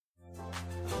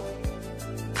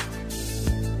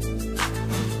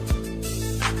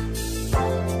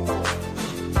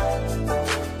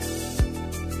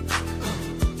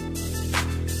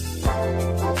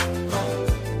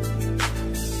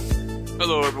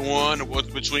everyone.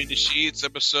 What's Between the Sheets,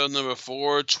 episode number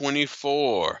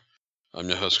 424. I'm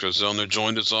your host, Chris Zellner,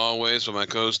 joined as always by my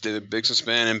co-host, David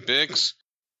Bixenspan and Bix.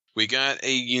 We got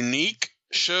a unique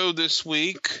show this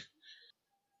week.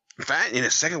 In fact, in the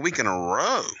second week in a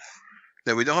row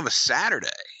that we don't have a Saturday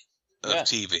of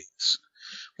TVs.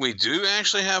 We do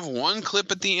actually have one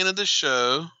clip at the end of the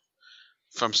show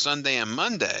from Sunday and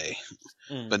Monday,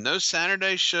 but no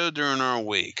Saturday show during our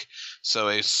week. So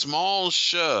a small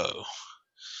show.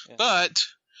 Yeah. But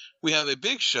we have a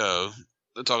big show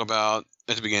to talk about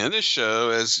at the beginning of this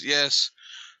show as, yes,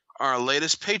 our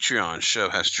latest Patreon show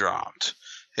has dropped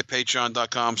at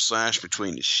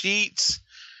patreon.com/betweenthe-sheets.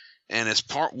 And it's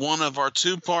part one of our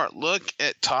two-part look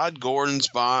at Todd Gordon's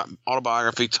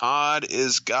autobiography, Todd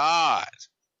is God.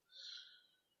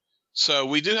 So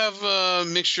we do have a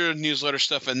mixture of newsletter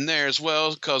stuff in there as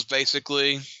well, because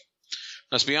basically,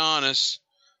 let's be honest,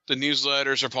 the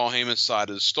newsletters are Paul Heyman's side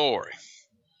of the story.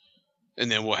 And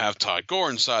then we'll have Todd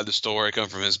Gordon's side of the story come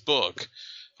from his book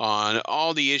on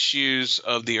all the issues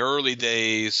of the early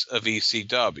days of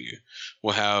ECW.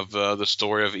 We'll have the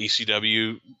story of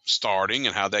ECW starting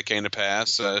and how that came to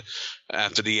pass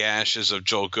after the ashes of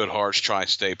Joel Goodhart's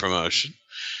Tri-State promotion.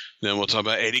 Then we'll talk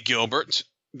about Eddie Gilbert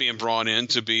being brought in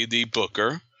to be the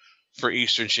booker for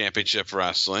Eastern Championship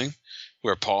Wrestling,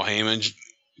 where Paul Heyman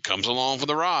comes along for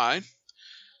the ride.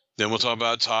 Then we'll talk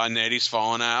about Todd and Eddie's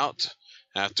falling out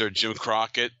after Jim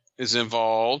Crockett is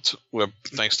involved,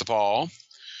 thanks to Paul.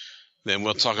 Then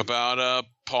we'll talk about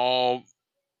Paul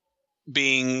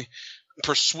being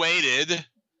persuaded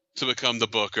to become the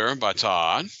booker by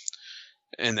Todd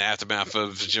in the aftermath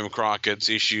of Jim Crockett's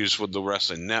issues with the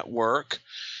Wrestling Network.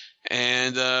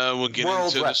 And we'll get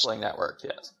World into Wrestling Network,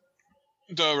 yes.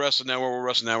 The Wrestling Network, World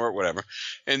Wrestling Network, whatever.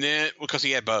 And then, because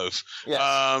he had both.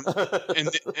 Yes.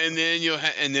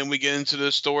 And then we get into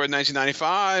the story of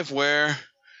 1995 where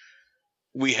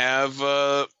we have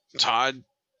Todd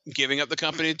giving up the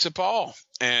company to Paul.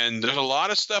 And there's a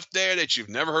lot of stuff there that you've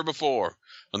never heard before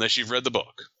unless you've read the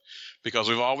book. Because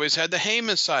we've always had the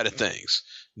Heyman side of things.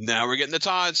 Now we're getting the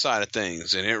Todd side of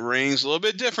things. And it rings a little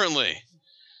bit differently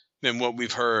than what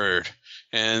we've heard.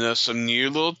 And some new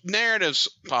little narratives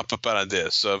pop up out of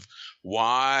this of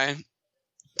why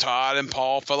Todd and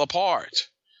Paul fell apart.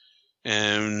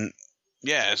 And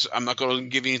yes, I'm not going to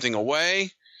give anything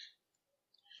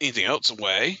else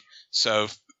away. So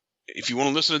if you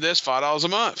want to listen to this, $5 a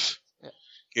month. Yeah.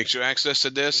 Get you access to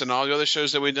this and all the other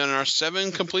shows that we've done in our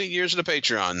 7 complete years of the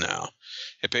Patreon now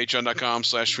at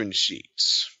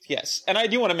patreon.com/betweenthe-sheets. Yes. And I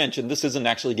do want to mention, this isn't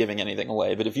actually giving anything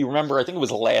away, but if you remember, I think it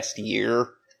was last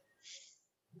year.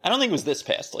 I don't think it was this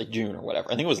past, like June or whatever.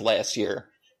 I think it was last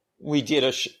year. We did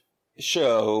a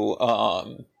show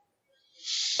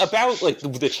about like the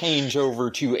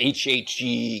changeover to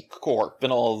HHG Corp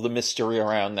and all the mystery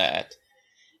around that.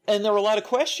 And there were a lot of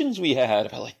questions we had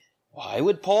about like, why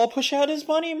would Paul push out his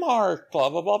money mark? Blah,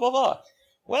 blah, blah, blah, blah.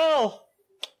 Well,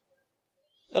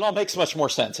 it all makes much more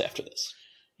sense after this.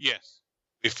 Yes,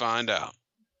 we find out.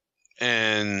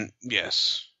 And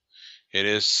yes, it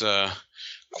is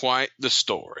quite the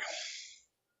story.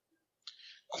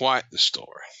 Quite the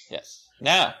story. Yes.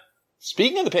 Now,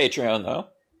 speaking of the Patreon, though,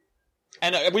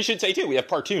 and we should say, too, we have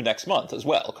part 2 next month as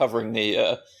well, covering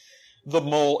the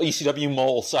Mole, ECW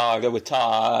Mole saga with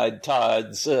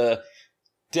Todd's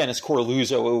Dennis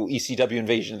Coralluzzo ECW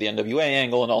invasion of the NWA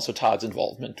angle, and also Todd's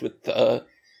involvement with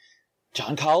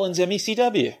John Collins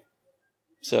MECW.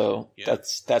 So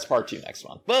that's part 2 next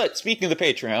month. But speaking of the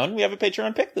Patreon, we have a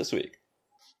Patreon pick this week.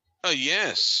 Oh,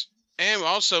 yes. And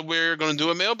also, we're going to do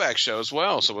a mailbag show as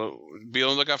well, so we'll be on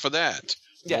the lookout for that.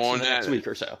 Yes, more on that next week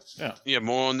or so. Yeah,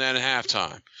 more on that at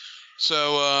halftime.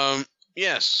 So,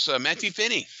 yes, Matthew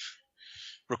Finney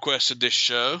requested this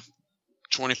show,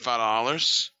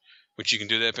 $25, which you can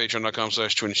do that at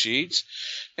patreon.com/betweenthe-sheets.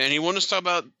 And he wanted us to talk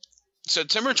about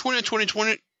September 20th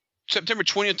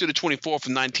through the 24th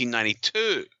of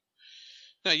 1992.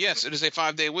 Now, yes, it is a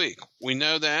 5-day week. We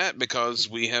know that because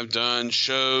we have done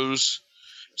shows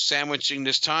sandwiching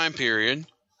this time period,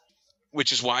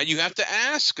 which is why you have to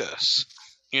ask us,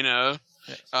 you know.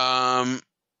 Yes.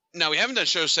 Now, we haven't done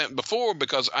shows before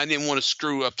because I didn't want to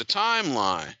screw up the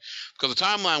timeline, because the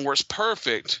timeline works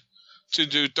perfect to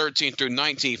do 13th through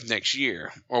 19th next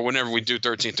year, or whenever we do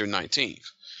 13th through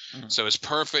 19th. Mm-hmm. So it's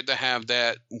perfect to have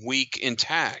that week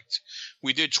intact.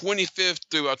 We did 25th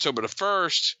through October the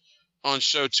 1st on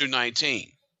show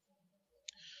 219.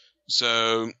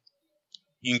 So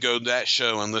you can go to that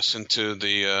show and listen to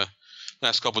the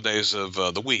last couple of days of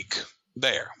the week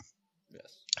there. Yes.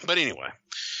 But anyway,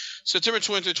 September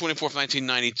 20th to 24th,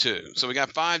 1992. So we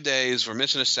got 5 days. We're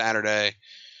missing a Saturday.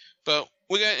 But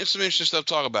we got some interesting stuff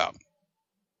to talk about.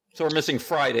 So we're missing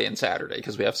Friday and Saturday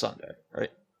because we have Sunday, right?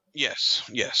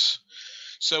 Yes.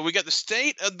 So we got the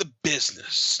state of the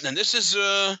business. And this is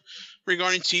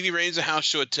regarding TV ratings and house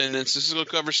show attendance. This is going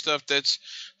to cover stuff that's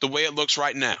the way it looks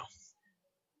right now,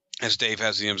 as Dave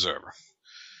has the Observer.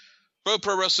 Both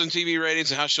pro wrestling TV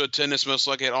ratings and house show attendance most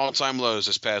likely at all-time lows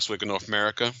this past week in North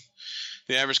America.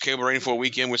 The average cable rating for a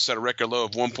weekend was set a record low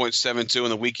of 1.72 in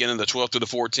the weekend of the 12th through the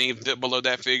 14th, dipped below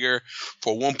that figure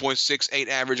for 1.68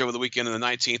 average over the weekend of the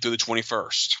 19th through the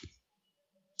 21st.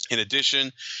 In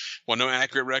addition, while no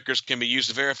accurate records can be used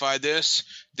to verify this,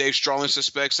 Dave Strawley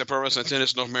suspects that pro wrestling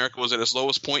attendance in North America was at its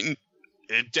lowest point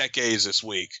in decades this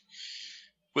week.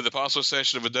 With the possible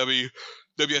session of a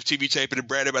WFTV taping in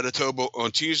Brandon, Manitoba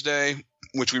on Tuesday,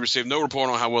 which we received no report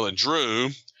on how well it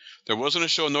drew, there wasn't a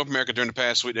show in North America during the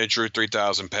past week that drew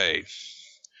 3,000 paid.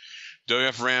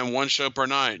 WF ran one show per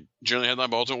night, generally headlined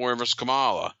by Ultimate Warrior vs.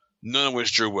 Kamala, none of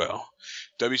which drew well.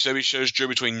 WCW shows drew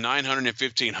between 900 and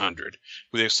 1,500,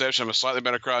 with the exception of a slightly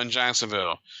better crowd in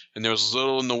Jacksonville, and there was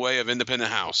little in the way of independent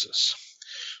houses.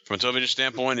 From a television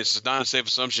standpoint, it's not a safe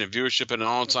assumption that viewership at an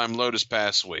all-time low this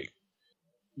past week.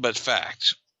 But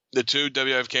fact, the two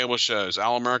WF cable shows,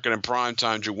 All-American and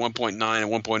Primetime, drew 1.9 and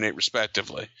 1.8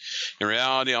 respectively. In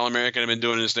reality, All-American had been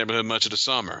doing in this neighborhood much of the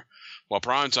summer, while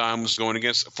Primetime was going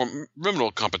against a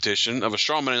formidable competition of a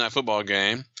strong Monday Night Football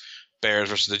game, Bears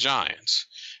versus the Giants,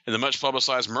 in the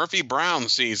much-publicized Murphy Brown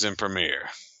season premiere.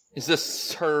 Is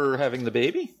this her having the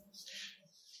baby?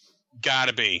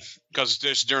 Gotta be, because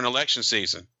it's during election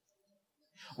season.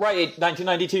 Right,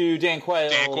 1992, Dan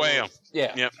Quayle.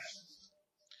 Yeah. Yep.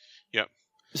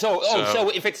 So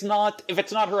if it's not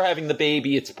her having the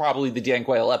baby, it's probably the Dan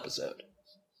Quayle episode.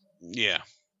 Yeah.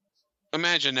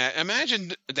 Imagine that.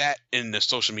 Imagine that in the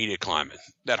social media climate.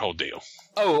 That whole deal.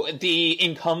 Oh, the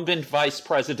incumbent vice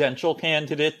presidential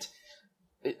candidate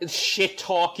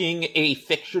shit-talking a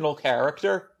fictional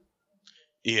character?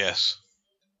 Yes.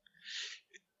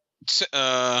 It's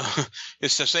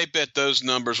a safe bet those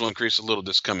numbers will increase a little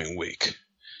this coming week.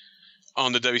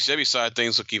 On the WCW side,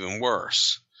 things look even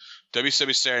worse.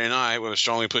 WCW Saturday Night, with a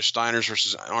strongly pushed Steiners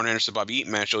versus Arn Anderson Bobby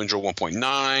Eaton match, only drew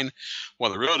 1.9,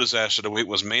 while the real disaster of the week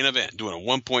was Main Event, doing a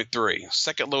 1.3,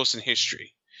 second lowest in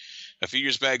history. A few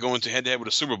years back, going head-to-head with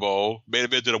the Super Bowl, Main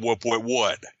Event did a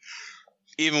 1.1.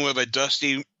 Even with a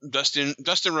Dustin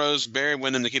Rose, Barry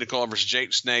Windham, Nikita Cole versus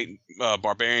Jake Snake,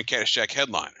 Barbarian, Caddyshack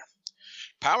headliner.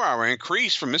 Power Hour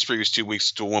increased from its previous 2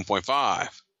 weeks to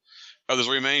 1.5. Of those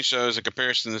remaining shows, in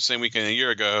comparison to the same weekend a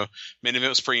year ago, Main Event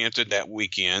was preempted that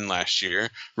weekend last year.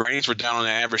 Ratings were down on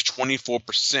an average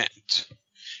 24%.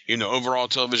 Even though overall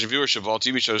television viewership of all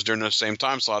TV shows during those same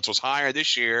time slots was higher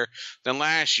this year than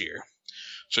last year.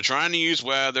 So trying to use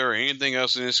weather or anything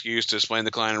else as an excuse to explain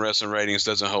the decline in wrestling ratings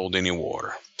doesn't hold any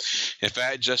water. In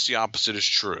fact, just the opposite is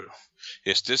true.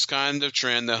 It's this kind of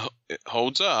trend that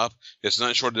holds up. It's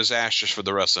not short of disastrous for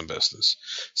the wrestling business,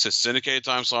 since syndicated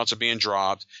time slots are being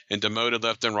dropped and demoted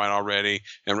left and right already,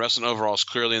 and wrestling overall is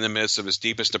clearly in the midst of its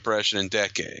deepest depression in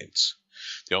decades.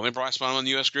 The only bright spot on the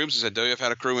U.S. groups is that WF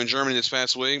had a crew in Germany this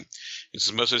past week. And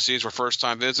since most of the seats were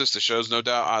first-time visits, the shows no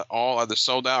doubt all either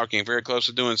sold out or came very close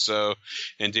to doing so,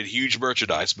 and did huge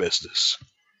merchandise business.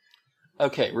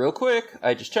 Okay, real quick,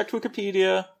 I just checked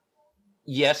Wikipedia.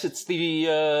 Yes, it's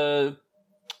the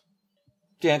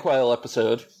Dan Quayle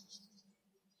episode.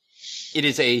 It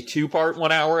is a 2-part,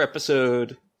 1-hour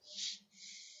episode.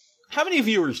 How many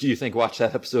viewers do you think watched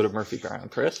that episode of Murphy Brown,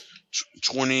 Chris?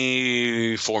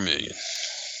 24 million.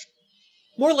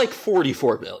 More like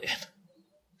 44 million.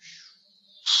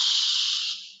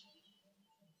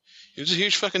 It was a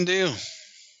huge fucking deal.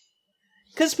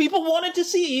 Because people wanted to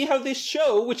see how this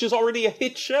show, which is already a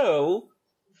hit show,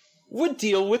 would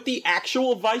deal with the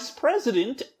actual vice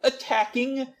president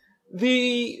attacking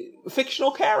the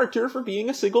fictional character for being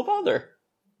a single mother.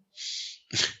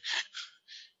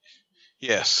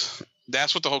 Yes.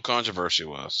 That's what the whole controversy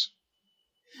was.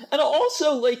 And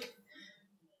also,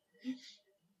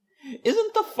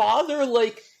 isn't the father,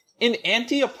 an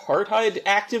anti-apartheid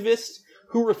activist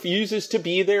who refuses to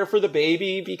be there for the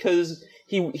baby because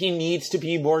he needs to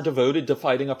be more devoted to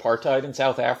fighting apartheid in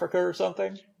South Africa or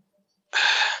something?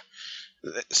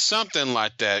 Something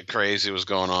like that crazy was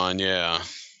going on, yeah.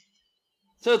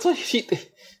 So it's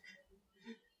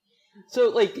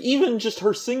even just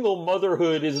her single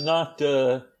motherhood is not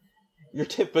your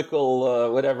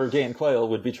typical whatever Dan Quayle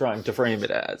would be trying to frame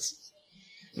it as.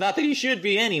 Not that he should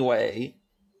be anyway,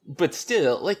 but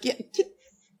still,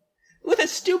 with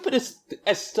as stupid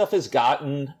as stuff has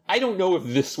gotten, I don't know if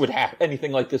this would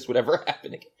anything like this would ever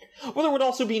happen again. Well, there would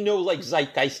also be no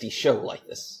zeitgeisty show like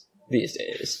this these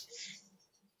days.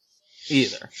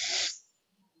 either.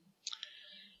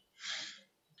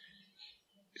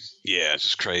 Yeah, it's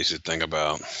just crazy to think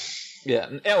about. Yeah.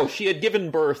 Oh, she had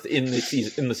given birth in the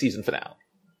season finale.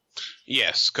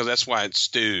 Yes, because that's why it's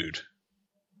stewed.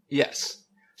 Yes.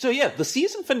 So yeah, the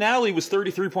season finale was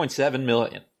 33.7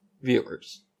 million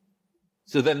viewers.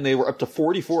 So then they were up to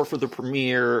 44 for the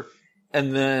premiere,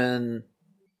 and then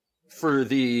for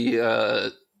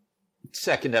the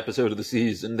second episode of the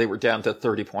season, they were down to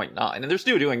 30.9. And they're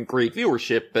still doing great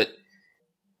viewership, but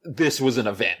this was an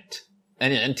event.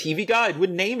 And TV Guide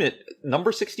would name it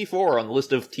number 64 on the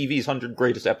list of TV's 100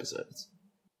 greatest episodes.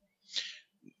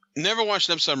 Never watched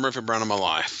an episode of Murphy Brown in my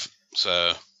life,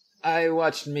 so... I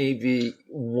watched maybe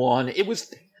one. It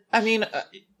was... I mean,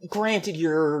 granted,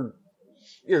 you're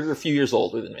a few years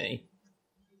older than me.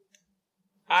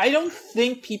 I don't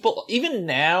think people... Even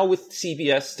now, with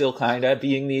CBS still kind of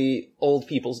being the old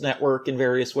people's network in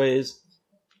various ways,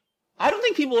 I don't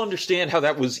think people understand how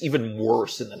that was even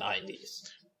worse in the 90s.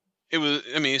 It was,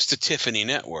 I mean, it's the Tiffany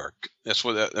Network. That's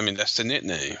what, that's the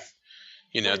nickname,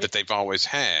 that they've always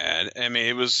had. I mean,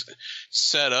 it was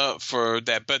set up for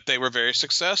that, but they were very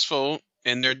successful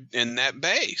in that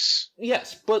base.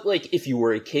 Yes, but like, if you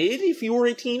were a kid, if you were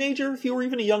a teenager, if you were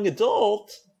even a young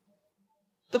adult,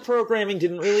 the programming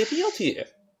didn't really appeal to you.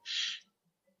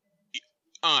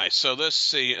 All right, so let's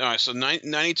see. All right, so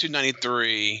 92,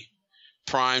 93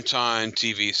 primetime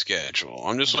TV schedule.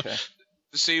 I'm just okay.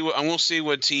 I want to see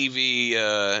what TV,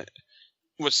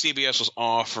 what CBS was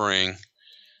offering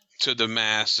to the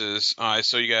masses. All right,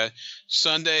 so you got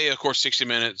Sunday, of course, 60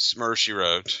 Minutes, Murder, She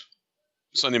Wrote,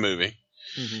 Sunday movie.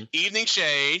 Mm-hmm. Evening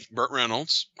Shade, Burt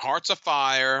Reynolds, Hearts of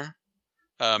Fire,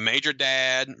 Major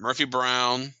Dad, Murphy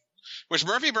Brown, which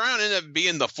Murphy Brown ended up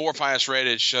being the fourth highest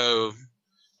rated show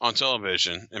on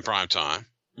television in prime time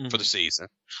for the season.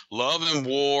 Love and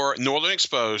War, Northern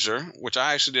Exposure, which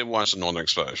I actually did watch the Northern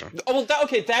Exposure. Oh, well,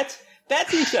 okay, that's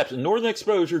the exception. Northern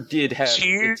Exposure did have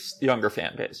its younger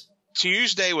fan base.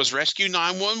 Tuesday was Rescue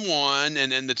 911,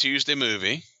 and then the Tuesday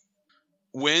movie.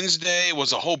 Wednesday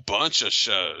was a whole bunch of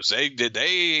shows.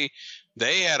 They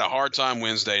had a hard time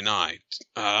Wednesday night.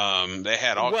 They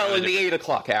had all in the 8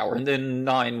 o'clock hour, and then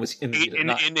 9 was in the heat of the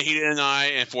night. In the heat of the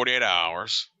night and 48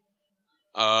 hours.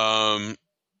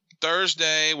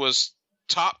 Thursday was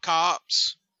Top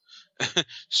Cops,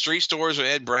 Street Stories with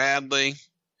Ed Bradley,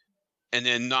 and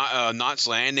then Knots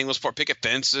Landing was for Picket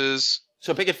Fences.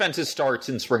 So Picket Fences starts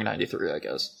in spring '93, I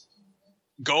guess.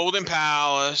 Golden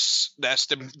Palace, that's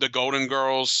the Golden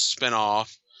Girls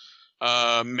spinoff.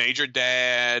 Major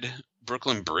Dad,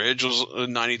 Brooklyn Bridge was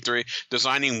 93.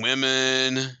 Designing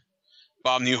Women,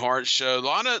 Bob Newhart show, a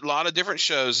lot of different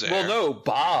shows there. Well, no,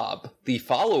 Bob, the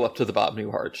follow-up to the Bob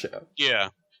Newhart show. Yeah.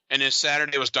 And then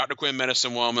Saturday was Dr. Quinn,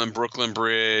 Medicine Woman, Brooklyn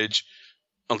Bridge,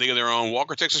 A League of Their Own.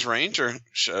 Walker, Texas Ranger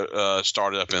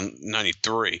started up in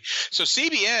 93. So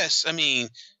CBS, I mean,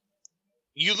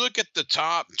 you look at the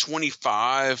top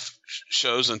 25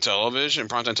 shows on television,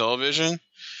 primetime television,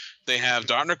 they have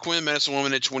Dr. Quinn, Medicine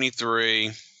Woman at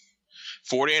 23,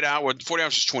 48 hours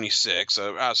is 26,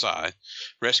 so outside.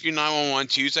 Rescue 911,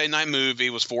 Tuesday Night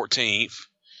Movie was 14th.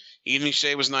 Evening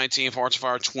Shade was 19th, Hearts of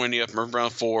Fire 20th, Murphy Brown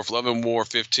 4th, Love and War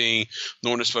 15th,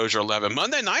 Northern Exposure 11.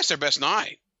 Monday night's their best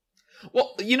night.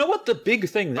 Well, you know what the big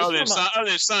thing... Other than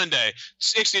Sunday,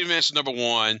 60 Minutes was number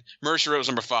 1, Murder, She Wrote was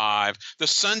number 5. The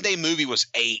Sunday movie was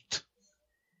 8.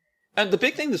 And the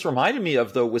big thing this reminded me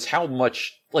of, though, was how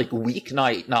much, like,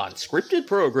 weeknight, non-scripted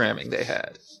programming they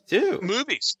had, too.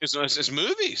 Movies. It's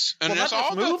movies. And not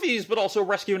just movies, but also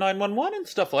Rescue 911 and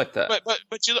stuff like that. But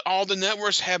all the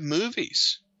networks have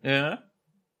movies. Yeah.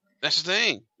 That's the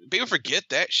thing. People forget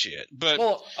that shit. But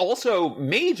also,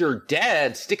 Major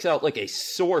Dad sticks out like a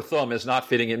sore thumb as not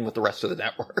fitting in with the rest of the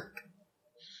network.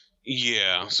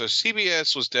 Yeah. So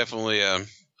CBS was definitely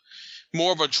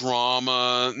more of a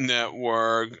drama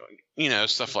network,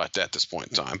 stuff like that at this point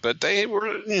in time. But they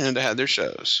were, they had their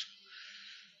shows.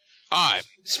 All right.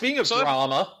 Speaking of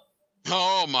drama.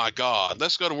 Oh, my God.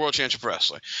 Let's go to World Championship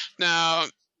Wrestling. Now,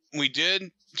 we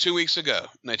did 2 weeks ago,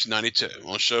 1992,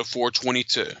 on show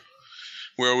 422,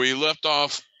 where we left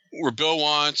off where Bill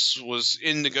Watts was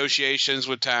in negotiations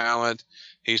with talent.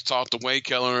 He's talked to Wade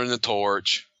Keller and the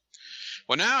Torch.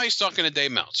 Well, now he's talking to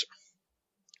Dave Meltzer.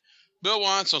 Bill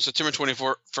Watts on September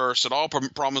 21st said all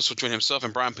problems between himself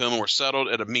and Brian Pillman were settled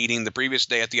at a meeting the previous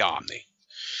day at the Omni.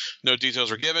 No details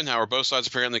were given, however, both sides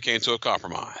apparently came to a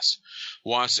compromise.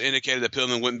 Watts indicated that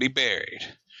Pillman wouldn't be buried.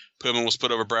 Pillman was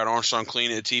put over Brad Armstrong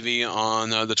clean at TV on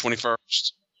the 21st.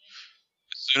 As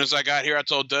soon as I got here, I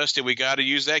told Dusty, we got to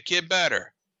use that kid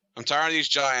better. I'm tired of these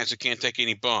giants who can't take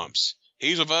any bumps.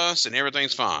 He's with us, and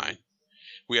everything's fine.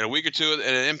 We had a week or two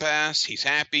at an impasse. He's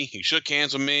happy. He shook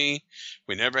hands with me.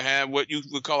 We never had what you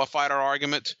would call a fight or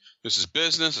argument. This is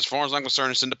business. As far as I'm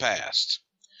concerned, it's in the past.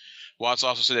 Watts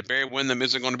also said that Barry Windham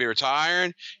isn't going to be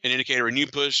retired and indicated a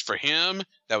renewed push for him.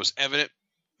 That was evident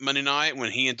Monday night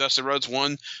when he and Dustin Rhodes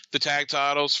won the tag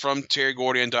titles from Terry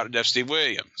Gordy and Dr. Death Steve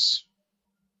Williams.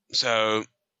 So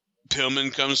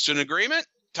Pillman comes to an agreement.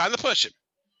 Time to push him,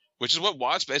 which is what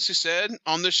Watts basically said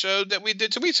on the show that we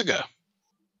did 2 weeks ago.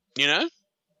 You know?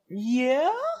 Yeah?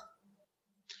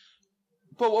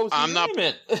 But what was the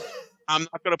agreement? I'm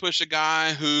not going to push a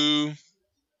guy who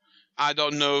I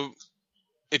don't know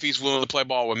if he's willing to play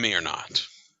ball with me or not.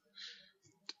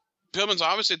 Pillman's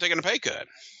obviously taking a pay cut.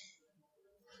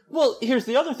 Well, here's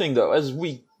the other thing, though. As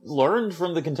we learned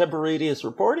from the Contemporaneous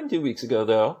reporting 2 weeks ago,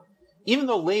 though, even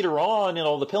though later on in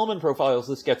all the Pillman profiles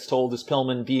this gets told is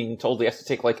Pillman being told he has to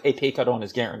take, like, a pay cut on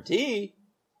his guarantee,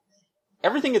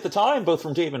 everything at the time, both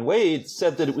from Dave and Wade,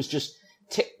 said that it was just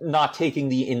not taking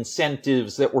the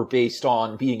incentives that were based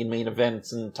on being in main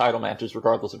events and title matches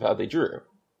regardless of how they drew.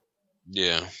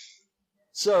 Yeah.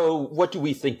 So, what do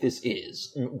we think this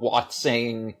is? Watts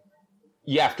saying,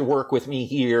 you have to work with me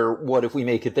here, what if we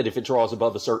make it that if it draws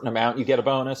above a certain amount, you get a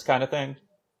bonus kind of thing?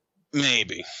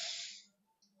 Maybe.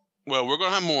 Well, we're going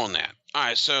to have more on that. All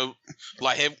right, so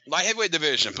light heavyweight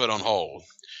division put on hold.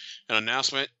 An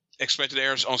announcement expected to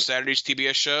air on Saturday's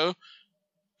TBS show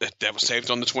that was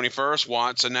taped on the 21st.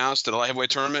 Watts announced that the light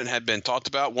heavyweight tournament had been talked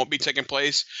about, won't be taking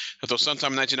place until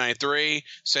sometime in 1993.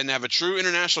 Saying to have a true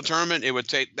international tournament, it would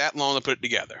take that long to put it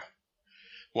together.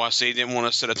 Watts said he didn't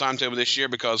want to set a timetable this year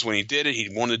because when he did it, he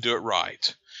wanted to do it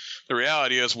right. The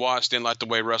reality is Watts didn't like the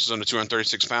way wrestlers under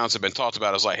 236 pounds have been talked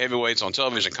about as light heavyweights on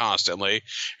television constantly,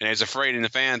 and he's afraid in the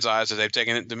fans' eyes that they've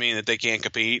taken it to mean that they can't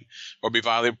compete or be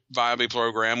viably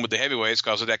programmed with the heavyweights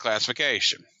because of that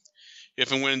classification.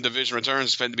 If and when the division returns,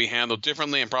 it's meant to be handled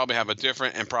differently and probably have a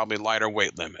different and probably lighter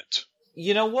weight limit.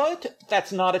 You know what?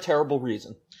 That's not a terrible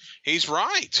reason. He's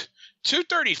right.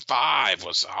 235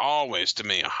 was always, to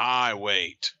me, a high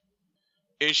weight.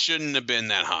 It shouldn't have been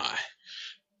that high.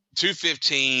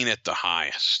 215 at the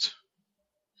highest.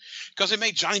 Because it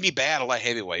made Johnny B. Bad a light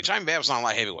heavyweight. Johnny B. Bad was not a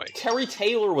light heavyweight. Terry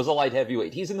Taylor was a light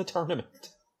heavyweight. He's in the tournament.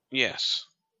 Yes.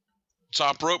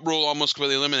 Top rope rule almost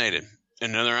completely eliminated.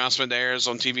 Another announcement airs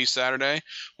on TV Saturday.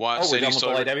 We're done with the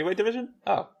light heavyweight division?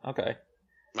 Oh, okay.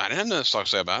 I didn't have nothing to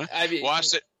say about it.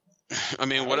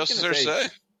 What else is there to say?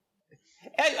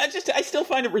 I still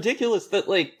find it ridiculous that,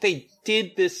 like, they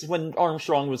did this when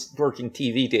Armstrong was working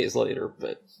TV days later,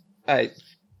 but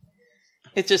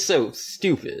it's just so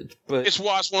stupid. But it's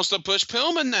Watts wants to push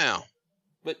Pillman now.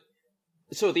 But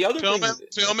so the other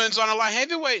Pillman's on a light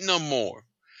heavyweight no more.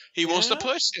 He wants to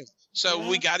push him. So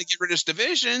we got to get rid of this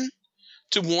division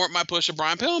to warrant my push of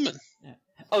Brian Pillman. Yeah.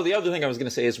 Oh, the other thing I was going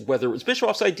to say is whether it was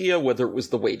Bischoff's idea, whether it was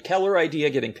the Wade Keller idea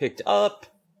getting picked up,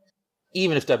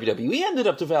 even if WWE ended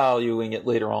up devaluing it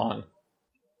later on,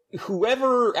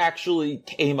 whoever actually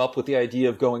came up with the idea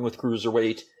of going with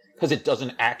Cruiserweight, because it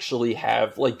doesn't actually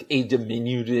have, like, a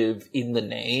diminutive in the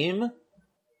name,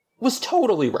 was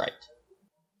totally right.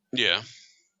 Yeah.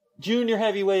 Junior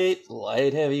heavyweight,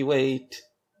 light heavyweight,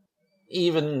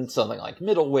 even something like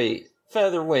middleweight,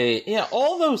 featherweight,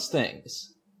 all those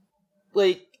things.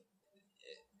 Like,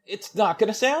 it's not going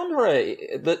to sound right,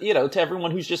 but, to everyone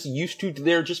who's just used to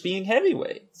there just being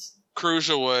heavyweights.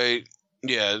 Cruiserweight,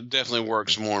 definitely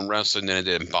works more in wrestling than it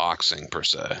did in boxing, per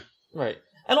se. Right.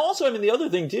 And also, the other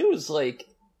thing, too, is, like,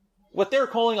 what they're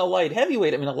calling a light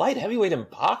heavyweight, a light heavyweight in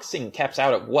boxing caps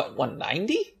out at, what,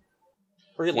 190?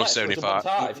 Or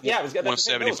 175. Yeah, I was going to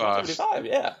say 175,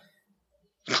 yeah.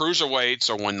 Cruiserweights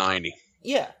are 190.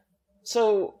 Yeah.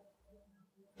 So,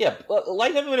 yeah,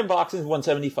 light heavyweight in boxing is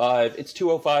 175. It's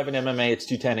 205 in MMA. It's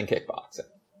 210 in kickboxing.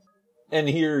 And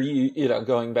here,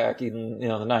 going back in the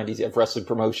 90s, you have wrestling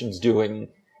promotions doing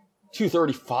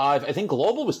 235. I think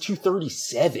Global was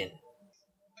 237.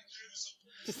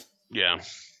 Yeah.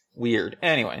 Weird.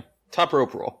 Anyway, top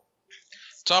rope rule.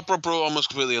 Top rope rule almost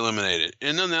completely eliminated.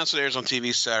 In the announcement airs on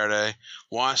TV Saturday,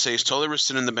 Watts says totally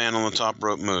rescinding the ban on the top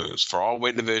rope moves for all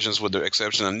weight divisions with the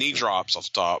exception of knee drops off the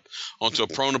top onto a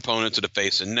prone opponent to the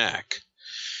face and neck.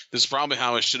 This is probably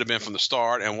how it should have been from the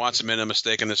start, and Watts made a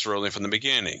mistake in this ruling from the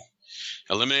beginning.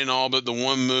 Eliminating all but the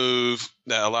one move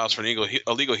that allows for an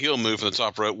illegal heel move from the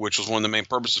top rope, which was one of the main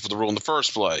purposes for the rule in the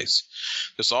first place.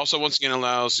 This also once again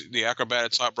allows the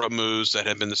acrobatic top rope moves that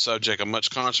have been the subject of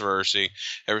much controversy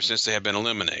ever since they have been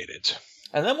eliminated.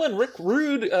 And then when Rick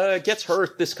Rude gets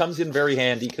hurt, this comes in very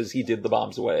handy because he did the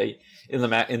bombs away in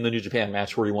the New Japan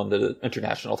match where he won the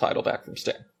international title back from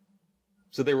Sting.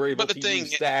 So they were able to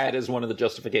use that as one of the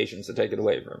justifications to take it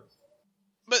away from him.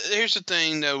 But here's the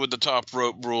thing, though, with the top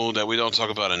rope rule that we don't talk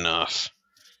about enough.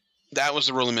 That was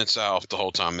the rule in Mid-South the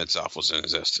whole time Mid-South was in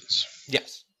existence.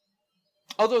 Yes.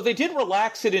 Although they did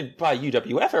relax it by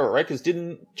UWF era, right? Because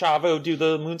didn't Chavo do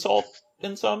the moonsault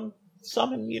in some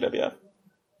in UWF?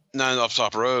 Not off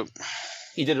top rope.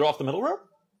 He did it off the middle rope?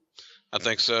 I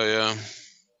think so, yeah.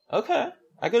 Okay.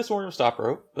 I could have sworn it was top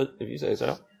rope, but if you say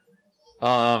so.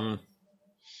 But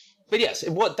yes,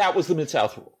 that was the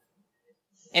Mid-South rule.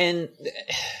 And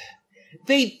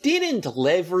they didn't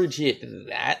leverage it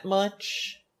that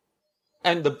much.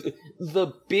 And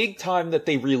the big time that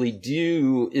they really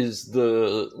do is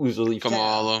the loser leaves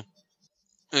Kamala.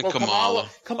 town. And Kamala.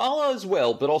 Kamala as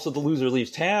well, but also the loser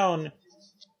leaves town,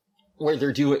 where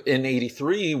they're due in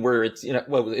 83, where it's, it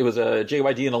was a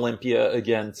JYD and Olympia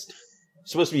against,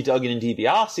 supposed to be Duggan and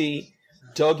DiBiase.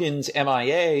 Duggan's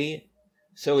MIA.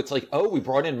 So it's like, oh, we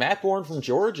brought in Matt Bourne from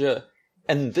Georgia,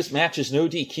 and this match is no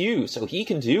DQ, so he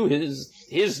can do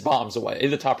his bombs away,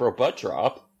 the top rope butt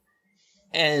drop.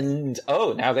 And,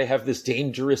 oh, now they have this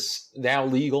dangerous, now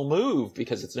legal move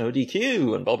because it's no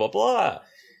DQ and blah, blah, blah.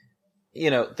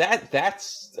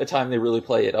 That's a time they really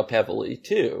play it up heavily,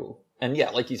 too. And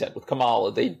yeah, like you said, with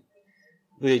Kamala, they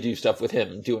do stuff with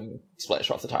him doing splash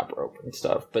off the top rope and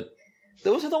stuff. But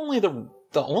those are the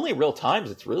only real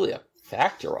times it's really a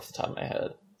factor off the top of my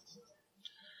head.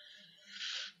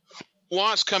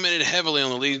 Watts commented heavily on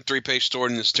the lead 3-page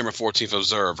story in the September 14th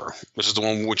Observer, which is the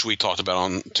one which we talked about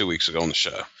on 2 weeks ago on the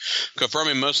show,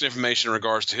 confirming most of the information in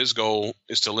regards to his goal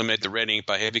is to eliminate the red ink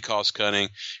by heavy cost cutting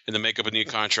and to make up a new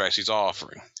contracts he's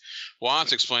offering.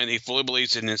 Watts explained he fully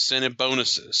believes in incentive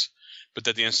bonuses, but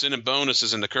that the incentive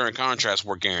bonuses in the current contracts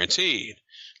were guaranteed.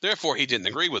 Therefore, he didn't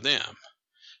agree with them.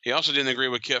 He also didn't agree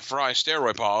with Kip Fry's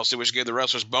steroid policy, which gave the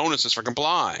wrestlers bonuses for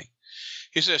complying.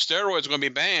 He said if steroids are going to be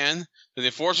banned, then the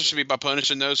enforcement should be by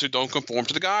punishing those who don't conform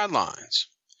to the guidelines.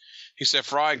 He said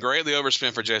Fry greatly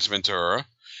overspent for Jason Ventura,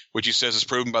 which he says is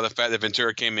proven by the fact that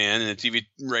Ventura came in and the TV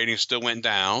ratings still went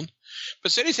down,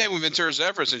 but said he's happy with Ventura's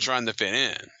efforts in trying to fit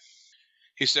in.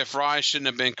 He said Fry shouldn't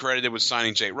have been credited with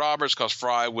signing Jake Roberts because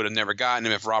Fry would have never gotten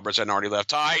him if Roberts hadn't already left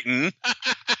Titan.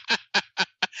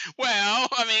 Well,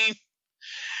 I mean,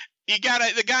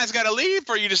 the guy's got to leave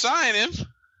for you to sign him.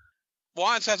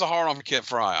 Watts has a hard-on for Kip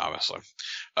Fry, obviously.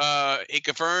 He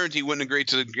confirmed he wouldn't agree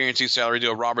to the guaranteed salary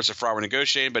deal Roberts and Fry were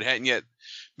negotiating, but hadn't yet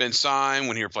been signed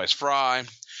when he replaced Fry.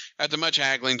 After much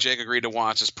haggling, Jake agreed to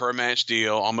Watts' per-match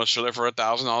deal, almost surely for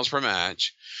 $1,000 per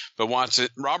match. But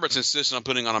Roberts insisted on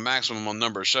putting on a maximum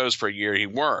number of shows per year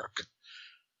he'd work.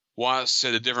 Watts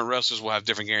said the different wrestlers will have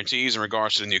different guarantees in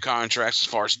regards to the new contracts as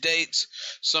far as dates.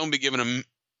 Some will be given a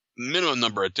minimum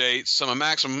number of dates, some a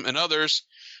maximum, and others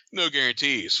no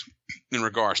guarantees in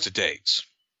regards to dates.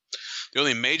 The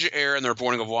only major error in the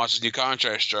reporting of Watts' new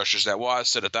contract structure is that Watts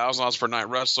said $1,000 per night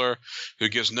wrestler who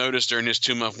gives notice during his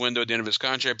 2-month window at the end of his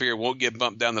contract period won't get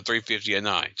bumped down to $350 a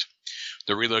night.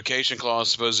 The relocation clause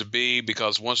is supposed to be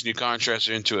because once new contracts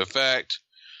are into effect,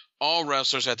 all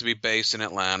wrestlers have to be based in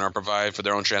Atlanta or provide for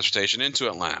their own transportation into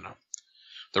Atlanta.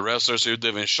 The wrestlers who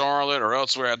live in Charlotte or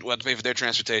elsewhere will have to pay for their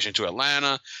transportation to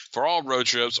Atlanta for all road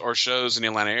trips or shows in the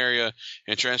Atlanta area,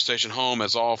 and transportation home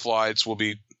as all flights will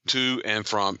be to and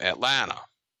from Atlanta.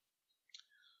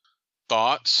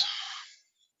 Thoughts?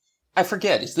 I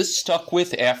forget. Is this stuck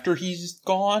with after he's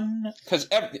gone?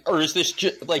 Or is this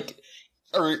just like,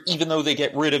 or even though they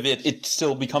get rid of it, it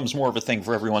still becomes more of a thing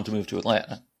for everyone to move to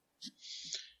Atlanta?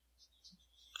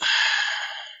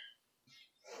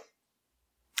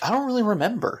 I don't really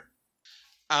remember.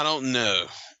 I don't know.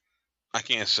 I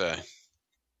can't say.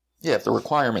 Yeah, if the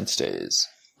requirement stays.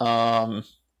 And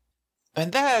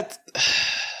that's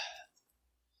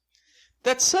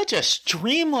such a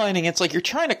streamlining. It's like you're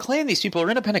trying to claim these people are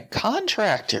independent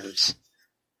contractors.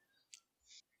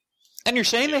 And you're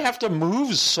saying they have to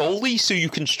move solely so you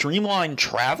can streamline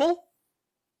travel?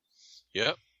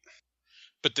 Yep.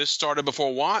 But this started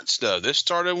before Watts, though. This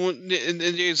started in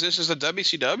the existence of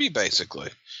WCW, basically.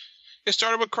 It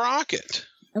started with Crockett.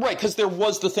 Right, because there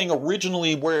was the thing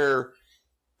originally where,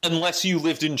 unless you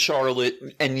lived in Charlotte,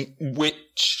 in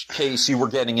which case you were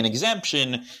getting an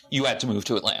exemption, you had to move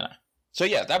to Atlanta. So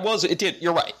yeah, it did,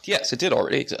 you're right. Yes, it did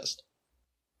already exist.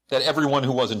 That everyone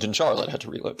who wasn't in Charlotte had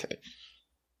to relocate.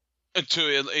 To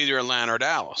either Atlanta or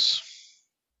Dallas.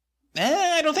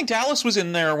 I don't think Dallas was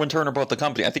in there when Turner bought the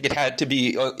company. I think it had to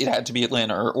be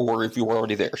Atlanta or if you were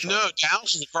already there. No,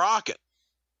 Dallas is Crockett.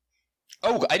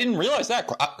 Oh, I didn't realize that.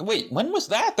 Wait, when was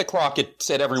that? The Crockett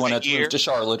said everyone had to move to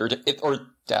Charlotte or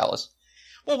Dallas.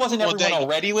 Well, wasn't everyone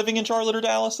already living in Charlotte or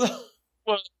Dallas though?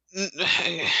 Well,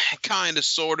 kind of,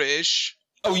 sort of ish.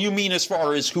 Oh, you mean as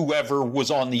far as whoever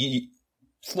was on the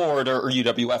Florida or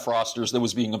UWF rosters that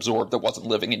was being absorbed that wasn't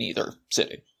living in either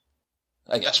city.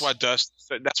 I guess.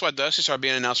 That's why Dusty started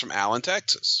being announced from Allen,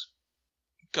 Texas,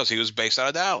 because he was based out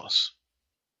of Dallas.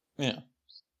 Yeah.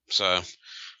 So,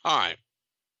 all right.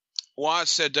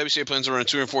 Watts said WCW plans to run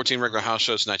 214 regular house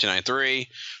shows in 1993,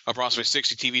 approximately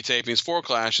 60 TV tapings, 4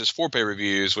 clashes, 4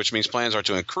 pay-per-views, which means plans are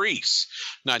to increase,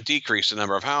 not decrease, the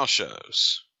number of house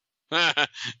shows.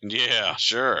 Yeah,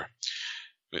 sure.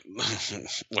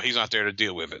 Well, he's not there to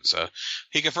deal with it. So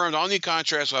he confirmed all new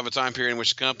contracts will have a time period in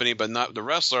which the company, but not the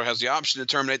wrestler, has the option to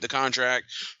terminate the contract,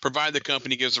 provided the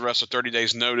company gives the wrestler 30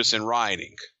 days notice in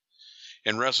writing.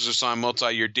 And wrestlers who sign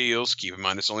multi-year deals, keep in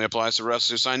mind this only applies to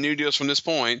wrestlers who sign new deals from this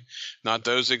point, not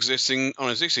those existing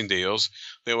deals,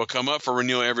 they will come up for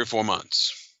renewal every 4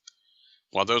 months,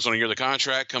 while those on a yearly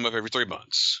contract come up every 3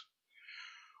 months.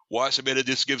 Watts admitted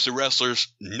this gives the wrestlers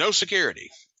no security,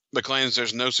 but claims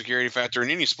there's no security factor in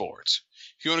any sports.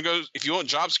 If you want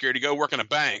job security, go work in a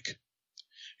bank.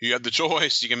 You have the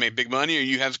choice. You can make big money or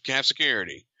you have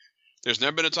security. There's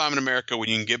never been a time in America when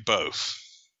you can get both.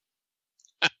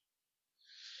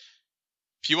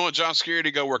 If you want job security,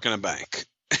 go work in a bank.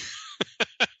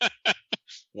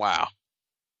 Wow.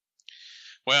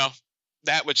 Well,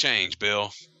 that would change,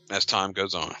 Bill, as time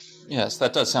goes on. Yes,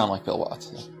 that does sound like Bill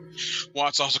Watts.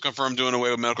 Watts also confirmed doing away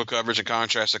with medical coverage and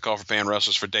contracts that call for paying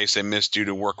wrestlers for days they missed due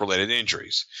to work-related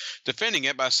injuries, defending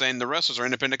it by saying the wrestlers are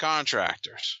independent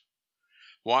contractors.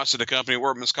 Watts said the company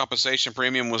workman's compensation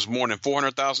premium was more than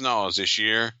 $400,000 this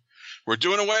year. We're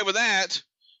doing away with that.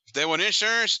 If they want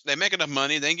insurance, they make enough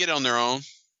money, they can get it on their own.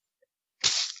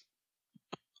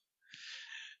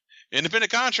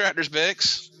 Independent contractors,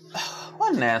 Bix.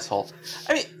 What an asshole.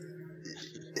 I mean,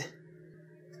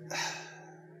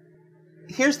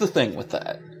 here's the thing with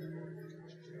that.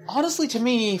 Honestly, to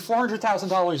me,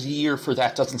 $400,000 a year for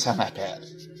that doesn't sound that bad.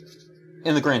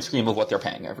 In the grand scheme of what they're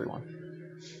paying everyone.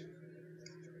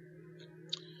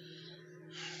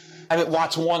 I mean,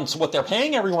 Watts wants what they're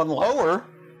paying everyone lower,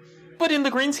 but in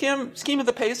the grand scheme of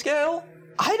the pay scale,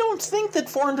 I don't think that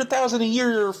 $400,000 a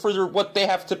year for what they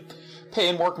have to pay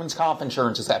in workman's comp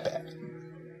insurance is that bad.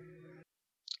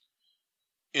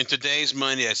 In today's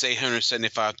money, that's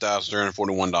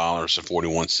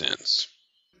 $875,341.41.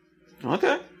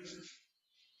 Okay.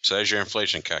 So there's your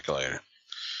inflation calculator.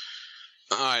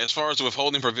 All right, as far as the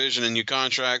withholding provision in new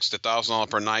contracts, the $1,000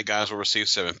 per night guys will receive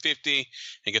 $750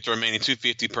 and get the remaining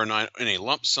 $250 per night in a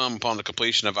lump sum upon the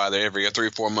completion of either every 3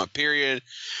 or 4 month period,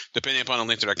 depending upon the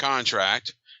length of their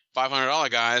contract. $500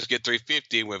 guys get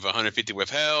 $350 with $150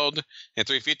 withheld, and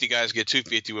 $350 guys get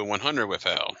 $250 with $100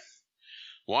 withheld.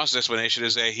 Watt's explanation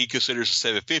is that he considers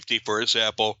 $750, for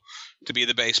example, to be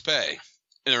the base pay,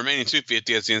 and the remaining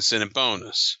 $250 as the incentive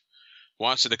bonus.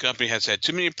 Watts said the company has had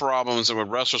too many problems with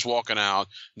wrestlers walking out,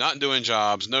 not doing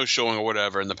jobs, no showing or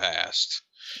whatever in the past.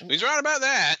 He's right about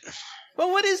that. Well,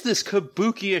 what is this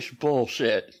kabuki-ish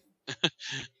bullshit?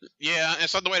 Yeah,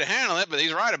 it's not the way to handle it, but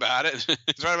he's right about it.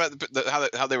 He's right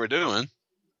about how they were doing.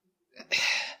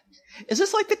 Is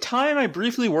this like the time I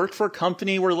briefly worked for a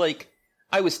company where, like,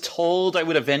 I was told I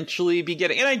would eventually be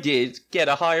getting, and I did get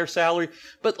a higher salary,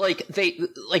 but, like,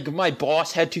 my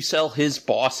boss had to sell his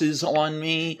bosses on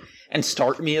me and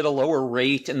start me at a lower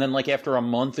rate, and then, like, after a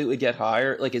month it would get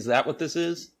higher? Like, is that what this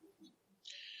is?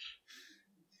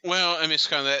 Well, I mean, it's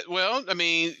kind of that. Well, I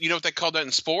mean, you know what they call that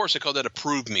in sports? They call that a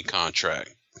prove me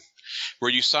contract,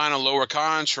 where you sign a lower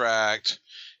contract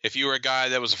if you were a guy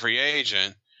that was a free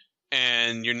agent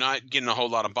and you're not getting a whole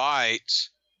lot of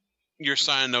bites. You're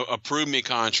signing a prove me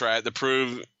contract to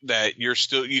prove that you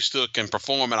still can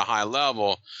perform at a high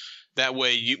level. That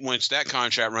way, once that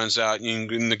contract runs out, you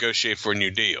can negotiate for a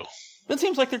new deal. But it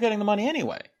seems like they're getting the money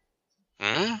anyway.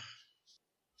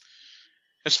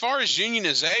 As far as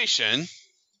unionization,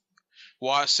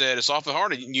 Watts said it's awfully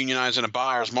hard to unionize in a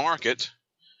buyer's market.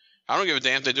 I don't give a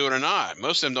damn if they do it or not.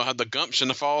 Most of them don't have the gumption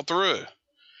to follow through.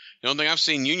 The only thing I've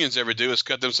seen unions ever do is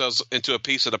cut themselves into a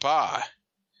piece of the pie.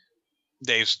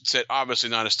 Dave said,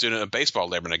 obviously not a student of baseball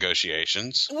labor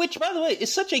negotiations. Which, by the way,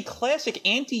 is such a classic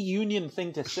anti-union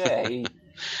thing to say.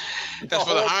 That's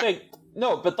for the thing.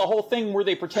 No, but the whole thing where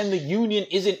they pretend the union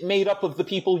isn't made up of the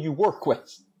people you work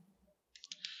with.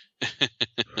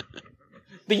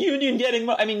 The union getting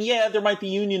money. I mean, yeah, there might be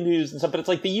union dues and stuff, but it's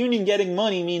like the union getting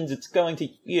money means it's going to,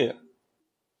 yeah.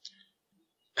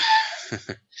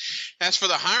 As for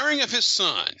the hiring of his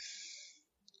son,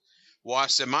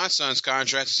 Watts said, my son's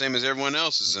contract is the same as everyone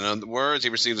else's. In other words, he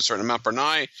receives a certain amount per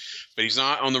night, but he's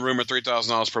not on the rumored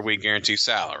 $3,000 per week guaranteed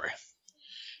salary.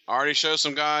 I already showed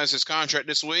some guys his contract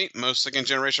this week. Most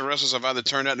second-generation wrestlers have either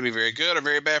turned out to be very good or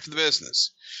very bad for the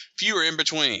business. Few are in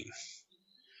between.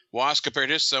 Watts compared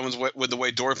his summons with the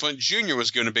way Dory Funk Jr.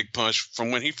 was given a big punch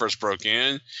from when he first broke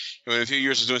in. In a few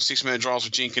years, was doing 6-minute draws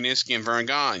with Gene Kiniski and Vern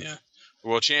Gagne, the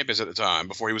world champions at the time,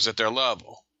 before he was at their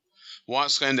level.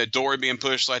 Watts claimed that Dory being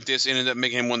pushed like this ended up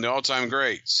making him one of the all-time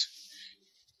greats.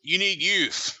 You need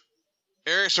youth.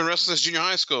 Eric's been wrestling since junior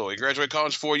high school. He graduated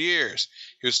college 4 years.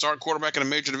 He was starting quarterback in a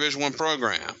major Division I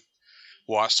program.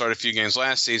 Watts started a few games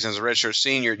last season as a redshirt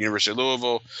senior at the University of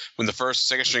Louisville when the first and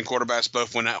second string quarterbacks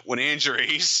both went out with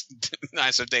injuries.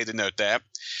 Nice of Dave to note that.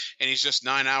 And he's just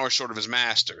 9 hours short of his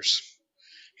master's.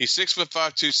 He's 6'5",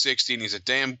 260, and he's a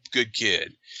damn good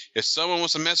kid. If someone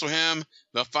wants to mess with him,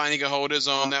 they'll find he can hold his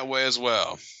own that way as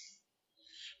well.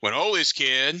 When Ole's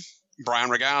kid, Brian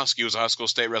Rogowski, was a high school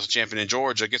state wrestling champion in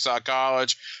Georgia, gets out of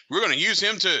college, we're going to use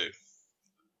him too.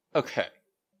 Okay.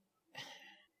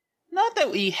 Not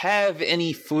that we have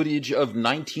any footage of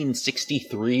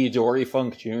 1963 Dory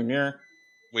Funk Jr.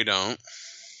 We don't.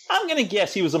 I'm going to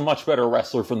guess he was a much better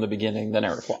wrestler from the beginning than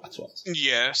Eric Watts was.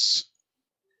 Yes.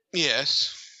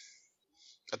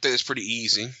 I think it's pretty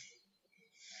easy.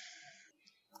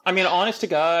 I mean, honest to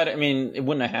God, it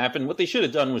wouldn't have happened. What they should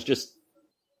have done was just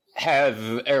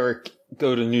have Eric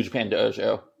go to New Japan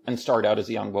Dojo and start out as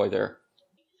a young boy there.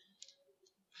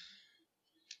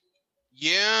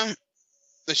 Yeah,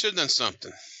 they should have done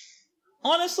something.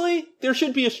 Honestly, there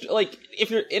should be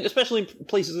if you're, especially in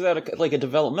places without a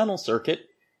developmental circuit,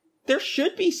 there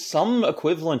should be some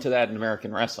equivalent to that in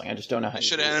American wrestling. I just don't know how. They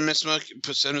should have had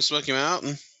him Smoky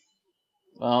Mountain.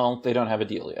 Well, they don't have a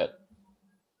deal yet.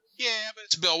 Yeah, but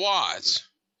it's Bill Watts.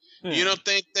 Yeah. You don't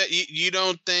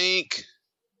think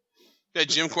that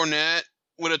Jim Cornette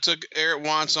would have took Eric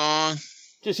Watts on?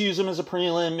 Just use him as a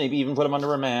prelim, maybe even put him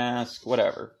under a mask,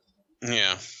 whatever.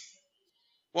 Yeah.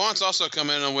 Watts also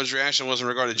commented on what his reaction was in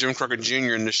regard to Jim Crockett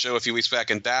Jr. in the show a few weeks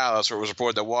back in Dallas, where it was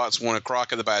reported that Watts wanted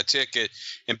Crockett to buy a ticket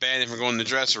and banned him from going to the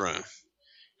dressing room.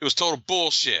 It was total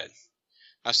bullshit.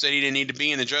 I said he didn't need to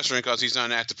be in the dressing room because he's not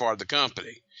an active part of the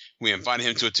company. We invited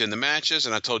him to attend the matches,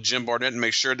 and I told Jim Barnett to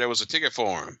make sure there was a ticket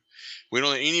for him. We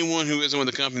don't let anyone who isn't with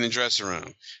the company in the dressing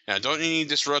room. And I don't need any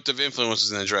disruptive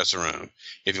influences in the dressing room.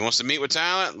 If he wants to meet with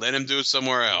talent, let him do it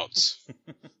somewhere else.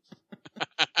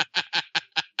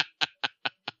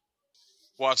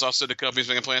 Watts also said the company's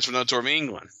making plans for another tour of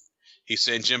England. He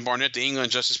sent Jim Barnett to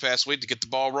England just this past week to get the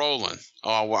ball rolling.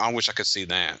 Oh, well, I wish I could see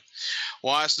that.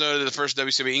 Watts noted that the first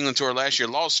WCW England tour last year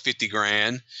lost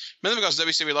 $50,000, mainly because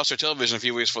WCW lost their television a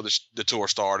few weeks before the tour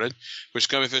started, which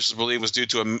company officials believe was due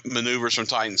to maneuvers from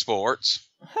Titan Sports.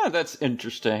 Huh, that's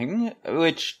interesting.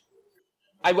 Which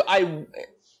I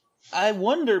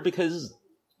wonder, because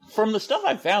from the stuff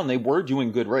I found, they were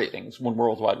doing good ratings when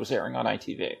Worldwide was airing on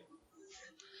ITV.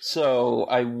 So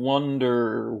I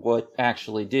wonder what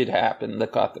actually did happen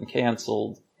that got them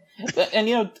canceled. And,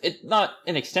 it's not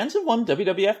an extensive one.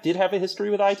 WWF did have a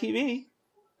history with ITV,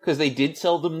 because they did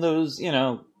sell them those,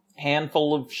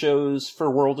 handful of shows for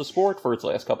World of Sport for its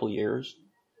last couple of years.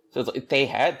 So it's like they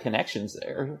had connections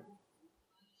there.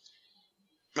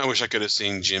 I wish I could have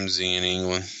seen Jim Z in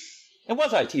England. It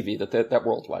was ITV that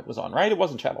Worldwide was on, right? It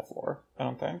wasn't Channel 4, I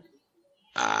don't think.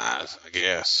 I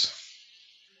guess.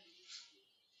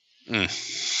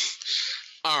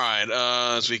 All right,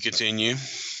 as we continue.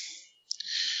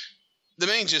 The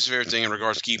main gist of everything in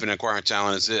regards to keeping and acquiring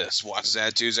talent is this. Watts'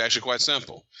 attitude is actually quite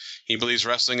simple. He believes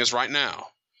wrestling is right now,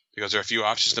 because there are a few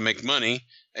options to make money,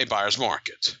 a buyer's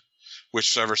market.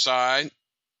 Whichever side,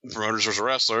 promoters or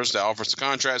wrestlers, that offers the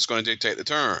contract is going to dictate the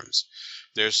terms.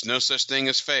 There's no such thing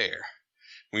as fair.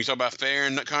 When you talk about fair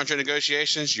in contract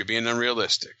negotiations, you're being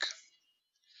unrealistic.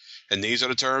 And these are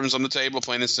the terms on the table,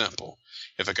 plain and simple.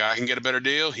 If a guy can get a better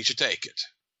deal, he should take it.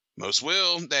 Most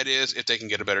will, that is, if they can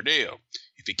get a better deal.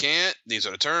 If he can't, these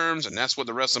are the terms, and that's what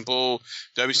the wrestling pool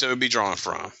WCW would be drawn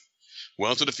from.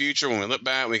 Well into the future, when we look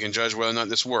back, we can judge whether or not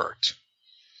this worked.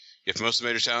 If most of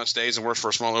the major talent stays and works for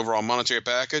a small overall monetary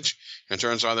package, in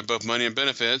terms of either both money and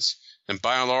benefits, then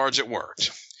by and large it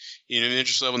worked. Even if the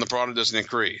interest level in the product doesn't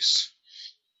increase.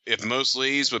 If most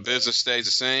leaves but business stays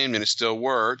the same, then it still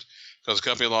worked, because the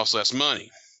company lost less money.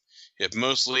 If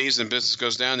most leaves and business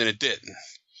goes down, then it didn't.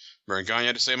 Vern Gagne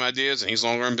had the same ideas, and he's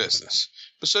longer in business.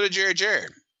 But so did Jerry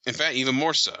Jarrett. In fact, even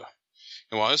more so.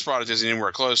 And while his product isn't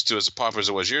anywhere close to as popular as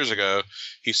it was years ago,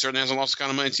 he certainly hasn't lost the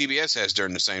kind of money TBS has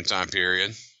during the same time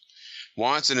period.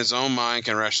 Watts, in his own mind,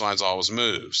 can rationalize all his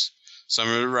moves. Some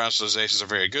of the rationalizations are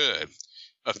very good.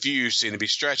 A few seem to be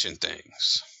stretching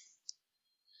things.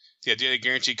 The idea that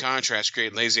guaranteed contracts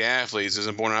create lazy athletes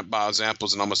isn't borne out by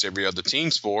examples in almost every other team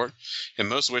sport, and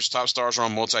most of which top stars are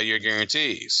on multi-year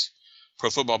guarantees. Pro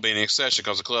football being an exception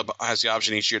because the club has the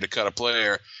option each year to cut a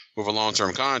player with a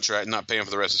long-term contract and not pay him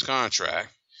for the rest of his contract.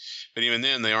 But even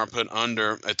then, they aren't put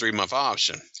under a 3-month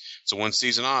option. It's a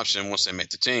 1-season option once they make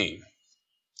the team.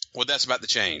 Well, that's about to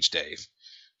change, Dave.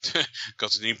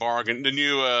 Because the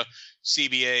new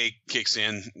CBA kicks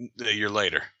in a year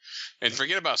later. And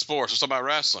forget about sports. Let's talk about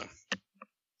wrestling.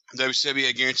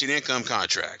 WCW guaranteed income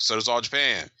contracts. So does All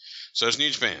Japan. So does New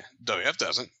Japan. WF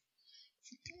doesn't.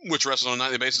 Which wrestles on a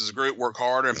nightly basis as a group, work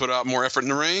harder, and put out more effort in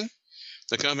the ring.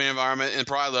 The company environment and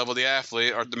pride level of the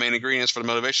athlete are the main ingredients for the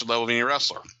motivation level of any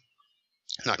wrestler.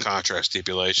 Not contract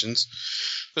stipulations.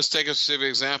 Let's take a specific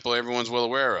example everyone's well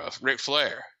aware of. Ric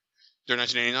Flair. During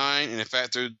 1989, and in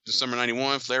fact through December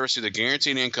 91, Flair received a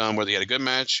guaranteed income whether he had a good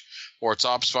match or a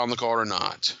top spot on the card or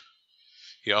not.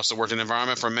 He also worked in an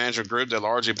environment for a management group that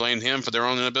largely blamed him for their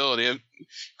own inability of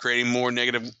creating more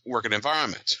negative working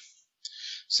environment.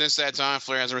 Since that time,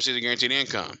 Flair hasn't received a guaranteed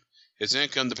income. His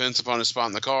income depends upon his spot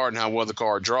in the card and how well the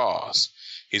card draws.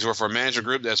 He's worked for a management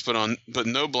group that's put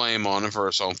no blame on him for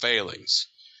his own failings.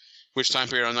 Which time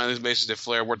period on a nightly basis did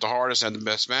Flair work the hardest and had the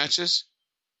best matches?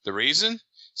 The reason?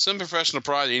 Some professional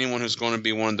pride that anyone who's going to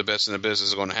be one of the best in the business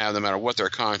is going to have no matter what their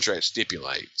contract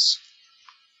stipulates.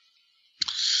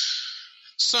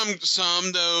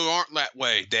 Some though aren't that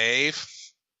way, Dave.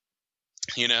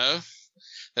 You know,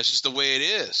 that's just the way it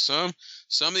is. Some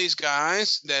of these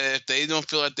guys that if they don't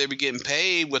feel like they be getting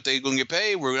paid what they're going to get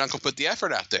paid, we're not going to put the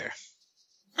effort out there.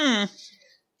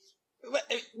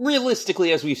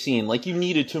 Realistically, as we've seen, like, you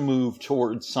needed to move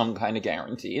towards some kind of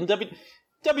guarantee. And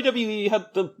WWE had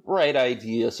the right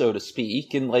idea, so to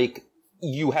speak, and, like,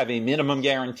 you have a minimum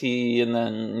guarantee and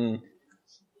then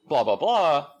blah, blah,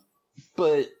 blah.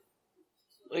 But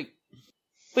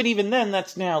even then,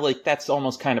 that's now, like, that's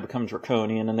almost kind of become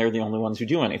draconian, and they're the only ones who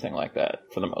do anything like that,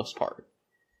 for the most part.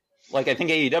 Like, I think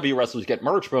AEW wrestlers get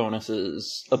merch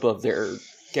bonuses above their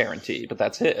guarantee, but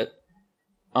that's it.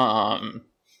 Like,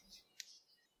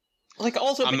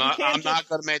 also, I'm not going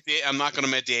to make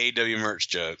the AEW merch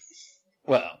joke.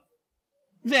 Well,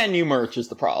 venue merch is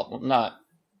the problem, not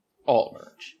all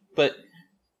merch. But,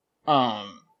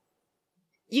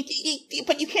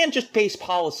 you can't just base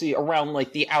policy around,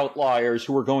 like, the outliers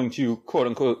who are going to,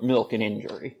 quote-unquote, milk an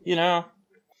injury, you know?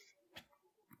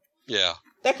 Yeah.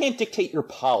 That can't dictate your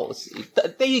policy.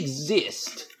 They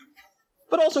exist.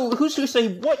 But also, who's to say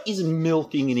what is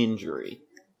milking an injury?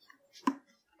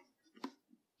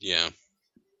 Yeah.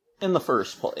 In the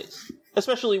first place.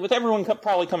 Especially with everyone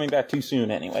probably coming back too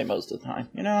soon anyway, most of the time,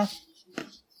 you know?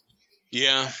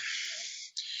 Yeah.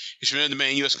 You should know the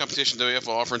main U.S. competition WF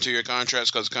will offer 2-year contracts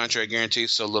because the contract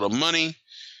guarantees so little money,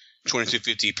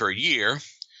 $22.50 per year.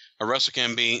 A wrestler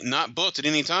can be not booked at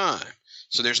any time,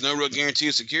 so there's no real guarantee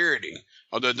of security.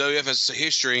 Although WF has a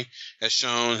history, as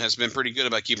shown, has been pretty good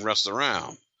about keeping wrestlers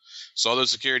around. So although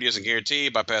security isn't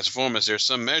guaranteed by past performance, there's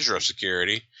some measure of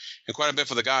security, and quite a bit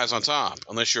for the guys on top,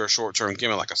 unless you're a short-term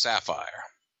gimmick like a Sapphire.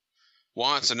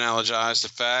 Watts analogized the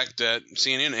fact that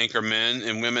CNN anchor men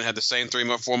and women had the same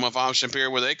 3-month, 4-month option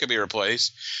period where they could be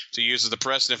replaced to use as the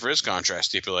precedent for his contract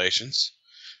stipulations.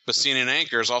 But CNN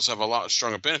anchors also have a lot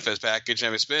stronger benefits package and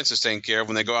have expenses taken care of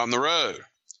when they go out on the road.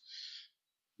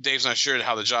 Dave's not sure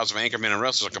how the jobs of anchormen and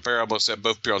wrestlers are comparable, except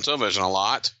both appear on television a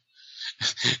lot.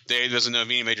 Dave doesn't know of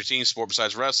any major team sport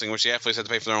besides wrestling in which the athletes have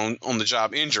to pay for their own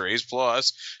on-the-job injuries,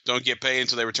 plus don't get paid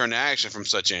until they return to action from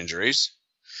such injuries,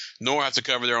 nor have to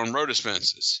cover their own road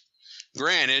expenses.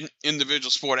 Granted, individual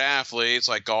sport athletes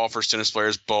like golfers, tennis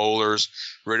players, bowlers,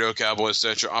 rodeo cowboys,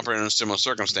 etc. operate under similar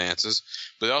circumstances,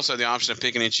 but they also have the option of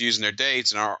picking and choosing their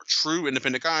dates and are true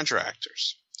independent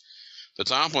contractors. The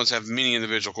top ones have many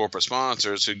individual corporate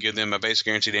sponsors who give them a basic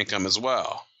guaranteed income as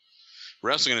well.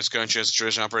 Wrestling in this country has a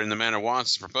tradition operating in the manner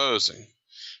Watts is proposing,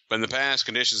 but in the past,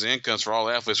 conditions and incomes for all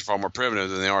athletes are far more primitive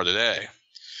than they are today.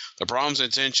 The problems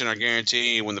and tension are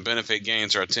guaranteed when the benefit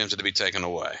gains are attempted to be taken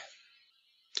away.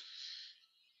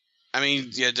 I mean,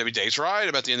 yeah, Dave's right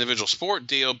about the individual sport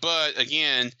deal, but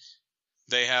again,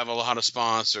 they have a lot of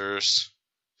sponsors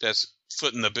that's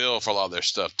footing the bill for a lot of their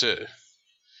stuff too.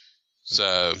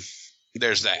 So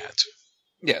there's that.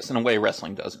 Yes, in a way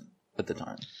wrestling doesn't at the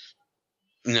time.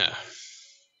 No.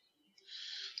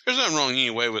 There's nothing wrong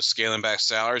anyway with scaling back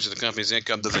salaries if the company's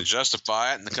income doesn't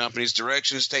justify it and the company's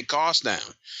direction is to take costs down.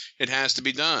 It has to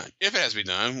be done. If it has to be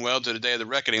done, well, to the day of the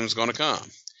reckoning is going to come.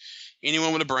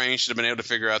 Anyone with a brain should have been able to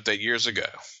figure out that years ago.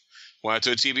 Why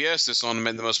to a TBS this on to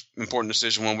make the most important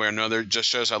decision one way or another just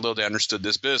shows how little they understood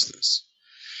this business.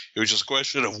 It was just a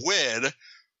question of when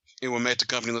it would make the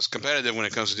company less competitive when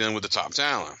it comes to dealing with the top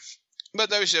talent. But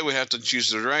that said, we have to choose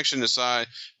the direction, decide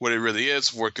what it really is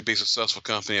before it could be a successful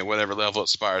company at whatever level it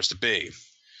aspires to be.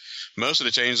 Most of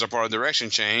the changes are part of the direction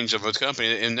change of a company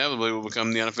that inevitably will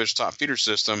become the unofficial top feeder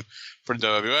system for the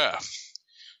WWF.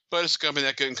 but it's a company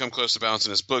that couldn't come close to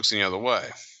balancing its books any other way.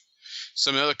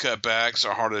 Some of the other cutbacks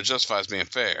are harder to justify as being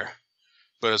fair,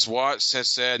 but as Watts has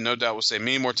said, no doubt will say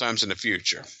many more times in the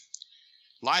future,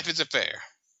 life isn't fair,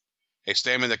 a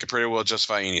statement that could pretty well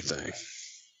justify anything.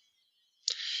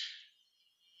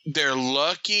 They're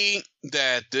lucky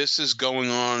that this is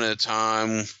going on at a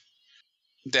time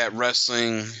that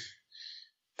wrestling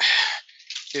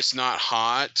it's not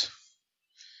hot,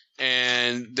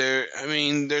 and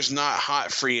there's not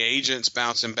hot free agents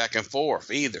bouncing back and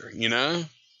forth either, you know?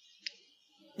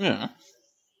 Yeah.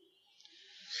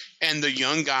 And the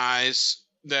young guys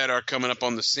that are coming up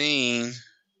on the scene,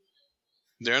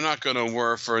 they're not going to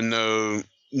work for no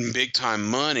big time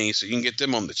money, so you can get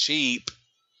them on the cheap.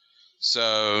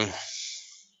 So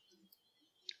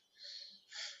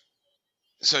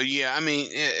yeah, I mean,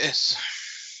 this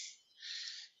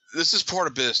is part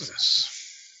of business.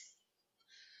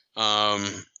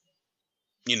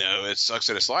 You know, it sucks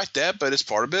that it's like that, but it's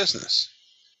part of business.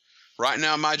 Right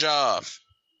now, my job,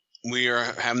 we are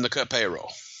having to cut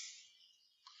payroll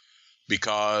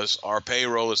because our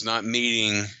payroll is not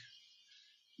meeting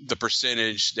the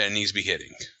percentage that it needs to be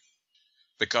hitting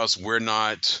because we're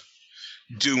not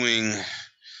doing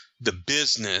the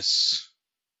business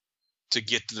to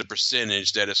get to the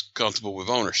percentage that is comfortable with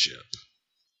ownership,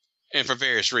 and for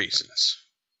various reasons.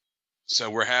 So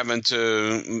we're having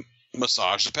to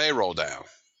massage the payroll down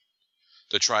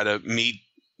to try to meet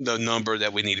the number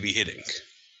that we need to be hitting.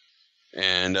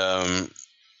 And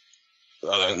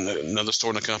another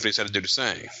store in the company's had to do the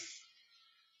same.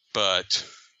 But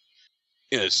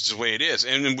you know, it's just the way it is.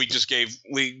 And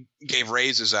we gave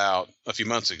raises out a few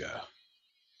months ago.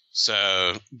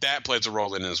 So that plays a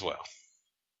role in it as well.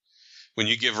 When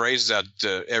you give raises out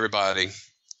to everybody,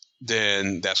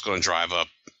 then that's going to drive up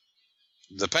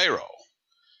the payroll.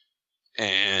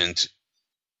 And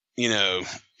you know,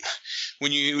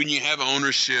 when you have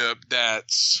ownership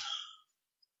that's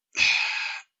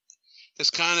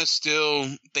kind of still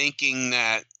thinking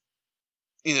that,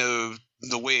 you know,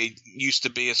 the way it used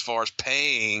to be as far as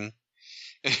paying,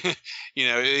 you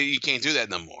know, you can't do that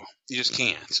no more. You just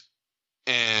can't.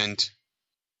 And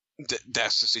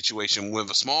that's the situation with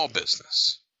a small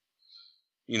business.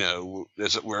 You know,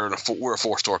 we're a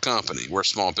 4-store company. We're a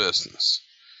small business.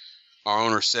 Our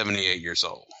owner's 78 years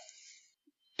old.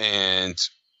 And,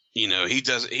 you know,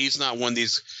 he's not one of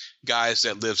these guys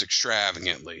that lives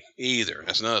extravagantly either.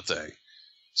 That's another thing.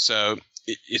 So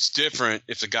it's different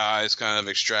if the guy is kind of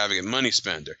extravagant money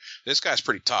spender. This guy's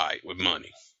pretty tight with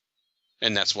money.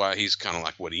 And that's why he's kind of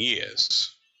like what he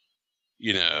is.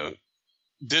 You know,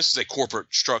 this is a corporate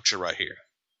structure right here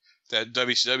that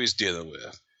WCW is dealing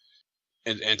with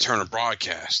and Turner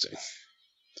Broadcasting.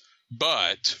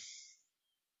 But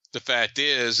the fact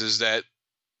is that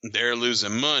they're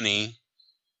losing money,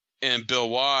 and Bill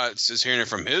Watts is hearing it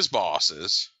from his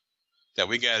bosses that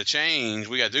we got to change,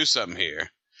 we got to do something here.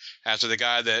 After the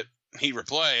guy that he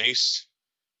replaced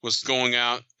was going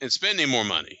out and spending more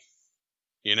money,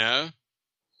 you know?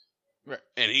 Right.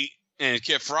 And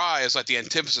Kid Fry is like the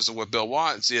antithesis of what Bill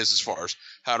Watts is as far as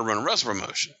how to run a wrestling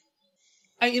promotion.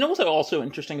 You know what's also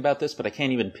interesting about this, but I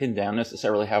can't even pin down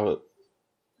necessarily how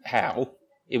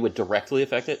it would directly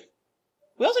affect it?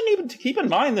 We also need to keep in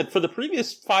mind that for the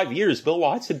previous 5 years, Bill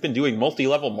Watts had been doing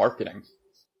multi-level marketing.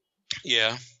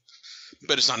 Yeah,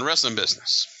 but it's not a wrestling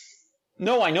business.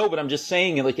 No, I know, but I'm just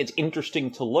saying, like, it's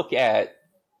interesting to look at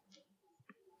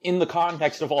in the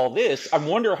context of all this. I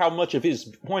wonder how much of his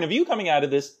point of view coming out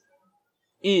of this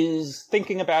is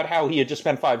thinking about how he had just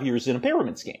spent 5 years in a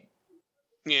pyramid scheme.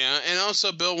 Yeah, and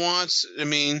also Bill Watts, I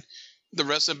mean, the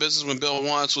wrestling business when Bill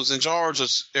Watts was in charge,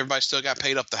 everybody still got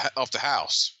paid off the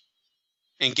house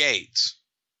and gates.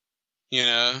 You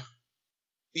know?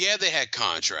 Yeah, they had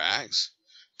contracts.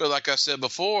 But like I said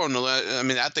before,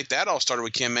 I think that all started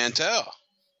with Ken Mantell.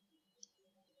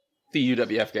 The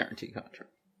UWF guarantee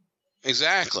contract.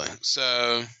 Exactly.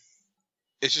 So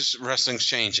it's just wrestling's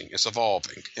changing. It's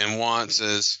evolving. And Watts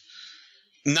is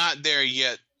not there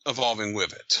yet, evolving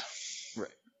with it.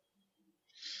 Right.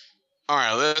 All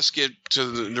right, let's get to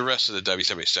the rest of the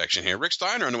WWE section here. Rick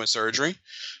Steiner underwent surgery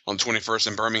on the 21st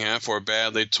in Birmingham for a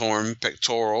badly torn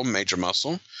pectoral major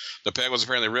muscle. The pec was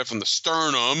apparently ripped from the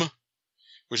sternum,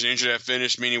 which is an injury that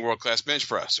finished many world-class bench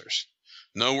pressers.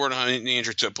 No word on how the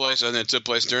injury took place, other than it took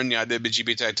place during the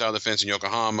IWGP Tag Title defense in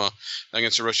Yokohama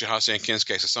against Hiroshi Hase and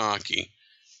Kensuke Sasaki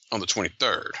on the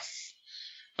 23rd.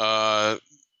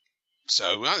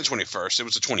 So, not the 21st, it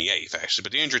was the 28th, actually,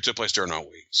 but the injury took place during our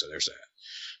week, so there's that.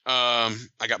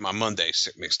 I got my Mondays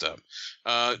mixed up.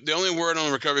 The only word on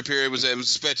the recovery period was that it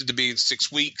was expected to be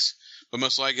 6 weeks, but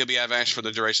most likely he'll be out of action for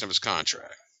the duration of his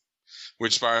contract.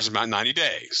 which expires in about 90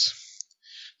 days.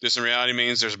 This in reality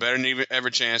means there's a better than ever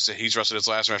chance that he's wrestled his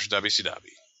last match for WCW.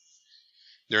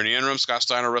 During the interim, Scott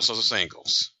Steiner wrestles the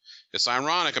singles. It's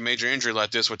ironic a major injury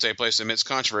like this would take place amidst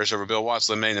controversy over Bill Watts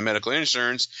eliminating the medical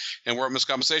insurance and workman's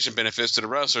compensation benefits to the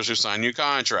wrestlers who signed new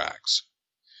contracts.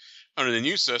 Under the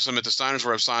new system, if the Steiners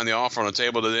were to sign the offer on the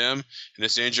table to them, and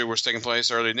this injury was taking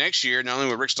place early next year, not only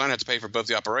would Rick Steiner have to pay for both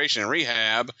the operation and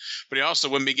rehab, but he also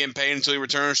wouldn't be getting paid until he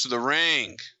returns to the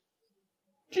ring.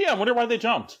 Gee, I wonder why they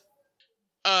jumped.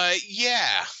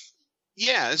 Yeah.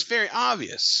 Yeah, it's very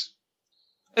obvious.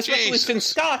 Especially since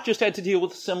Scott just had to deal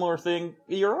with a similar thing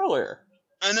a year earlier.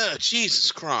 I know,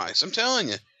 Jesus Christ. I'm telling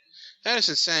you. That is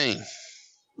insane.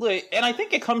 And I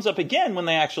think it comes up again when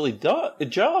they actually jump.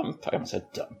 I almost said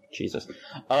dump. Jesus.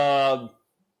 I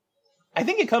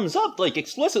think it comes up, like,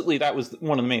 explicitly that was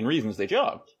one of the main reasons they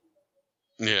jumped.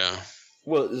 Yeah.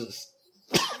 Well,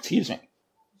 excuse me.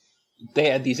 They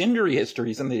had these injury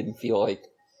histories and they didn't feel like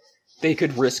they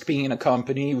could risk being in a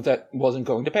company that wasn't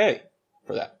going to pay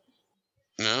for that.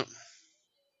 No.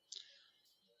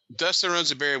 Dustin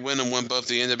Rhodes and Barry Windham won both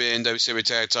the NWA and WCW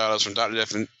tag titles from Dr.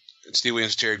 Death and Steve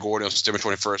Williams and Terry Gordy on September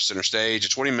 21st center stage. A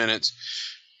 20 minutes,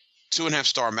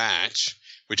 2.5-star match,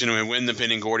 which ended with Windham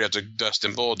pinning Gordy after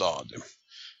Dustin bulldogged him.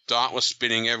 Dot was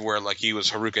spinning everywhere like he was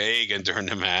Haruka Agan during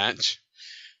the match.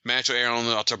 Match will air on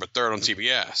October 3rd on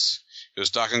TBS. It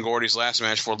was Doc and Gordy's last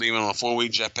match before leaving on a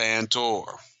 4-week Japan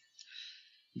tour.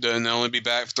 They'll only be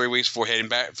back for 3 weeks before heading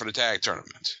back for the tag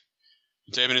tournament.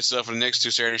 The taping itself for the next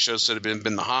 2 Saturday shows should have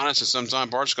been the hottest, and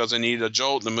sometimes parts because they needed a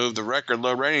jolt to move the record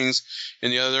low ratings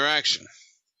in the other direction.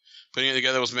 Putting it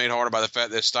together was made harder by the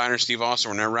fact that Steiner and Steve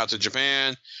Austin were never out to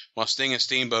Japan, while Sting and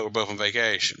Steamboat were both on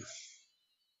vacation.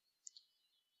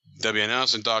 W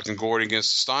announcing Doc and Gordy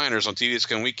against the Steiners on TV this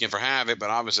coming weekend for Havoc, but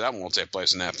obviously that won't take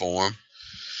place in that form.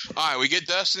 All right, we get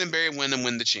Dustin and Barry Windham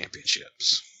win the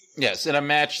championships. Yes, in a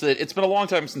match that, it's been a long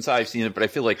time since I've seen it, but I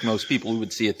feel like most people who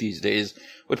would see it these days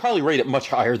would probably rate it much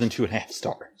higher than 2.5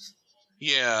 stars.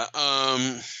 Yeah,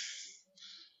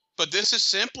 but this is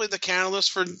simply the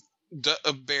catalyst for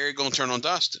Barry going to turn on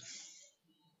Dustin.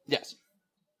 Yes.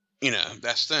 You know,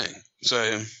 that's the thing.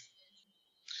 So,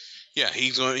 yeah,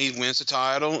 he wins the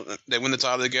title. They win the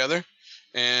title together.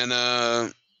 And,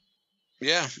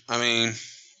 yeah, I mean,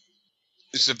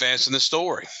 it's advancing the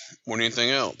story more than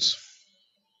anything else.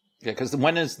 Yeah, because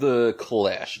when is the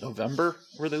Clash? November,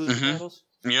 where they lose the titles?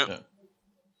 Yep.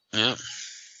 Yeah.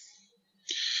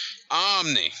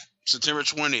 Omni, September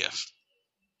 20th,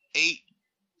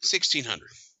 1600,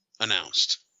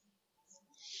 announced.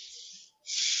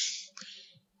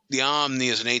 The Omni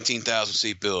is an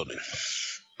 18,000-seat building.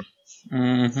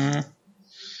 Mm-hmm.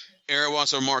 Eric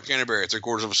Watts over Mark Canterbury,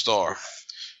 3/4 of a star.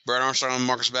 Brad Armstrong and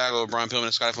Marcus Bagwell over Brian Pillman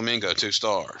and Scotty Flamingo, 2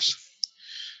 stars.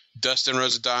 Dustin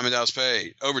Rhodes at Diamond Dallas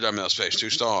Page, over Diamond Dallas Page, 2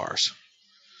 stars.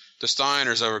 The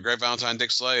Steiners over Greg Valentine,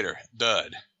 Dick Slater,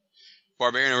 dud.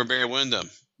 Barbarian over Barry Windham,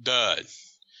 dud.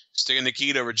 Sting and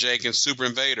Nikita over Jake and Super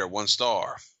Invader, 1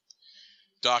 star.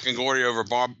 Doc and Gordy over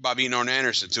Bobby and Arn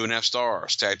Anderson, 2.5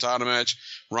 stars. Tag title match,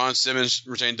 Ron Simmons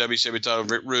retained WCW title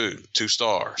Rick Rude, 2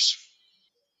 stars.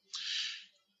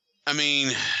 I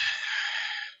mean,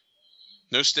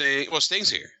 no Sting. Well, Sting's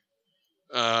here.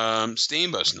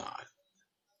 Steamboat's not.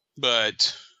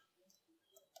 But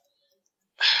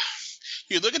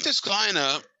you look at this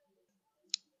lineup,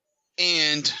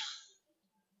 and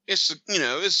it's, you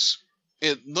know,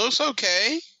 it looks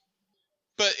okay,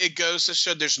 but it goes to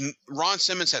show Ron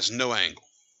Simmons has no angle.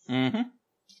 Mm-hmm.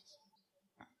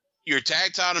 Your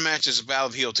tag title match is a battle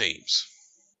of heel teams.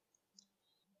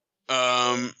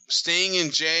 Sting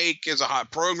and Jake is a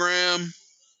hot program,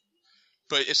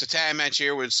 but it's a tag match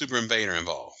here with Super Invader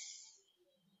involved.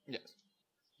 Yes.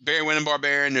 Barry Windham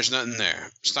Barbarian, there's nothing there.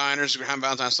 Steiners,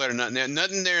 Valentine Slater, nothing there.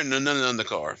 Nothing there, nothing on the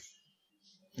card.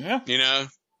 Yeah. You know?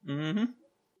 Mm-hmm.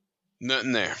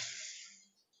 Nothing there.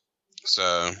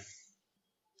 So,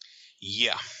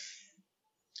 yeah.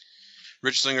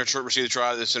 Rich Slinger received the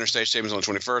trial at the center stage tapings on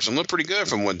the 21st and looked pretty good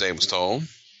from what Dave was told.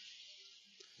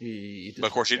 He but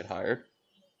of course, he get hired.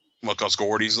 Well, because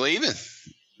Gordy's leaving.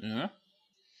 Yeah.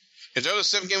 If there was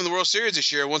the 7th game of the World Series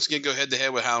this year, once again go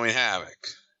head-to-head with Halloween Havoc.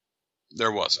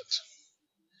 There wasn't.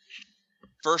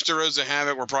 First two rows of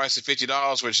Havoc were priced at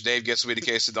 $50, which Dave gets to be the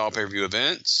case at all pay-per-view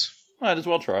events. Might as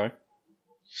well try.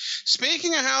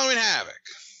 Speaking of Halloween Havoc,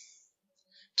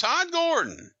 Todd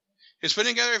Gordon is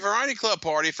putting together a variety club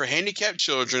party for handicapped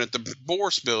children at the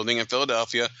Bourse Building in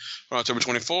Philadelphia on October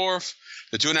 24th.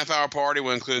 The 2.5-hour party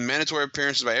will include mandatory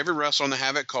appearances by every wrestler on the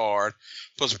Havoc card,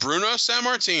 plus Bruno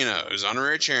Sammartino, who's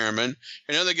honorary chairman,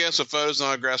 and other guests with photos and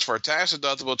autographs for a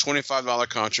tax-deductible $25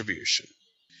 contribution.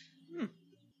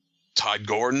 Todd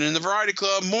Gordon and the Variety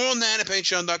Club. More on that at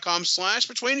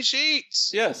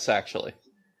patreon.com/between-the-sheets. Yes, actually.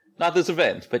 Not this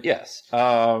event, but yes.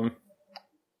 I've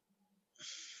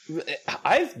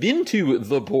been to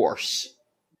the Bourse.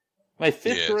 My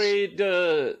fifth grade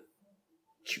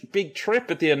big trip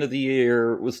at the end of the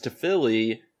year was to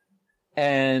Philly,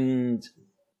 and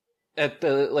at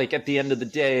the end of the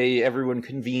day, everyone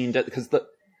convened because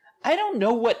I don't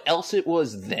know what else it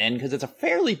was then, because it's a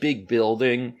fairly big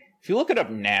building. If you look it up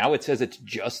now, it says it's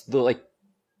just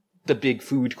the big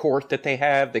food court that they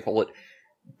have. They call it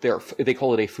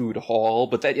a food hall,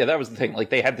 but that was the thing. Like,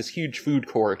 they had this huge food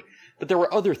court, but there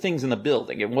were other things in the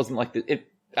building. It wasn't like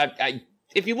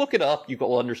if you look it up, you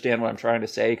will understand what I'm trying to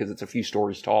say, because it's a few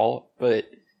stories tall. But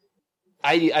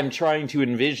I'm trying to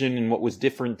envision in what was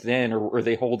different then, or were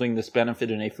they holding this benefit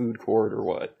in a food court or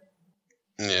what?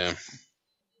 Yeah.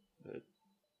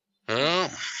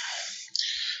 Well,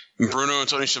 Bruno and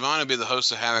Tony Schiavone will be the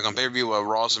hosts of Havoc on pay-per-view, while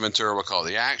Ross and Ventura will call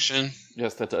the action.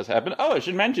 Yes, that does happen. Oh, I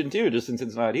should mention, too, just since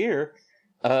it's not here,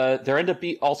 there end up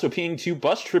also being 2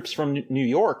 bus trips from New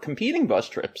York, competing bus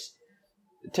trips,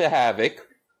 to Havoc.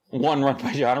 One run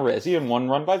by John Arezzi and one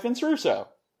run by Vince Russo.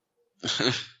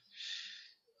 They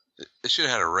should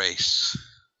have had a race.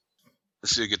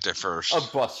 Let's see who get there first. A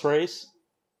bus race?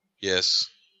 Yes.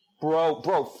 Bro,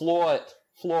 floor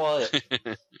it.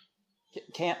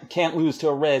 Can't lose to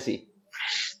Arezzi.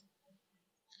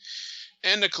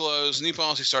 And to close, new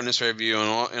policy starting this review and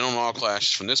on all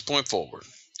clashes from this point forward.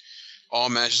 All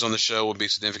matches on the show will be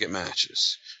significant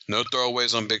matches. No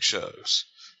throwaways on big shows.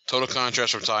 Total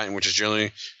contrast from Titan, which is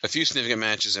generally a few significant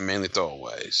matches and mainly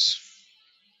throwaways.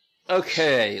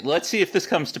 Okay, let's see if this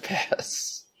comes to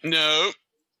pass. No.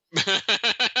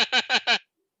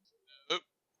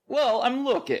 Well, I'm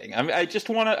looking. I just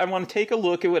want to take a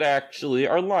look at what actually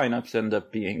our lineups end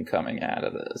up being coming out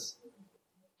of this.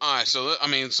 All right, so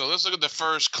let's look at the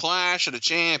first Clash of the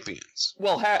Champions.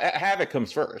 Well, Havoc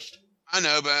comes first. I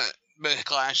know, but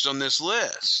Clash is on this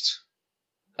list.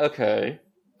 Okay.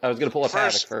 I was going to pull up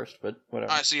Havoc first, but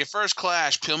whatever. All right, so your first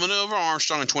Clash, Pillman over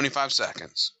Armstrong in 25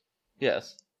 seconds.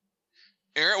 Yes.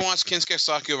 Eric wants Kensuke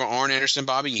Saki over Arn Anderson,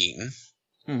 Bobby Eaton.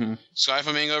 Mm-hmm. Sky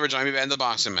Flamingo over Johnny Bad in the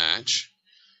boxing match.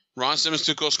 Ron Simmons,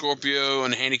 Tuco Scorpio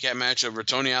in a handicap match over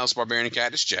Tony Alice, Barbarian, and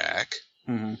Cactus Jack.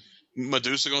 Mm-hmm.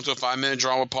 Medusa going to a 5-minute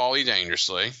draw with Paulie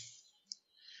Dangerously.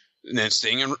 And then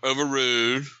Sting over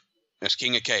Rude as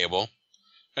King of Cable.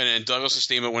 And then Douglas and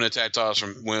Steamboat win the tag titles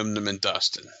from Wyndham and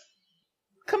Dustin.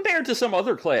 Compared to some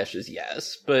other clashes,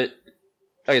 yes, but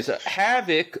okay, so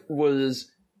Havoc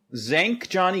was Zank,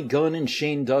 Johnny Gunn, and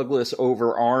Shane Douglas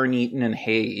over Arn, Eaton, and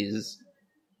Hayes.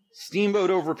 Steamboat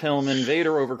over Pillman,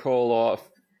 Vader over Koloff,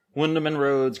 Wyndham and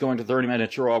Rhodes going to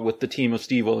 30-minute draw with the team of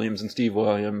Steve Williams and Steve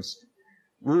Williams.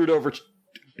 Rude over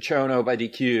Chono by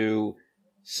DQ.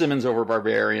 Simmons over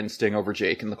Barbarian. Sting over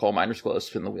Jake. And the coal miners close.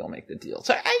 Spin the wheel, make the deal.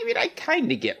 So, I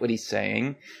kind of get what he's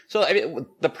saying. So,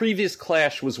 the previous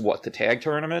Clash was what? The tag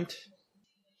tournament?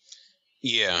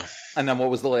 Yeah. And then what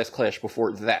was the last Clash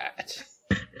before that?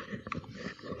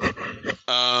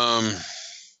 That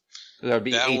would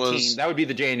be 18. That would be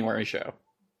the January show.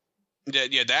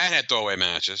 Yeah, that had throwaway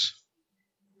matches.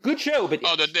 Good show, but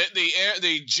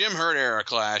the Jim Herd era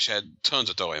Clash had tons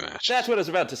of throwaway matches. That's what I was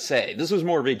about to say. This was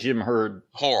more of a Jim Herd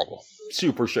horrible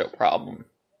super show problem.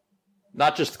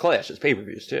 Not just the Clashes,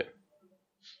 pay-per-views too.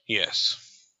 Yes.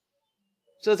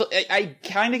 So I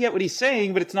kind of get what he's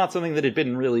saying, but it's not something that had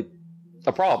been really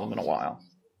a problem in a while.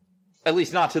 At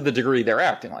least not to the degree they're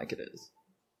acting like it is.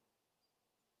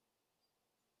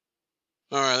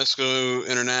 All right, let's go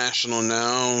international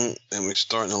now, and we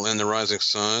start in the land of the rising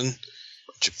sun,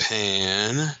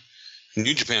 Japan.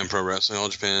 New Japan Pro Wrestling, All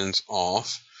Japan's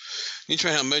off. New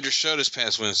Japan had a major show this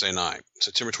past Wednesday night,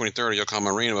 September 23rd at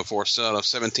Yokohama Arena, before a sellout of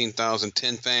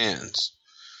 17,010 fans.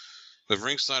 With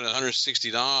ringside at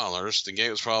 $160, the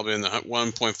gate was probably in the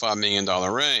 $1.5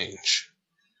 million range.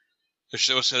 The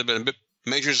show said had been a bit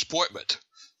major disappointment,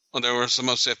 well, there were some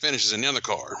upset finishes in the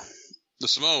undercard. The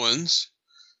Samoans,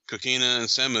 Kokina and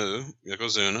Samu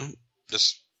Yokozuna,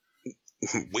 just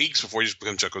weeks before he just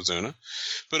became Yokozuna,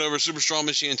 put over Super Strong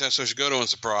Machine and Tatsuya Goto in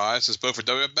surprise, since both were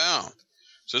WF bound.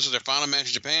 So this was their final match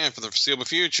in Japan for the foreseeable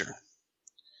future.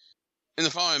 In the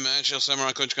following match, El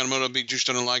Samurai Koji Kanemoto beat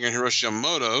Jushin Liger and Hiroshi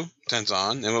Yamamoto,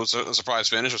 Tenzan, and it was a surprise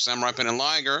finish with Samurai pinning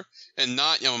Liger and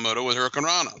not Yamamoto with Hurricane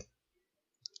Rana.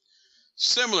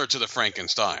 Similar to the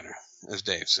Frankensteiner, as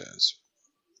Dave says.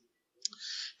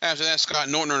 After that, Scott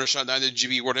Norton earned a shot at the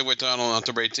IWGP World Heavyweight title on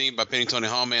October 18th by pinning Tony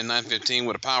Hallman 9:15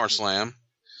 with a power slam.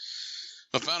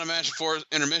 The final match before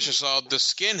intermission saw the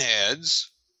Skinheads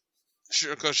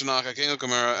Shiroko Shinaka, Kengo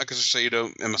Kimura, Akasa Saito,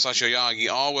 and Masashi Oyagi,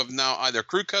 all with now either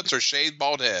crew cuts or shaved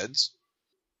bald heads.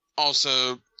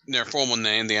 Also, their formal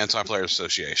name, the Anti-Players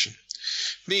Association.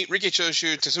 Beat Riki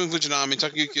Choshu, Tatsumi Fujinami,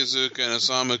 Takayuki Iizuka, and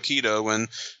Osamu Kido when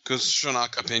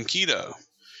Kusanaka pinned Kido.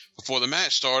 Before the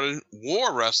match started,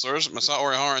 War wrestlers Masao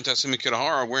Orihara and Tatsumi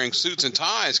Kitahara, wearing suits and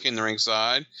ties, came to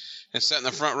ringside and sat in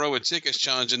the front row with tickets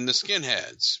challenging the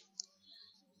skinheads.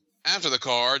 After the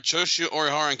card, Choshu,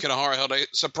 Orihara, and Kitahara held a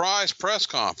surprise press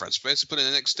conference, basically putting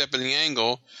the next step in the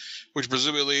angle, which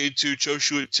presumably lead to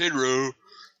Choshu and Tenryu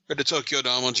at the Tokyo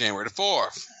Dome on January the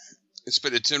 4th.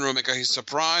 Expected Tenryu make a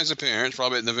surprise appearance,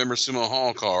 probably at the November Sumo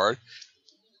Hall card,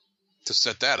 to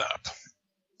set that up.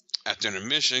 After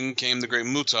intermission came the Great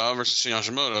Muta versus Shin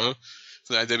Hashimoto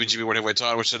for the IWGP World Heavyweight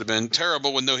title, which would have been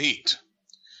terrible with no heat.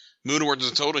 Muta worked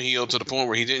as a total heel to the point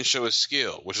where he didn't show his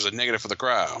skill, which was a negative for the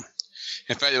crowd.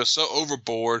 In fact, it was so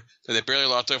overboard that they barely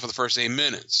locked up for the first 8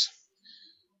 minutes.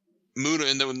 Muta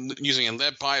ended up using a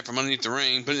lead pipe from underneath the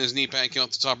ring, putting his knee pad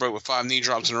off the top rope with 5 knee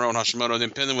drops in a row on Hashimoto,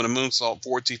 then pinned him with a moonsault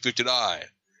 4T50 die.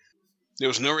 There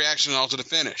was no reaction at all to the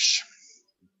finish.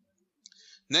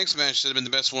 Next match should have been the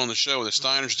best one on the show, with the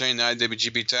Steiners retaining the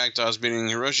IWGP Tag Titles, beating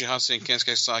Hiroshi Hase and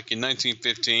Kensuke Sasaki in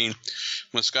 1915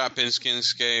 when Scott pinned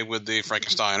Kensuke with the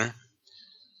Frankensteiner.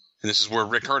 And this is where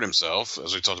Rick hurt himself,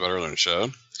 as we talked about earlier in the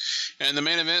show. And the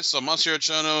main event saw Masahiro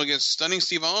Chono against Stunning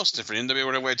Steve Austin for the NWA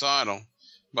World Heavyweight title.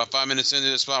 About 5 minutes into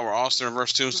the spot where Austin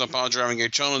reversed Tombstone pile driver and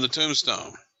gave Chono the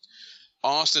Tombstone.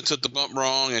 Austin took the bump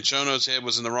wrong, and Chono's head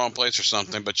was in the wrong place or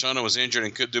something, but Chono was injured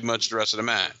and couldn't do much the rest of the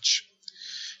match.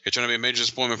 It turned out to be a major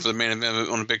disappointment for the main event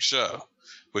on a big show,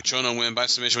 with Chono win by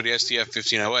submission with the STF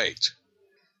 1508.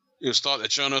 It was thought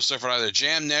that Chono suffered either a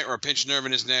jammed neck or a pinched nerve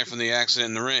in his neck from the accident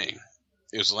in the ring.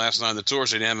 It was the last night of the tour,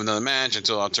 so he didn't have another match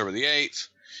until October the 8th.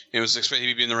 It was expected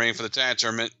he'd be in the ring for the tag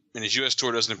tournament, and his U.S.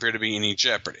 tour doesn't appear to be in any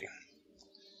jeopardy.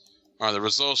 All right, the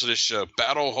results of this show.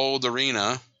 Battle Hold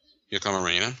Arena, Yokohama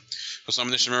Arena.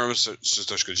 Osamu Nishimura was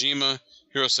Satoshi Kojima.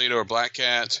 Hiro Saito or Black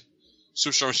Cat.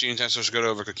 Superstar Machine Tatsuya Goto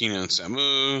over Kokina and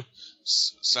Samu.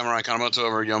 Samurai Kanemoto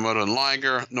over Yamamoto and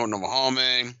Liger. Norton over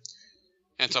Hallmei.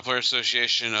 Anti-Player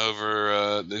Association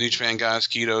over the New Japan guys,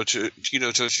 Kido,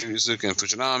 Choshu, Iizuka, and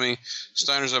Fujinami.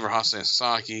 Steiners over Hase and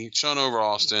Sasaki. Chono over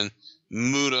Austin.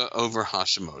 Muta over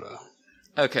Hashimoto.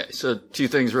 Okay, so 2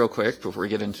 things real quick before we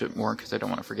get into it more, because I don't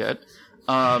want to forget.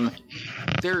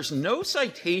 There's no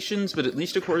citations, but at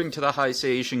least according to the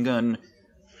Heisei Shingun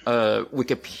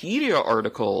Wikipedia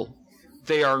article,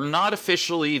 they are not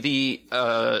officially the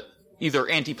either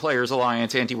Anti-Players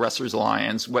Alliance, Anti-Wrestlers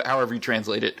Alliance, however you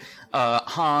translate it,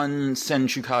 Han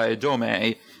Senshukai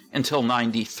Dome until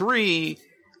 93,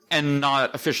 and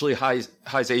not officially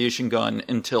Heisei Shingun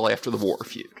until after the War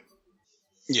feud.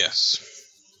 Yes.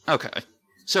 Okay.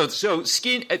 So was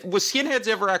Skinheads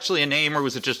ever actually a name, or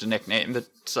was it just a nickname that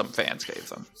some fans gave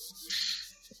them?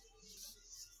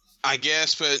 I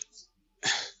guess, but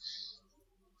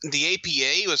the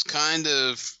APA was kind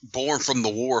of born from the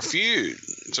War feud,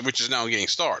 which is now getting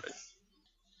started.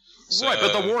 So, right,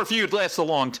 but the War feud lasts a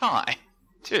long time,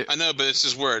 too. I know, but this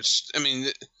is where it's... I mean,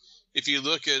 if you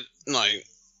look at, like,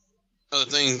 other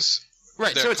things...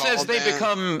 Right, so it says they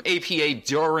become APA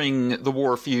during the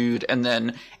War feud, and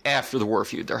then after the War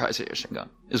feud, they're Heisei Shingun,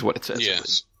 is what it says.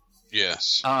 Yes.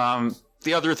 Yes.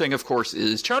 The other thing, of course,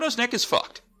 is Chono's neck is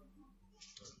fucked.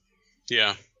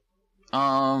 Yeah.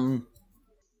 You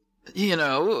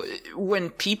know,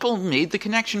 when people made the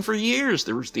connection for years,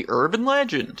 there was the urban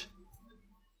legend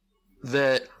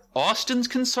that Austin's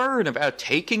concern about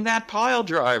taking that pile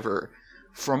driver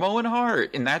from Owen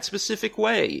Hart in that specific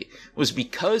way was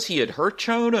because he had hurt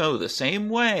Chono the same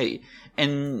way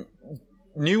and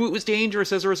knew it was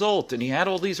dangerous as a result, and he had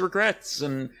all these regrets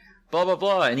and blah, blah,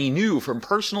 blah, and he knew from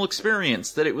personal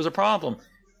experience that it was a problem.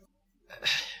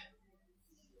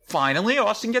 Finally,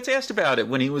 Austin gets asked about it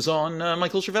when he was on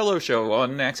Michael Chavello's show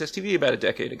on Access TV about a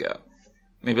decade ago.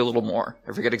 Maybe a little more.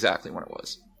 I forget exactly when it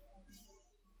was.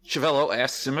 Chavello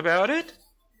asks him about it,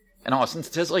 and Austin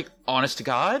says, like, honest to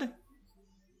God,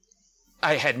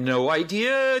 I had no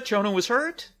idea Chono was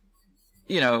hurt.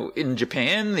 You know, in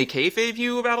Japan, they kayfabe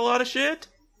you about a lot of shit.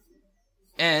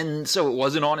 And so it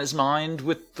wasn't on his mind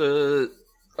with the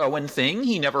Owen thing.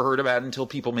 He never heard about it until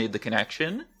people made the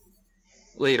connection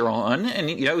later on. And,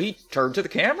 you know, he turned to the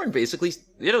camera and basically,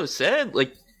 you know, said,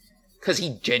 like, because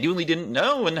he genuinely didn't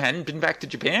know and hadn't been back to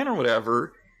Japan or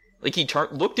whatever, like, he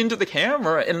looked into the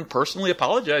camera and personally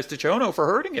apologized to Chono for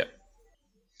hurting him.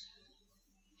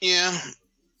 Yeah.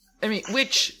 I mean,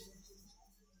 which,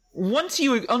 once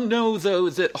you know, though,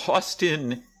 that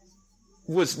Austin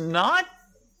was not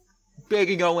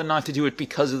begging Owen not to do it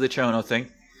because of the Chono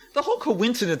thing, the whole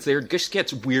coincidence there just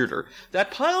gets weirder.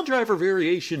 That pile driver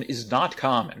variation is not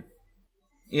common.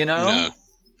 You know?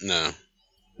 No.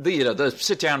 The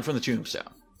sit down from the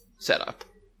tombstone setup.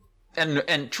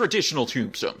 And traditional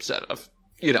tombstone setup.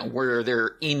 Where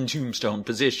they're in tombstone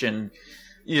position,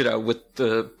 with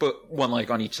the one leg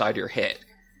on each side of your head.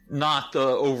 Not the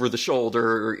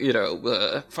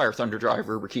over-the-shoulder, Fire Thunder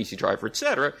driver, Rikishi driver,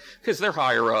 etc., because they're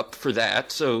higher up for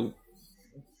that, so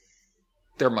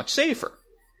they're much safer.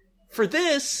 For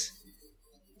this,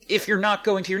 if you're not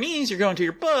going to your knees, you're going to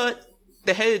your butt,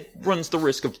 the head runs the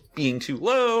risk of being too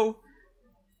low,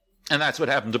 and that's what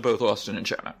happened to both Austin and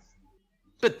Chono.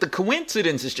 But the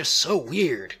coincidence is just so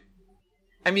weird.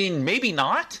 I mean, maybe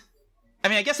not. I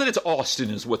mean, I guess that it's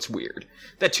Austin is what's weird.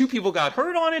 That two people got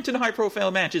hurt on it in high-profile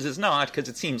matches is not, because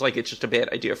it seems like it's just a bad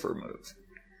idea for a move.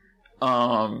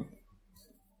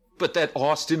 But that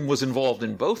Austin was involved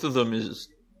in both of them is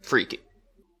freaky.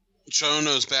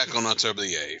 Chono's back on October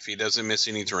the 8th. He doesn't miss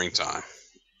any ring time.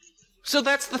 So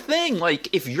that's the thing.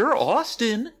 Like, if you're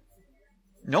Austin,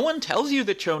 no one tells you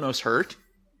that Chono's hurt.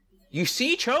 You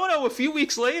see Chono a few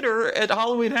weeks later at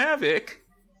Halloween Havoc.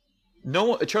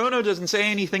 No, Chono doesn't say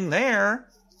anything there.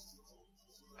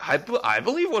 I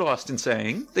believe what Austin's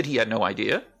saying, that he had no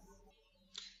idea.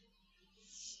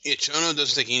 Yeah, Chono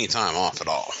doesn't take any time off at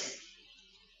all.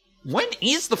 When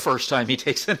is the first time he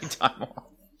takes any time off?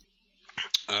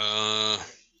 I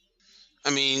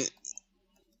mean,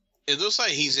 it looks like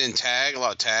he's in a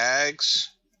lot of tags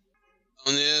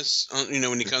on this,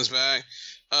 when he comes back.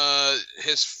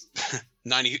 His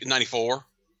 94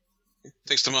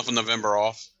 takes the month of November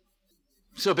off.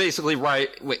 So basically,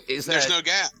 is that... There's no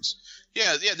gaps.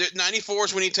 Yeah, 94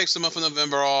 is when he takes the month of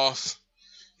November off.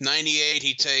 98,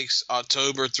 he takes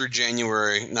October through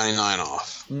January. 99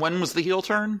 off. When was the heel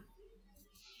turn?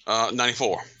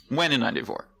 94. When in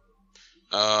 94?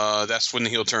 That's when the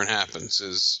heel turn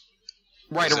happens.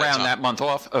 Right around that month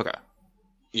off? Okay.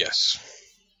 Yes.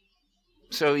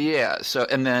 So, yeah.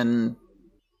 And then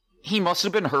he must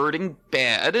have been hurting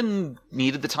bad and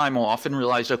needed the time off and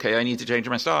realized, okay, I need to change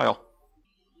my style.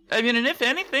 I mean, and if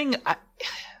anything, I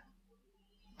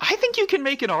think you can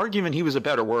make an argument he was a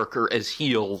better worker as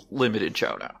heel limited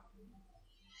Chono.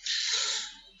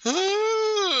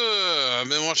 I've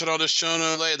been watching all this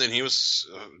Chono lately, and he was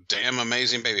a damn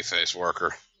amazing babyface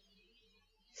worker.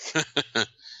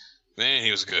 Man,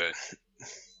 he was good.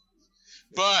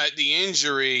 But the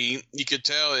injury, you could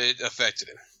tell it affected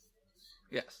him.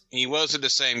 Yes. He wasn't the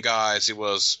same guy as he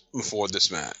was before this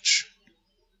match.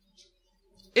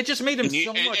 It just made him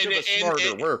so much of a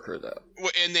smarter worker, though.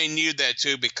 And they knew that,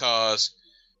 too, because,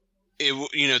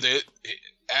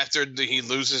 after he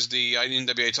loses the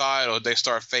NWA title, they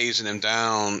start phasing him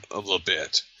down a little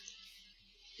bit.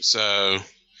 So,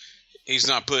 he's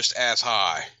not pushed as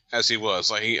high as he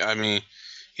was. Like,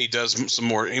 he does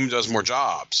more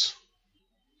jobs.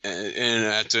 And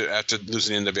after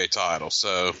losing the NWA title.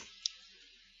 So,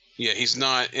 yeah, he's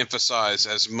not emphasized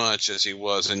as much as he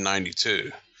was in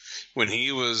 92. When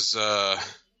he was,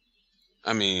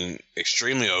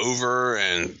 extremely over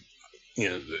and,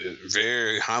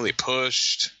 very highly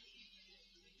pushed.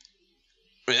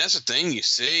 I mean, that's the thing you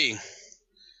see.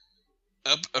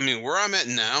 Where I'm at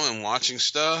now and watching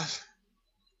stuff,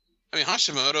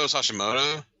 Hashimoto is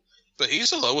Hashimoto, but he's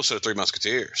the lowest of the Three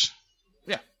Musketeers.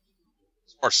 Yeah.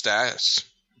 As far as status.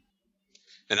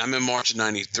 And I'm in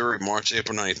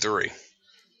April 93.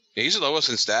 He's the lowest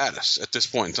in status at this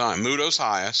point in time. Muto's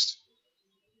highest.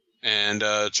 And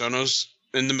Chono's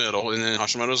in the middle, and then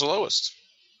Hashimoto's the lowest.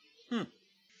 Oh,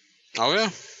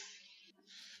 yeah.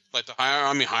 Like the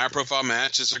higher profile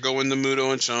matches are going to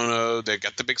Muto and Chono. They've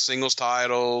got the big singles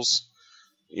titles.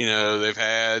 They've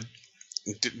had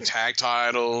tag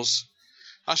titles.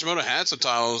 Hashimoto had some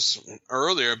titles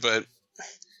earlier, but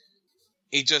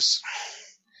he just...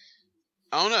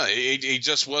 I don't know. He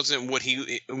just wasn't what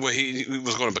he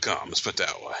was going to become. Let's put it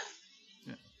that way.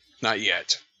 Yeah. Not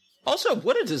yet. Also,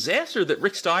 what a disaster that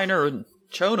Rick Steiner and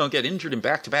Chono get injured in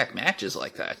back-to-back matches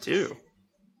like that, too.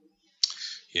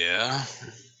 Yeah.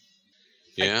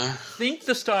 Yeah. I think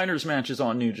the Steiners match is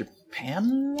on New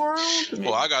Japan World?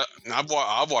 Well,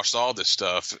 I've watched all this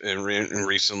stuff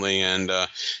recently, and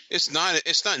it's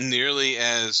not nearly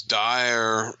as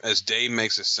dire as Dave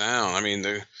makes it sound.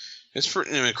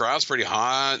 The crowd's pretty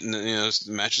hot, and the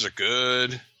matches are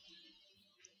good.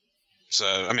 So,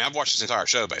 I've watched this entire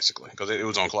show, basically, because it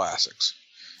was on Classics.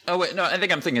 Oh, wait, no, I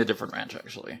think I'm thinking of a different match,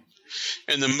 actually.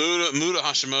 And the Muta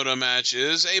Hashimoto match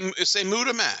it's a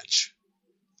Muta match.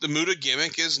 The Muta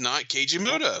gimmick is not Keiji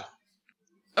Muta.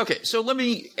 Okay, so let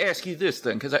me ask you this,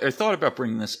 then, because I thought about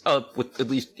bringing this up with at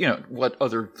least, what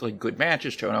other good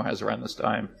matches Chono has around this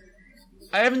time.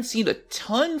 I haven't seen a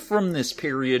ton from this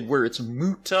period where it's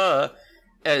Muta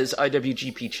as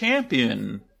IWGP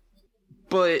champion,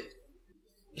 but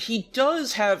he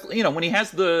does have, when he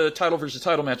has the title versus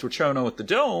title match with Chono at the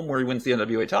Dome, where he wins the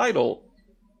NWA title,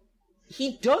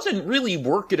 he doesn't really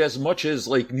work it as much as,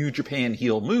 like, New Japan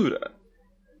heel Muta.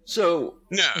 So,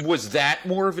 no. Was that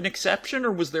more of an exception,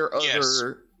 or was there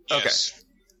other... Yes. Okay.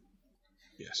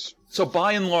 Yes. So,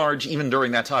 by and large, even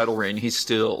during that title reign, he's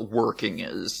still working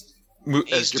as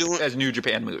New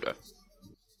Japan Muta.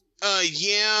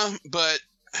 Yeah, but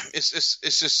it's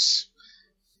just...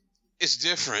 It's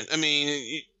different. I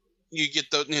mean, you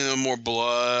get the more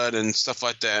blood and stuff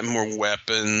like that, more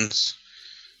weapons.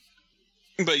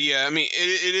 But yeah, I mean,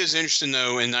 it is interesting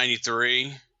though. In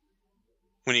 '93,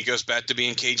 when he goes back to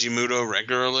being Keiji Muto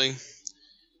regularly,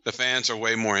 the fans are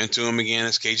way more into him again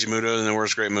as Keiji Muto than they were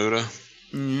as Great Muta.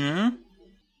 Mm-hmm.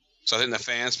 So I think the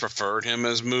fans preferred him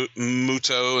as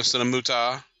Muto instead of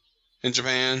Muta in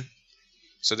Japan.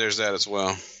 So there's that as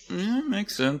well. Yeah,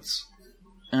 makes sense.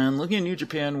 And looking at New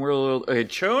Japan World,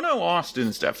 Chono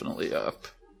Austin's definitely up.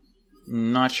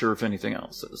 Not sure if anything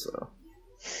else is, though.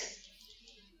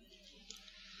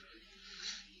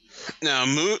 Now,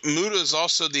 Muta is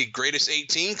also the Greatest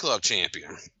 18 Club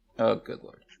champion. Oh, good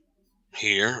lord.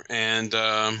 Here, and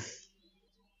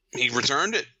he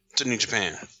returned it to New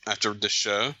Japan after this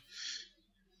show.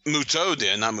 Muto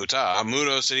did, not Muta.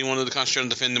 Muto said he wanted to concentrate on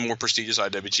defending the more prestigious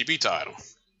IWGP title.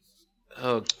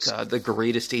 Oh, God, the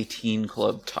Greatest 18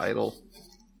 Club title.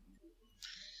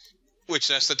 Which,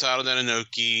 that's the title that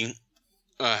Inoki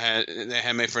had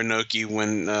made for Inoki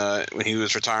when he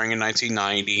was retiring in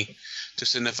 1990 to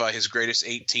signify his greatest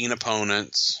 18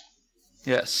 opponents.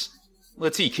 Yes.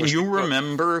 Let's see, can you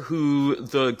remember who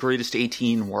the Greatest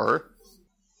 18 were?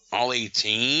 All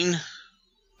 18?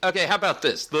 Okay, how about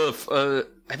this? I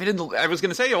was going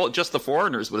to say just the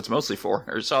foreigners, but it's mostly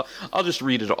foreigners, so I'll just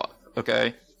read it off,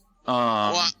 okay?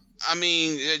 Well, I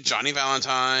mean, Johnny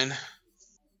Valentine,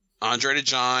 Andre the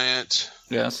Giant.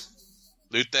 Yes.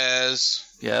 Luthez.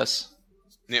 Yes.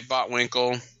 Nick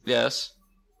Botwinkle. Yes.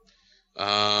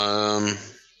 Dory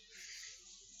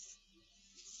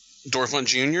Funk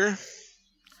Jr.?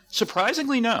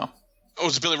 Surprisingly, no. Oh,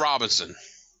 it's Billy Robinson.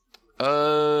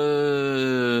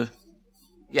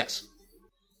 Yes.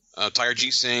 Tiger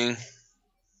Jeet Singh.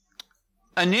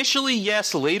 Initially,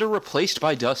 yes. Later replaced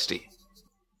by Dusty.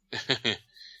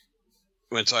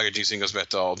 When Tiger Jeet Singh goes back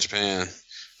to All Japan,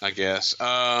 I guess.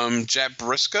 Jack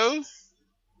Briscoe?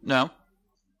 No. I'm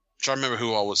trying to remember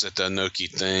who all was at the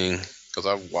Inoki thing, because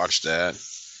I watched that.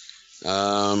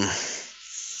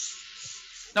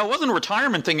 No, it wasn't a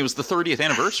retirement thing. It was the 30th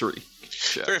anniversary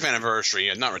show. 30th anniversary,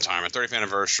 yeah, not retirement. 30th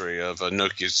anniversary of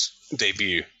Inoki's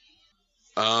debut.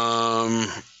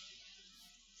 I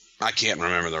can't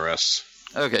remember the rest.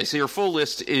 Okay, so your full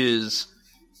list is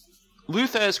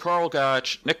Luthez, Carl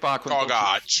Gotch, Nick Bockwinkel. Carl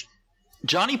Gotch.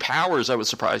 Johnny Powers, I was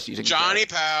surprised you didn't Johnny get.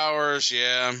 Powers,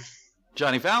 yeah.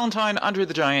 Johnny Valentine, Andre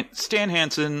the Giant, Stan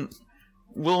Hansen,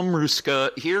 Willem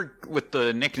Ruska, here with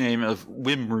the nickname of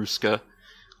Wim Ruska,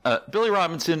 Billy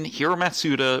Robinson, Hiro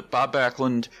Matsuda, Bob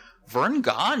Backlund, Vern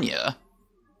Gagne,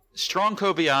 Strong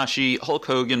Kobayashi, Hulk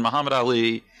Hogan, Muhammad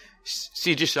Ali,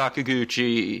 Seiji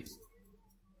Sakaguchi.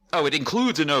 Oh, it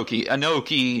includes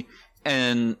Inoki,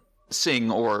 and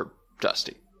Singh or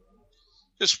Dusty.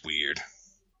 It's weird.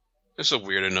 It's a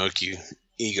weird Inoki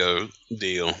ego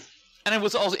deal. And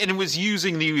it was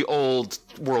using the old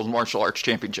World Martial Arts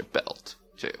Championship belt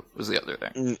too. Was the other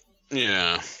thing.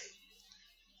 Yeah.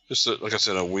 Just like I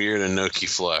said, a weird Inoki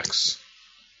flex.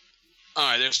 All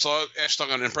right, there's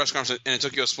talk on the press conference in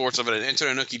Tokyo Sports of an Enter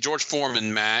Inoki George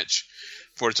Foreman match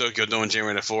for the Tokyo Dome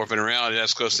January the 4th, but in reality,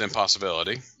 that's close to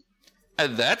impossibility.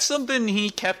 And that's something he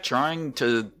kept trying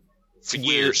to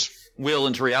will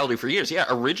into reality for years. Yeah,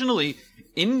 originally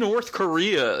in North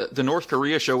Korea, the North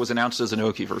Korea show was announced as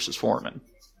Inoki versus Foreman.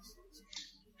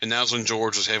 And that was when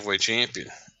George was heavyweight champion.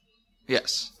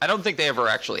 Yes. I don't think they ever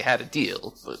actually had a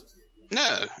deal, but...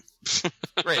 No.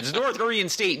 Right, it's North Korean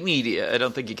state media. I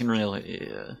don't think you can really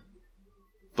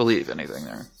believe anything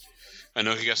there.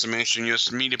 Inoki got some mainstream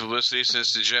U.S. media publicity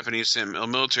since the Japanese sent a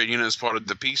military unit as part of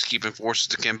the peacekeeping forces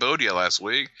to Cambodia last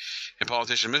week, and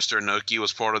politician Mr. Inoki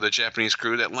was part of the Japanese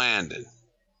crew that landed.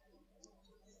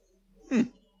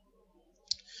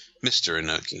 Mr.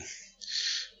 Inoki.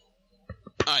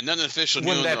 All right, nothing official new.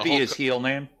 Wouldn't that be his heel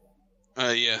name?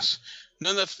 Yes.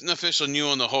 Nothing official new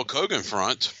on the Hulk Hogan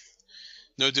front.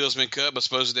 No deal's been cut, but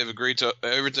supposedly they've agreed to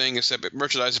everything except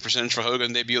merchandising percentage for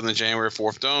Hogan debut on the January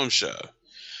 4th Dome show.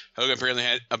 Hogan apparently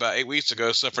had, about 8 weeks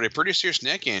ago, suffered a pretty serious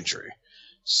neck injury,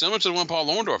 similar to the one Paul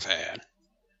Orndorff had.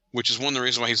 which is one of the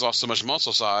reasons why he's lost so much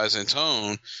muscle size and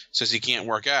tone since he can't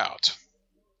work out.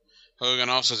 Hogan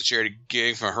also has a charity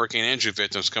gig for Hurricane Andrew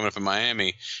victims coming up in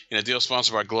Miami in a deal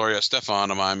sponsored by Gloria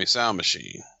Estefan, a Miami Sound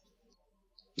Machine.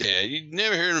 Yeah, you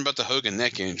never hear about the Hogan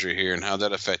neck injury here and how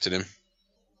that affected him.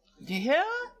 Yeah?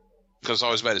 Because it's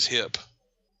always about his hip.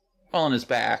 On his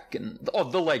back and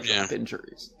the leg drop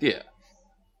injuries. Yeah.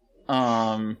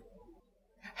 How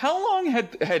long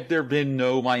had there been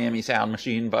no Miami Sound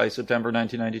Machine by September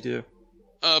 1992?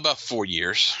 About 4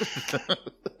 years.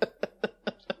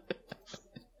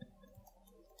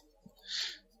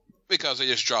 Because they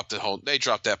just dropped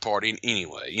that party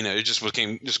anyway. You know, it just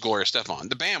became just Gloria Estefan.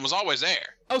 The band was always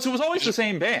there. Oh, so it was always the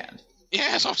same band?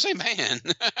 Yeah, it's all the same band.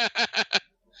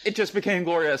 It just became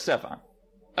Gloria Estefan.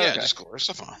 Yeah, just Gloria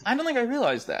Estefan. I don't think I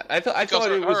realized that. I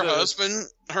thought it was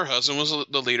her husband was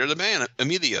the leader of the band,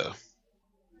 Emilio.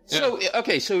 So,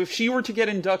 okay, so if she were to get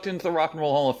inducted into the Rock and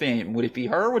Roll Hall of Fame, would it be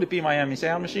her? Would it be Miami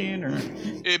Sound Machine? Or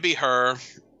it'd be her.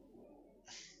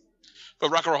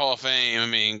 But Rock and Roll Hall of Fame, I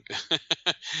mean,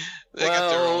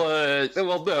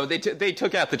 no, they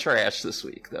took out the trash this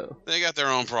week, though. They got their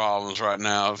own problems right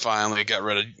now. Finally got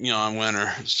rid of Jan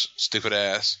Winter's stupid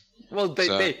ass. Well, that's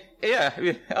been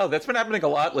happening a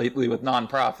lot lately with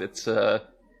nonprofits,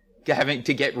 having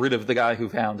to get rid of the guy who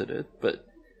founded it. But,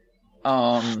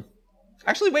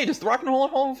 actually, wait, is the Rock and Roll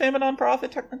Hall of Fame a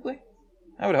nonprofit, technically?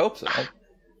 I would hope so.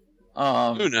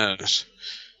 Who knows?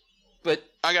 But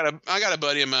I got a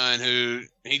buddy of mine who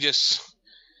he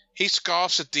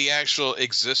scoffs at the actual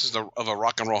existence of a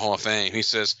Rock and Roll Hall of Fame. He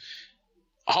says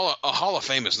a Hall of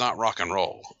Fame is not rock and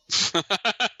roll.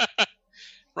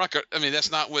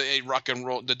 That's not what a rock and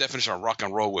roll. The definition of rock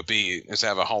and roll would be is to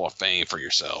have a Hall of Fame for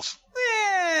yourself.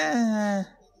 Yeah.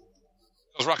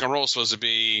 Because rock and roll is supposed to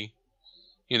be,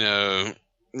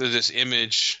 this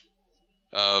image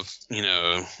of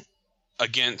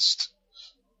against.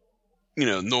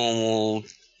 Normal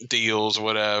deals or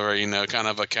whatever, kind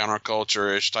of a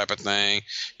counterculture-ish type of thing.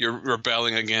 You're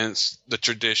rebelling against the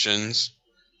traditions.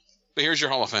 But here's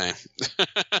your Hall of Fame.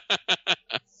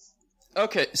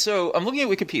 Okay, so I'm looking at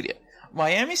Wikipedia.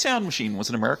 Miami Sound Machine was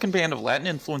an American band of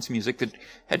Latin-influenced music that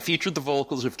had featured the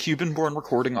vocals of Cuban-born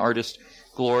recording artist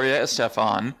Gloria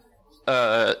Estefan,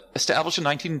 established in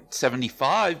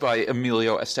 1975 by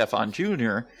Emilio Estefan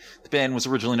Jr. The band was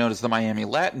originally known as the Miami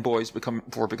Latin Boys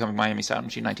before becoming Miami Sound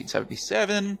Machine in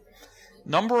 1977.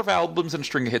 Number of albums and a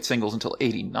string of hit singles until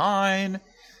 89.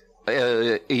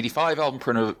 85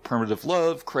 album Primitive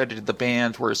Love credited the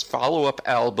band, whereas follow-up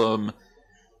album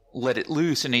Let It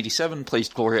Loose in 87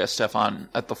 placed Gloria Estefan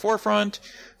at the forefront.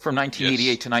 From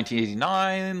 1988 to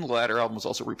 1989, the latter album was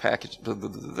also repackaged.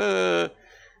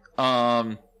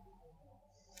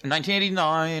 In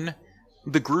 1989,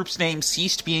 the group's name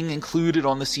ceased being included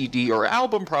on the CD or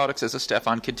album products as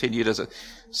Estefan continued as a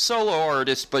solo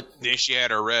artist, but... Then she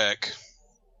had her wreck.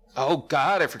 Oh,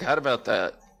 God, I forgot about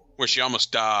that. Where she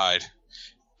almost died.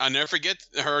 I never forget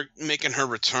her making her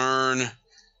return.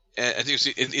 I think it was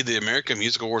in the American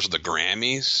Music Awards or the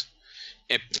Grammys.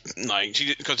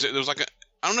 Because it was I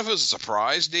don't know if it was a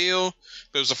surprise deal,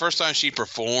 but it was the first time she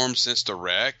performed since the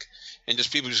wreck. And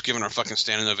just people just giving her fucking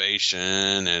standing ovation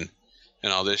and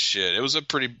all this shit. It was a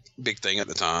pretty big thing at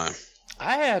the time.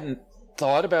 I hadn't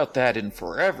thought about that in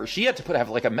forever. She had to have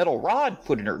like a metal rod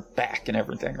put in her back and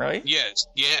everything, right? Yes.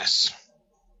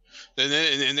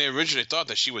 And they originally thought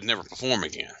that she would never perform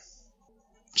again.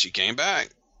 She came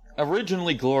back.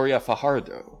 Originally Gloria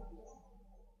Fajardo.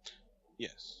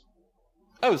 Yes.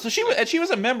 Oh, so she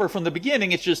was a member from the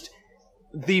beginning. It's just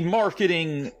the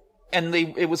marketing, and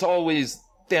it was always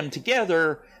them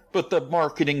together, but the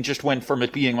marketing just went from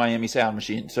it being Miami Sound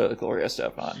Machine to Gloria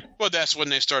Estefan. Well, that's when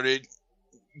they started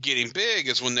getting big,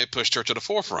 is when they pushed her to the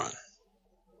forefront.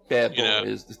 Bad Boy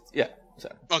is, yeah.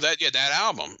 Sorry. Oh, that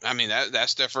album. I mean,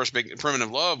 that's their first big.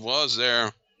 Primitive Love was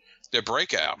their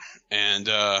breakout, and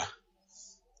and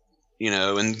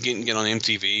get on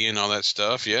MTV and all that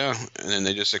stuff. Yeah, and then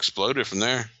they just exploded from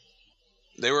there.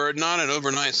 They were not an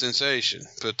overnight sensation,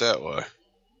 put it that way.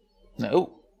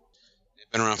 No.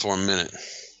 Been around for a minute.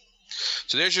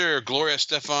 So there's your Gloria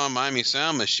Estefan Miami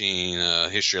Sound Machine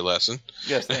history lesson.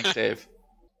 Yes, thanks, Dave.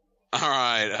 All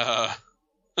right.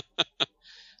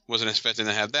 Wasn't expecting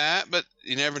to have that, but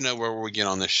you never know where we get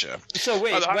on this show. So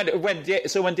wait, when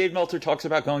Dave Meltzer talks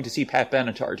about going to see Pat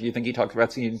Benatar, do you think he talks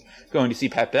about going to see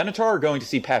Pat Benatar or going to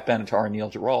see Pat Benatar and Neil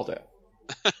Giraldo?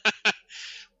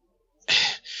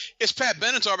 It's Pat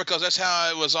Benatar because that's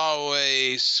how it was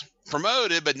always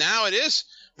promoted, but now it is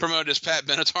promoted as Pat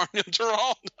Benatar and Neil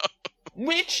Giraldo.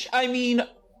 Which, I mean,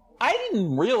 I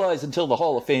didn't realize until the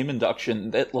Hall of Fame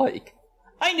induction that,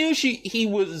 I knew he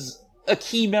was a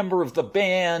key member of the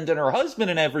band and her husband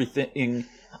and everything,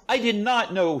 I did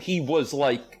not know he was,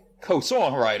 like,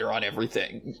 co-songwriter on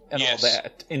everything and all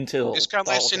that until... It's kind of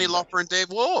like Cyndi Lauper and Dave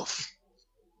Wolf.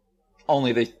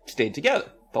 Only they stayed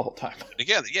together the whole time.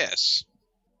 Together, yes.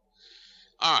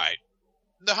 Alright.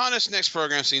 The hottest next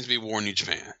program seems to be War New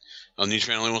Japan. New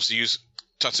Japan only wants to use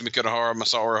Tatsumi Kirihara,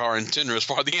 Masaru Ohara, and Tenryu as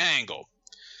part of the angle.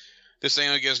 This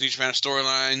angle gives New Japan a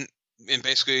storyline and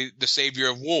basically the savior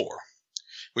of war,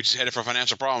 which is headed for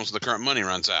financial problems when the current money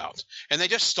runs out. And they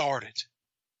just started.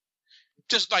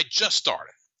 Just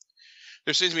started.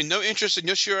 There seems to be no interest in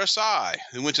Yoshihiro Asai,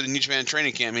 who went to the New Japan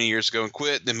training camp many years ago and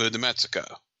quit, then moved to Mexico.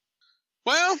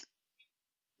 Well,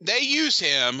 they use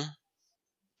him,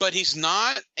 but he's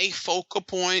not a focal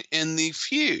point in the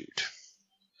feud.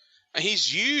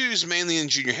 He's used mainly in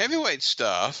junior heavyweight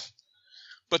stuff,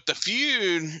 but the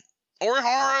feud,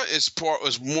 Orihara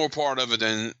is more part of it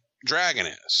than Dragon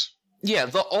is. Yeah,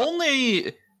 the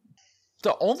only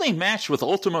match with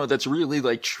Ultimo that's really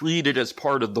like treated as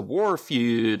part of the War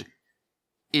feud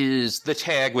is the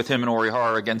tag with him and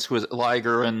Orihara against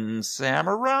Liger and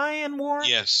Samurai in War.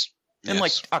 Yes. In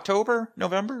like October,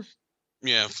 November.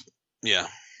 Yeah.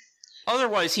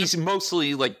 Otherwise, he's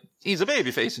mostly like he's a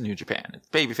babyface in New Japan.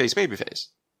 Babyface.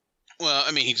 Well,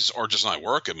 I mean, he's just not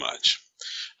working much.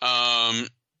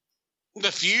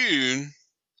 The feud,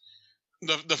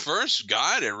 the first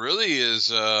guy that really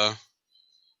is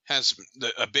has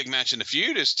a big match in the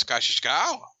feud is Takashi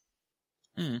Shikawa.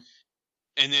 Mm.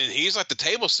 And then he's like the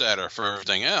table setter for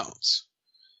everything else.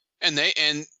 And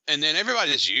then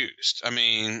everybody's used. I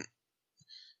mean,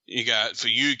 you got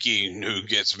Fuyuki, who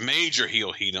gets major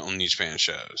heel heat on New Japan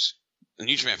shows. The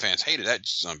New Japan fans hated that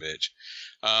son of a bitch.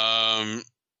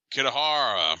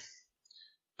 Kirihara,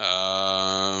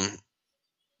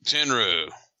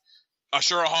 Tenryu,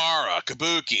 Ashura Hara,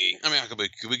 Kabuki. I mean, not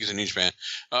Kabuki. Kabuki's in New Japan.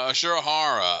 Ashura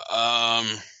Hara.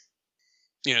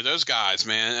 Those guys,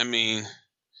 man. I mean,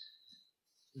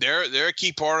 they're a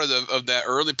key part of that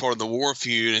early part of the War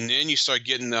feud, and then you start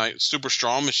getting the Super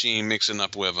Strong Machine mixing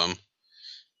up with them,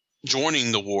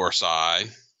 joining the War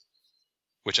side,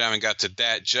 which I haven't got to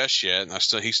that just yet. And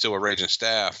he's still a Raging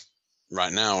Staff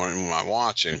right now when I'm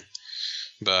watching,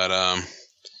 but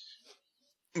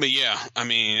yeah, I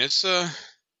mean it's an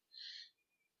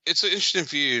interesting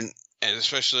feud, and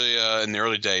especially in the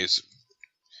early days.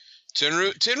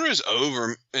 Tenryu's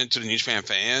over into the New Japan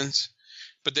fans,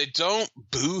 but they don't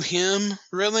boo him,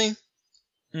 really.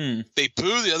 They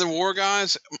boo the other War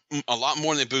guys a lot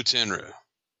more than they boo Tenryu,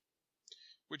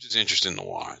 which is interesting to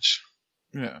watch.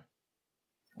 Yeah.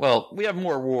 Well, we have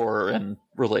more War and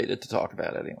related to talk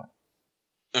about anyway.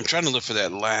 I'm trying to look for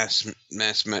that last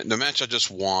match. The match I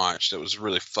just watched that was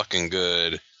really fucking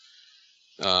good.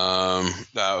 That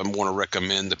I want to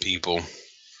recommend to people.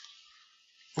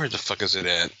 Where the fuck is it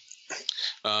at?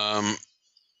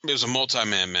 It was a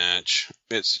multi-man match.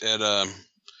 It's at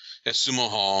Sumo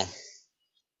Hall,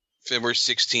 February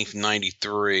 16th,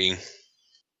 93.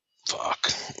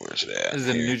 Fuck, where's it at? Is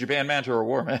it a New Japan match or a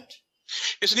War match?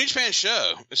 It's a New Japan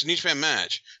show. It's a New Japan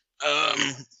match.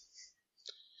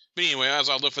 But anyway, as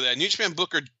I look for that, New Japan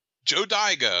booker Joe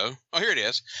Daigo. Oh, here it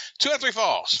is. 2 out of 3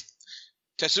 falls.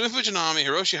 Tatsumi Fujinami,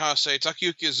 Hiroshi Hase,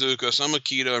 Takayuki Iizuka, Osamu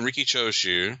Kido, and Riki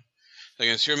Choshu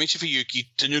against Hiromichi Fuyuki,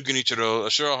 Tenryu Genichiro,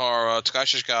 Ashura Hara,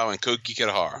 Takashi Shikawa, and Koki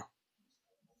Kirihara.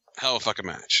 Hell of a fucking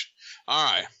match. All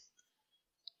right.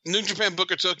 New Japan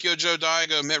booker Tokyo Joe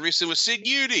Daigo met recently with Sid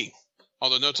Yuti,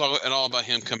 although no talk at all about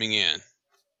him coming in.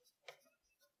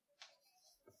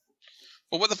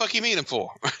 Well, what the fuck you meet him for?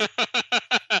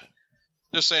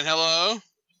 Just saying hello?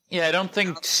 Yeah, I don't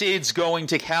think Sid's going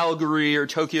to Calgary or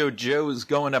Tokyo Joe's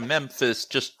going to Memphis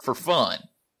just for fun.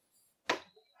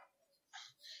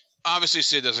 Obviously,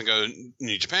 Sid doesn't go to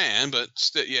New Japan, but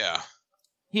yeah.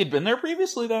 He had been there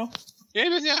previously, though.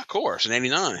 Yeah, of course, in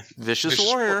 '89. Vicious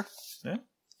Warrior.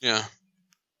 Yeah.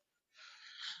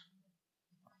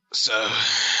 So,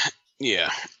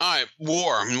 yeah. All right,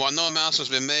 War. While no announcement has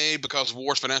been made because of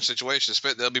War's financial situation,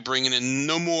 expect they'll be bringing in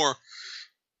no more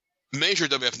major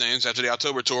WF names after the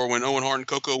October tour when Owen Hart and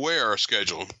Koko Ware are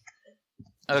scheduled.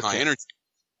 Okay. High energy.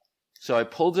 So I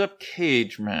pulled up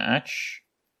Cage Match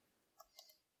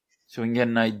so we can get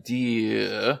an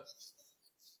idea.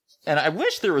 And I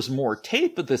wish there was more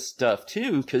tape of this stuff,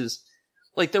 too, because,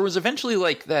 like, there was eventually,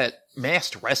 like, that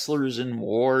Masked Wrestlers in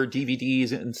War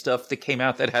DVDs and stuff that came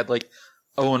out that had, like,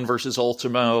 Owen versus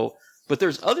Ultimo. But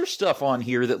there's other stuff on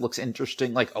here that looks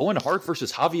interesting, like Owen Hart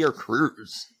versus Javier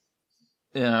Cruz.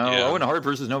 Owen Hart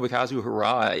versus Nobukazu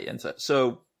Hirai. And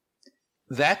so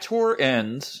that tour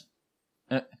ends.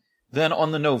 Then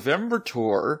on the November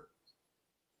tour,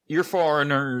 your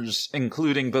foreigners,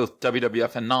 including both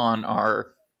WWF and non, are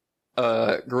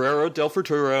Guerrero del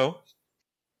Futuro,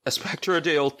 Espectra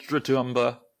de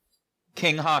Ultratumba,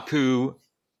 King Haku,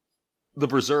 the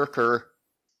Berserker,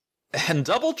 and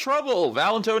Double Trouble,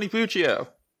 Valentoni Puccio.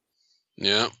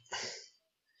 Yeah.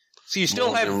 So you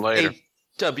still have a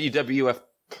WWF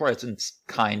presence,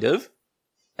 kind of.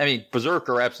 I mean,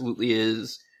 Berserker absolutely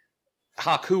is.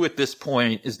 Haku at this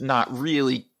point is not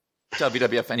really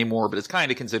WWF anymore, but it's kind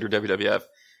of considered WWF.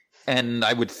 And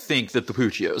I would think that the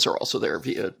Puccios are also there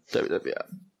via WWF.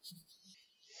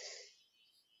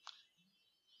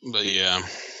 But yeah.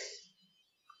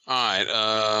 Alright,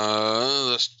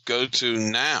 let's go to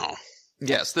now.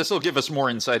 Yes, this will give us more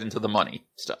insight into the money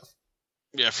stuff.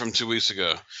 Yeah, from 2 weeks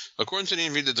ago. According to the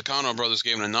interview that the Takano brothers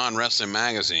gave in a non-wrestling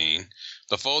magazine,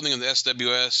 the folding of the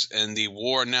SWS and the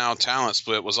War Now talent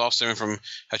split was all stemming from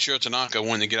Hachiro Tanaka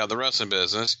wanting to get out of the wrestling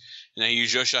business, and they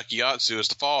used Yoshiaki Yatsu as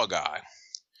the fall guy.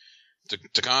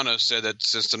 Takano said that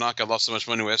since Tanaka lost so much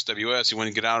money with SWS, he wanted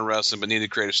to get out of wrestling but needed to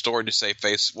create a story to save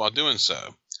face while doing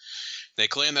so. They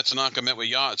claim that Tanaka met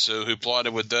with Yatsu, who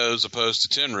plotted with those opposed to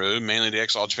Tenryu, mainly the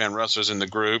ex-All Japan wrestlers in the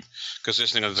group,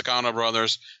 consisting of the Takano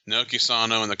brothers, Naoki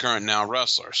Sano, and the current Now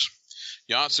wrestlers.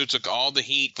 Yatsu took all the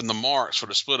heat from the marks for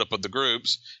the split-up of the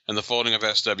groups and the folding of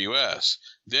SWS,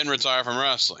 then retired from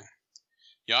wrestling.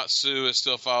 Yatsu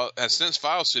has since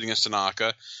filed suit against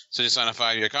Tanaka since he signed a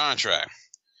 5-year contract.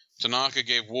 Tanaka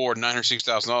gave Ward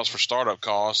 $906,000 for startup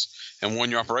costs and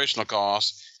 1-year operational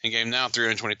costs, and gave Now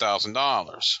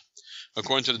 $320,000.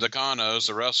 According to the Dakanos,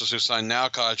 the wrestlers who signed Now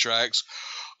contracts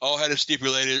all had it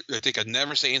stipulated that they could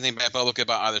never say anything bad publicly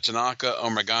about either Tanaka or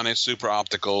Megane Super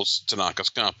Opticals, Tanaka's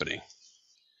company.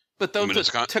 But those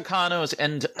Takanos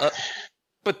end up...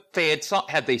 But they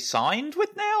had they signed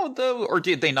with Now, though? Or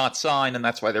did they not sign, and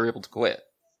that's why they're able to quit?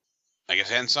 I guess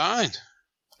they hadn't signed.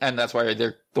 And that's why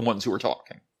they're the ones who were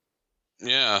talking.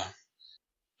 Yeah.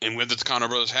 And with the Takano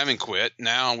brothers having quit,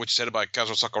 Now, which is headed by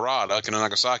Kazuo Sakurada, Kino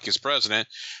Nagasaki as president,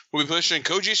 will be pushing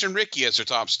Koji Shinriki as their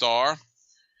top star,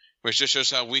 which just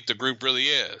shows how weak the group really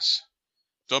is.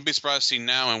 Don't be surprised to see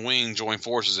Now and Wing join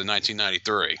forces in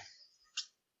 1993.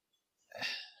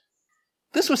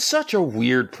 This was such a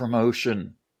weird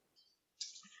promotion.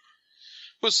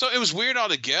 Well, so it was weird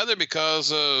altogether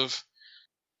because of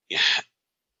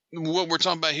what we're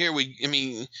talking about here.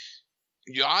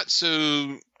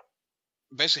 Yatsu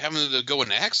basically having to go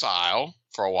in exile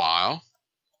for a while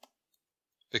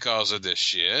because of this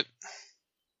shit.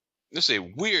 This is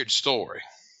a weird story.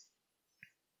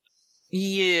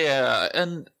 Yeah,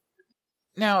 and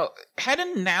now,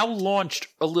 hadn't Now launched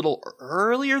a little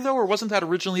earlier, though, or wasn't that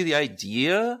originally the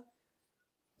idea?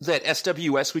 That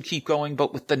SWS would keep going,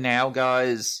 but with the Now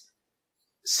guys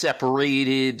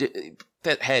separated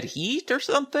that had heat or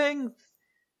something?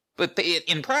 But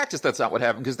in practice, that's not what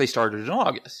happened, because they started in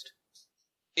August.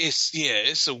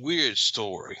 It's a weird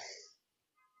story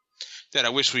that I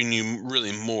wish we knew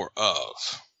really more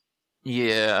of.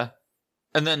 Yeah.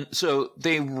 And then, so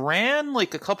they ran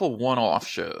like a couple one-off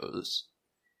shows.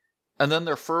 And then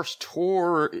their first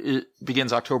tour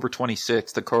begins October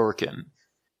 26th at Korakuen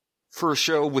for a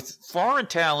show with foreign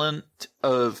talent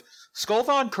of Skull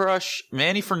Von Crush,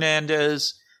 Manny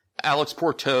Fernandez, Alex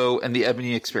Porto, and the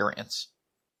Ebony Experience.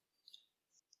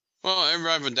 Well,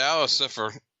 everybody from Dallas except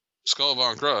for Skull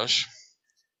Von Crush.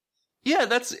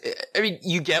 Yeah,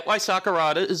 you get why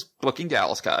Sakurada is booking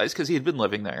Dallas guys, because he had been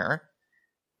living there.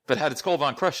 But how did Skull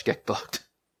Von Crush get booked?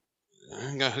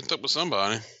 Got hooked up with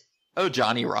somebody. Oh,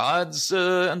 Johnny Rods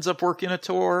ends up working a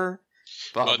tour.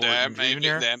 Well, that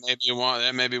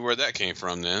may be where that came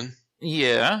from then.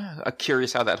 Yeah, I'm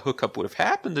curious how that hookup would have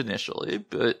happened initially,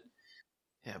 but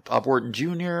yeah, Bob Orton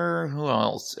Jr., who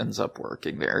else ends up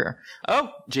working there?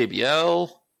 Oh, JBL.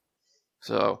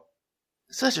 So,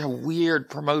 such a weird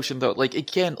promotion, though. Like,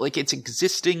 again, like, it's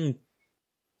existing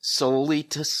solely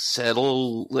to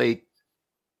settle, like,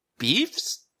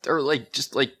 beefs? Or, like,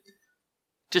 just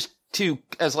to,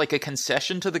 as, like, a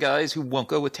concession to the guys who won't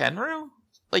go with Tenryu?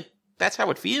 Like, that's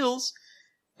how it feels.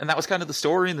 And that was kind of the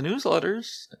story in the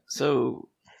newsletters. So,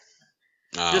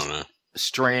 I don't know.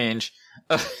 Strange.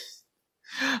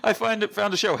 I found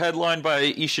a show headlined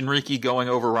by Ishinriki going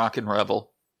over Rockin'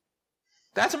 Rebel.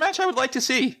 That's a match I would like to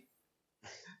see.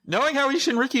 Knowing how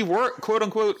Ishinriki quote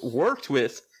unquote worked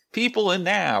with people in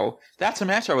Now, that's a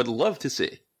match I would love to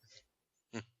see.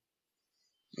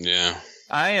 Yeah.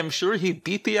 I am sure he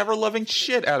beat the ever-loving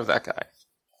shit out of that guy.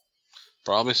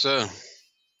 Probably so.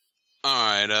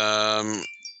 Alright,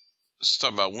 let's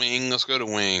talk about Wing. Let's go to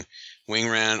Wing. Wing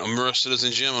ran Omura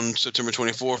Citizen Gym on September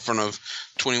 24th in front of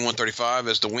 2135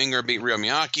 as the Winger beat Ryo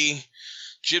Miyake.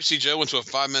 Gypsy Joe went to a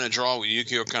 5-minute draw with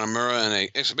Yukio Kanemaru in an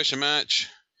exhibition match.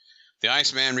 The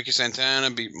Iceman, Ricky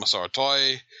Santana, beat Masaru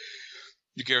Toi.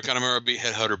 Yukio Kanemaru beat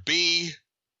Headhunter B.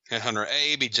 Headhunter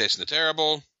A beat Jason the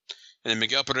Terrible. And then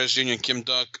Miguel Perez Jr. and Kim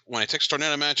Duck won a Texas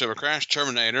Tornado match over Crash,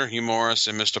 Terminator, Hugh Morris,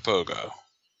 and Mr. Pogo.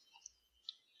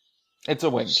 It's a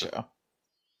wing show.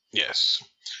 Yes.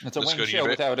 It's a wing show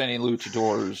without any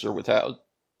luchadors or without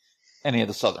any of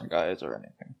the Southern guys or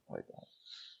anything like that.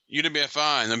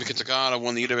 UWFI, Naoki Takada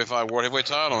won the UWFI World Heavyweight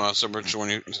title on September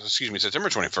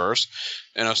 21st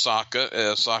in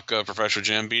Osaka Professional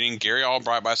Gym, beating Gary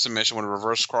Albright by submission with a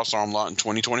reverse cross-arm lock in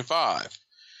 2025.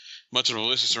 Much of the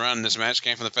publicity surrounding this match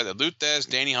came from the fact that Luthez,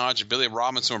 Danny Hodge, and Billy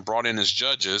Robinson were brought in as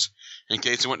judges in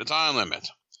case it went to time limit.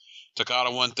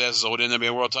 Takada won Thez's old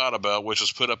NWA World title belt, which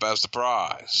was put up as the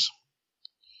prize.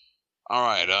 All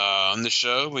right, on this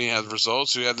show, we have the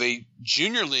results. We have the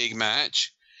Junior League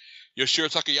match.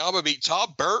 Yoshiro Takayama beat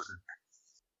Todd Burton.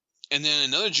 And then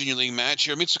another Junior League match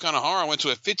here. Mitsu Kanehara went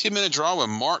to a 15-minute draw with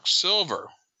Mark Silver.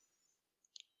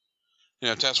 You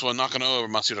know, Tetsuya Nakano over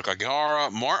Masahiro Kagihara.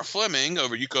 Mark Fleming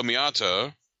over Yuko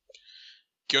Miyato.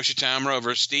 Kiyoshi Tamura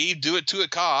over Steve Do It To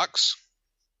It Cox.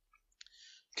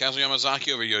 Kazuo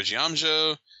Yamazaki over Yoji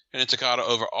Amjo. And then Takada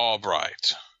over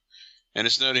Albright. And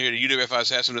it's noted here that UWF has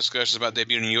had some discussions about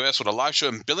debuting in the U.S. with a live show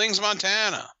in Billings,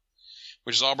 Montana,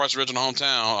 which is Albright's original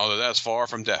hometown, although that's far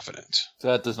from definite.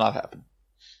 That does not happen.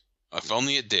 If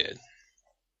only it did.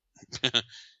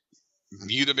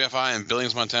 UWFI in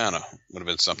Billings, Montana would have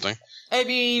been something. I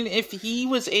mean, if he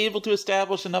was able to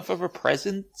establish enough of a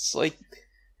presence, like,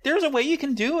 there's a way you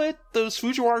can do it. Those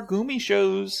Fujiwara Gumi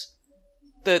shows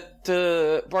that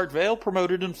Bart Vale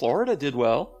promoted in Florida did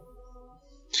well.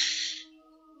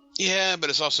 Yeah, but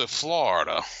it's also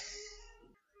Florida.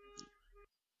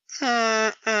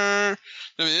 I mean,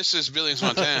 this is Billings,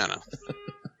 Montana.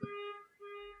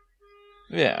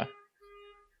 Yeah.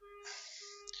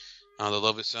 Oh, the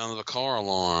lovely sound of a car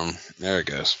alarm. There it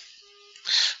goes.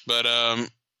 But,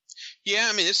 yeah,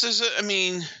 I mean, this is,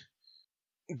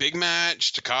 big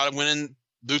match. Takada winning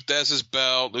Luthez's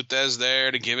belt. Luthez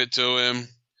there to give it to him.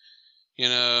 You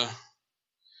know,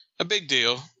 a big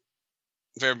deal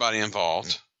for everybody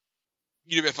involved.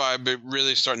 UWFI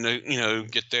really starting to,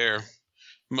 get their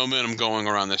momentum going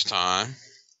around this time.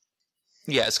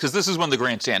 Yes, because this is when the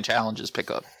Grandstand challenges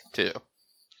pick up, too.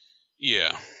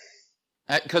 Yeah.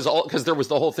 Because there was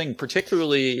the whole thing,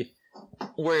 particularly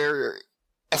where,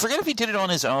 I forget if he did it on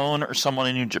his own or someone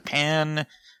in New Japan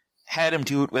had him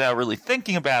do it without really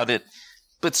thinking about it,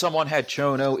 but someone had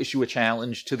Chono issue a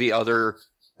challenge to the other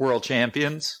world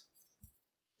champions.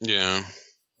 Yeah.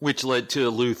 Which led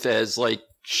to Luthez,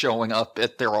 showing up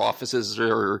at their offices,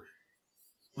 or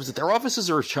was it their offices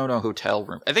or a Chono hotel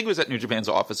room? I think it was at New Japan's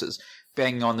offices,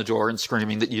 banging on the door and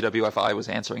screaming that UWFI was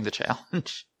answering the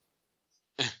challenge.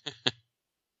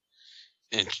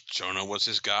 And Chono was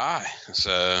his guy,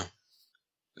 so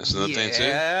that's another thing too.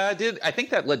 Yeah, I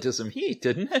think that led to some heat,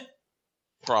 didn't it?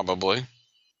 Probably.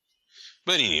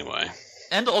 But anyway.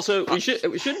 And also, we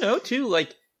should know too, I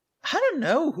don't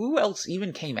know who else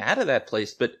even came out of that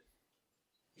place, but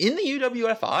in the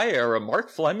UWFI era, Mark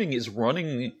Fleming is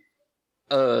running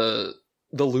the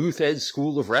Luthez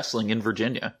School of Wrestling in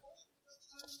Virginia.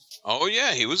 Oh,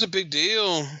 yeah, he was a big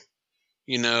deal,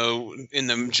 in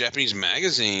the Japanese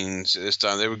magazines this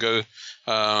time. They would go,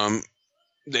 UWFI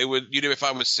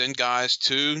would send guys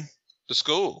to the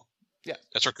school. Yeah.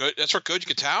 That's where Koji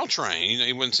Katao trained.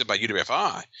 He wouldn't say by UWFI,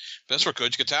 but that's where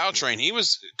Koji Katao trained.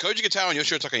 Koji Katao and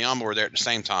Yoshiro Takayama were there at the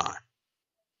same time,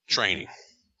 training.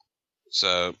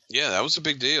 So, yeah, that was a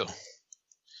big deal.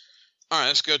 All right,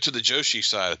 let's go to the Joshi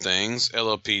side of things,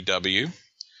 LLPW.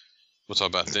 We'll talk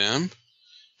about them.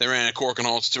 They ran at Korakuen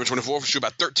Hall September 24th, which was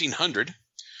about 1,300.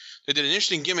 They did an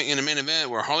interesting gimmick in the main event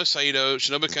where Harley Saito,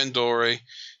 Shinobu Kandori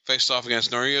faced off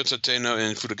against Norio Tateno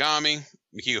and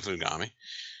Mikiko Fudagami.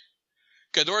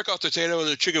 Kandori caught Tateno in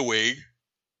the chicken wing,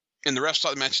 and the ref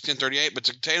thought the match at 10:38, but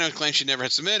Tateno claimed she never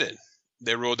had submitted.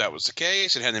 They ruled that was the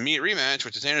case and had an immediate rematch,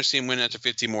 with Tateno's team winning after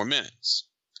 15 more minutes.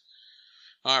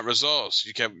 All right, results.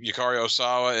 You kept Yukari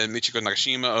Osawa and Michiko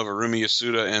Nakashima over Rumi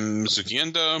Yasuda and Mizuki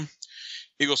Endo.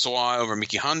 Eagle Sawai over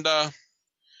Miki Honda.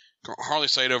 Harley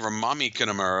Saito over Mami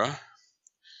Kinemura.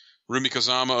 Rumi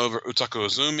Kazama over Utako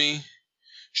Izumi.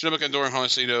 Shinobu Kandori and Harley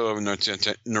Saito over Norio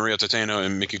Tateno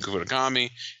and Miki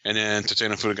Fudagami. And then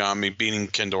Tateno Fudagami beating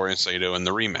Kandori and Saito in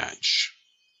the rematch.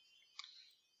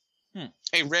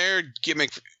 A rare gimmick,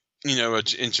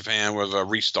 in Japan with a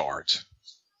restart.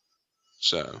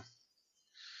 So,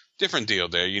 different deal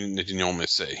there that you normally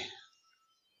see.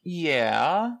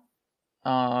 Yeah.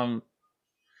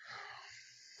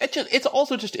 It's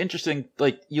also just interesting,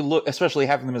 like, you look, especially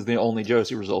having them as the only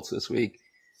Joshi results this week.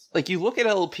 Like, you look at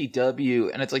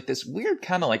LPW, and it's like this weird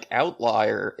kind of, like,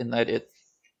 outlier in that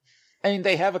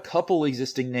they have a couple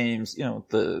existing names,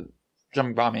 the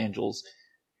Jumping Bomb Angels,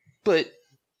 but,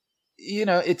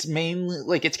 it's mainly,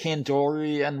 like, it's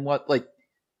Kandori and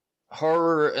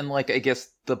her and, like, I guess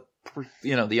the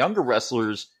younger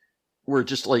wrestlers were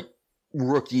just, like,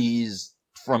 rookies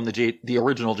from the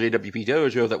original JWP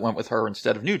dojo that went with her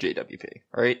instead of new JWP,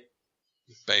 right?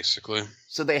 Basically.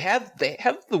 So they have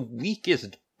the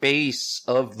weakest base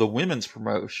of the women's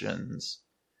promotions,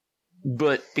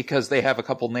 but because they have a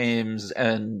couple names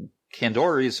and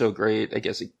Kandori is so great, I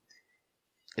guess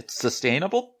it's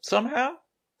sustainable somehow.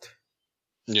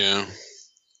 Yeah.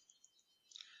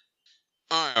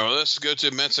 Alright, well, let's go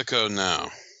to Mexico now.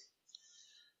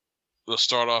 Let's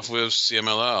start off with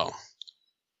CMLL.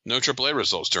 No AAA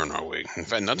results during our week. In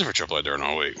fact, nothing for AAA during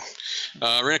our week.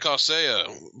 Reina Calcea,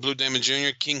 Blue Demon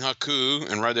Jr., King Haku,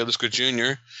 and Ray de Lusco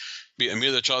Jr. beat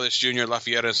Emilio Chavez Jr., La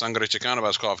Fiera, and Sangre Chicana by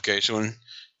disqualification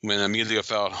when Emilio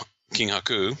fouled King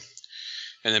Haku.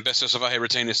 And then Bestia Salvaje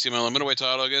retained his CMLL middleweight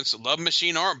title against Love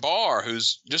Machine Art Barr,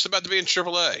 who's just about to be in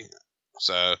AAA.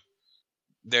 So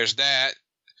there's that.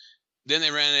 Then they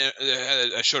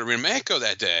had a show at Rio Mexico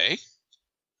that day.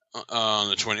 On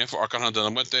the 20th, for Arcana de la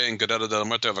Muerte and Guerrero de la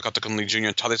Muerte over Catacon Lee Jr.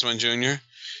 and Talisman Jr.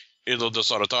 Idolo del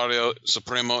Solitario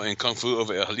Supremo and Kung Fu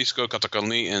over El Jalisco, Catacon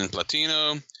Lee and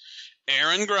Platino.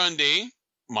 Aaron Grundy,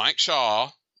 Mike Shaw,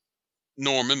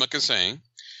 Norman McInsane,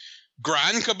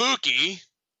 Gran Kabuki,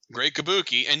 Great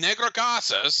Kabuki, and Negro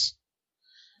Casas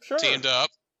teamed up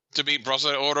to beat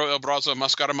Brazo de Oro El Brazo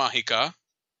Mascara Mágica,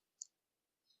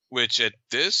 which at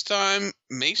this time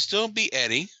may still be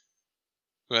Eddie,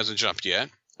 who hasn't jumped yet.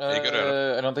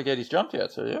 I don't think Eddie's jumped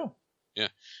yet, so yeah. Yeah.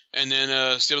 And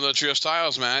then still the Trio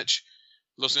Styles match.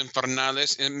 Los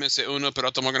Infernales MS1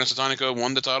 Peralta Morgan and Santanico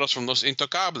won the titles from Los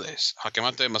Intocables,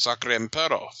 Hakemate, Masacre, and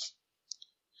Perov.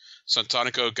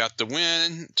 Santanico got the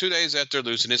win 2 days after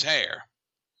losing his hair.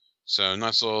 So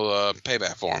nice little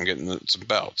payback for him, getting some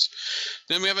belts.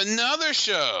 Then we have another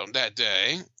show that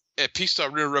day at Pista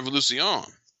Rio Revolucion.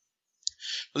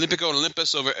 Olympico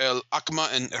Olympus over El Acma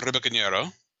and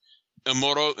Ribecanero. El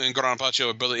Moro and Gran Apache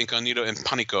over Billy Incognito and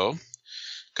Panico.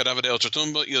 Cadáver de El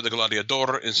Chatumba, Il de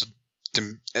Gladiador and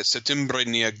Septiembre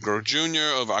Negro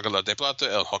Jr. over Aguilar de Plata,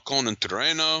 El Halcon and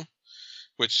Terreno.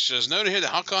 Which is noted here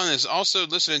that Halcon is also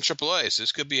listed in AAA, so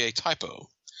this could be a typo.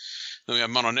 Then we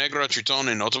have Mano Negra, Triton,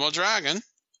 and Ultimo Dragon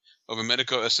over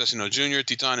Medico Assassino Jr.,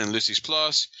 Titan, and Lucis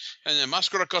Plus. And then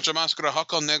Mascara contra Mascara,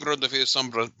 Halcon Negro defeated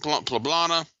Sombra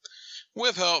Poblana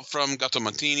with help from Gato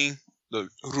Mantini, the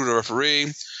Ruda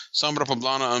referee. Sombra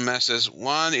Poblana unmasks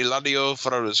Juan Eladio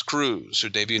Ferreras Cruz, who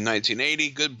debuted in 1980.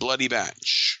 Good bloody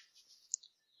match.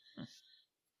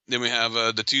 Then we have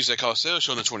the Tuesday Coliseo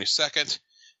show on the 22nd.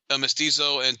 El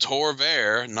Mestizo and Tor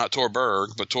Ver, not Tor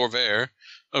Berg, but Tor Ver,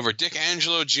 over Dick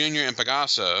Angelo Jr. and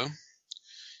Pegaso.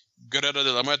 Guerrero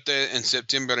de la Muerte and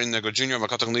Septiembre Negro Jr. over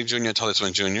Catacon Lee Jr. and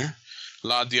Talisman Jr.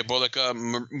 La Diabolica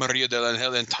Maria del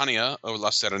Angel and Tania over La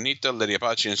Serenita, Lady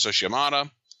Apache, and Soshimara.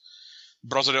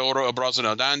 Brazo de Oro, Brazo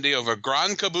del Dandy over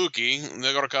Gran Kabuki,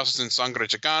 Negro Casas, and Sangre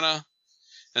Chicana.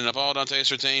 And Napal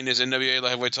Dantes retained his NWA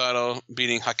Light Heavyweight title,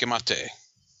 beating Hakemate.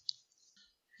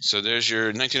 So there's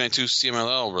your 1992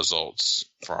 CMLL results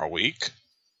for our week.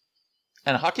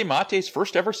 And Hakemate's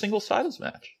first ever single titles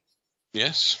match.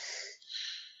 Yes.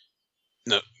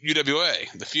 No,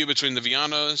 UWA, the feud between the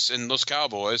Villanos and Los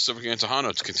Cowboys, Silver King and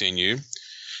Tejano, to continue.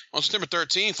 On September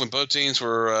 13th, when both teams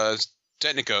were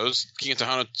Technicos, King and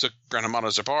Tejano took Gran Hamada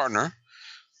as their partner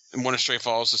and won a straight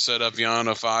falls to set up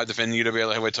Villano 5 defending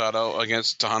UWA heavyweight title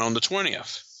against Tejano on the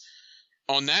 20th.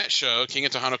 On that show, King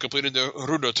and Tejano completed the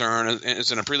Rudo turn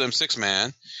as in a prelim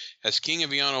six-man, as King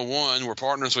and Villano 1 were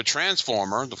partners with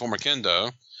Transformer, the former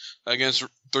Kendo, against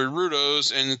three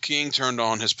Rudos, and King turned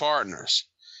on his partners.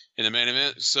 In the main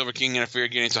event, Silver King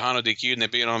interfered, getting Tejano DQ'd, and they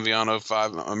beat on Villano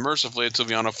 5 unmercifully until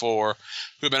Villano 4,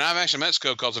 who had been out of action in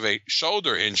Mexico because of a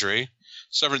shoulder injury,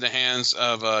 suffered the hands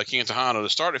of King and Tejano to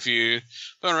start the feud,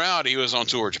 but in reality he was on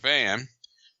tour Japan,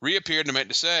 reappeared to make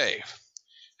the save.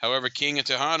 However, King and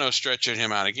Tejano stretched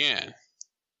him out again.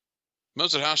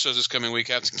 Most of the house shows this coming week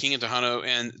have King and Tejano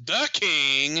and The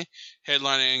King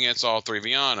headlining against all three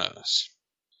Villanos.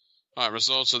 All right,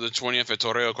 results of the 20th at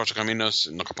Torreo Cortacaminos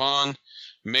in Nocapan.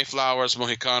 Mayflowers,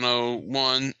 Mohicano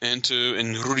 1 and 2,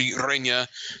 and Rudy Reina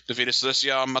defeated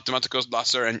Celestial, Matematicos,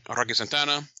 Lasser, and Rocky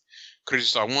Santana. Crazy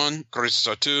Star 1, Crazy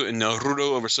Star 2, and El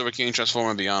Rudo over Silver King,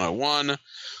 Transformer, Villano 1.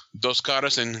 Dos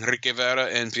Caras, Enrique Vera,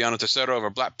 and Piano Tercero over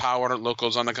Black Power, Loco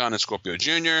Zandakan, and Scorpio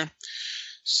Jr.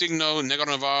 Signo, Negro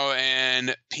Navarro,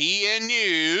 and PN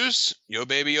News. Yo,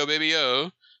 baby, yo, baby,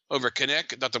 yo. Over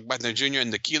Connect, Dr. Wagner Jr.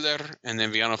 and The Killer. And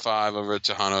then Viano 5 over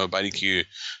Tejano by DQ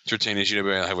to retain his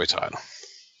UWA heavyweight title.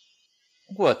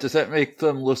 What, does that make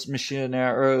them Los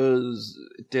Misioneros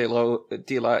de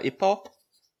la Hip Hop?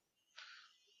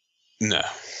 No.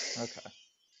 Okay.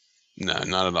 No,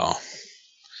 not at all.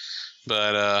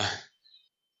 But,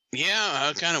 yeah,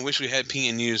 I kind of wish we had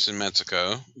PN News in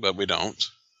Mexico, but we don't.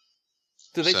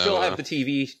 Do they still have the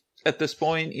TV at this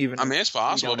point? Even I mean, it's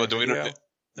possible, but we don't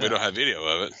have video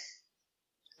of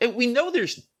it. We know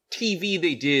there's TV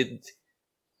they did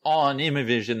on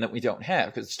Imavision that we don't have,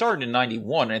 because it started in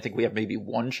 91, and I think we have maybe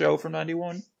one show from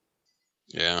 91.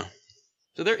 Yeah.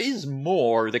 So there is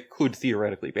more that could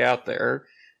theoretically be out there.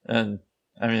 And,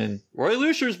 I mean, Roy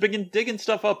Lucia's been digging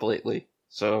stuff up lately,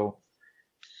 so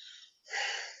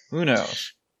who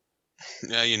knows?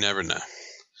 Yeah, you never know.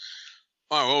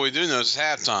 All right, what we do know is it's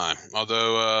halftime,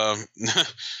 although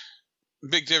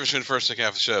big difference between the first and second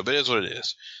half of the show, but it is what it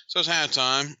is. So it's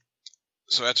halftime.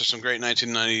 So after some great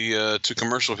 1992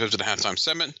 commercial, we'll pivot to the halftime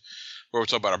segment, where we'll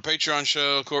talk about our Patreon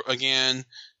show again.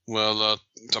 We'll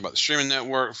talk about the streaming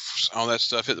network, all that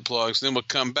stuff, hit the plugs. Then we'll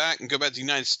come back and go back to the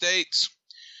United States,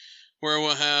 where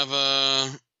we'll have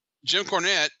Jim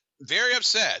Cornette very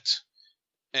upset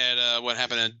at what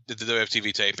happened at the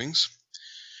WFTV tapings.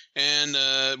 And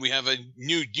we have a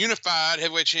new unified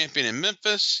heavyweight champion in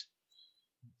Memphis.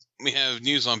 We have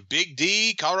news on Big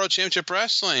D, Colorado Championship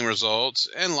Wrestling results,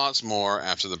 and lots more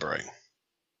after the break.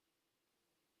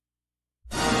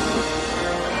 We'll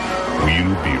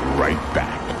be right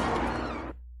back.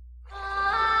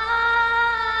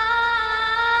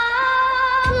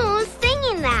 Who's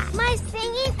singing that? My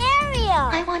singing Ariel.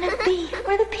 I want to be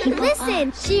where the people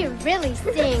Listen, she really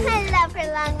sings. I love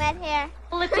her long red hair.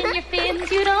 Flip in your fins,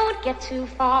 you don't get too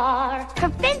far. Her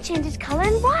fin changes color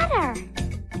in water.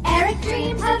 Eric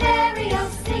dreams of Ariel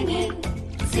singing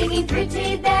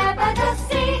pretty there by the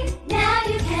sea. Now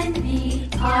you can be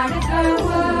part of her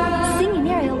world. Singing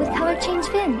Ariel with color change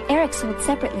fin. Eric sold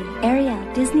separately. Ariel,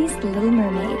 Disney's The Little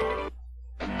Mermaid.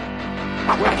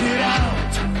 Work it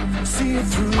out, see it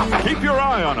through. Keep your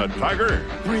eye on it, Tiger.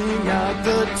 Bring out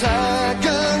the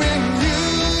tiger in you.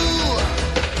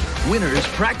 Winners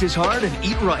practice hard and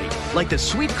eat right, like the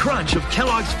sweet crunch of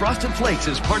Kellogg's Frosted Flakes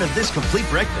as part of this complete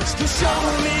breakfast. Show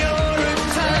me you're a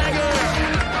tiger.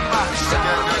 Show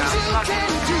what you can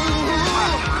do.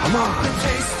 Come on.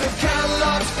 Taste of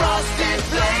Kellogg's Frosted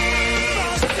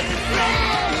Flakes.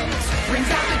 Brings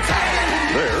out the tiger.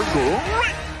 They're great.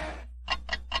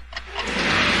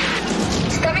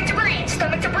 Stomach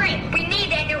to brain. We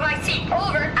need that new IC.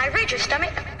 Over. I read your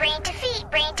stomach. Brain to feet,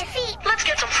 brain to feet. Let's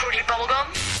get some fruity bubblegum.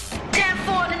 Damn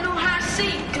for the new high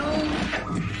C, dude.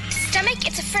 Stomach,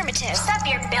 it's affirmative. Stop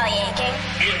your belly aching.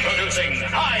 Introducing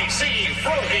IC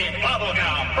Fruity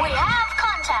Bubblegum. We have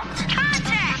contact.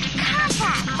 Contact.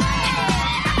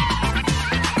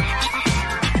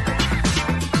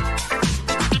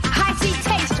 High C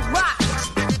taste rocks.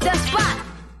 The spot.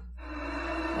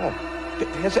 Oh,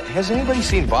 has anybody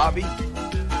seen Bobby?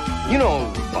 You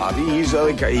know Bobby. He's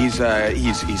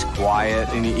quiet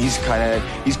and he's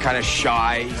kind of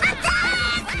shy,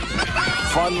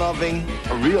 fun-loving,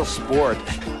 a real sport.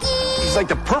 He's like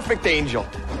the perfect angel.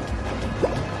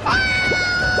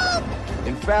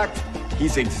 In fact,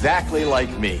 he's exactly like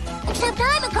me. Except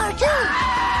I'm a cartoon.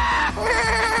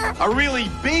 A really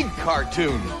big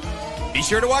cartoon. Be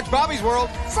sure to watch Bobby's World.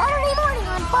 Saturday morning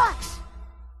on Fox.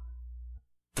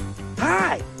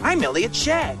 Hi, I'm Elliot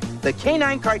Shag, the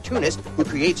canine cartoonist who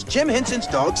creates Jim Henson's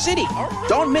Dog City.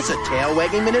 Don't miss a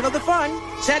tail-wagging minute of the fun.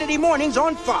 Saturday mornings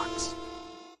on Fox.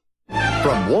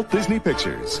 From Walt Disney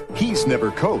Pictures, he's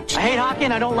never coached. I hate hockey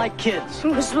and I don't like kids. It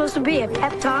was supposed to be a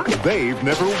pep talk. They've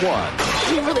never won.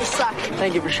 You really suck.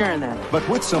 Thank you for sharing that. But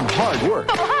with some hard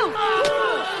work,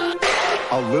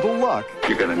 a little luck,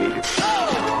 You're gonna need it.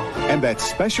 and that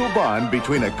special bond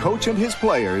between a coach and his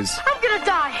players, I'm gonna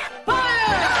die.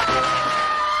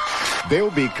 they'll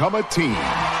become a team.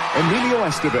 Emilio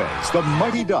Estevez, the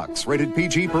Mighty Ducks, rated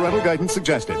PG, parental guidance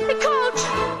suggested. Hey,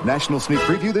 Coach! National sneak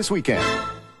preview this weekend.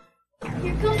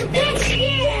 Here comes the pitch.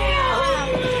 Yeah!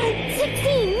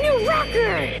 16, new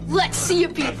record. Let's see you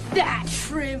beat that,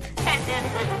 shrimp.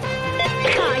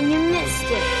 You missed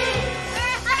it.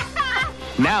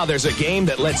 Now there's a game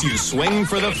that lets you swing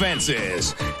for the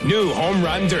fences. New Home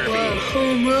Run Derby.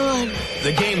 Home run.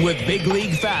 The game with big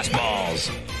league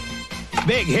fastballs,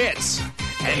 big hits,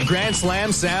 and Grand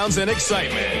Slam sounds and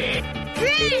excitement.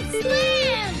 Grand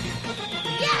Slam!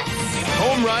 Yes!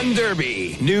 Home Run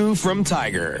Derby, new from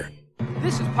Tiger.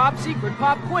 This is Pop Secret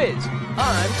Pop Quiz.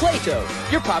 I'm Plato,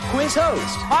 your Pop Quiz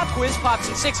host. Pop Quiz pops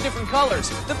in 6 different colors.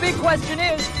 The big question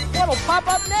is, what'll pop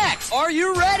up next? Are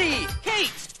you ready?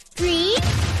 Kate. Green.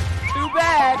 Too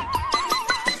bad.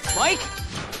 Mike.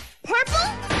 Purple.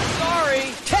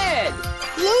 Sorry. Ted.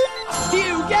 Blue.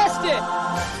 You guessed it.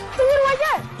 So what do I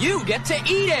get? You get to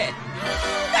eat it.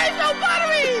 That's so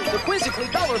buttery. The quizzically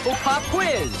colorful Pop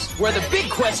Quiz, where the big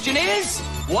question is,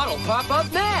 what'll pop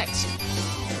up next?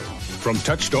 From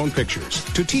Touchstone Pictures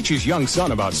to teach his young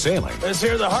son about sailing, Let's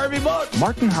hear the Harvey boat.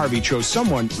 Martin Harvey chose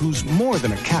someone who's more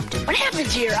than a captain, What happened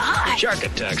to your eye? Shark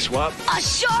attack, Swap. A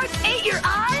shark ate your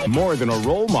eye? more than a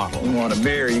role model, You want a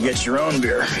beer, you get your own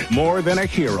beer. more than a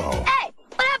hero, Hey,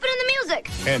 what happened in the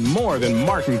music? and more than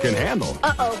Martin can handle.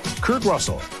 Uh-oh. Kurt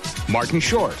Russell, Martin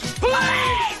Short,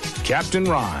 Captain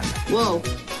Ron, Whoa,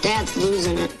 Dad's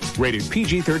losing it. rated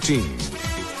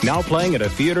PG-13. Now playing at a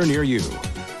theater near you.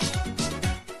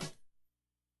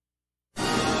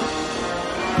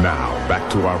 Now,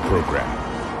 back to our program.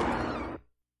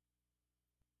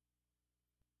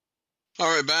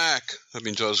 All right, back. Hope you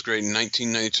enjoyed those great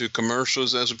 1992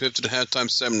 commercials as we pivot to the halftime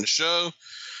segment of the show.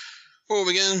 We'll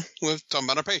begin with talking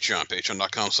about our Patreon,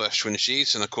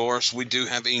 patreon.com/TwinSheets. And, of course, we do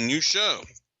have a new show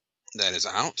that is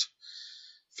out.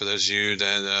 For those of you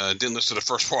that didn't listen to the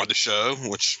first part of the show,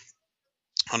 which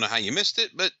I don't know how you missed it,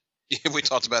 but we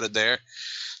talked about it there.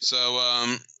 So,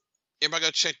 everybody go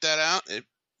check that out at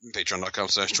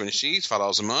patreon.com/TwinSheets,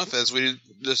 $5 a month, as we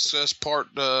discuss part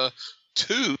 1.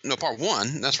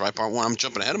 That's right, part 1. I'm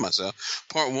jumping ahead of myself.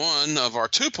 Part 1 of our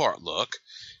 2-part look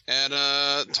at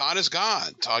Todd is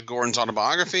God, Todd Gordon's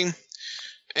autobiography,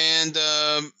 and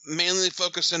mainly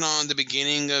focusing on the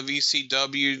beginning of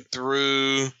ECW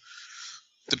through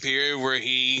the period where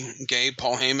he gave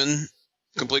Paul Heyman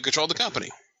complete control of the company.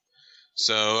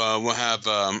 So we'll have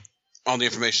all the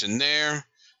information there.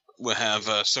 We'll have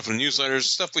stuff in the newsletters,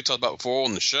 stuff we talked about before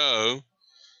on the show.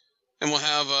 And we'll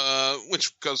have,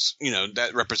 because,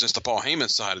 that represents the Paul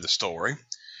Heyman side of the story.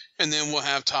 And then we'll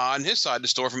have Todd and his side of the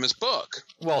story from his book.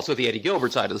 Well, also the Eddie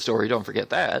Gilbert side of the story. Don't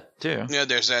forget that, too. Yeah,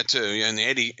 there's that, too. Yeah, in the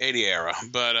 80 era.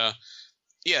 But,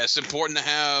 yeah, it's important to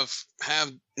have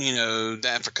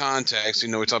that for context.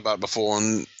 We talked about it before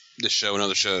on this show and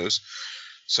other shows.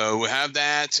 So we'll have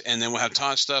that, and then we'll have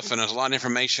Todd stuff, and there's a lot of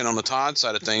information on the Todd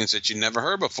side of things that you never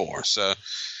heard before. So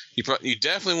you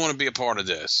definitely want to be a part of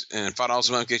this, and $5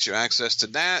 a month gets you access to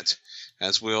that,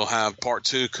 as we'll have part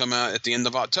 2 come out at the end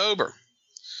of October.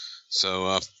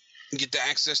 So get the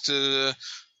access to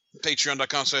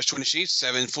patreon.com/20sheets,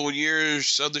 7 full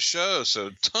years of the show,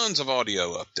 so tons of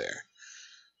audio up there.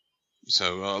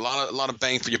 So a lot of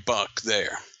bang for your buck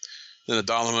there. Then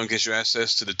 $1 a month gets you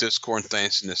access to the Discord and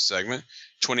thanks in this segment.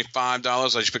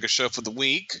 $25 lets you pick a show for the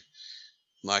week,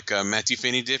 like Matthew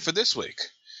Finney did for this week.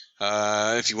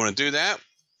 If you want to do that,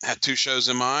 have 2 shows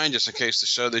in mind, just in case the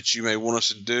show that you may want us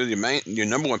to do, your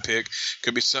number 1 pick,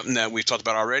 could be something that we've talked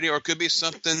about already, or it could be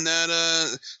something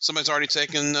that somebody's already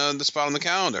taken the spot on the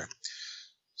calendar.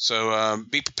 So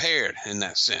be prepared in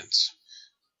that sense.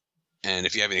 And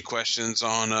if you have any questions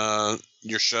on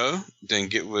your show, then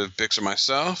get with Bix or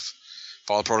myself.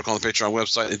 Follow the protocol on the Patreon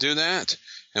website to do that,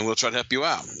 and we'll try to help you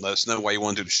out. Let us know why you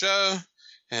want to do the show,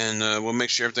 and we'll make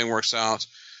sure everything works out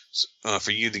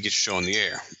for you to get your show on the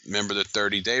air. Remember the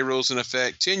 30-day rules in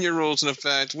effect, 10-year rules in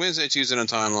effect, Wednesday, Tuesday on a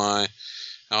timeline,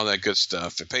 all that good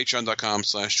stuff at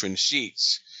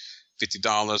patreon.com/TwinSheets.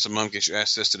 $50 a month gets you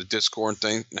access to the Discord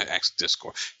thing.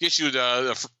 Discord gets you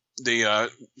the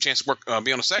chance to work,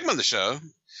 be on a segment of the show,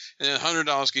 and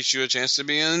 $100 gets you a chance to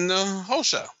be in the whole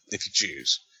show if you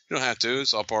choose. You don't have to.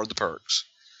 It's all part of the perks.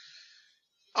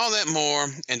 All that more,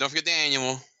 and don't forget the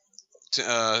annual.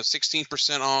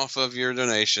 16% off of your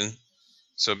donation,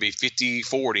 so it'd be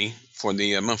 $50.40 for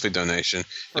the monthly donation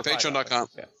at patreon.com.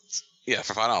 Yeah,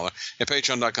 for $5 at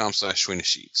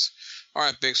patreon.com/TwinSheets. All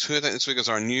right, Bix, who this week is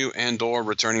our new and/or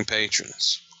returning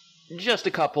patrons? Just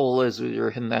a couple, as we're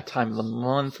in that time of the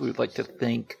month. We'd like to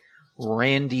thank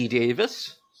Randy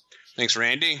Davis. Thanks,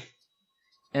 Randy.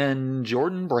 And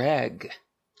Jordan Bragg.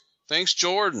 Thanks,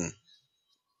 Jordan.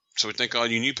 So we thank all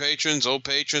you new patrons, old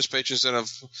patrons, patrons that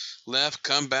have left,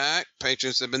 come back,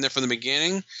 patrons that have been there from the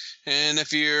beginning. And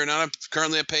if you're not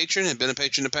currently a patron and been a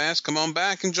patron in the past, come on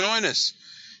back and join us.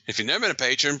 If you've never been a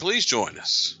patron, please join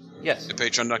us. Yes. At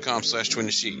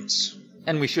patreon.com/TwinSheets.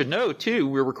 And we should know, too,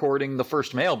 we're recording the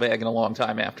first mailbag in a long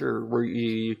time after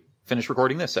we finish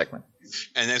recording this segment.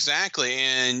 And exactly.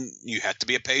 And you have to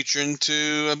be a patron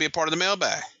to be a part of the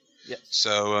mailbag. Yes.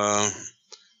 So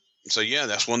So yeah,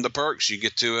 that's one of the perks. You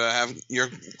get to have your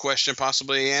question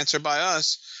possibly answered by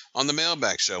us on the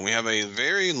Mailbag Show. We have a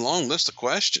very long list of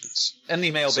questions. And the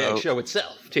Mailbag Show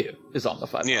itself, too, is on the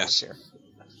 $5 tier.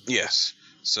 Yes.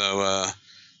 So,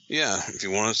 if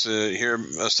you want us to hear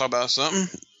us talk about something,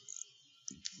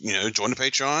 join the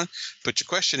Patreon, put your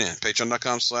question in,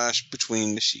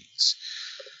 patreon.com/betweenthe-sheets.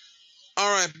 All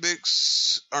right,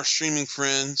 Bix, our streaming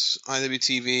friends,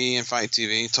 IWTV and Fight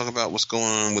TV, talk about what's going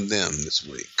on with them this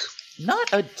week.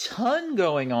 Not a ton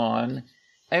going on.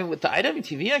 And with the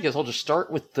IWTV, I guess I'll just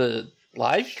start with the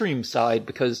live stream side,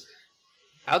 because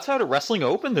outside of Wrestling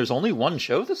Open, there's only one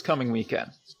show this coming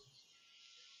weekend.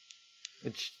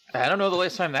 Which, I don't know the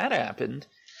last time that happened.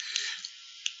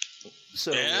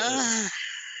 So,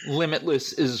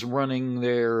 Limitless is running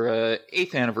their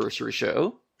 8th anniversary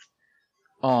show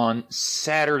on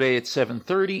Saturday at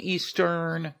 7:30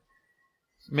 Eastern.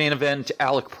 Main event,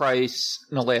 Alec Price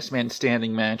in a last man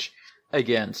standing match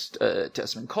against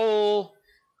Desmond Cole.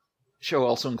 Show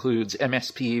also includes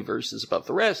MSP versus Above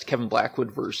the Rest, Kevin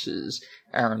Blackwood versus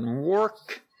Aaron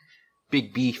Rourke,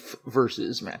 Big Beef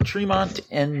versus Matt Tremont,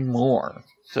 and more.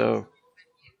 So,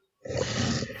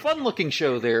 fun-looking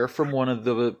show there from one of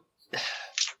the,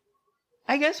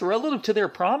 I guess, relative to their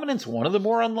prominence, one of the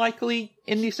more unlikely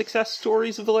indie success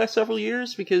stories of the last several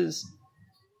years, because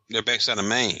they're based out of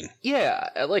Maine. Yeah,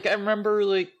 I remember,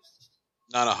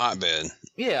 not a hotbed.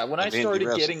 Yeah, when I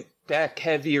started getting back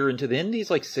heavier into the indies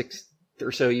 6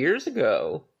 or so years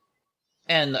ago,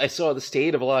 and I saw the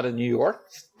state of a lot of New York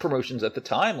promotions at the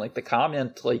time, the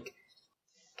comment,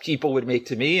 people would make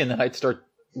to me, and then I'd start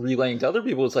relaying to other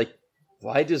people, it's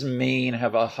why does Maine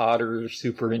have a hotter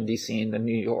super indie scene than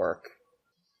New York?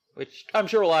 Which I'm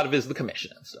sure a lot of it is the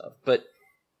commission and stuff, but,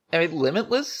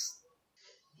 Limitless,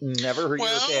 never heard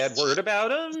a bad word about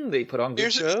them. They put on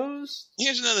good shows.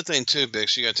 Here's another thing, too,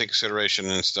 Bix, you got to take consideration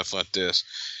and stuff like this.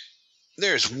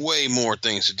 There's way more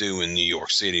things to do in New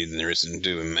York City than there is to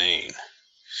do in Maine.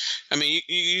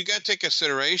 You got to take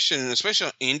consideration, especially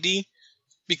on indie,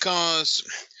 because,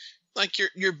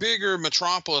 your bigger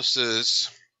metropolises.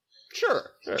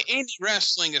 Sure. Indie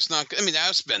wrestling is not.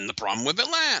 That's been the problem with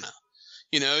Atlanta.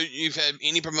 You've had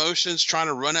indie promotions trying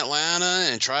to run Atlanta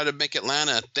and try to make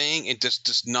Atlanta a thing. It just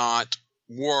does not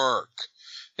work.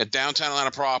 At downtown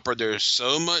Atlanta proper, there's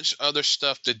so much other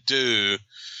stuff to do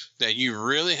that you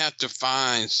really have to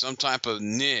find some type of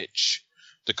niche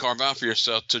to carve out for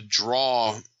yourself to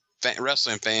draw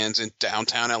wrestling fans in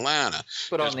downtown Atlanta.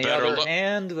 But on the other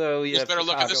hand, though, you have better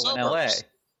look at the Chicago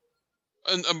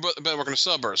and suburbs. Better work in the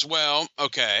suburbs. Well,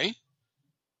 okay.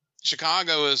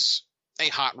 Chicago is a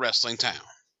hot wrestling town.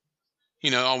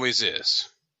 Always is.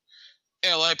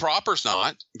 LA proper's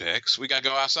not, Bix. We gotta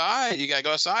go outside. You gotta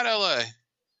go outside LA.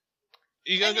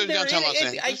 You gotta go downtown Los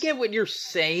Angeles. I get what you're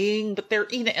saying, but they're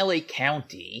in LA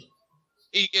County.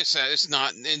 It's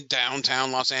not in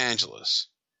downtown Los Angeles.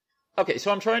 Okay,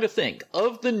 so I'm trying to think.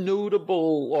 Of the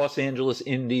notable Los Angeles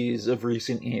indies of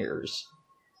recent years,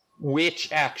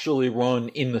 which actually run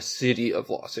in the city of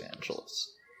Los Angeles?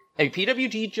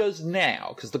 PWG does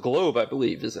now, because the Globe, I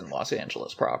believe, is in Los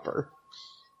Angeles proper.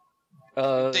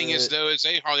 The thing is, though, is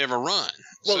they hardly ever run.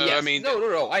 Well, so, yes.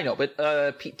 No, I know, but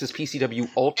does PCW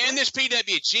Ultra? And there's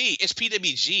PWG. It's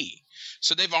PWG.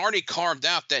 So they've already carved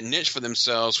out that niche for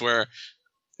themselves where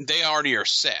they already are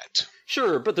set.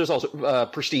 Sure, but there's also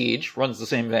Prestige, runs the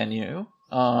same venue.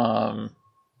 Trying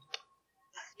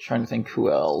to think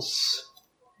who else.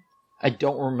 I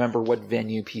don't remember what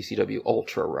venue PCW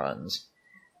Ultra runs.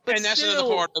 But and that's another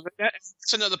part of it.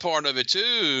 That's another part of it,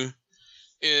 too,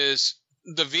 is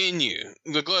the venue.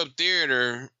 The Globe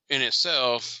Theater in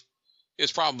itself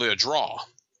is probably a draw.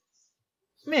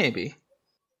 Maybe.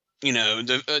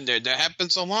 That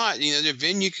happens a lot. The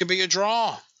venue could be a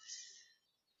draw.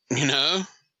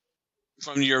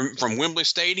 From Wembley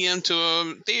Stadium to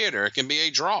a theater, it can be a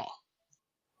draw.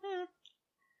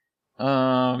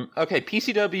 Okay,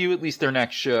 PCW, at least their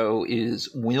next show is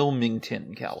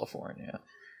Wilmington, California.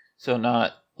 So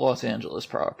not Los Angeles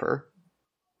proper.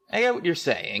 I get what you're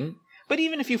saying, but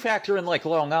even if you factor in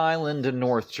Long Island and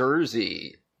North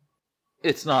Jersey,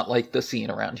 it's not like the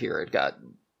scene around here had got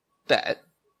that.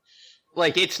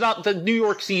 It's not, the New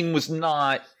York scene was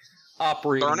not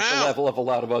operating at the level of a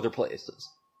lot of other places.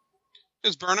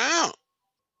 It's burnout.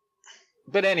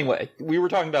 But anyway, we were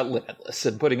talking about Limitless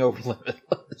and putting over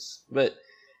Limitless. But,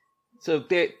 so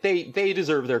they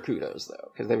deserve their kudos,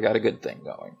 though, because they've got a good thing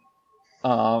going.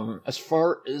 As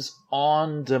far as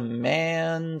on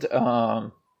demand,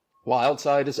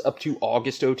 Wildside is up to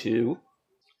August 02.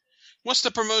 What's the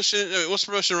promotion? What's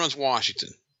the promotion that runs Washington?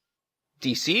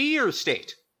 DC or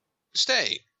state?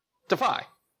 State. Defy.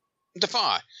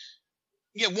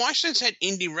 Yeah, Washington's had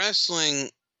indie wrestling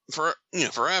for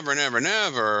forever and ever and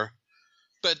ever,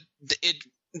 but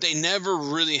they never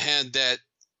really had that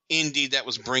indie that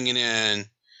was bringing in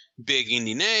big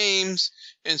indie names,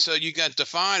 and so you got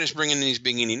Defiant bringing in these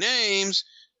big indie names,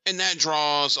 and that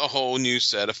draws a whole new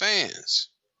set of fans.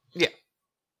 Yeah.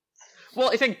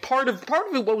 Well, I think part of it,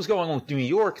 what was going on with New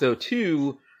York, though,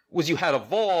 too, was you had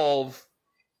Evolve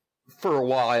for a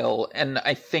while, and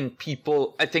I think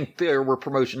there were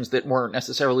promotions that weren't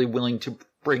necessarily willing to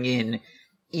bring in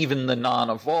even the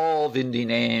non-Evolve indie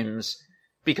names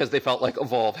because they felt like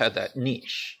Evolve had that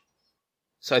niche.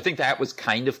 So I think that was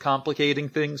kind of complicating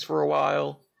things for a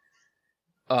while.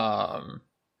 But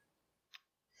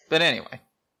anyway.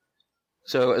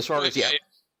 So as far as, yeah.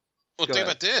 Well, think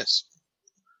about this.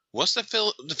 What's the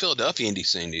Philadelphia indie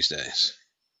scene these days?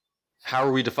 How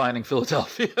are we defining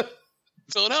Philadelphia?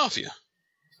 Philadelphia.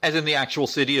 As in the actual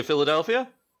city of Philadelphia?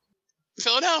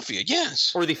 Philadelphia,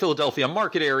 yes. Or the Philadelphia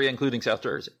market area, including South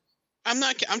Jersey? I'm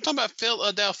talking about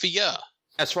Philadelphia.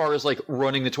 As far as, like,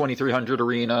 running the 2300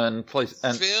 arena and place...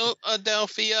 And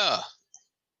Philadelphia.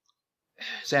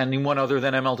 Is there anyone other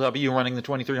than MLW running the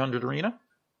 2300 arena?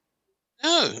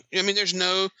 No. I mean, there's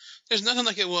nothing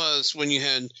like it was when you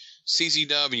had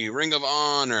CZW, Ring of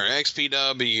Honor,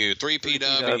 XPW,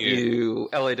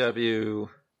 3PW. LAW.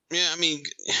 Yeah, I mean,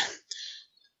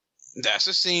 that's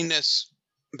a scene that's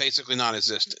basically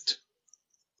non-existent.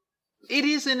 It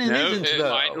isn't and isn't,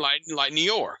 though. Like New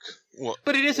York.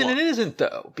 But it isn't and it isn't,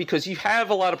 though, because you have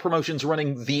a lot of promotions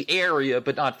running the area,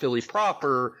 but not Philly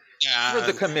proper, for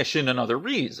the commission and other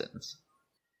reasons.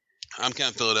 I'm kind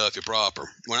of Philadelphia proper.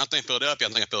 When I think Philadelphia,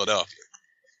 I think of Philadelphia.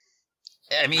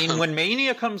 I mean, when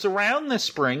Mania comes around this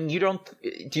spring,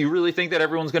 do you really think that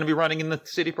everyone's going to be running in the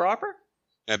city proper?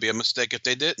 That'd be a mistake if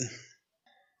they didn't.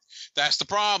 That's the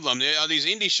problem. These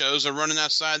indie shows are running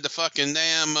outside the fucking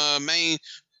damn main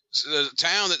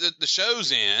town that the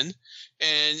show's in, and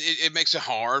it makes it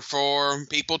hard for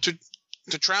people to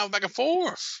travel back and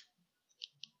forth.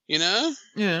 You know?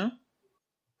 Yeah.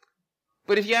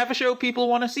 But if you have a show people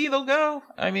want to see, they'll go.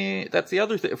 I mean, that's the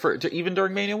other thing. Even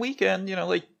during Mania weekend,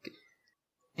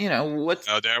 what's...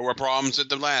 Oh, there were problems at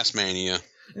the last Mania.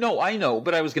 No, I know,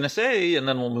 but I was going to say, and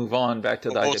then we'll move on back to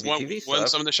the IWTV stuff. Wasn't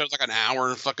some of the shows like an hour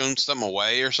and fucking something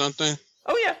away or something?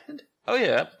 Oh,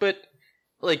 yeah. But,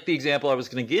 like, the example I was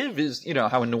going to give is,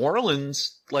 how in New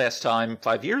Orleans last time,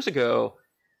 5 years ago,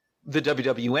 the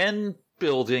WWN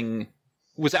building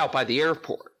was out by the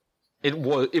airport. It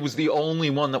was the only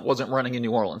one that wasn't running in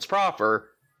New Orleans proper.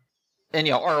 And,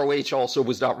 ROH also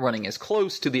was not running as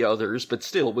close to the others, but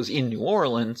still was in New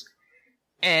Orleans.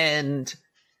 And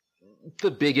the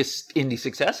biggest indie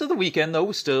success of the weekend, though,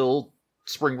 was still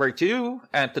Spring Break 2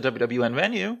 at the WWN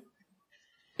venue.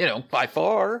 By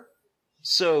far.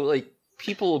 So, like,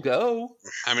 people go.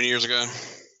 How many years ago?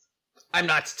 I'm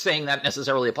not saying that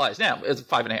necessarily applies now. It's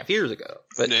 5.5 years ago.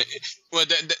 But what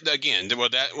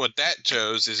that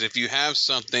shows is if you have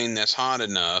something that's hot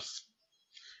enough,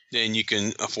 then you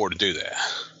can afford to do that.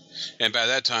 And by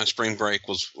that time, Spring Break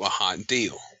was a hot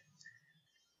deal.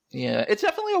 Yeah, it's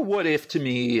definitely a what if to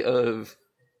me of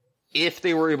if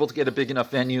they were able to get a big enough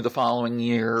venue the following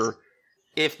year,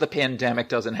 if the pandemic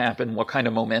doesn't happen, what kind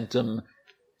of momentum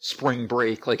Spring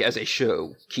Break, like as a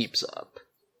show, keeps up.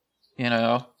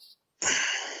 Yeah,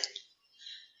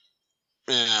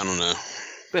 I don't know.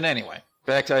 But anyway,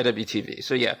 back to IWTV.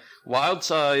 So yeah, Wild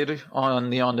Side on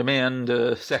the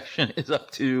on-demand section is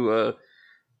up to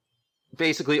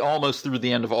basically almost through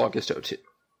the end of August 2002.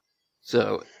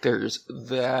 So there's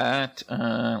that.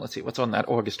 Let's see, what's on that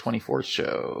August 24th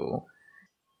show?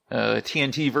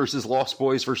 TNT versus Lost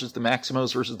Boys versus the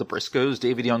Maximos versus the Briscoes,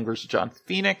 David Young versus John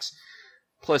Phoenix,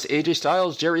 plus AJ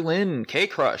Styles, Jerry Lynn,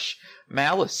 K-Crush,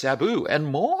 Malice, Sabu, and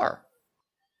more.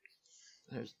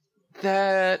 There's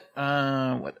that.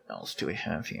 What else do we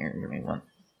have here? Give me one.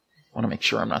 I want to make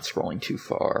sure I'm not scrolling too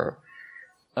far.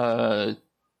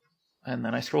 And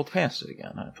then I scrolled past it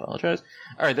again. I apologize.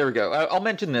 All right, there we go. I'll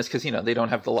mention this because, they don't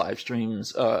have the live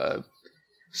streams.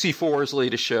 C4's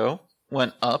latest show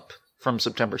went up from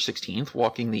September 16th,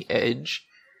 Walking the Edge,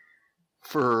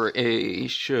 for a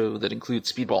show that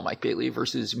includes Speedball Mike Bailey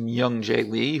versus Myung Jae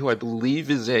Lee, who I believe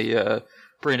is a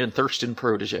Brandon Thurston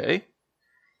protege.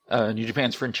 New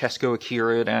Japan's Francesco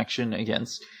Akira in action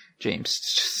against James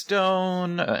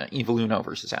Stone, Evil Uno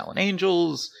versus Alan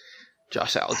Angels,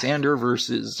 Josh Alexander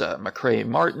versus McCrae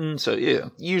Martin. So, yeah,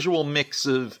 usual mix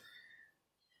of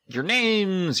your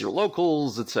names, your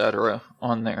locals, etc.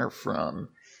 on there from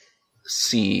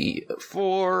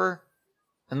C4.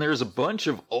 And there's a bunch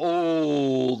of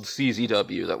old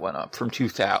CZW that went up from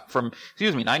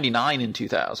 99 and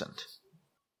 2000.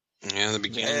 Yeah, the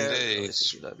beginning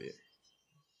days.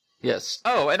 Yes.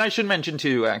 Oh, and I should mention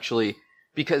too, actually,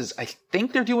 because I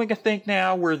think they're doing a thing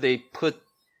now where they put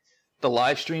the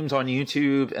live streams on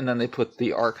YouTube and then they put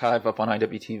the archive up on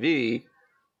IWTV.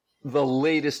 The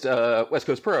latest West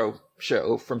Coast Pro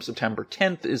show from September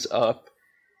 10th is up,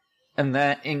 and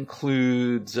that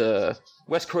includes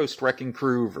West Coast Wrecking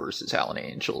Crew versus Alan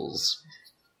Angels.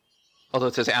 Although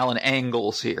it says Alan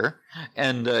Angles here.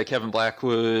 And Kevin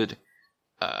Blackwood.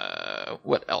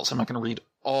 What else? I'm not going to read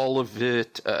all of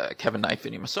it. Kevin Knight,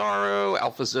 Vinny Massaro,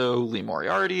 Alpha Zoe, Lee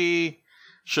Moriarty,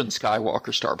 Shun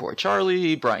Skywalker, Starboy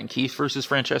Charlie, Brian Keith versus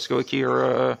Francesco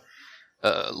Akira,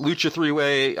 Lucha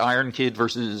 3-Way, Iron Kid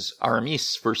versus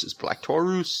Aramis versus Black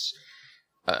Taurus,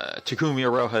 Takumi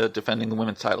Aroha defending the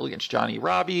women's title against Johnny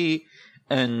Robbie,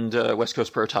 and West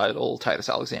Coast Pro title, Titus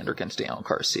Alexander against Daniel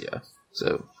Garcia.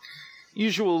 So,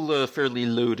 usual fairly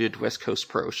loaded West Coast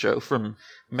Pro show from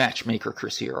matchmaker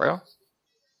Chris Hero.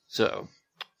 So,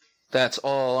 that's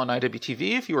all on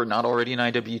IWTV. If you are not already an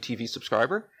IWTV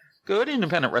subscriber, go to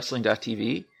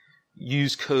independentwrestling.tv,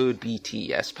 use code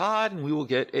BTSPod, and we will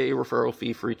get a referral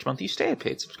fee for each month you stay a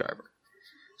paid subscriber.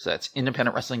 So that's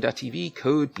independentwrestling.tv,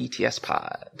 code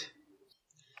BTSPod.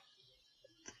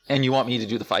 And you want me to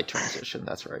do the fight transition,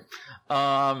 that's right.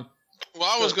 Well,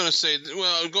 I was going to say,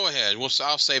 well, go ahead.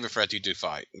 I'll save it for after you do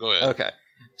fight. Go ahead. Okay.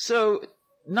 So,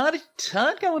 not a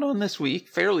ton going on this week.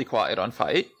 Fairly quiet on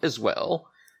Fight as well.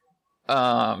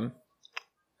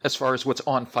 As far as what's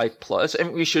on Fight Plus.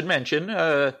 And we should mention,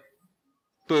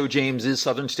 Bo James's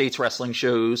Southern States Wrestling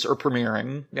shows are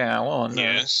premiering now on...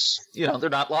 Yes. They're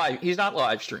not live. He's not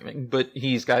live streaming, but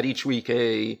he's got each week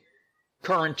a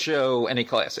current show and a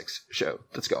classics show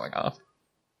that's going on.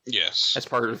 Yes. As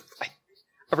part of...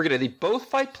 I forget, are they both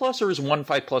Fight Plus, or is one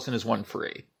Fight Plus and is one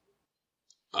free?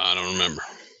 I don't remember.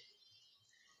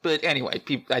 But anyway,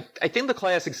 I think the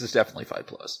classics is definitely Fight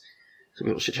Plus. So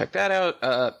people should check that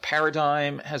out.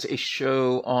 Paradigm has a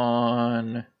show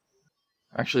on...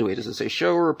 Actually, wait, is this a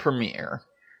show or a premiere?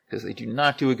 Because they do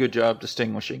not do a good job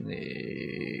distinguishing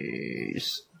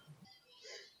these.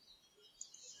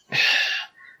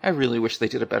 I really wish they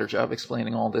did a better job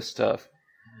explaining all this stuff.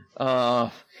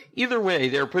 Either way,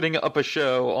 they're putting up a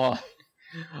show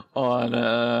on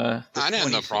I didn't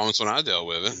have no problems when I dealt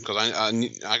with it, because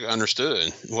I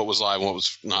understood what was live and what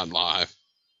was not live.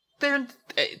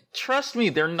 Trust me,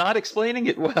 they're not explaining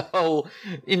it well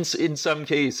in some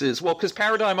cases. Well, because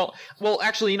Paradigm... Well,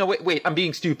 actually, wait, I'm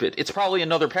being stupid. It's probably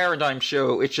another Paradigm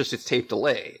show, it's just it's tape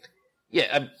delayed.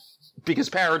 Yeah, because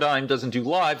Paradigm doesn't do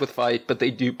live with Fight, but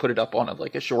they do put it up on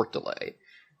a short delay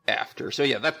after. So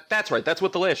yeah, that's right. That's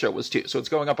what the last show was too. So it's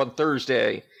going up on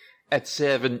Thursday at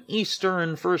 7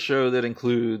 Eastern for a show that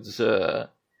includes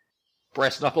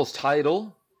Brass Knuckles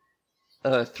title,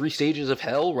 3 Stages of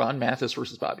Hell, Ron Mathis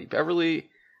versus Bobby Beverly,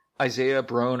 Isaiah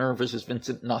Broner versus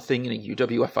Vincent Nothing in a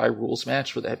UWFI rules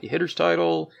match for the Heavy Hitters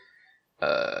title,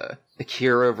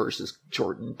 Akira versus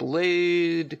Jordan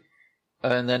Blade,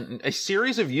 and then a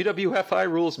series of UWFI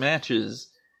rules matches,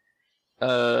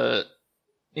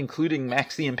 including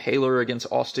Max the Impaler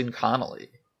against Austin Connolly.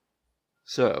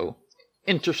 So,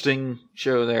 interesting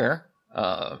show there.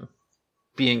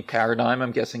 Being Paradigm,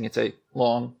 I'm guessing it's a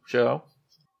long show.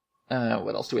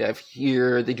 What else do we have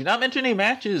here? They do not mention any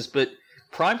matches, but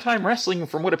Primetime Wrestling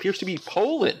from what appears to be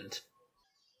Poland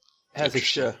has a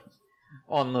show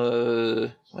on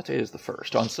what day is the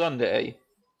 1st? On Sunday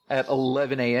at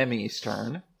 11 a.m.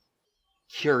 Eastern.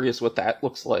 Curious what that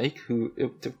looks like.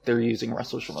 If they're using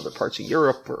wrestlers from other parts of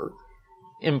Europe or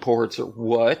imports or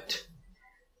what.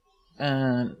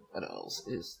 And what else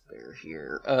is there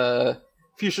here?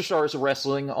 Future Stars of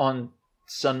Wrestling on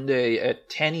Sunday at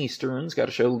 10 Eastern's got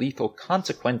a show, Lethal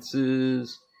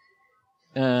Consequences.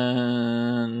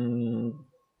 And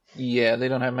yeah, they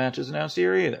don't have matches announced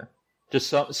here either. Just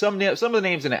some of the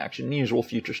names in action, usual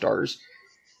Future Stars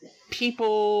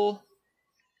people.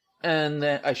 And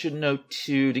then I should note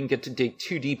too, didn't get to dig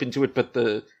too deep into it, but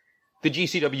the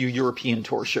GCW European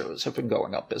Tour shows have been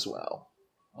going up as well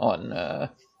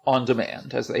on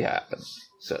demand as they happen.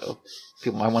 So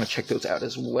people might want to check those out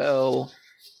as well.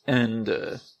 And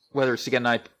whether it's to get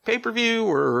an pay-per-view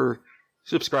or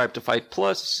subscribe to Fight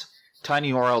Plus,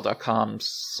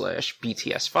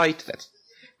 tinyurl.com/BTSFight. That's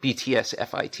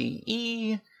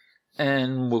BTSFITE.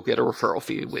 And we'll get a referral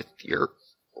fee with your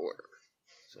order.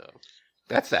 So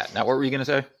that's that. Now, what were you going to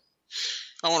say?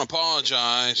 I want to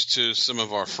apologize to some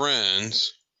of our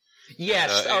friends.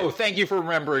 Yes. Thank you for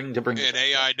remembering to bring it at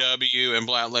AIW and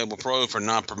Black Label Pro for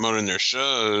not promoting their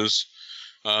shows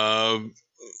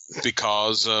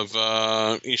because of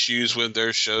issues with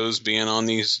their shows being on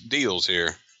these deals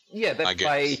here. Yeah,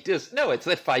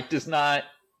 that fight does not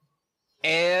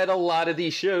add a lot of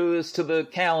these shows to the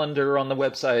calendar on the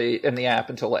website and the app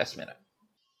until last minute.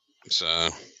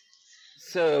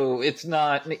 So it's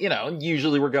not,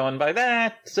 usually we're going by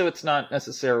that, so it's not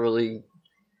necessarily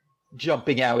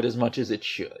jumping out as much as it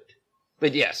should.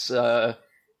 But yes,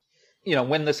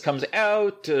 when this comes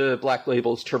out, Black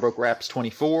Label's TurboGrafx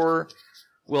 24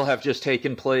 will have just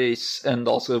taken place, and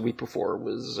also the week before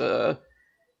was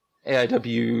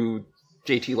AIW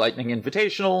JT Lightning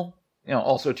Invitational,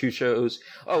 also 2 shows.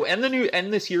 Oh,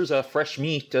 and this year's Fresh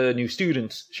Meat New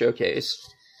Students Showcase.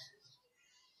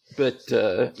 But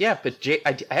I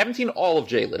haven't seen all of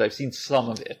JLit. I've seen some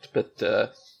of it, but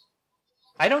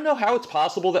I don't know how it's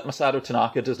possible that Masato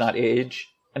Tanaka does not age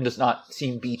and does not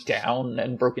seem beat down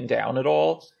and broken down at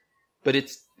all. But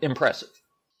it's impressive.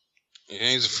 Yeah,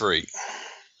 he's a freak.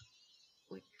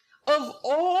 Of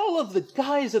all of the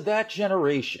guys of that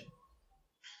generation,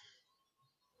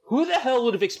 who the hell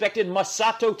would have expected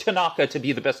Masato Tanaka to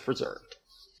be the best preserved?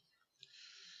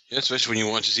 Yeah, especially when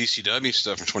you watch his ECW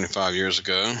stuff from 25 years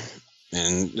ago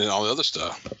and all the other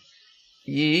stuff.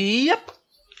 Yep.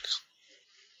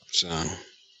 So,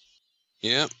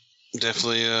 yep,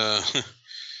 definitely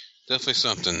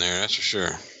something there, that's for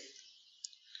sure.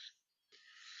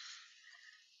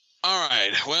 All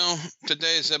right, well,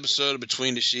 today's episode of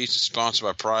Between the Sheets is sponsored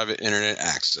by Private Internet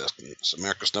Access. It's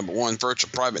America's #1 virtual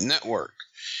private network.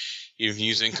 You can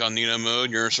use incognito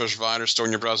mode, your source provider,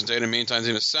 storing your browsing data, and many times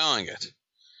even selling it.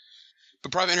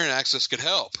 But Private Internet Access could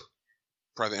help.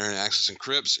 Private Internet Access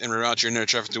encrypts and reroutes your internet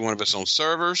traffic to one of its own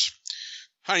servers,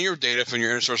 hiding your data from your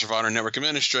internet service provider and network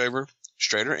administrator.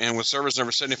 And with servers in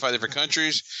over 75 different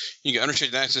countries, you can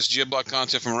unrestricted access to geo-block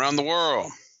content from around the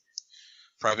world.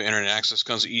 Private Internet Access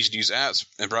comes with easy-to-use apps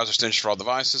and browser extensions for all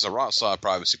devices, a rock-solid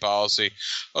privacy policy,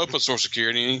 open-source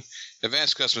security,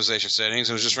 advanced customization settings,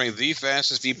 and was just ranked the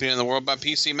fastest VPN in the world by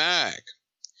PC Mag.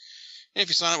 And if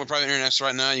you sign up with Private Internet Access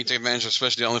right now, you can take advantage of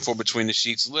especially only for Between the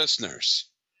Sheets listeners.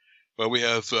 Well, we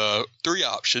have 3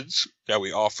 options that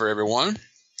we offer everyone.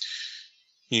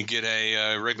 You get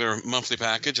a regular monthly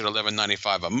package at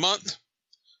 $11.95 a month.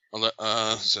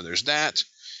 So there's that.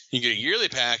 You get a yearly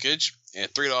package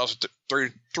at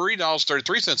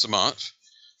 $3.33 a month,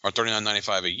 or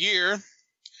 $39.95 a year.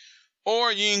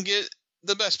 Or you can get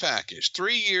the best package,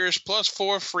 3 years plus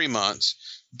 4 free months,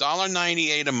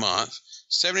 $1.98 a month,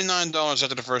 $79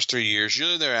 after the first 3 years,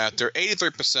 usually thereafter,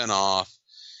 83% off.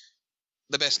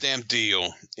 The best damn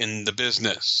deal in the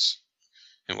business.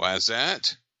 And why is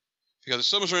that? Because it's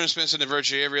so much more inexpensive than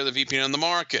virtually every other VPN on the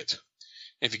market.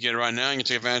 If you get it right now, you can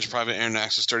take advantage of Private Internet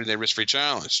Access 30-day risk-free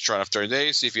challenge. Try it after 30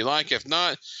 days, see if you like it. If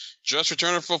not, just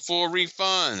return it for a full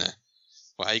refund.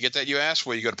 Well, how you get that, you ask?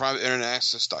 Well, you go to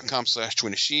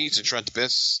privateinternetaccess.com/20sheets and try the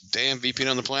best damn VPN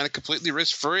on the planet completely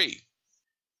risk-free.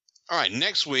 All right,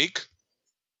 next week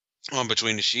on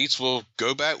Between the Sheets, we'll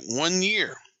go back 1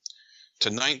 year to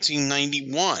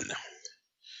 1991,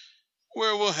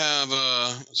 where we'll have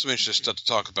some interesting stuff to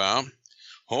talk about.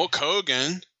 Hulk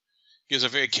Hogan gives a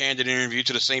very candid interview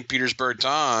to the St. Petersburg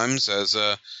Times as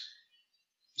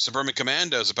Suburban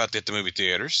Commando is about to hit the movie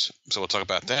theaters. So we'll talk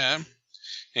about that,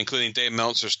 including Dave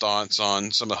Meltzer's thoughts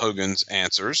on some of Hogan's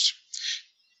answers,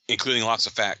 including lots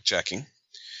of fact-checking.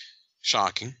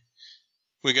 Shocking.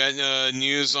 We got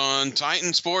news on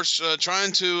Titan Sports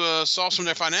trying to solve some of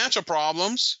their financial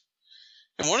problems.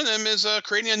 And one of them is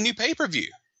creating a new pay-per-view.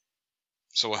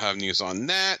 So we'll have news on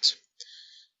that.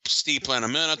 Steve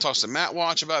Planamena talks to Matt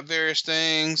Watch about various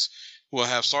things. We'll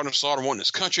have Sergeant Slaughter wanting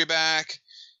his country back.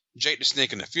 Jake the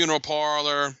Snake in the funeral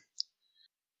parlor.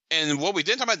 And what we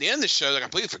didn't talk about at the end of the show that I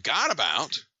completely forgot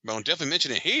about, but I'll definitely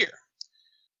mention it here.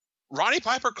 Roddy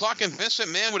Piper clocking Vince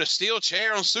McMahon with a steel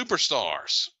chair on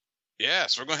Superstars.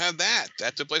 Yes, we're going to have that.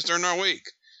 That took place during our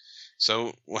week.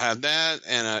 So we'll have that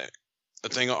and a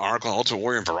thing, article on Ultimate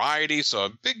Warrior and Variety. So a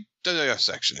big WWF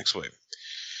section next week.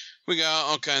 We got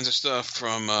all kinds of stuff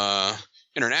from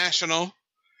International,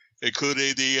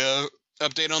 including the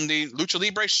update on the Lucha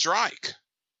Libre strike.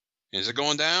 Is it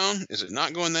going down? Is it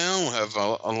not going down? We'll have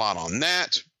a lot on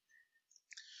that.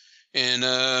 And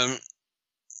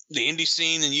the indie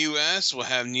scene in the U.S. will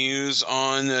have news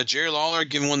on Jerry Lawler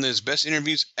giving one of his best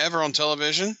interviews ever on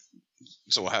television.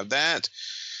 So we'll have that.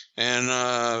 And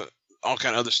all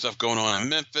kind of other stuff going on in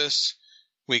Memphis.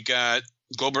 We got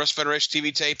Global Wrestling Federation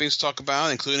TV tapings to talk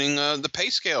about, including the pay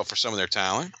scale for some of their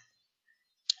talent.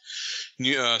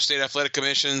 New state athletic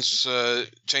commissions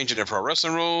changing their pro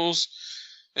wrestling rules.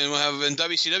 And we'll have in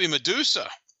WCW Medusa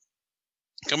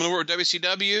coming to work with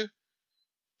WCW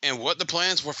and what the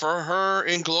plans were for her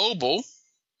in Global.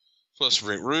 So plus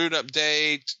Rick Rude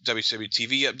update, WCW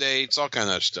TV updates, all kind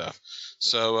of other stuff.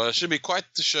 So it should be quite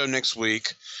the show next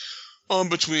week on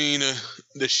Between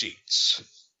the Sheets.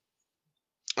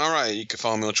 All right, you can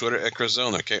follow me on Twitter at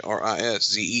Krizelner,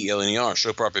 KRISZELNER,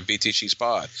 show prop at BT Sheets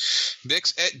Pod.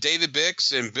 Bix at David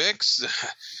Bix, and Bix,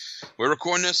 we're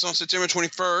recording this on September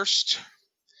 21st,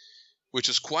 which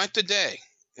is quite the day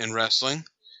in wrestling,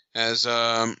 as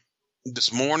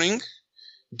this morning,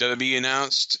 WWE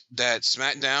announced that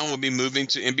SmackDown will be moving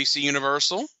to NBC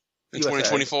Universal in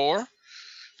 2024.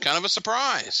 Kind of a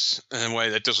surprise in a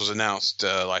way that this was announced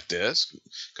like this,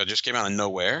 because it just came out of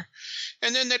nowhere.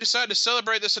 And then they decided to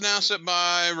celebrate this announcement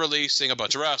by releasing a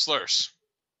bunch of wrestlers.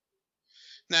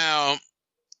 Now,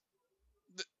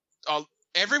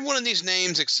 every one of these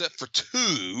names except for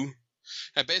two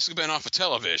have basically been off of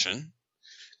television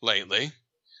lately.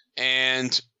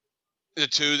 And the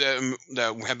two that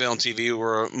have been on TV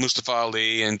were Mustafa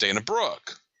Ali and Dana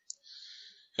Brooke.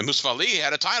 And Mustafa Ali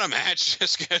had a title match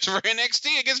scheduled for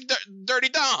NXT against Dirty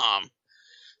Dom.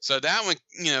 So that one,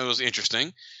 was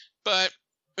interesting. But,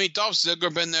 Dolph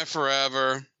Ziggler been there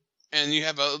forever. And you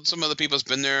have some other people that's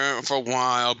been there for a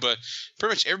while. But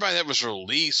pretty much everybody that was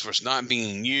released was not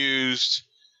being used.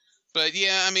 But,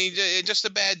 yeah, just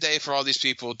a bad day for all these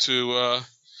people to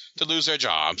lose their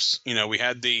jobs. We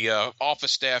had the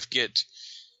office staff get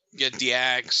the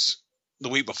axe the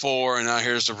week before, and now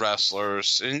here's the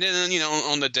wrestlers. And then,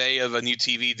 on the day of a new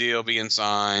TV deal being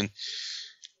signed,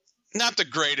 not the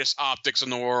greatest optics in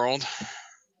the world.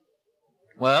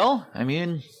 Well,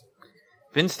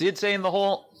 Vince did say in the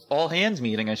whole all-hands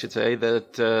meeting, I should say,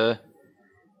 that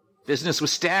business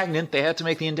was stagnant. They had to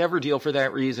make the Endeavor deal for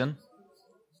that reason.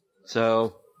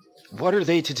 So, what are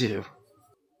they to do?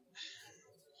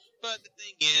 But the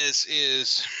thing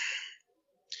is,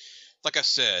 like I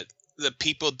said, the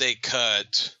people they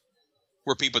cut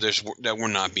were people that were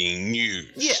not being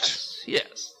used. Yes.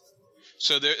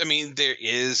 So there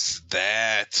is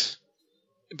that.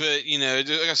 But,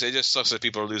 like I said, it just sucks that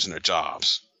people are losing their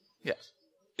jobs. Yes.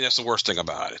 That's the worst thing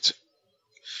about it.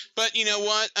 But you know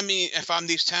what? If I'm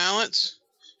these talents,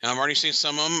 and I've already seen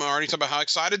some of them already talk about how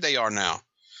excited they are now,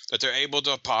 that they're able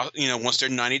to, once their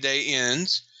 90-day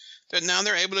ends, that now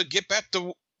they're able to get back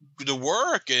to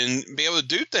work and be able to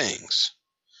do things.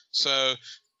 So,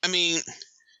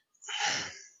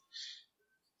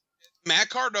 Matt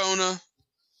Cardona,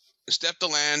 Steph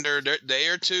DeLander, they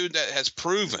are two that has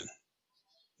proven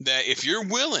that if you're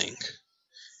willing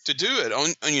to do it,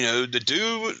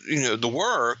 the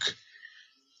work,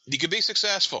 you could be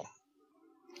successful.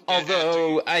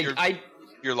 Although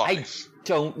your life. I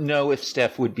don't know if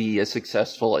Steph would be as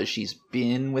successful as she's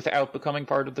been without becoming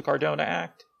part of the Cardona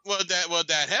Act. Well,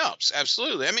 that helps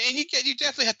absolutely. And you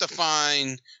definitely have to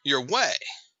find your way.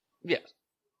 Yes.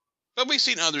 But we've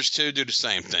seen others too do the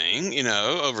same thing,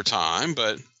 over time.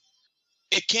 But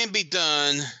it can be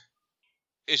done.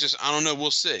 It's just I don't know.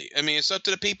 We'll see. It's up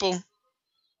to the people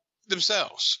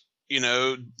themselves. Do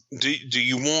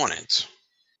you want it?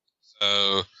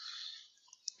 So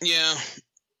yeah.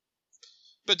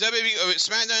 But WWE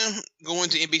SmackDown going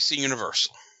to NBC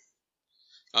Universal.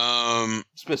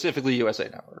 Specifically USA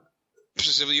Network.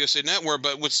 Specifically USA Network,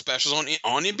 but with specials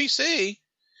on NBC.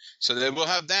 So they will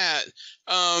have that.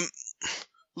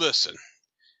 Listen,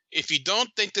 if you don't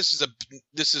think this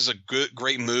is a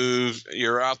great move,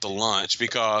 you're out to lunch,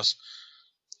 because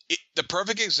the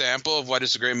perfect example of what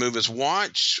is a great move is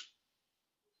watch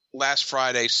last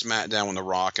Friday's SmackDown when The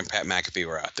Rock and Pat McAfee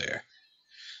were out there.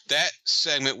 That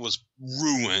segment was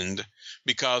ruined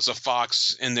because of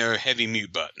Fox and their heavy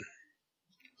mute button.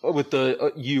 With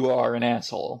the you are an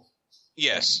asshole.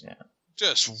 Yes. Yeah.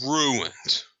 Just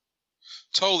ruined.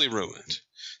 Totally ruined.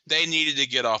 They needed to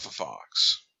get off of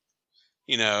Fox.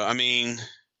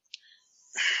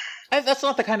 That's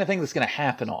not the kind of thing that's going to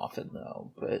happen often,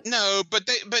 though. But no, but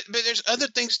there's other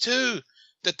things too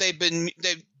that they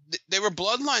were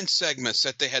bloodline segments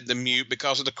that they had to mute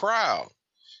because of the crowd.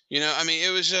 It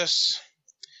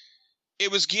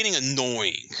was getting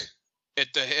annoying at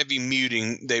the heavy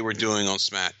muting they were doing on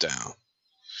SmackDown.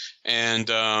 And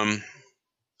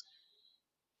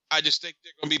I just think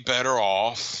they're going to be better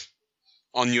off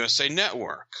on USA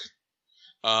Network.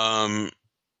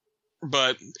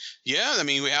 But yeah,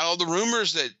 we had all the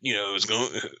rumors that it was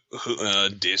going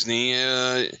Disney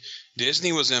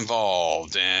was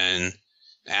involved and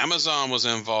Amazon was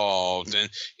involved, and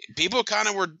people kind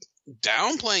of were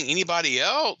downplaying anybody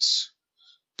else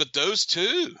but those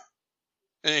two.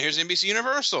 And here's NBC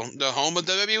Universal, the home of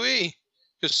WWE,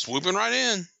 just swooping right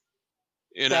in.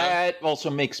 That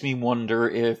also makes me wonder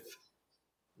if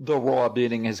the Raw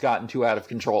bidding has gotten too out of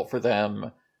control for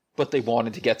them but they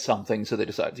wanted to get something, so they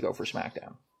decided to go for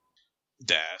SmackDown.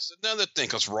 That's another thing,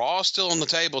 because Raw's still on the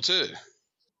table, too.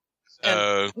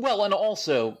 And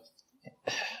also,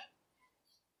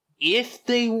 if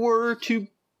they were to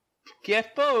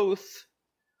get both,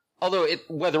 although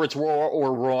whether it's Raw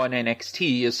or Raw and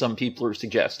NXT, as some people are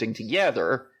suggesting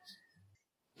together,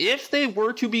 if they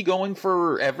were to be going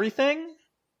for everything,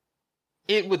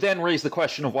 it would then raise the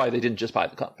question of why they didn't just buy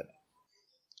the company.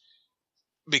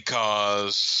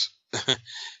 Because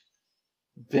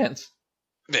Vince.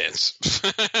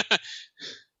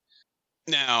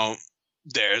 Now,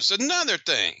 there's another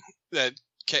thing that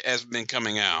has been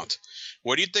coming out.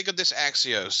 What do you think of this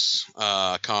Axios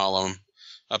column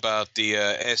about the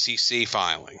SEC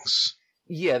filings?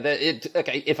 Yeah,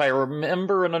 okay, if I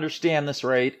remember and understand this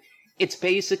right, it's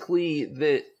basically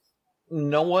that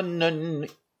no one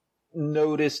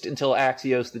noticed until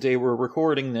Axios the day we're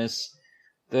recording this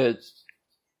that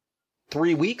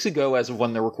 3 weeks ago, as of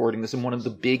when they're recording this, in one of the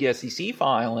big SEC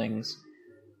filings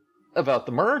about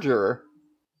the merger,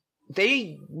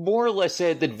 they more or less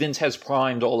said that Vince has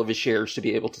primed all of his shares to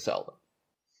be able to sell them.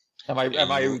 Am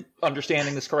I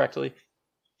understanding this correctly?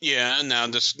 Yeah. Now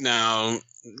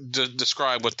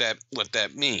describe what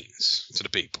that means to the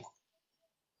people.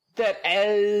 That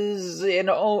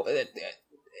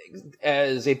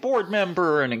as a board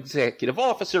member, an executive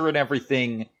officer, and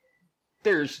everything,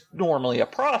 there's normally a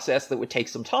process that would take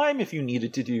some time if you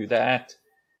needed to do that,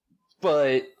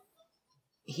 but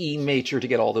he made sure to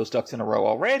get all those ducks in a row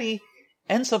already.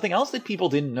 And something else that people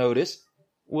didn't notice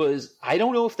was, I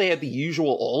don't know if they had the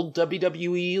usual old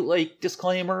WWE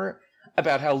disclaimer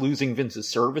about how losing Vince's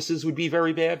services would be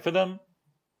very bad for them,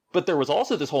 but there was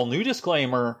also this whole new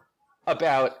disclaimer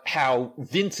about how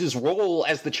Vince's role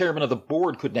as the chairman of the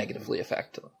board could negatively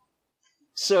affect them.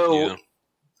 So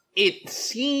it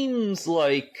seems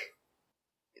like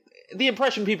the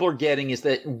impression people are getting is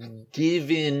that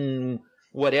given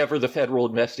whatever the federal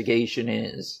investigation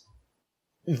is,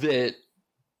 that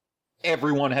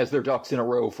everyone has their ducks in a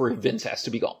row for if Vince has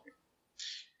to be gone.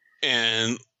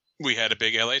 And we had a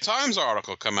big LA Times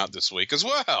article come out this week as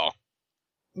well.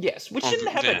 Yes, which didn't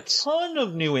have a ton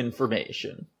of new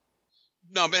information.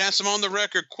 No, but it has some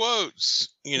on-the-record quotes,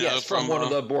 yes, from one of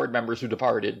the board members who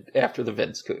departed after the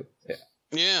Vince coup.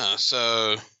 Yeah,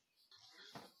 so...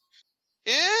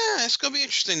 yeah, it's going to be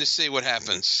interesting to see what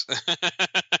happens.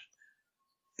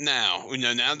 Now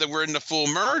that we're in the full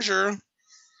merger,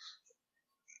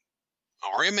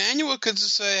 Ari Emanuel could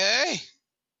just say, hey,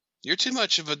 you're too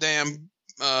much of a damn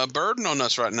burden on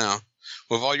us right now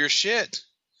with all your shit.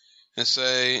 And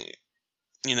say,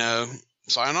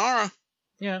 sayonara.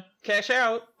 Yeah, cash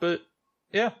out, but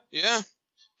yeah. Yeah.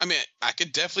 I mean, I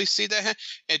could definitely see that.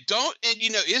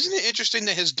 Isn't it interesting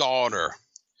that his daughter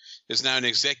is now an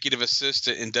executive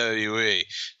assistant in WWE?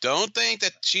 Don't think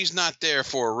that she's not there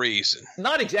for a reason.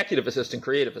 Not executive assistant,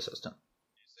 creative assistant.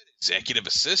 Executive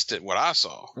assistant, what I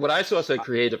saw. What I saw said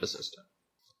creative assistant.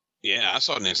 Yeah, I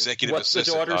saw an executive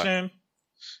assistant. What's the daughter's name?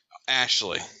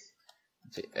 Ashley.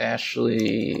 Let's see,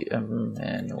 Ashley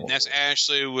Emanuel. That's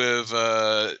Ashley with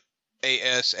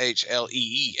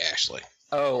Ashlee, Ashley.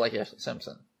 Oh, like Ashley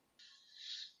Simpson.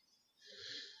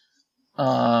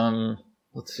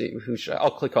 Let's see, who should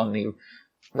I'll click on the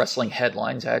wrestling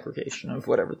headlines aggregation of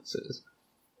whatever this is.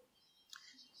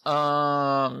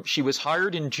 She was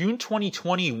hired in June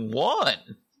 2021,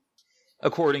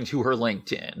 according to her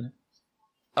LinkedIn.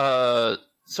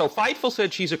 So Fightful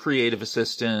said she's a creative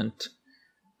assistant.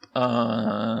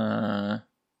 WWE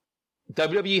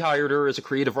hired her as a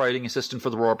creative writing assistant for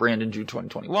the Raw brand in June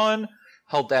 2021,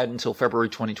 held that until February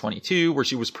 2022, where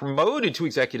she was promoted to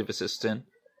executive assistant.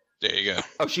 There you go.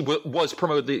 Oh, she was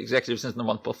promoted to executive assistant the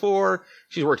month before.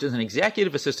 She's worked as an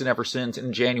executive assistant ever since.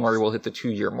 In January, we'll hit the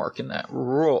 2-year mark in that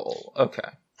role. Okay.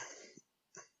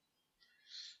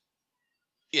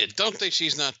 Yeah, don't think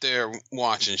she's not there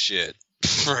watching shit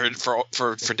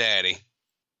for Daddy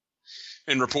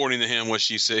and reporting to him what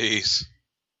she sees.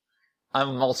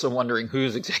 I'm also wondering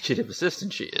whose executive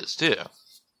assistant she is, too.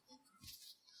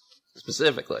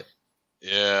 Specifically.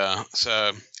 Yeah,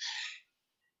 so...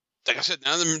 like I said,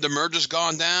 now the merger's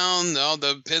gone down. All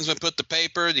the pen's been put to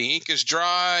paper. The ink is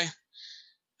dry.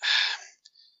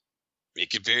 You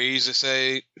could very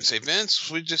easily say, Vince,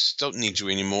 we just don't need you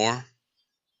anymore.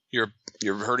 You're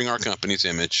hurting our company's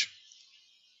image.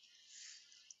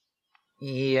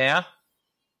 Yeah.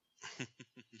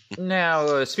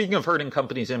 Now, speaking of hurting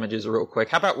companies' images, real quick,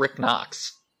 how about Rick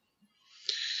Knox?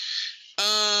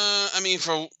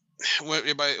 For what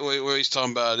he's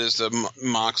talking about is the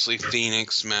Moxley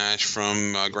Phoenix match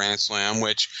from Grand Slam,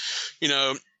 which,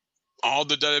 all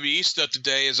the WWE stuff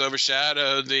today has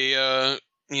overshadowed the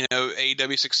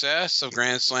AEW success of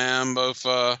Grand Slam. Both,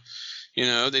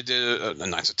 they did a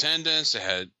nice attendance. They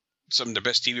had some of the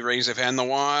best TV ratings they've had in a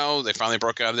while. They finally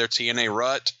broke out of their TNA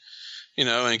rut,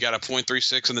 and got a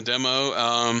 .36 in the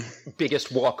demo.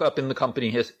 Biggest walk up in the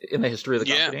company in the history of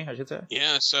the company, I should say.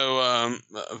 Yeah. So a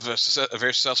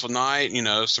very successful night.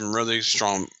 Some really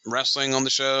strong wrestling on the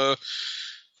show.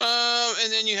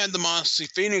 And then you had the Moxley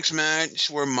Phoenix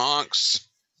match where Mox,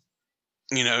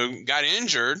 got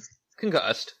injured.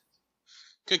 Concussed,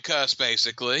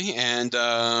 basically. And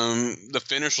the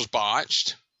finish was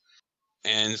botched.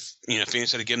 And,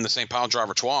 Phoenix had to give him the same pile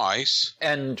driver twice.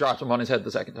 And dropped him on his head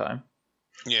the second time.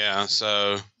 Yeah,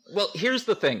 so... Well, here's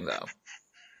the thing, though.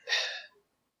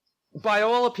 By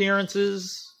all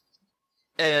appearances...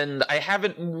 And I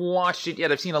haven't watched it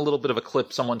yet. I've seen a little bit of a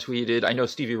clip someone tweeted. I know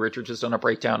Stevie Richards has done a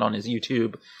breakdown on his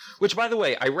YouTube. Which, by the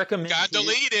way, I recommend... Got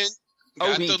deleted.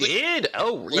 He did?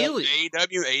 Oh, really?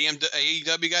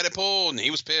 AEW got it pulled, and he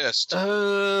was pissed.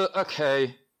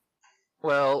 Okay.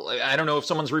 Well, I don't know if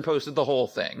someone's reposted the whole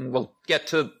thing. We'll get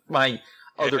to my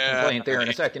other complaint there in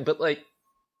a second. But,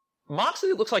 Moxley,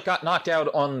 it looks like, got knocked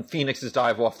out on Phoenix's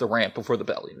dive off the ramp before the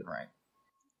bell even rang.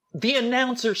 The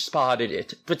announcer spotted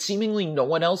it, but seemingly no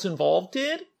one else involved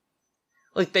did?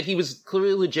 That he was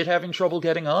clearly legit having trouble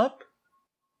getting up?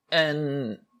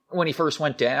 And when he first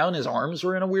went down, his arms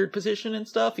were in a weird position and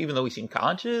stuff, even though he seemed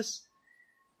conscious.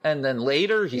 And then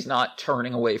later, he's not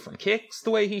turning away from kicks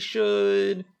the way he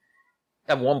should.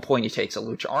 At one point, he takes a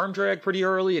lucha arm drag pretty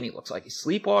early, and he looks like he's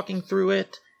sleepwalking through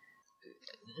it.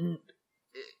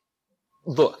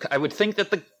 Look, I would think that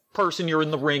the person you're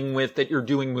in the ring with, that you're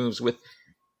doing moves with,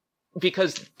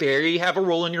 because they have a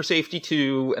role in your safety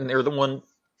too, and they're the one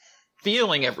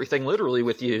feeling everything literally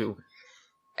with you.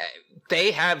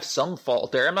 They have some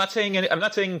fault there. I'm not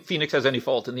saying Phoenix has any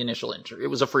fault in the initial injury. It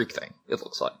was a freak thing, it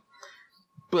looks like.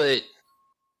 But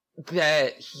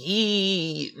that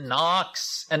he,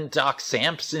 Knox, and Doc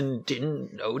Sampson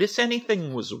didn't notice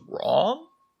anything was wrong,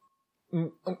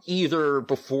 either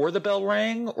before the bell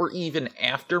rang or even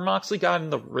after Moxley got in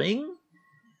the ring.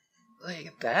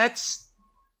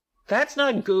 That's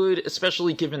not good,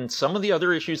 especially given some of the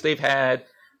other issues they've had,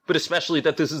 but especially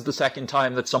that this is the second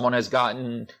time that someone has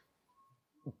gotten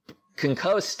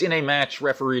concussed in a match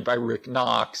refereed by Rick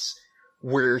Knox,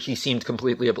 where he seemed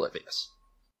completely oblivious.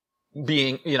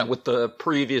 Being, with the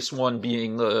previous one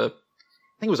being I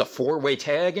think it was a 4-way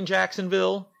tag in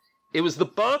Jacksonville. It was the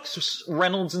Bucks,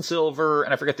 Reynolds and Silver,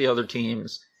 and I forget the other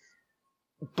teams.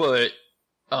 But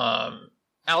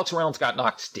Alex Reynolds got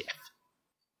knocked stiff.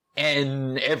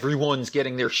 And everyone's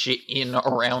getting their shit in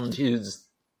around his,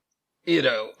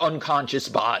 unconscious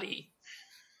body.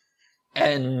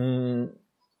 And,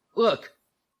 look,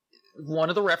 one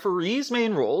of the referee's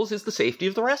main roles is the safety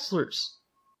of the wrestlers.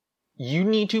 You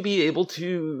need to be able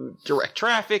to direct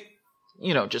traffic,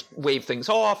 just wave things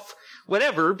off,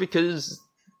 whatever, because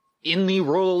in the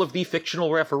role of the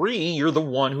fictional referee, you're the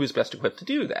one who's best equipped to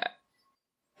do that.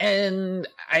 And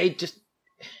I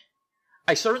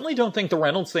certainly don't think the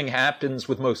Reynolds thing happens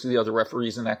with most of the other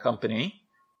referees in that company.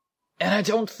 And I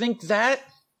don't think that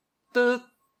the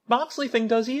Moxley thing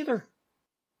does either.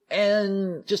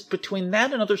 And just between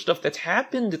that and other stuff that's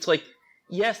happened, it's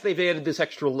yes, they've added this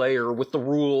extra layer with the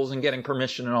rules and getting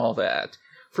permission and all that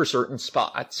for certain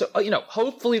spots. So,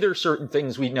 hopefully there's certain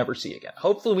things we never see again.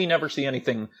 Hopefully we never see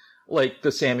anything like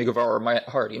the Sammy Guevara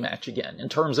Hardy match again, in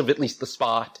terms of at least the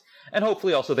spot, and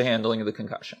hopefully also the handling of the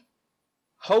concussion.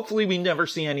 Hopefully we never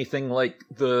see anything like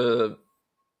the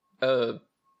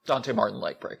Dante Martin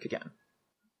leg break again.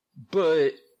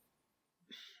 But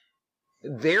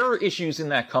there are issues in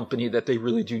that company that they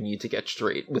really do need to get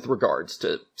straight with regards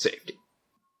to safety.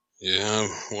 Yeah,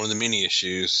 one of the many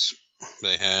issues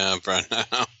they have right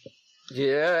now.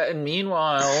 Yeah, and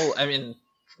meanwhile,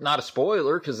 not a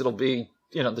spoiler, because it'll be,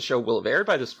 the show will have aired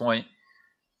by this point.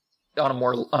 On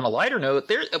a lighter note,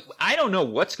 I don't know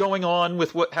what's going on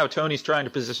with how Tony's trying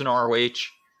to position ROH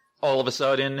all of a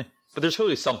sudden, but there's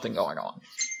clearly something going on.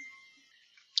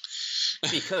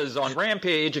 Because on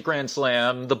Rampage at Grand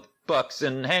Slam, the Bucks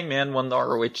and Hangman won the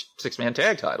ROH 6-man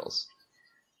tag titles.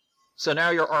 So now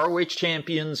your ROH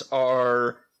champions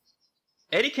are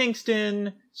Eddie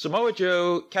Kingston, Samoa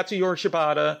Joe, Katsuyori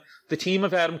Shibata, the team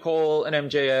of Adam Cole and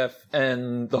MJF,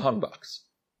 and the Young Bucks.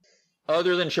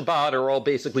 Other than Shibata are all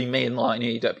basically mainline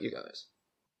AEW guys.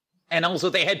 And also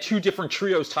they had 2 different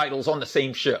trios titles on the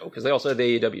same show, because they also had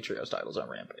the AEW trios titles on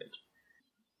Rampage.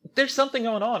 There's something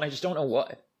going on, I just don't know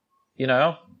what.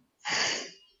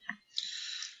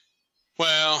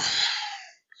 Well,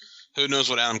 who knows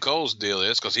what Adam Cole's deal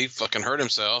is, because he fucking hurt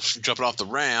himself jumping off the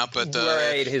ramp, but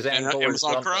right, his ankle was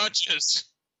on crutches.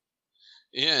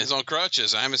 Yeah, he's on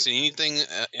crutches. I haven't seen anything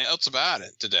else about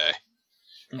it today.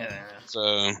 Yeah.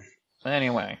 So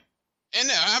anyway, and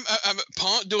I'm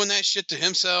Punk doing that shit to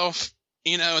himself,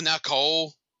 and now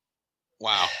Cole.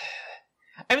 Wow.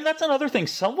 I mean, that's another thing.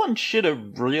 Someone should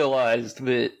have realized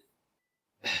that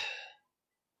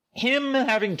him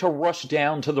having to rush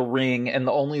down to the ring, and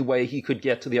the only way he could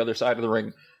get to the other side of the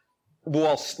ring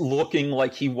whilst looking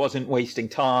like he wasn't wasting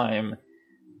time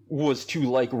was to,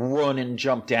 run and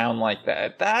jump down like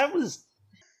that.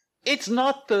 It's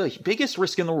not the biggest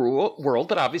risk in the world,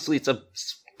 but obviously it's a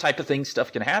type of thing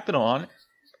stuff can happen on.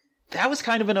 That was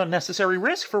kind of an unnecessary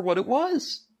risk for what it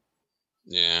was.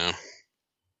 Yeah.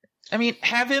 I mean,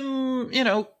 have him,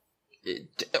 or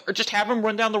just have him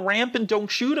run down the ramp and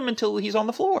don't shoot him until he's on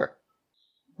the floor.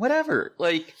 Whatever.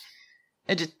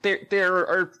 There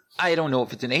are, I don't know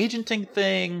if it's an agenting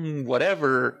thing,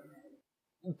 whatever.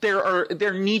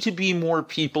 There need to be more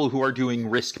people who are doing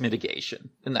risk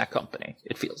mitigation in that company,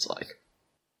 it feels like.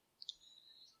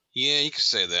 Yeah, you could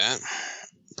say that.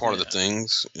 Part of the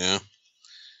things, yeah.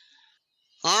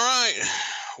 All right.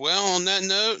 Well, on that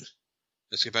note,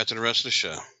 let's get back to the rest of the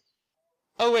show.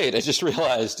 Oh, wait, I just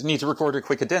realized I need to record a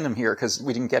quick addendum here because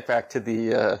we didn't get back to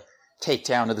the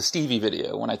takedown of the Stevie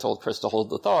video when I told Chris to hold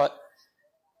the thought.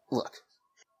 Look,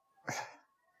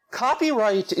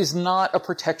 copyright is not a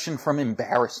protection from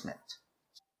embarrassment.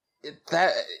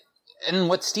 And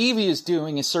what Stevie is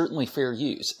doing is certainly fair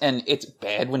use. And it's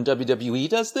bad when WWE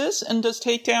does this and does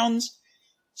takedowns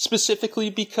specifically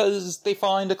because they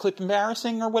find a clip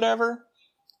embarrassing or whatever.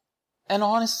 And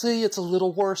honestly, it's a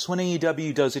little worse when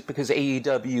AEW does it because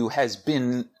AEW has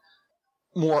been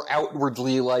more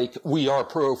outwardly like, we are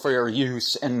pro fair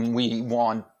use and we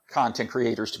want content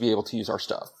creators to be able to use our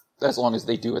stuff, as long as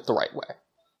they do it the right way.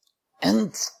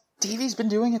 And Stevie's been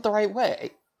doing it the right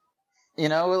way.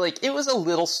 It was a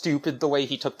little stupid the way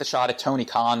he took the shot at Tony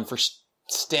Khan for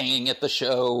staying at the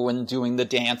show and doing the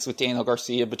dance with Daniel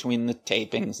Garcia between the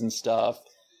tapings and stuff.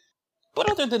 But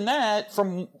other than that,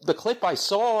 from the clip I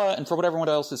saw and for what everyone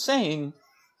else is saying,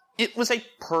 it was a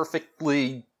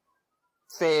perfectly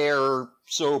fair,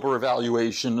 sober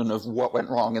evaluation of what went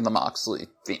wrong in the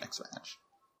Moxley-Phoenix match.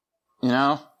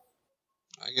 I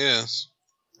guess.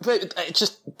 But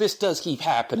this does keep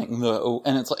happening, though,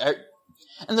 and it's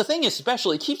and the thing is,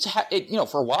 especially, it keeps,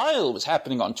 for a while it was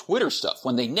happening on Twitter stuff,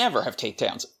 when they never have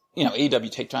takedowns,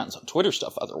 AEW takedowns on Twitter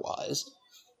stuff otherwise.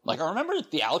 I remember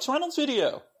the Alex Reynolds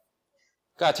video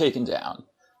got taken down.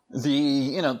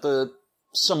 The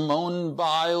Simone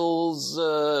Biles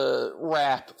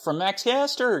rap from Max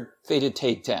Caster, they did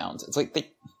takedowns. It's like,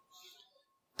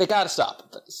 they gotta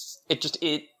stop this.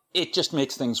 It just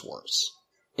makes things worse.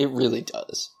 It really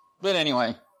does. But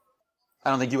anyway, I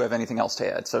don't think you have anything else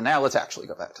to add, so now let's actually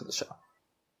go back to the show.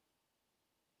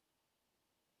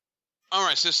 All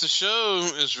right, since the show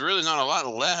is really not a lot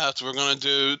left, we're going to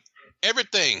do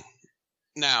everything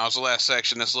now as the last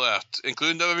section that's left,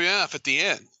 including WWF at the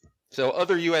end. So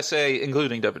other USA,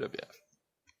 including WWF.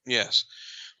 Yes.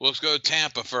 Well, let's go to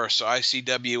Tampa first. So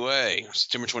ICWA,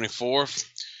 September 24th.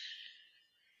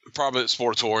 Probably at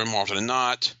Sportatorium, more often than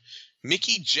not.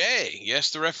 Mickey J, yes,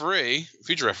 the referee,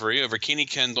 future referee, over Kenny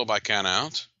Kendall by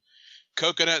countout.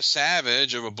 Coconut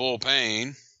Savage over Bull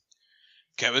Payne.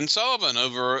 Kevin Sullivan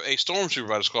over a Stormtrooper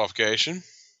by disqualification.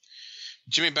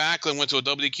 Jimmy Backlund went to a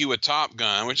WDQ with Top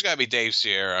Gun, which has got to be Dave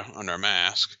Sierra under a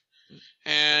mask.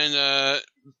 And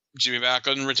Jimmy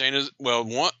Backlund retained his,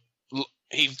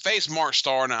 he faced Mark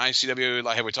Starr in an ICW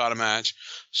light heavyweight title match.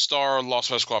 Starr lost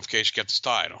by disqualification, kept his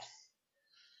title.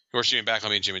 Of course, Jimmy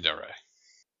Backlund beat Jimmy Del Rey.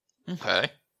 Okay.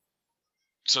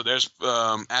 So there's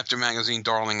After Magazine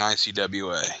Darling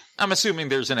ICWA. I'm assuming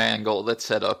there's an angle that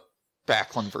set up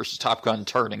Backlund versus Top Gun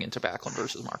turning into Backlund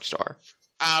versus Mark Starr.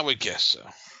 I would guess so.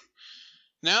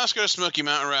 Now let's go to Smoky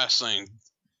Mountain Wrestling.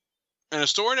 And a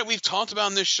story that we've talked about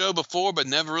in this show before, but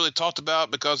never really talked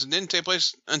about because it didn't take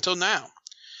place until now.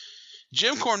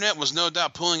 Jim Cornette was no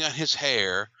doubt pulling out his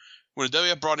hair when the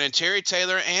WWF brought in Terry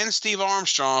Taylor and Steve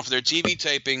Armstrong for their TV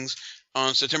tapings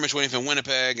on September 20th in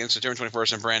Winnipeg and September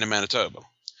 21st in Brandon, Manitoba.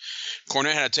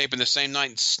 Cornette had a tape in the same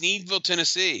night in Sneedville,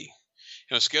 Tennessee.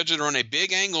 He was scheduled to run a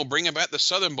big angle bringing back the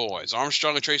Southern Boys,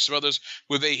 Armstrong and Tracy Smothers,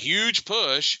 with a huge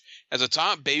push as a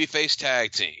top babyface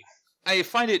tag team. I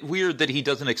find it weird that he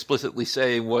doesn't explicitly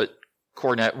say what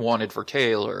Cornette wanted for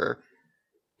Taylor,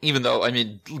 even though,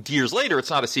 years later, it's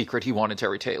not a secret he wanted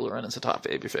Terry Taylor in as a top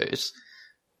babyface.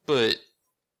 But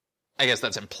I guess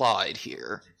that's implied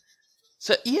here.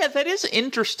 So, yeah, that is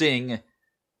interesting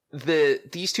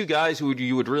that these two guys who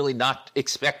you would really not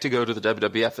expect to go to the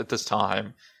WWF at this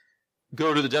time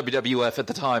go to the WWF at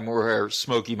the time where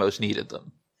Smokey most needed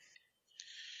them.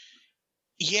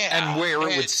 And where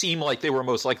it would seem like they were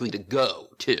most likely to go,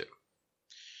 too.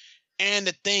 And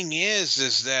the thing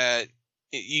is that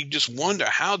you just wonder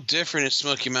how different is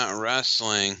Smoky Mountain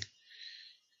Wrestling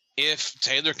if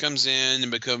Taylor comes in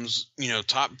and becomes,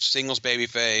 top singles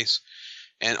babyface,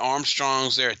 and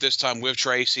Armstrong's there at this time with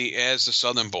Tracy as the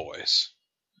Southern Boys.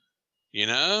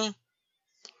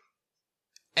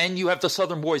 And you have the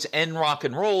Southern Boys and Rock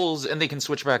and Rolls, and they can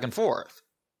switch back and forth.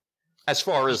 As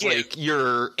far as,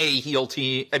 your A heel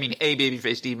team, A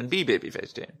babyface team and B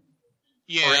babyface team.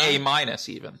 Yeah. Or A minus,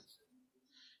 even.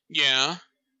 Yeah.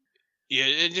 Yeah,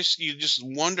 you just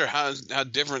wonder how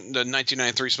different the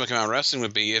 1993 Smoky Mountain Wrestling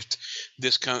would be if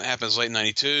this happens late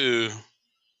 92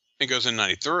 and goes in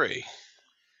 93.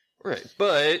 Right,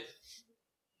 but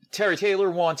Terry Taylor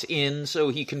wants in so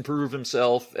he can prove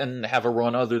himself and have a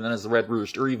run other than as the Red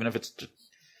Rooster, even if it's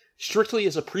strictly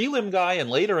as a prelim guy and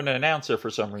later an announcer for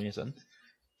some reason.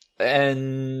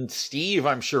 And Steve,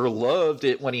 I'm sure, loved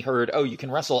it when he heard, you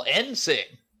can wrestle and sing.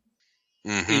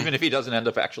 Mm-hmm. Even if he doesn't end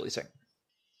up actually singing.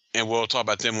 And we'll talk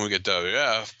about them when we get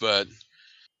WF, but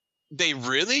they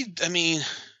really,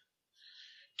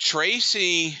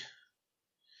 Tracy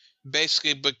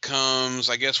basically becomes,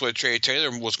 I guess, what Terry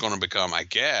Taylor was going to become, I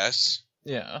guess.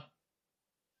 Yeah.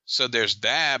 So there's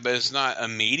that, but it's not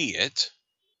immediate.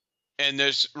 And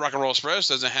there's Rock and Roll Express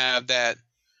doesn't have that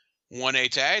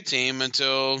 1A tag team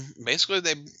until basically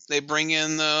they bring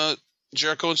in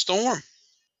Jericho and Storm.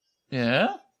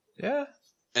 Yeah. Yeah.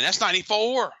 And that's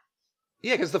 94.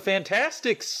 Yeah, because the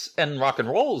Fantastics and Rock and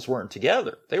Rolls weren't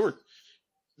together. They were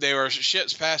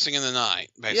ships passing in the night,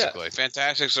 basically. Yeah.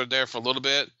 Fantastics are there for a little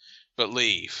bit, but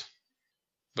leave.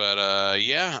 But,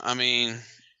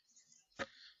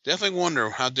 definitely wonder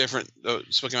how different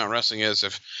Smoky Mountain Wrestling is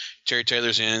if Terry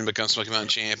Taylor's in, becomes Smoky Mountain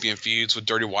champion, feuds with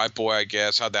Dirty White Boy, I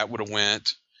guess, how that would have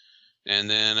went. And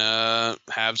then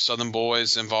have Southern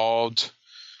Boys involved.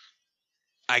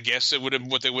 I guess what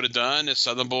they would have done is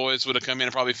Southern Boys would have come in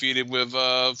and probably feuded with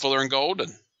Fuller and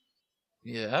Golden.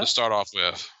 Yeah. To start off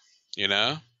with,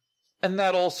 And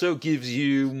that also gives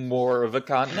you more of a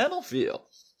Continental feel.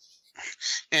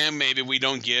 And maybe we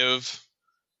don't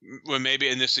maybe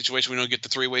in this situation we don't get the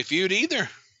three-way feud either.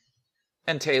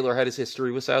 And Taylor had his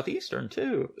history with Southeastern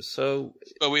too, so.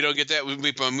 But we don't get that.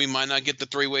 We might not get the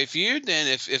three-way feud then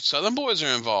if Southern Boys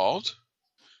are involved.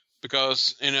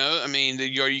 Because,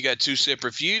 you got two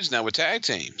separate feuds now with tag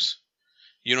teams.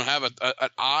 You don't have an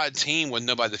odd team with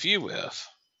nobody to feud with.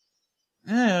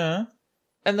 Yeah.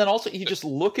 And then also, you just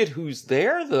look at who's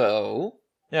there, though.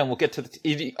 Yeah, and we'll get to the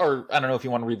TV, or I don't know if you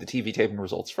want to read the TV taping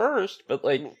results first, but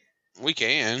we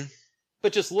can.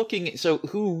 But just looking, so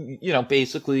who,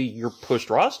 basically your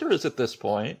pushed roster is at this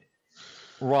point.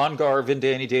 Ron Garvin,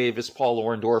 Danny Davis, Paul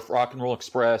Orndorff, Rock and Roll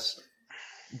Express,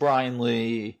 Brian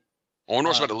Lee.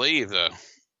 Orndorff's about to leave, though.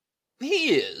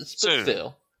 He is, but soon.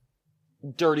 Still.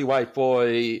 Dirty White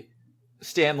Boy,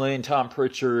 Stan Lane, Tom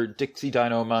Pritchard, Dixie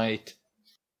Dynamite.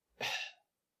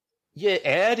 You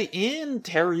add in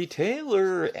Terry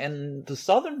Taylor and the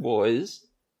Southern Boys,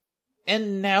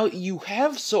 and now you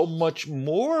have so much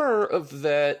more of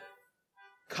that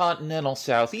Continental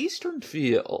Southeastern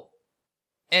feel.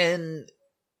 And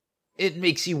it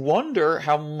makes you wonder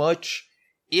how much,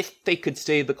 if they could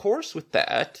stay the course with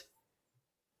that,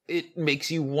 it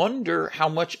makes you wonder how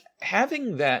much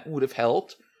having that would have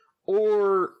helped,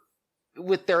 or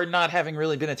with there not having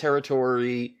really been a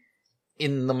territory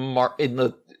in the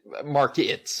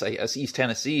markets, I guess, East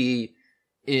Tennessee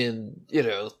in,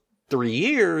 3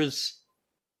 years,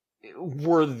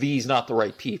 were these not the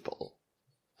right people?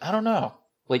 I don't know.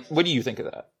 What do you think of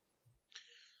that?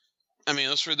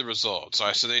 Let's read the results. All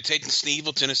right, so they take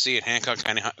Sneeville, Tennessee at Hancock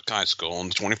County High School on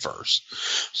the 21st.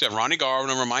 So you have Ronnie Garvin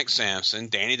over Mike Sampson,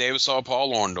 Danny Davis over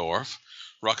Paul Orndorff,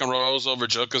 Rock and Rolls over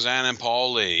Joe Kazan and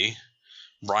Paul Lee,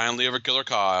 Brian Lee over Killer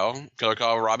Kyle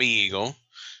over Robbie Eagle,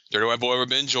 Dirty White Boy over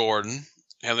Ben Jordan,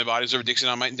 Heavenly Bodies over Dixie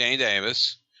Dynamite and Danny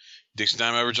Davis, Dixie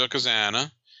Dynamite over Joe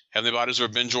Kazana, Heavenly Bodies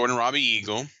over Ben Jordan and Robbie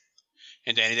Eagle,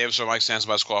 and Danny Davis over Mike Sampson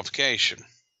by disqualification.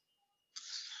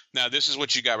 Now, this is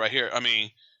what you got right here.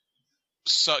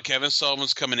 Kevin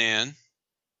Sullivan's coming in,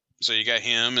 so you got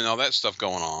him and all that stuff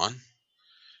going on.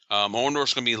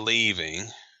 Orndorff's going to be leaving,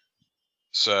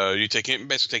 so you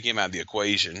basically take him out of the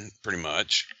equation, pretty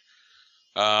much.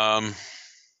 They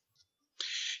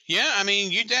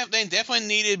definitely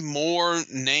needed more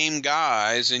name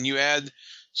guys, and you add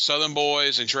Southern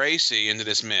Boys and Tracy into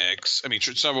this mix.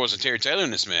 Southern Boys and Terry Taylor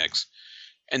in this mix,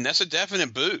 and that's a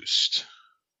definite boost.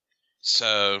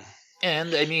 So.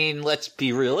 And, let's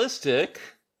be realistic.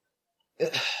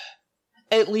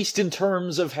 At least in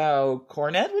terms of how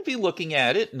Cornette would be looking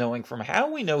at it, knowing from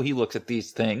how we know he looks at these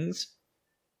things,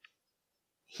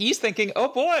 he's thinking, oh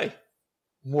boy,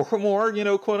 more,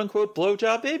 quote-unquote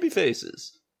blowjob baby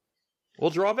faces. We'll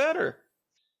draw better.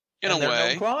 In a way.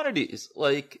 Known quantities.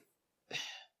 Like,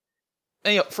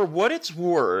 for what it's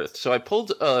worth, so I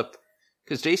pulled up,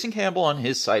 because Jason Campbell on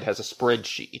his site has a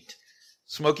spreadsheet,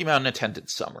 Smoky Mountain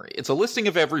attendance summary. It's a listing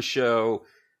of every show.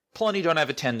 Plenty don't have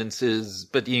attendances,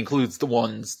 but he includes the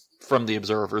ones from the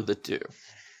Observer that do.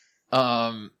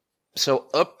 So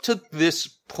up to this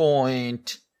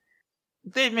point,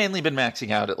 they've mainly been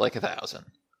maxing out at like 1,000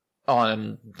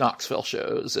 on Knoxville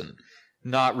shows, and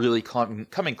not really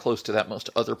coming close to that most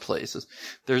other places.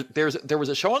 There was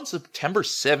a show on September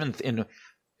 7th in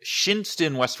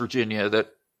Shinston, West Virginia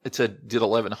that it said did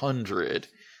 1,100.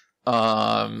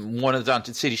 One of the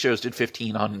Daunted City shows did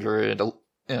 1,500.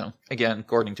 Again,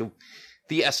 according to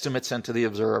the estimate sent to the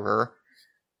Observer.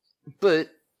 But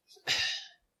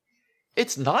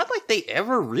it's not like they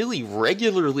ever really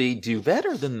regularly do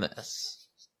better than this.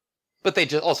 But they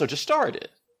also just started.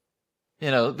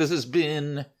 This has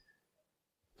been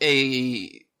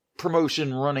a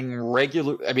promotion running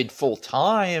full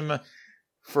time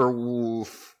for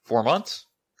 4 months?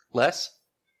 Less?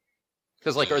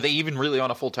 Because, are they even really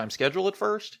on a full-time schedule at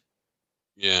first?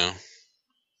 Yeah.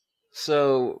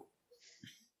 So,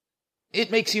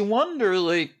 it makes you wonder,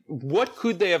 what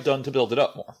could they have done to build it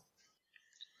up more?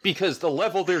 Because the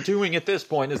level they're doing at this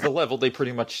point is the level they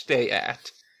pretty much stay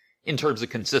at in terms of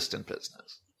consistent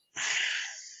business.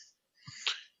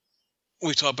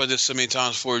 We talked about this so many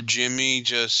times before. Jimmy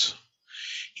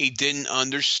he didn't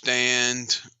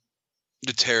understand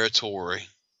the territory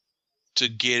to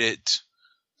get it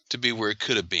to be where it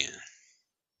could have been.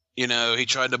 He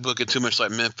tried to book it too much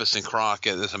like Memphis and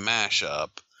Crockett as a mashup.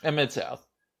 And Mid-South,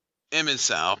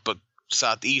 but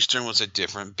Southeastern was a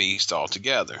different beast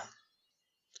altogether.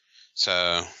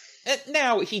 So.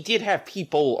 Now, he did have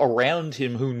people around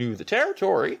him who knew the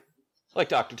territory, like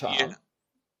Dr. Tom.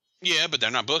 Yeah, but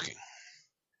they're not booking.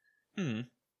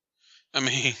 I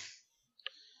mean,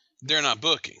 they're not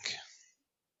booking.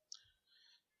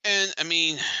 And,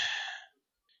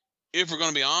 if we're going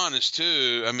to be honest,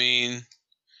 too,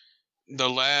 the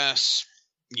last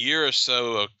year or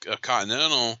so of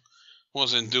Continental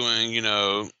wasn't doing,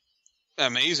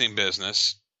 amazing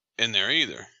business in there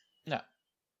either. No.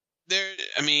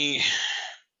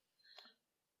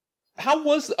 How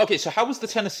was the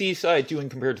Tennessee side doing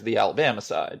compared to the Alabama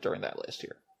side during that last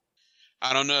year?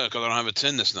 I don't know, because I don't have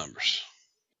attendance numbers.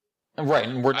 Right,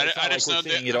 and we're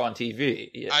seeing it on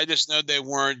TV. Yeah. I just know they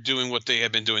weren't doing what they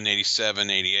had been doing in 87,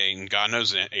 88, and God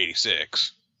knows in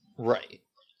 86. Right.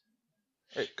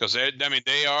 Because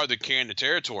they are carrying the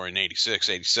territory in 86,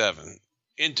 87,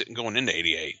 going into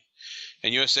 88.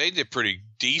 And USA did pretty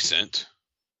decent,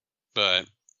 but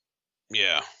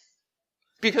yeah.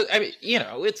 Because,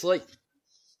 it's like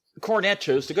Cornette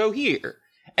chose to go here.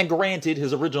 And granted,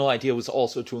 his original idea was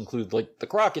also to include, the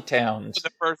Crockett towns.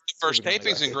 The first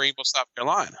tapings in Greenville, South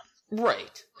Carolina.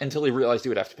 Right. Until he realized he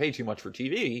would have to pay too much for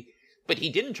TV. But he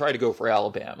didn't try to go for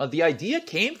Alabama. The idea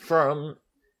came from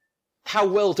how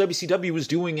well WCW was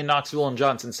doing in Knoxville and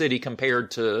Johnson City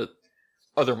compared to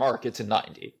other markets in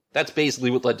 90. That's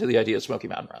basically what led to the idea of Smoky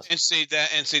Mountain Wrestling. And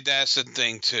see, that's the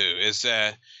thing too, is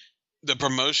that the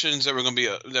promotions that were going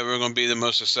to be the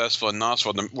most successful in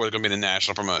Knoxville were going to be the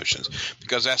national promotions,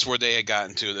 because that's where they had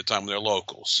gotten to at the time with their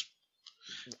locals.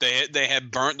 They had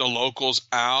burnt the locals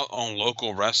out on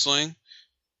local wrestling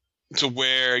to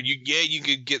where you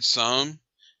could get some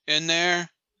in there,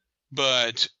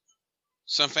 but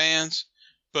some fans,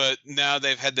 but now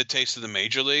they've had the taste of the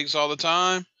major leagues all the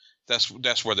time.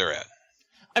 That's where they're at.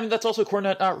 That's also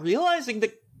Cornette not realizing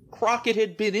that Crockett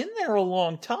had been in there a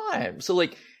long time. So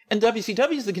and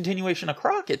WCW is the continuation of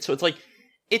Crockett. So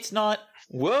it's not,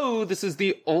 whoa, this is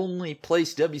the only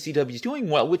place WCW is doing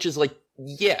well, which is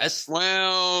yes.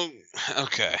 Well,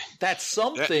 okay. That's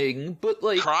something, but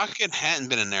Crockett hadn't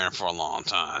been in there for a long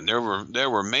time. There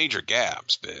were major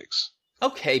gaps, Biggs.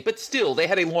 Okay, but still, they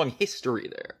had a long history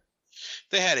there.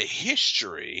 They had a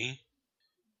history,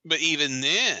 but even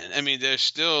then, there's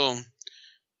still,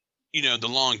 the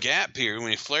long gap period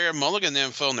when Flair and Mulligan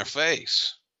then fell on their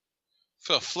face.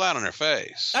 Fell flat on their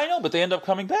face. I know, but they end up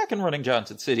coming back and running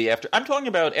Johnson City after. I'm talking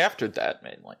about after that,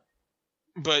 mainly.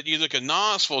 But you look at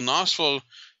Knoxville. Knoxville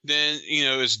then,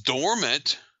 is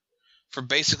dormant for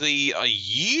basically a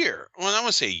year. Well, I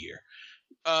want to say a year.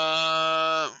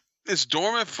 It's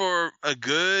dormant for a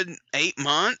good 8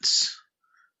 months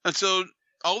until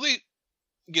Ole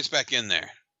gets back in there.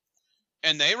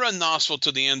 And they run Knoxville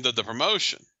to the end of the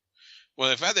promotion. Well,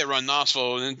 in fact, they run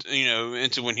Knoxville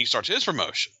into when he starts his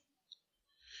promotion.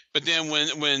 But then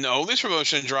when Ole's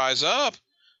promotion dries up,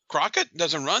 Crockett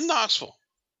doesn't run Knoxville.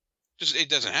 Just it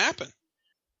doesn't happen.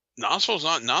 Knoxville's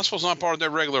not part of their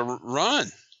regular run.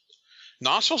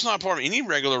 Knoxville's not part of any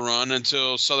regular run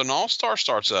until Southern All-Star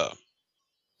starts up.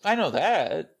 I know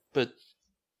that, but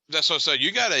that's what I said.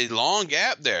 You got a long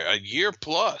gap there, a year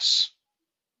plus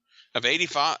of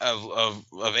 85 of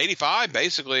 85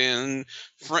 basically, and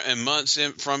months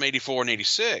from 84 and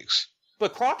 86.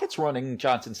 But Crockett's running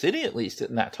Johnson City at least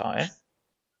in that time.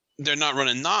 They're not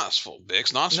running Knoxville,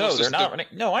 Bix. No, they're not running.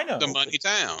 No, I know. The money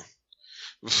town.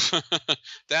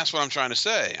 That's what I'm trying to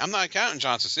say. I'm not counting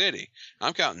Johnson City.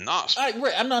 I'm counting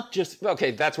Knoxville. I'm not just...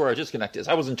 Okay, that's where our disconnect is.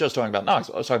 I wasn't just talking about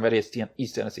Knoxville. I was talking about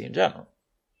East Tennessee in general.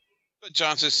 But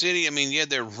Johnson City, I mean, yeah,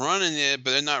 they're running it,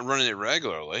 but they're not running it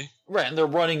regularly. Right, and they're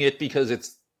running it because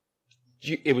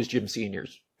it was Jim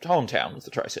Sr.'s hometown, was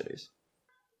the Tri-Cities.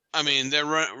 I mean,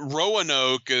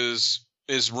 Roanoke is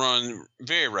run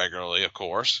very regularly, of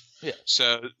course. Yeah.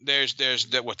 So there's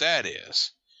that what that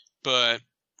is. But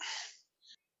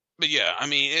yeah, I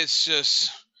mean,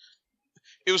 it's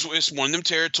one of them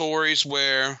territories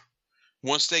where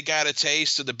once they got a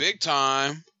taste of the big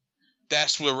time,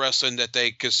 that's the wrestling that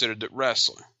they considered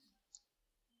wrestling.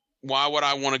 Why would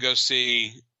I want to go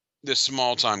see this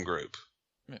small time group?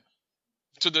 Yeah.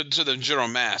 To the general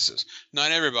masses,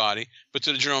 not everybody, but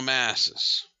to the general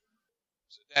masses.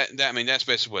 I mean, that's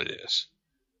basically what it is.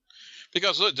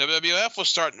 Because look,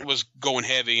 WWF was going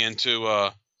heavy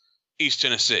into East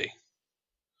Tennessee,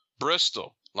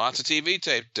 Bristol, lots of TV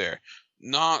tape there,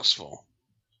 Knoxville.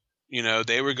 You know,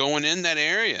 they were going in that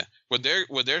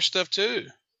with their stuff too.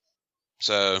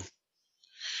 So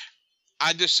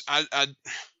I'm just saying,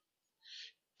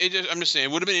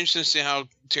 it would have been interesting to see how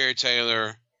Terry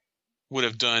Taylor would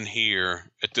have done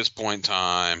here at this point in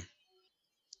time.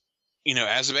 You know,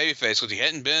 as a babyface, because he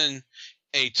hadn't been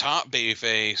a top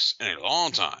babyface in a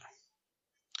long time.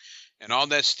 And all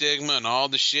that stigma and all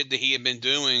the shit that he had been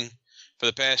doing for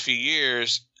the past few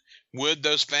years, would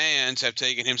those fans have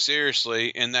taken him seriously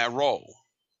in that role?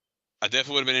 I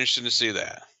definitely would have been interested to see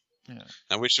that. Yeah.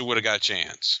 I wish he would have got a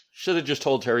chance. Should have just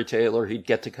told Terry Taylor he'd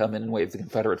get to come in and wave the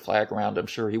Confederate flag around. I'm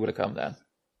sure he would have come then.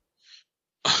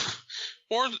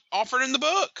 Or offered in the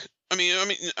book. I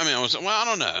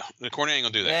don't know. The Cornette ain't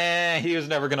gonna do that. He was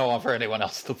never gonna offer anyone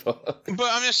else the book. But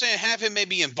I'm just saying, have him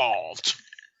maybe involved.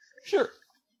 Sure.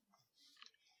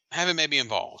 Have him maybe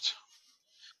involved.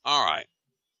 All right.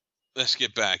 Let's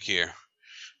get back here.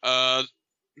 Go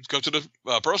to the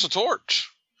Personal Torch.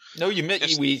 No,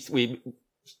 we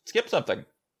skipped something.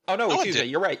 Oh no, it's Tuesday.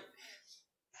 You're right.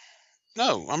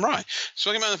 No, I'm right.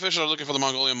 Smoky Mountain officials are looking for the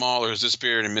Mongolian Mauler who's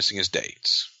disappeared and missing his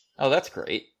dates. Oh, that's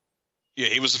great. Yeah,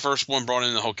 he was the first one brought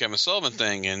in the whole Kevin Sullivan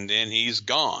thing, and then he's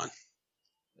gone.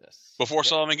 Yes. Before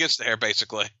Sullivan gets there,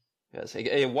 basically. Yes,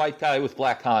 a white guy with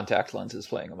black contact lenses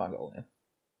playing a Mongolian.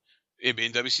 It'd be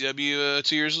in WCW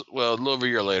 2 years, well, a little over a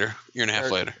year later, year and a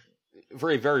half later.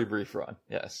 Very, very brief run,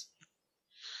 yes.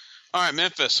 All right,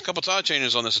 Memphis. A couple title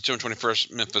changes on this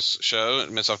 221st Memphis show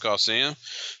at Mid-South Coliseum.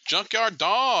 Junkyard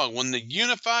Dog won the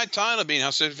unified title, beating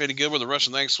House of Fate Good with a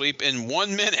Russian leg sweep in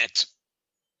 1 minute.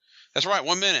 That's right,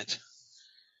 1 minute.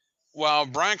 While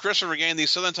Brian Christopher regained the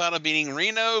Southern title, beating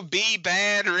Reno B.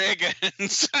 Bad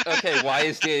Riggins. Okay, why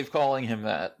is Dave calling him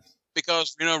that?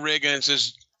 Because Reno Riggins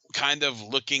is kind of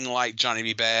looking like Johnny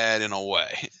B. Bad in a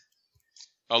way.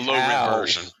 A low-rent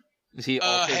version. Is he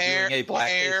also doing a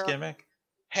blackface gimmick?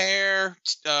 Hair,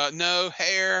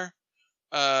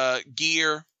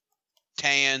 gear,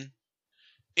 tan.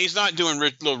 He's not doing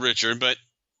Little Richard, but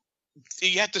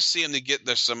you have to see him to get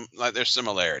their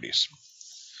similarities.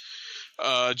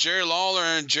 Jerry Lawler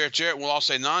and Jarrett will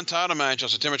also a non-title match on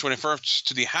September 21st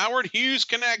to the Howard Hughes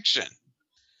Connection.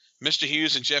 Mr.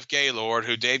 Hughes and Jeff Gaylord,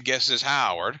 who Dave guesses is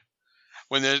Howard,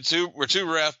 when the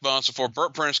two ref bumps before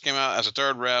Burt Prentice came out as a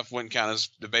third ref, wouldn't count as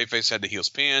the babyface had the heels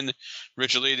pinned.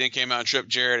 Richard Lee then came out and tripped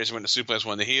Jarrett as he went to suplex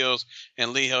one of the heels,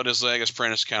 and Lee held his leg as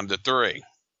Prentice counted to 3.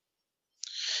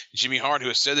 Jimmy Hart, who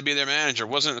is said to be their manager,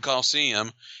 wasn't at the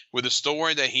Coliseum, with the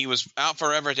story that he was out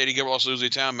forever at the Eddie Gilbert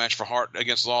Lost Town match for Hart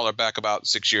against Lawler back about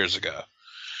 6 years ago.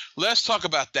 Let's talk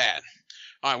about that.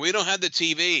 All right, we don't have the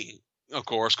TV, of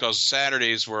course, because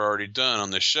Saturdays were already done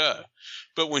on this show.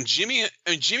 But when Jimmy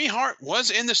Hart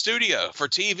was in the studio for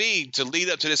TV to lead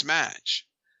up to this match.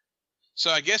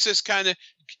 So I guess it's kind of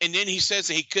 – and then he says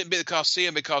that he couldn't be at the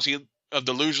Coliseum because of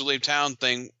the Loser Leave Town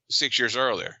thing 6 years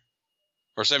earlier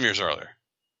or 7 years earlier.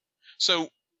 So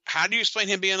how do you explain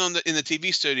him being in the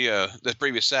TV studio the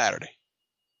previous Saturday?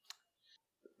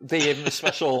 They gave him a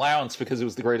special allowance because it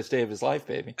was the greatest day of his life,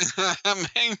 baby. I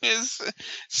mean, it's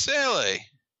silly.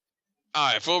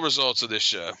 All right, full results of this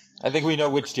show. I think we know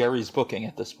which Jerry's booking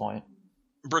at this point.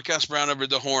 Brickhouse Brown over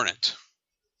the Hornet.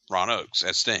 Ron Oakes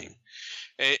as Sting.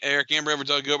 Eric Embry over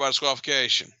Doug Gilbert by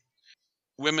disqualification.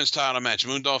 Women's title match.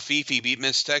 Moondog Fifi beat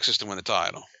Miss Texas to win the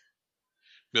title.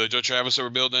 Billy Joe Travis over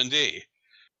Bill Dundee.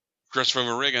 Christopher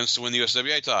Riggins to win the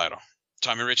USWA title.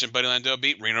 Tommy Rich and Buddy Landell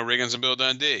beat Reno Riggins and Bill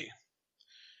Dundee.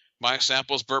 Mike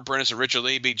Samples, Burt Prentice, and Richard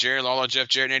Lee beat Jerry Lawler, Jeff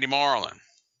Jarrett, and Eddie Marlin.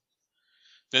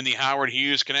 Then the Howard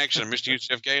Hughes connection. Mr. Hughes,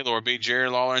 Jeff Gaylord beat Jerry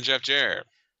Lawler and Jeff Jarrett.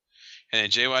 And then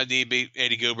JYD beat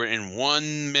Eddie Gilbert in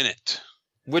 1 minute.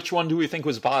 Which one do we think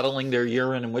was bottling their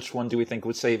urine, and which one do we think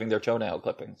was saving their toenail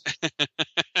clippings?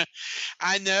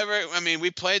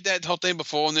 We played that whole thing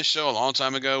before on this show a long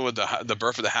time ago with the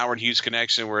birth of the Howard Hughes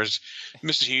connection, whereas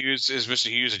Mr. Hughes is Mr.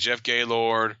 Hughes and Jeff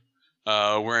Gaylord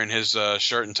wearing his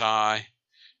shirt and tie.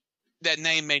 That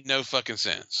name made no fucking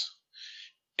sense.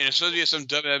 And it's supposed to be some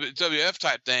WWF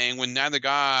type thing when neither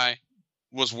guy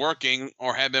was working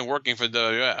or had been working for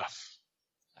WWF.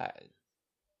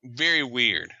 Very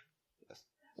weird.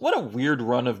 What a weird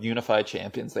run of unified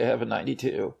champions they have in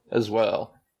 92 as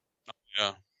well.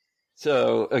 Yeah.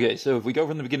 So if we go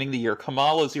from the beginning of the year,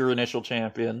 Kamala's your initial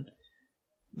champion.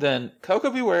 Then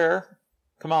Koko Beware,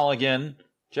 Kamala again,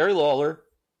 Jerry Lawler,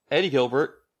 Eddie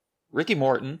Gilbert, Ricky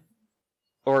Morton,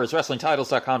 or as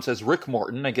WrestlingTitles.com says, Rick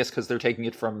Morton, I guess because they're taking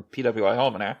it from PWI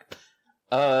Almanac.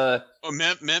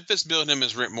 Memphis billed him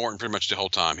as Rick Morton pretty much the whole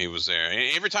time he was there.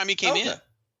 Every time he came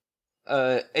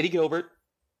in. Eddie Gilbert,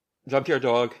 Junkyard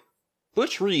Dog,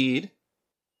 Butch Reed,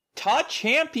 Todd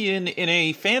Champion in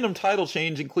a Phantom title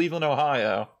change in Cleveland,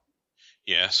 Ohio.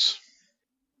 Yes.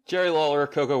 Jerry Lawler,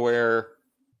 Koko Ware,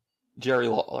 Jerry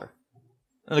Lawler.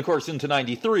 And of course, into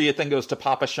 93, it then goes to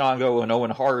Papa Shango and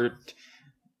Owen Hart,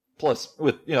 plus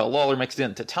with, Lawler mixed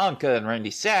in Tatanka and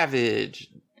Randy Savage.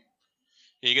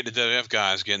 You get the WF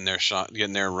guys getting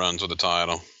their runs with the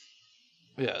title.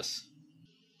 Yes.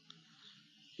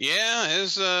 Yeah,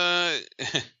 it's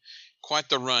quite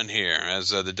the run here as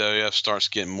the WF starts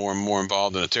getting more and more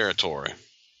involved in the territory.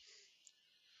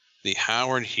 The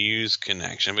Howard Hughes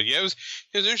connection. But yeah, it was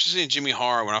interesting Jimmy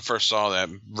Hart when I first saw that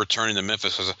returning to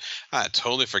Memphis, because I had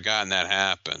totally forgotten that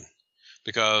happened.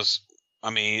 Because,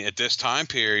 at this time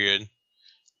period,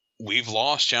 we've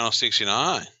lost Channel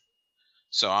 69.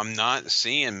 So I'm not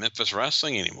seeing Memphis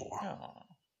wrestling anymore. Oh.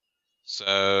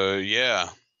 So, yeah.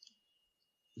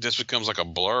 This becomes like a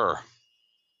blur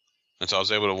until I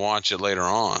was able to watch it later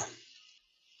on. I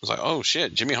was like, oh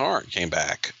shit, Jimmy Hart came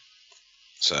back.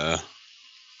 So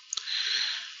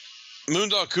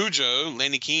Moondog Cujo,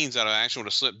 Lanny Keen's out of action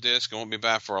with a slip disc and won't be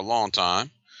back for a long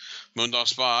time. Moondog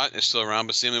Spot is still around,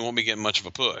 but seemingly won't be getting much of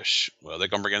a push. Well, they're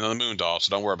going to bring in another Moondog,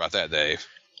 so don't worry about that, Dave.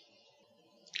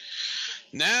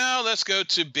 Now let's go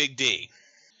to Big D.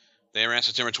 They ran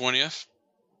September 20th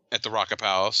at the Rocket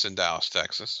Palace in Dallas,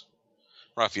 Texas.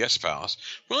 Right, Fiesta Palace.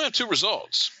 We only have 2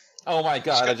 results. Oh my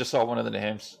God, I just saw one of the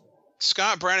names.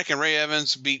 Scott Braddock and Ray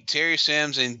Evans beat Terry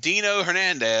Sims and Dino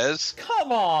Hernandez.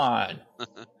 Come on!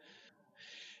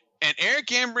 And Eric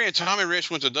Embry and Tommy Rich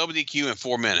went to WDQ in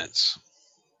 4 minutes.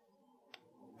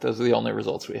 Those are the only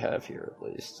results we have here, at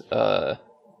least.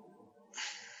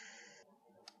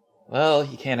 Well,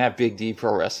 you can't have Big D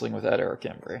Pro Wrestling without Eric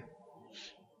Embry.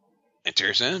 And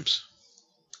Terry Sims.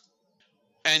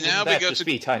 And now we go just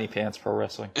be Tiny Pants Pro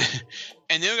Wrestling.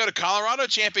 And then we go to Colorado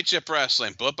Championship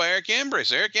Wrestling, booked by Eric Embry.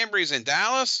 So Eric Embry's in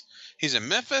Dallas, he's in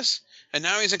Memphis, and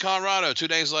now he's in Colorado 2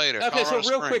 days later. Okay, Colorado so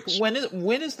real Springs. quick,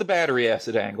 when is the battery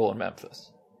acid angle in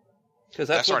Memphis? Because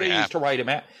that's what they used to write him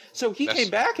out. So he came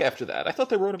back after that. I thought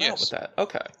they wrote him out with that.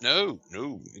 Okay. No,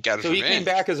 he got his revenge. He came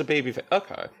back as a baby.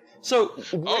 Okay. So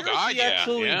where is he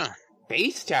actually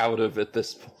based out of at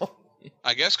this point?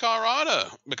 I guess Colorado,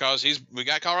 because we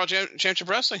got Colorado Championship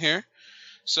Wrestling here.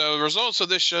 So the results of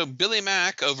this show: Billy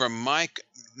Mack over Mike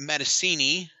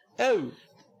Matticini. Oh.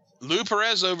 Lou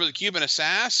Perez over the Cuban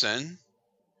Assassin,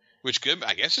 which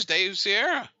I guess is Dave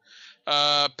Sierra.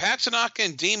 Pat Tanaka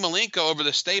and Dean Malenko over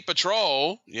the State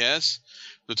Patrol. Yes.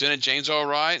 Lieutenant James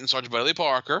Allwright and Sergeant Buddy Lee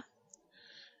Parker.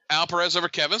 Al Perez over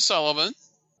Kevin Sullivan.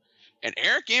 And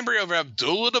Eric Embry over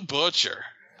Abdullah the Butcher.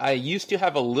 I used to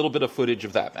have a little bit of footage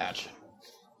of that match.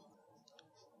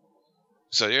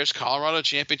 So there's Colorado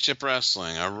Championship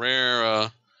Wrestling. A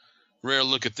rare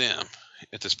look at them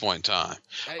at this point in time.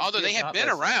 Although they have been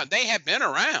around. They have been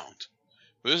around.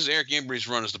 But this is Eric Embry's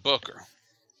run as the booker.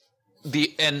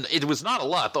 And it was not a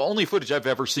lot. The only footage I've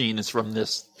ever seen is from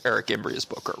this Eric Embry as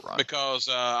booker run. Because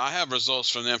I have results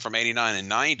from them from 89 and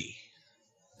 90.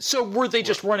 So were they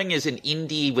just running as an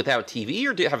indie without TV,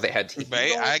 or have they had TV?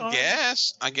 I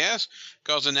guess.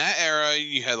 Because in that era,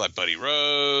 you had like Buddy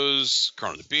Rose,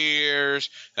 Colonel De Beers.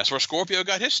 That's where Scorpio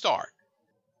got his start.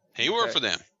 He worked for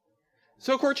them.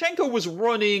 So Korchenko was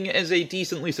running as a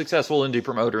decently successful indie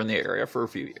promoter in the area for a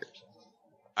few years.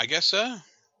 I guess so.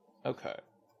 Okay.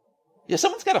 Yeah,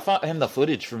 someone's got to find him the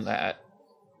footage from that.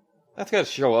 That's got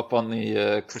to show up on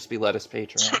the Crispy Lettuce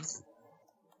Patreon.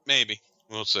 Maybe.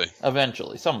 We'll see.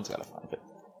 Eventually. Someone's got to find it.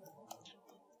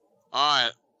 All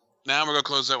right. Now we're going to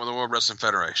close out with the World Wrestling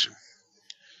Federation.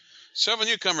 Several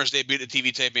newcomers debuted at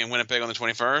TV taping in Winnipeg on the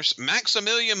 21st.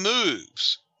 Maximilian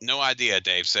Moves. No idea,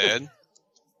 Dave said.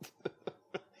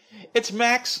 It's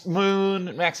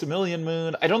Maximilian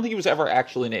Moon. I don't think he was ever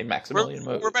actually named Maximilian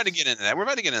Moon. We're about to get into that.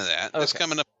 Okay. That's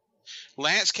coming up.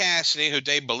 Lance Cassidy, who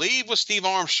Dave believed was Steve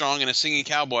Armstrong in a singing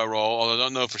cowboy role, although I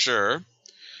don't know for sure.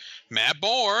 Matt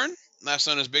Bourne, last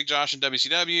known as Big Josh in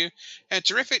WCW. And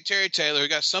terrific Terry Taylor, who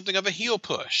got something of a heel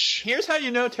push. Here's how you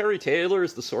know Terry Taylor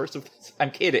is the source of this.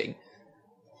 I'm kidding.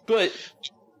 But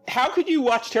how could you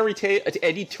watch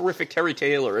any terrific Terry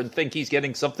Taylor and think he's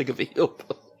getting something of a heel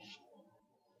push?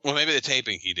 Well, maybe the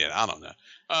taping he did. I don't know.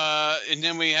 And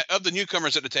then of the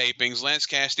newcomers at the tapings, Lance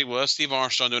Cassidy was Steve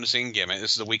Armstrong doing a singing gimmick.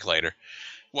 This is a week later.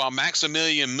 While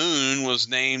Maximilian Moon was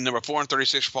named number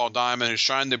 436 for Paul Diamond, who's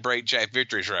trying to break Jack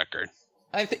Victory's record.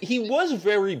 He was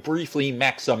very briefly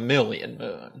Maximilian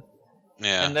Moon.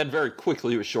 Yeah. And then very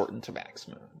quickly was shortened to Max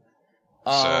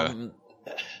Moon.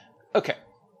 Okay.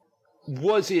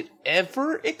 Was it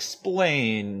ever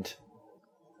explained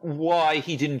why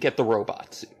he didn't get the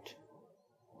robot suit?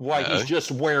 Why he's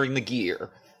just wearing the gear,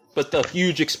 but the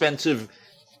huge, expensive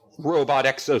robot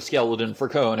exoskeleton for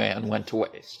Conan went to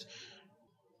waste?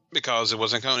 Because it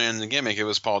wasn't Conan in the gimmick; it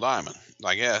was Paul Diamond,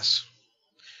 I guess.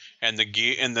 And the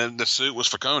gear and the suit was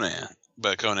for Conan,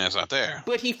 but Conan's not there.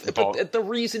 But the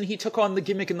reason he took on the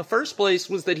gimmick in the first place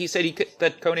was that he said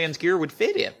that Conan's gear would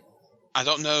fit him. I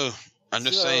don't know. I'm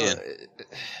just saying.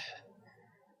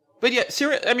 But yeah,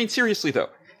 seriously though.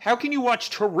 How can you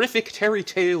watch terrific Terry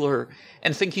Taylor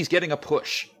and think he's getting a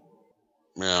push?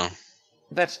 Yeah.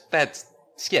 That's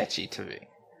sketchy to me.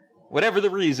 Whatever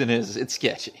the reason is, it's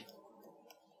sketchy.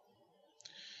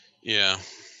 Yeah.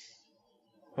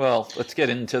 Well, let's get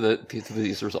into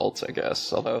these results, I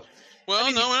guess. Although, no,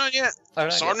 we're not yet.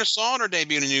 Sergeant Slaughter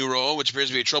debuted a new role, which appears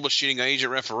to be a troubleshooting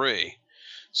agent referee.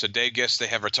 So Dave guessed they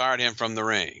have retired him from the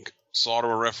ring. Slaughter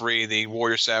will referee the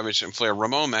Warrior Savage and Flair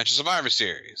Ramon match of Survivor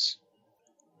Series.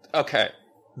 Okay.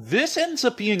 This ends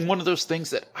up being one of those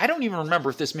things that I don't even remember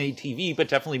if this made TV, but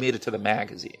definitely made it to the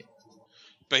magazine.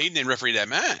 But he didn't referee that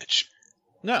match.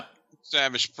 No.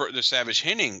 The Savage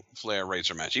Henning Flair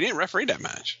Razor match. He didn't referee that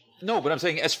match. No, but I'm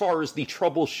saying as far as the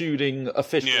troubleshooting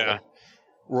official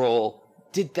role,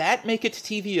 did that make it to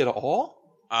TV at all?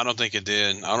 I don't think it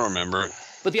did. I don't remember.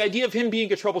 But the idea of him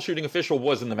being a troubleshooting official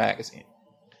was in the magazine.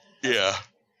 Yeah.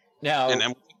 Now, and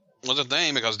that was a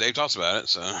thing because Dave talks about it.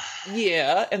 So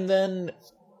yeah, and then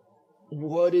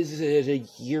what is it? A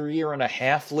year and a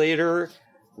half later,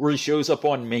 where he shows up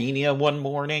on Mania one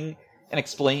morning and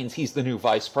explains he's the new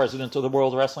vice president of the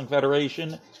World Wrestling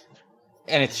Federation,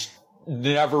 and it's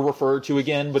never referred to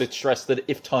again. But it's stressed that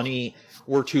if Tunney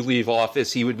were to leave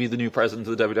office, he would be the new president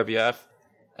of the WWF.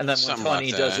 And then when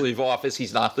Tunney does leave office,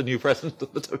 he's not the new president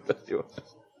of the WWF.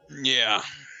 Yeah.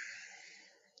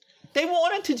 They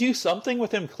wanted to do something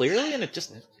with him clearly, and it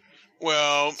just...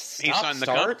 Well, he's on the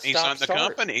company.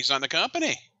 He's on the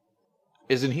company.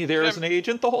 Isn't he there as an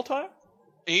agent the whole time?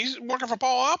 He's working for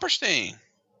Paul Opperstein.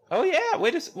 Oh, yeah.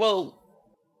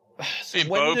 So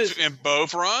in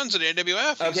both runs at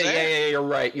AWF. Okay, you're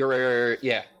right.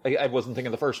 Yeah, I wasn't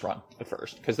thinking the first run at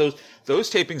first. Because those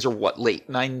tapings are what, late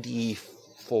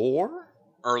 94?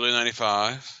 Early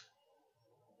 95.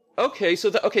 Okay, so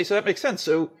that makes sense.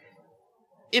 So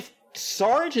if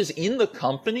Sarge is in the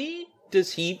company,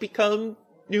 does he become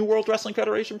new World Wrestling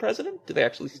Federation president? Do they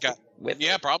actually stick with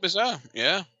it? Probably so.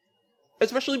 Yeah.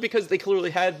 Especially because they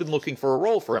clearly had been looking for a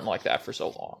role for him like that for so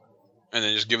long. And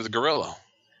then just give it the gorilla.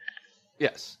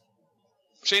 Yes.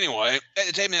 So anyway, at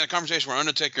the taping, they had a conversation where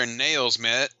Undertaker and Nails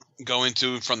met, going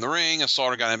to from the ring, and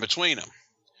Slaughter got in between them.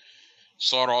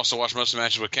 Slaughter also watched most of the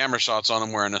matches with camera shots on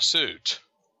him wearing a suit.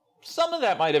 Some of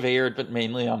that might have aired, but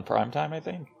mainly on primetime, I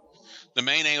think. The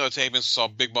main angle of the tapings saw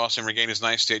Big Boss and regain his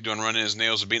nightstick doing running his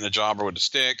nails and beating the jobber with a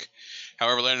stick.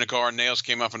 However, later in the card, Nails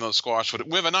came up another squash with a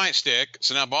nightstick,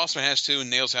 so now Bossman has 2 and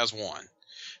Nails has 1.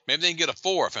 Maybe they can get a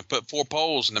 4th and put 4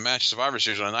 poles in the match of Survivor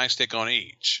Series with a nightstick on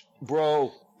each.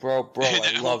 Bro, I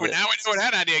love it. Now we know where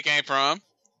that idea came from.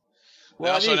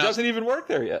 Well, he doesn't even work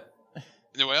there yet.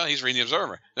 Well, he's reading the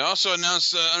Observer. They also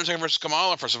announced Undertaker vs.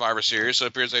 Kamala for Survivor Series, so it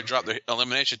appears they've dropped the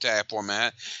elimination tag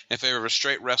format in favor of a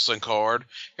straight wrestling card,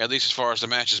 at least as far as the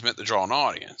match is meant to draw an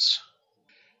audience.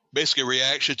 Basically,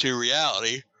 reaction to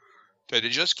reality. They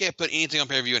just can't put anything on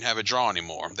pay-per-view and have it draw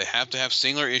anymore. They have to have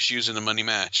singular issues in the money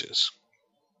matches.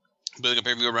 Building a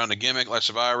pay-per-view around a gimmick like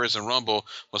Survivor and Rumble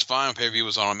was fine. Pay-per-view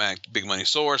was an automatic big money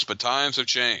source, but times have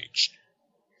changed.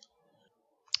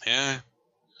 Yeah.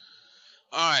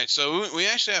 All right, so we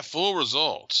actually have full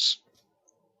results.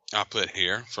 I'll put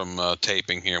here from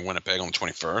taping here in Winnipeg on the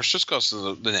 21st, just because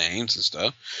of the names and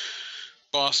stuff.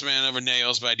 Boss Man over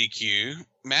Nails by DQ.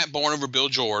 Matt Bourne over Bill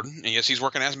Jordan. And yes, he's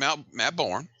working as Matt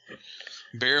Bourne.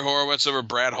 Barry Horowitz over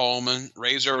Brad Holman.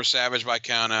 Razor over Savage by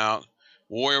countout.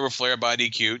 Warrior over Flair by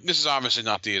DQ. This is obviously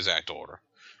not the exact order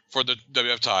for the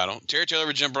WF title. Terry Taylor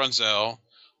over Jim Brunzell.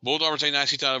 Bulldog over Tate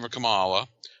Nicely title over Kamala.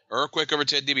 Earthquake over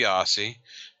Ted DiBiase.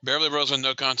 Beverly Rose with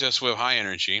no contest with High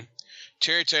Energy.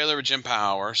 Terry Taylor over Jim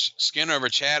Powers. Skinner over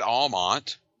Chad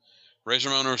Almont. Razor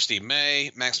Ramon over Steve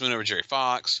May. Max Moon over Jerry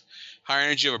Fox. High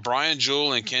Energy over Brian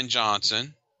Jewell and Ken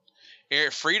Johnson.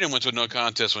 Eric Freedom went to no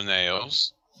contest with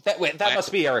Nails. That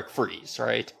must be Eric Freeze,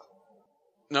 right?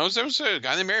 No, there was a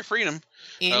guy named Eric Freedom.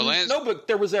 No, but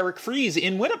there was Eric Freeze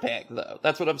in Winnipeg, though.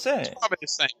 That's what I'm saying. It's probably the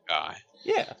same guy.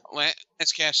 Yeah.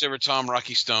 Lance Cash over Tom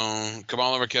Rocky Stone.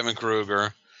 Kamal over Kevin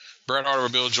Kruger. Bret Hart over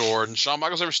Bill Jordan. Shawn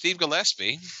Michaels over Steve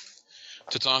Gillespie.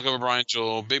 Tatanka over Brian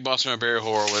Jewell. Big Boss Man over Barry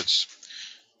Horowitz.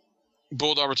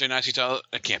 Bulldog over Tate IC title.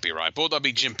 That can't be right. Bulldog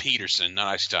beat Jim Peterson,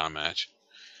 not IC title match.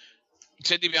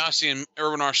 Ted DiBiase and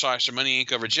Irwin R. Shyster, Money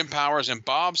Inc. over Jim Powers and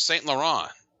Bob St.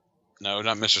 Laurent. No,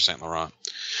 not Mr. St. Laurent.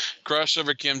 Crush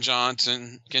over Ken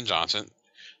Johnson.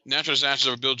 Natural Disasters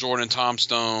over Bill Jordan and Tom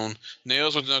Stone.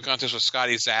 Nails with no contest with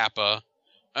Scotty Zappa.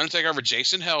 Undertaker over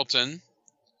Jason Helton.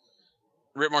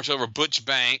 Rip Martel over Butch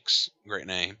Banks. Great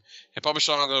name. And Papa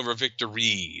Shango over Victor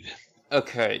Reed.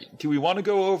 Okay, do we want to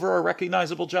go over our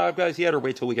recognizable job guys yet, or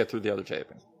wait till we get through the other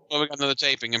taping? Well, we got another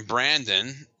taping in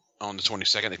Brandon on the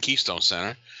 22nd at Keystone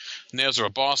Center. Nails over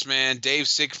Boss Man. Dave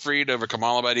Siegfried over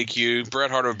Kamala by DQ. Bret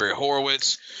Hart over Barry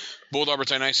Horowitz. Bulldog over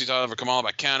Tate Nicely title over Kamala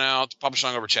by countout. Papa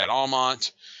Shango over Chad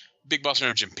Almont. Big Boss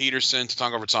Man over Jim Peterson.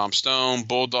 Tatanka over Tom Stone.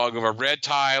 Bulldog over Red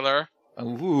Tyler.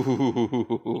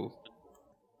 Ooh.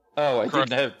 Oh,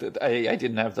 I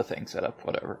didn't have the thing set up.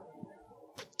 Whatever.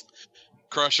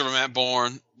 Crush over Matt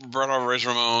Bourne. Bret Hart over Razor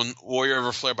Ramon. Warrior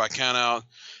over Flair by countout.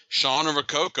 Shawn over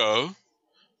Coco.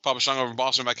 Papa Shango over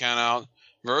Boston by countout.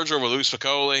 Virgil over Louis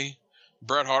Piccoli.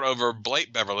 Bret Hart over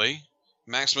Blake Beverly.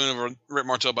 Max Moon over Rip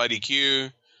Martel by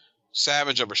DQ.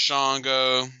 Savage over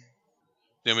Shango.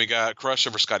 Then we got Crush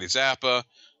over Scotty Zappa.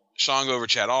 Shango over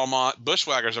Chad Almont.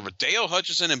 Bushwhackers over Dale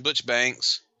Hutchison and Butch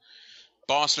Banks.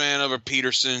 Boss Man over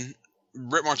Peterson.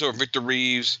 Rip Martel over Victor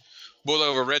Reeves. Bulldog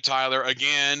over Red Tyler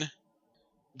again.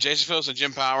 Jason Phillips and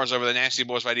Jim Powers over the Nasty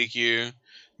Boys by DQ.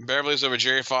 Beverly's over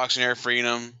Jerry Fox and Eric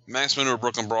Freedom. Max Moon over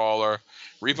Brooklyn Brawler.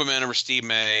 Repo Man over Steve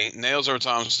May. Nails over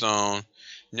Tom Stone.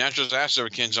 Natural Disasters over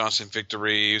Ken Johnson and Victor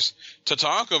Reeves.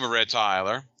 Tatanka over Red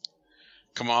Tyler.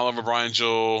 Kamal over Brian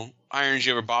Jewell. Iron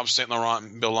G over Bob St. Laurent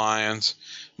and Bill Lyons.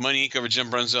 Money Inc. over Jim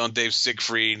Brunzell and Dave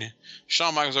Siegfried.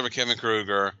 Shawn Michaels over Kevin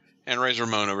Kruger. And Razor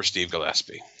Ramon over Steve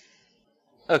Gillespie.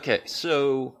 Okay,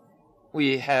 so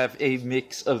we have a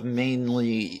mix of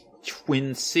mainly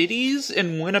Twin Cities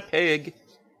and Winnipeg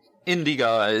indie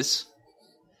guys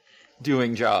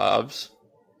doing jobs.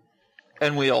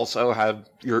 And we also have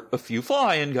a few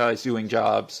fly-in guys doing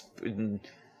jobs in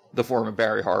the form of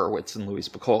Barry Horowitz and Louis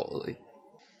Piccoli.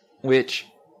 Which,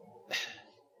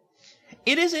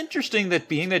 it is interesting that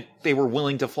being that they were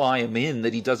willing to fly him in,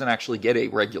 that he doesn't actually get a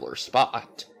regular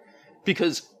spot.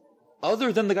 Because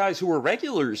other than the guys who were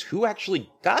regulars, who actually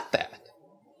got that?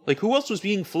 Like, who else was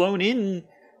being flown in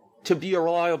to be a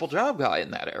reliable job guy in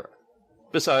that era?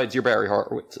 Besides your Barry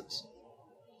Horowitzes.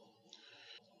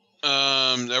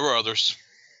 There were others.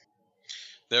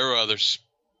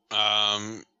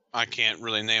 I can't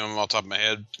really name them off the top of my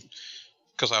head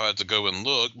because I had to go and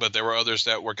look, but there were others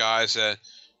that were guys that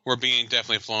were being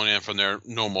definitely flown in from their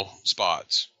normal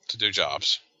spots to do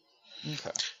jobs.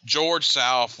 Okay. George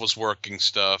South was working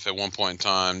stuff at one point in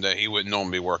time that he wouldn't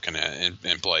normally be working at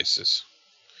in places.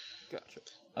 Gotcha.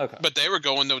 Okay. But they were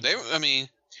going though.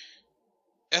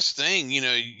 That's the thing. You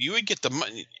know, you would get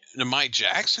the Mike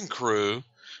Jackson crew.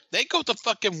 They go to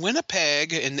fucking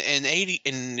Winnipeg in the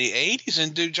 80s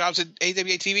and do jobs at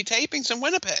AWA TV tapings in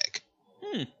Winnipeg.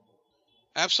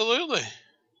 Absolutely.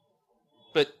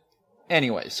 But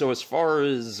anyway, so as far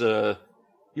as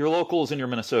your locals and your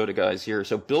Minnesota guys here,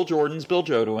 so Bill Jordan's Bill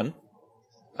Jodwin,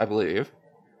 I believe.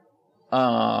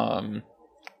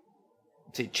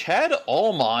 See, Chad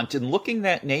Almont, in looking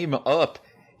that name up,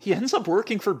 he ends up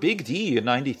working for Big D in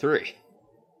 93.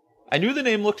 I knew the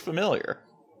name looked familiar,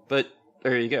 but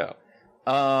there you go.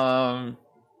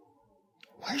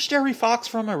 Where's Jerry Fox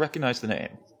from? I recognize the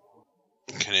name.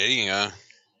 Canadian guy.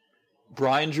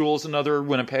 Brian Jewell's another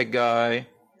Winnipeg guy.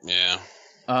 Yeah.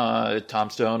 Tom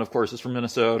Stone, of course, is from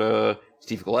Minnesota.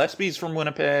 Steve Gillespie's from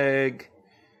Winnipeg.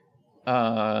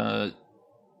 I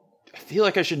feel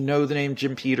like I should know the name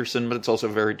Jim Peterson, but it's also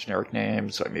a very generic name,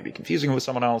 so I may be confusing it with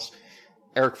someone else.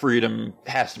 Eric Freedom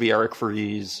has to be Eric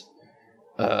Freeze.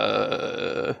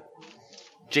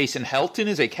 Jason Helton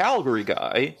is a Calgary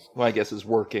guy, who I guess is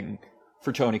working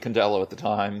for Tony Condello at the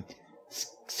time.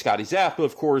 Scotty Zappa,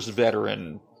 of course,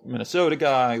 veteran Minnesota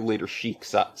guy, later Chic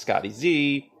Scotty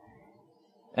Z.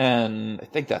 And I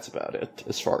think that's about it,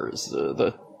 as far as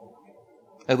the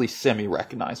at least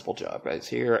semi-recognizable job guys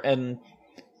here. And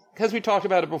because we talked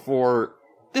about it before,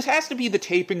 this has to be the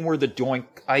taping where the Doink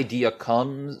idea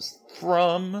comes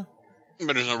from.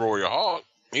 But there's no Warrior Hawk.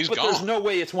 He's gone. There's no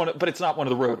way it's but it's not one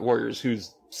of the Road Warriors who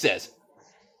says it.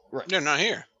 Right. They're not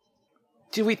here.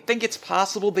 Do we think it's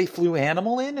possible they flew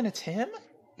Animal in and it's him?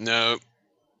 No.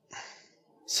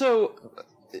 So,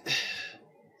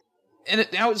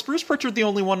 now is Bruce Pritchard the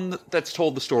only one that's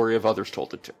told the story, of others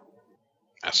told it too?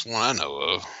 That's one I know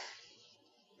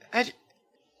of.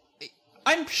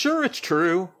 I'm sure it's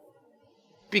true.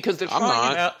 Because they're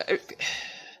trying out.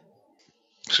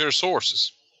 There's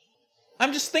sources.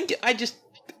 I'm just thinking,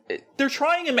 they're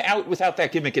trying him out without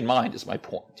that gimmick in mind, is my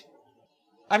point.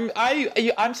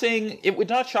 I'm saying it would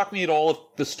not shock me at all if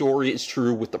the story is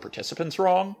true with the participants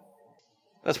wrong.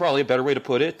 That's probably a better way to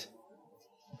put it.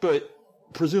 But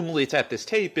presumably it's at this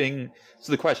taping,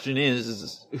 so the question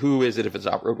is, who is it if it's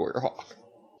not Road Warrior Hawk?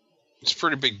 It's a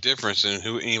pretty big difference in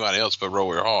who anybody else but Road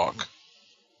Warrior Hawk.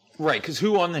 Right, because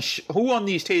who on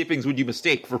these tapings would you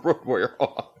mistake for Road Warrior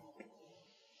Hawk?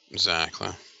 Exactly.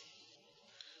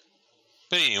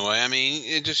 But anyway, I mean,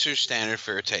 it's just your standard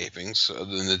fair tapings other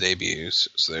than the debuts,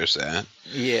 so there's that.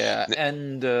 Yeah,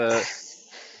 and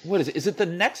what is it? Is it the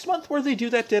next month where they do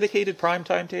that dedicated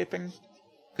primetime taping?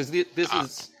 Because this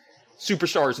is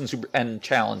Superstars and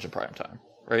Challenge in primetime,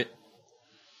 right?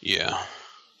 Yeah.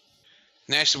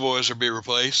 Nasty Boys are being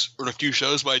replaced in a few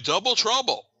shows by Double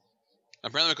Trouble.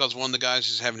 Apparently because one of the guys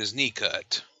is having his knee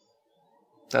cut.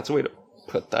 That's a way to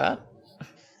put that.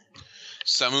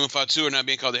 Samu and Fatu are now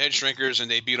being called the Head Shrinkers, and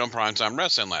debuted on Primetime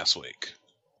Wrestling last week.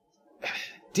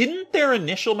 Didn't their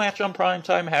initial match on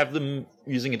Primetime have them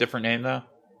using a different name, though?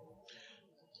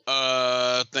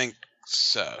 I think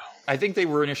so. I think they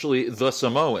were initially the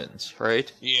Samoans,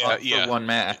 right? Yeah, for one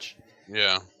match.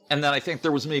 Yeah. And then I think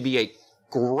there was maybe a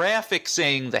graphic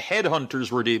saying the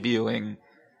Headhunters were debuting,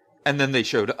 and then they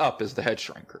showed up as the Head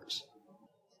Shrinkers.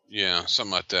 Yeah,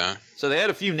 something like that. So they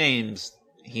had a few names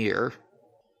here.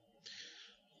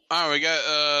 All right, we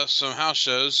got some house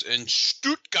shows in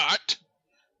Stuttgart,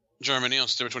 Germany on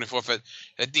September 24th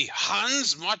at the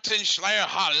Hans Martin Schleyer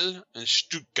Hall in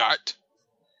Stuttgart.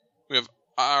 We have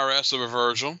IRS over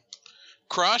Virgil,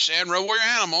 Crush, and Road Warrior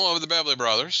Animal over the Beverly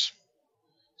Brothers.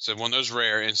 So one of those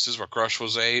rare instances where Crush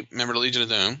was a member of the Legion of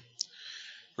Doom.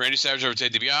 Randy Savage over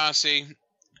Ted DiBiase.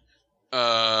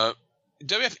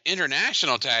 WF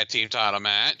International Tag Team title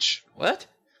match. What?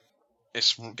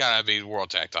 It's gotta be World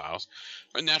Tag Titles.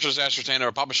 Natural Disaster retained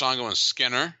over Papa Shango and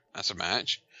Skinner. That's a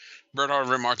match. Bret Hart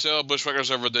over Martel. Bushwhackers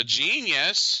over The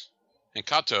Genius and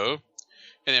Kato.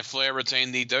 And then Flair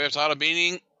retained the WF title,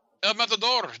 beating El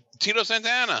Matador, Tito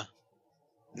Santana.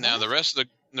 Now the rest of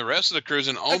the crew's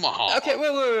in Omaha. Okay,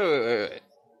 wait.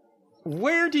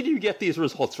 Where did you get these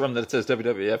results from that it says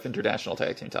WWF International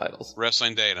Tag Team titles?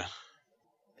 Wrestling Data.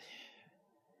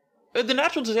 The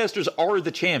Natural Disasters are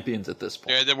the champions at this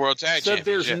point. Yeah, the World Tag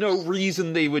Champions. So there's no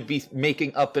reason they would be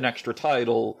making up an extra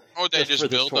title. Or they just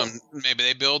build them. Maybe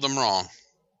they build them wrong.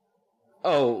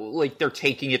 Oh, like they're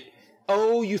taking it.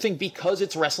 Oh, you think because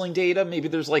it's Wrestling Data, maybe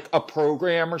there's like a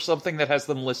program or something that has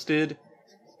them listed?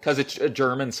 Because it's a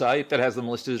German site that has them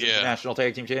listed as International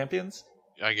Tag Team Champions?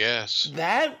 I guess.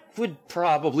 That would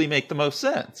probably make the most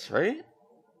sense, right?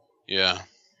 Yeah.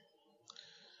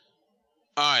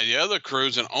 Alright, the other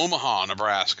crew's in Omaha,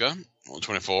 Nebraska, on the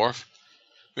 24th.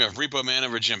 We have Repo Man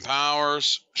over Jim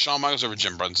Powers, Shawn Michaels over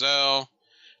Jim Brunzell,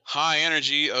 High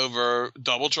Energy over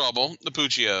Double Trouble, the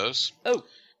Puccios. Oh.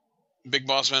 Big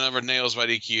Boss Man over Nails by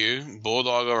DQ,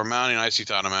 Bulldog over Mountie and IC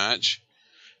title match,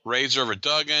 Razor over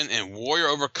Duggan, and Warrior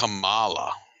over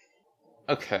Kamala.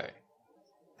 Okay.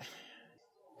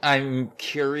 I'm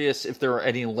curious if there are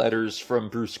any letters from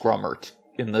Bruce Grummert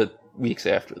in the weeks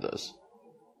after this.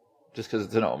 Just because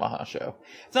it's an Omaha show.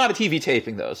 It's not a TV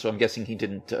taping, though, so I'm guessing he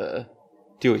didn't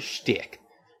do a shtick.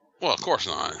 Well, of course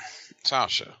not. It's a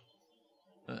house show.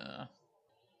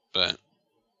 But,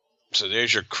 so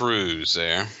there's your cruise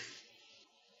there.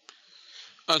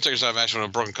 Undertaker's have action with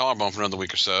a broken collarbone for another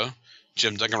week or so.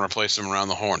 Jim Duggan replaced him around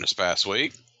the horn this past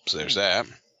week. So there's that.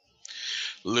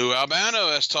 Lou Albano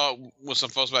has talked with some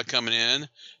folks about coming in,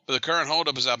 but the current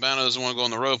holdup is Albano doesn't want to go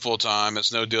on the road full time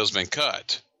as no deal's been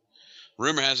cut.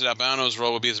 Rumor has it Albano's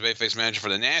role will be as a babyface manager for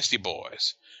the Nasty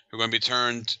Boys, who are going to be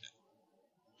turned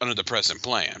under the present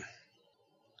plan.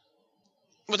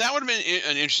 Well, that would have been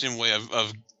an interesting way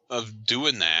of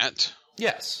doing that.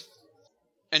 Yes.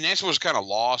 And Nasty Boys kind of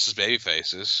lost as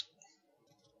babyfaces.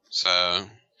 So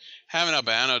having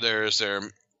Albano there as their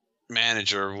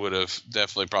manager would have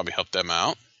definitely probably helped them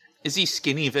out. Is he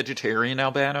skinny vegetarian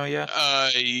Albano yet?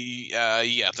 Yeah,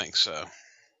 I think so.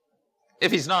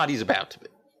 If he's not, he's about to be.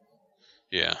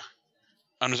 Yeah.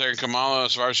 Undertaker and Kamala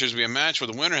Survivor Series will be a match where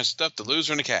the winner has stuffed the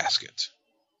loser in a casket.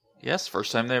 Yes,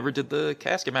 first time they ever did the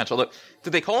casket match. Although,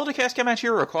 did they call it a casket match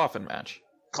here or a coffin match?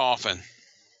 Coffin.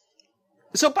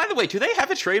 So, by the way, do they have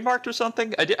it trademarked or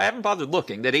something? I haven't bothered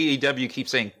looking. That AEW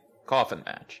keeps saying coffin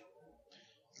match.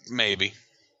 Maybe.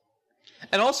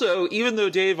 And also, even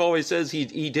though Dave always says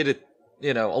he did it,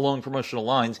 along promotional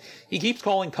lines, he keeps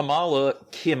calling Kamala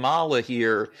Kimala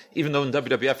here, even though in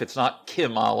WWF it's not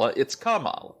Kimala, it's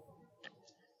Kamala.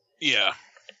 Yeah.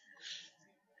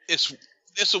 It's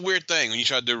a weird thing when you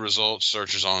try to do result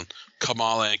searches on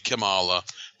Kamala and Kimala,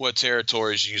 what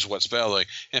territories use what spelling.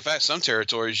 In fact, some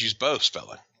territories use both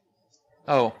spelling.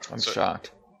 Oh, I'm shocked.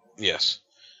 Yes.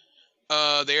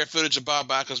 The air footage of Bob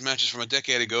Backlund's matches from a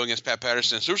decade ago against Pat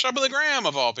Patterson and Superstar Billy Graham,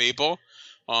 of all people,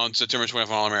 on September 20th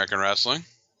on All American Wrestling.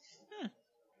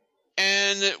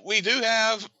 And we do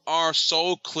have our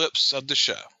sole clips of the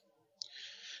show.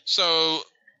 So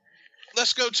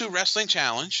let's go to Wrestling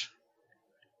Challenge.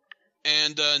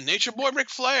 And Nature Boy Ric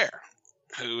Flair,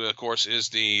 who, of course, is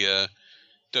the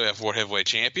WWF World Heavyweight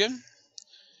Champion.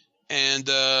 And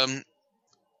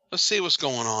let's see what's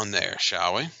going on there,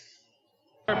 shall we?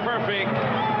 Perfect.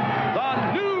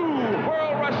 The new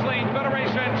World Wrestling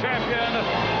Federation Champion,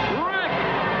 Ric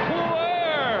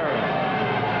Flair.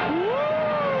 Woo!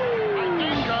 I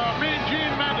think me and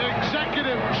Gene meant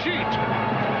executive cheat.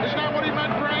 Isn't that what he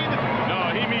meant, Brain?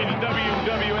 No, he means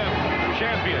WWF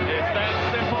Champion. It's that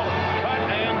simple. Cut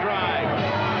and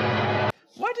dry.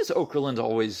 Why does Okerlund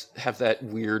always have that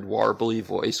weird warbly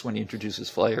voice when he introduces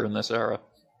Flair in this era?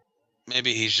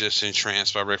 Maybe he's just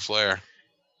entranced by Ric Flair.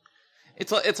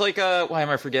 It's like why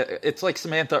am I forgetting? It's like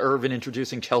Samantha Irvin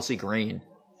introducing Chelsea Green.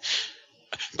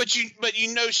 But she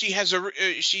has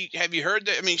have you heard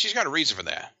that? I mean, she's got a reason for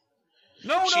that.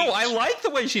 No, I like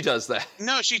the way she does that.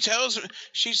 No, she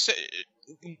said,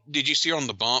 did you see her on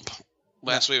the bump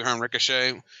last week with her and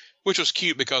Ricochet? Which was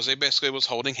cute because they basically was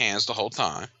holding hands the whole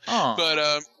time. Oh.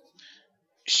 But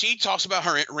she talks about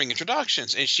her ring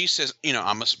introductions, and she says,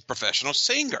 I'm a professional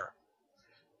singer,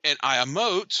 and I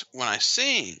emote when I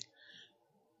sing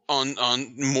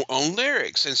on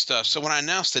lyrics and stuff. So when I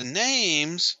announce the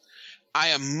names,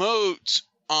 I emote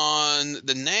on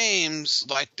the names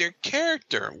like their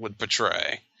character would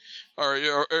portray, or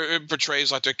it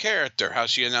portrays like their character. How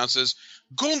she announces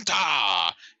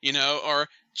Gunta, or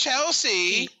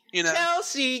Chelsea,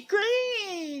 Chelsea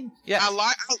Green. Yeah,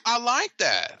 I like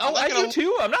that. Oh, I do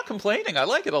too. I'm not complaining. I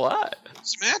like it a lot.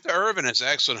 Samantha Irvin is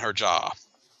excellent at her job.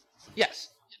 Yes,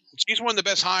 she's one of the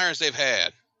best hires they've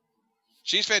had.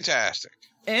 She's fantastic.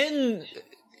 And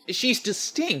she's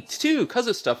distinct, too, because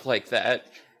of stuff like that.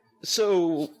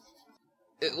 So,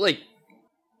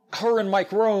 her and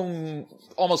Mike Rome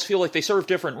almost feel like they serve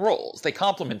different roles. They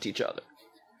complement each other.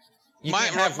 You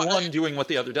can't have one doing what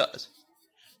the other does.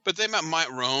 But the thing about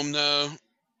Mike Rome, though,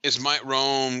 is Mike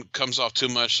Rome comes off too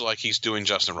much like he's doing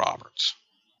Justin Roberts.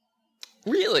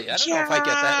 Really? I don't know if I get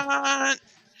that.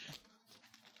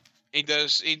 He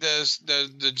does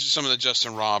some of the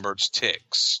Justin Roberts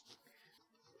ticks.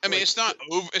 I mean, it's not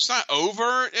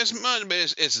over as much, but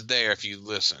it's there if you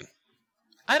listen.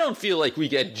 I don't feel like we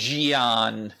get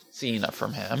John Cena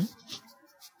from him.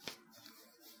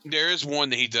 There is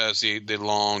one that he does the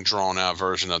long drawn out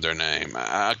version of their name.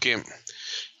 I can't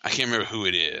remember who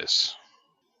it is.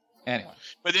 Anyway,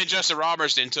 but then Justin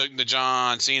Roberts then took the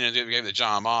John Cena and gave the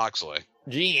John Moxley.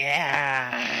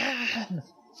 John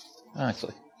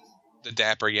Moxley. The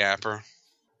Dapper Yapper.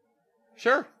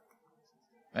 Sure.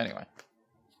 Anyway.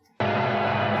 Perfect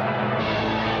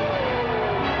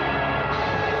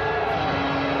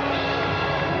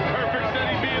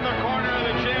City be in the corner of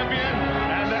the champion,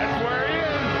 and that's where he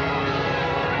is.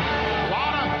 A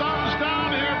lot of thumbs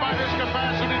down here by this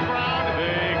capacity crowd.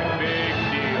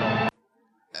 Big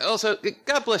deal. Also,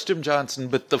 God bless Jim Johnson,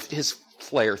 but his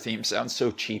Flair theme sounds so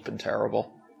cheap and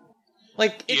terrible.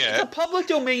 It's a public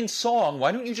domain song.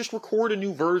 Why don't you just record a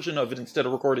new version of it instead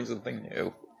of recording something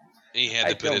new? He had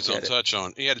to put his own touch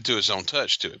on. He had to do his own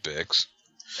touch to it, Biggs.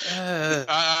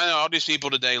 I know all these people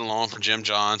today long for Jim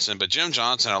Johnson, but Jim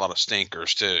Johnson had a lot of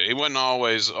stinkers too. He wasn't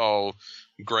always all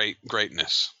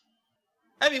greatness.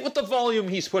 I mean, with the volume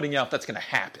he's putting out, that's going to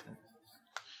happen.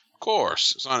 Of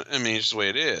course. It's not, I mean, it's just the way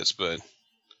it is, but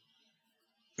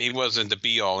he wasn't the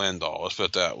be-all, end-all. Let's put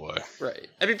it that way. Right.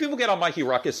 I mean, people get on Mikey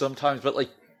Ruckus sometimes, but,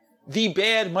 like, the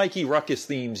bad Mikey Ruckus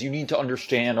themes you need to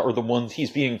understand are the ones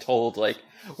he's being told, like,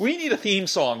 we need a theme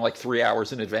song, like, 3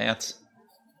 hours in advance.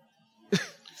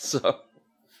 So.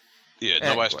 Yeah,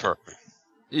 nobody's perfect.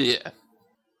 Yeah.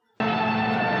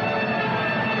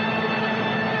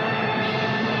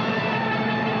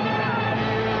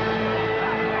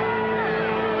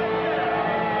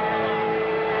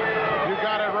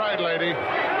 Lady.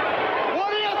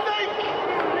 What do you think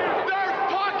they're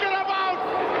talking about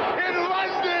in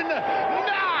London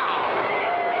now?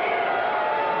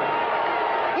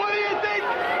 What do you think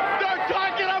they're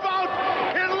talking about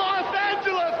in Los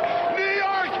Angeles, New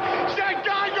York,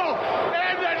 Chicago,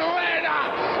 and Atlanta?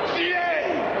 Gee,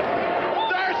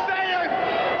 they're saying,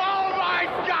 oh my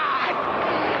God,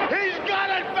 he's got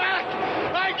it back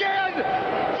again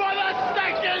for the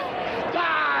second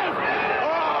time.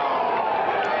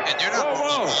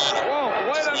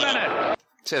 Whoa, wait a minute.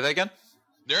 Say that again?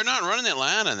 They're not running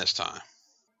Atlanta this time.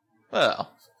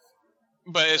 Well.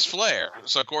 But it's Flair.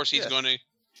 So, of course, he's going to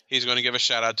give a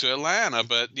shout-out to Atlanta.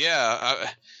 But, yeah,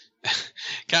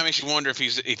 kind of makes you wonder if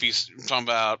he's talking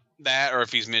about that or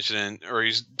if he's mentioning or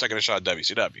he's taking a shot at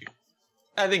WCW.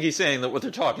 I think he's saying that what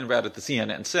they're talking about at the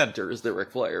CNN Center is that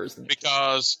Ric Flair is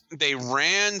because they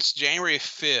ran January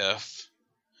 5th.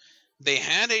 They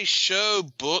had a show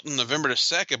booked on November the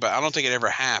 2nd, but I don't think it ever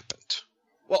happened.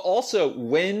 Well, also,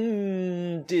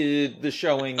 when did the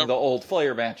showing the old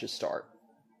Flair matches start?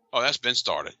 Oh, that's been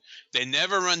started. They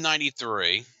never run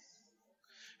 93.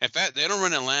 In fact, they don't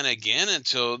run Atlanta again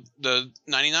until the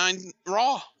 99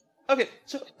 Raw. Okay,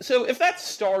 so if that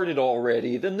started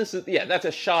already, then this is, that's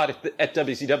a shot at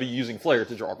WCW using Flair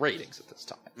to draw ratings at this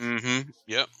time. Mm-hmm,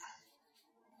 yep.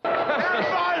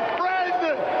 My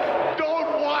friend,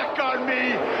 don't walk on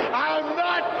me. I'm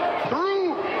not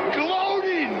through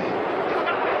gloating.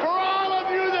 For all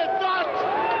of you that thought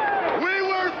we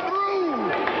were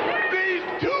through, these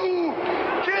two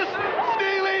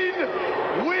kiss-stealing,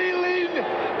 wheeling,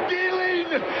 dealing,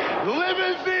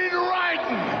 limousine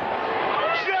riding,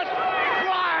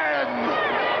 jet-flying,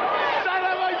 son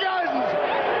of a guns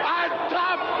on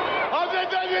top of the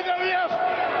WWF,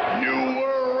 you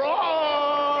were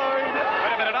wrong.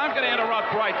 Wait a minute, I'm going to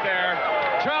interrupt right there.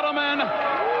 Gentlemen,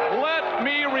 let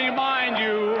me remind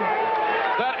you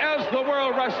that as the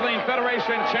World Wrestling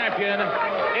Federation champion,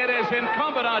 it is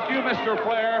incumbent on you, Mr.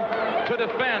 Flair, to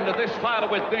defend this title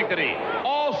with dignity.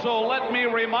 Also, let me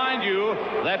remind you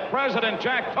that President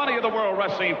Jack Tunney of the World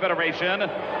Wrestling Federation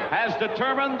has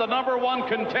determined the number one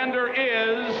contender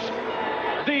is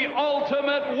the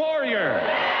Ultimate Warrior.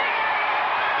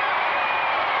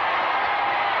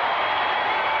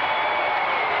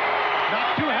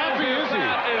 Not too happy, is he?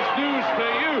 That is news to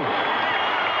you.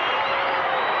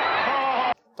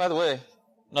 By the way,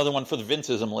 another one for the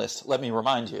Vinceism list. Let me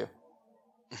remind you.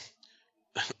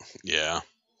 Yeah.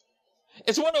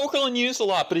 It's one Okerlund used a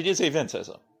lot, but it is a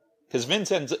Vinceism. Because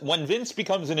when Vince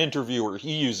becomes an interviewer,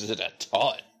 he uses it a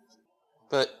ton.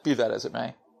 But be that as it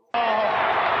may.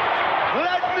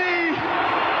 Let me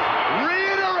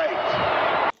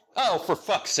reiterate. Oh, for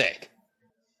fuck's sake.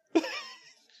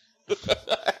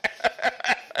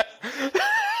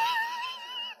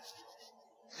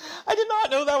 I did not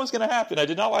know that was going to happen. I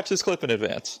did not watch this clip in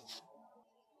advance.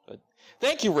 But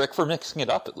thank you, Rick, for mixing it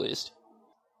up at least.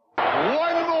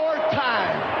 One more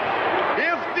time.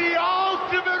 If the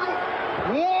Ultimate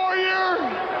Warrior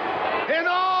in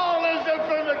all his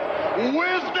infinite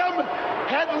wisdom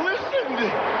had listened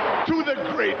to the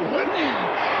Great One,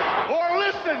 or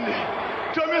listened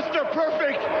to Mr.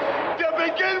 Perfect to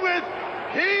begin with,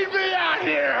 he'd be out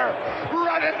here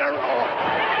running the road.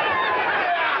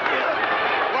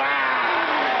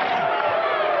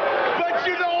 But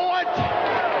you know what?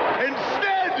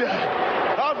 Instead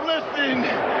of listening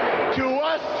to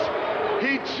us,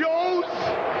 he chose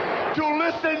to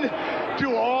listen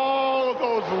to all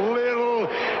those little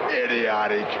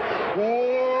idiotic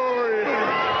warriors.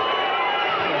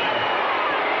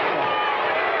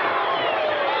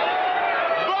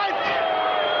 But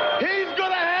he's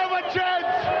going to have a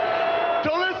chance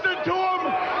to listen to him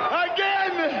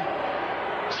again,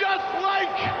 just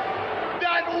like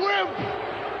that wimp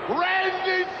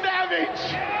Randy Savage.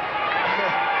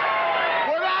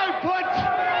 When I put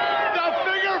the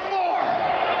figure 4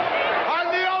 on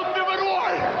the Ultimate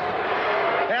Warrior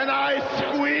and I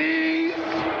squeeze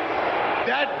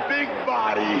that that big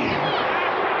body.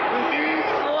 He's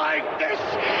like this,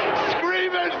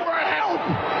 screaming for help.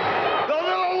 The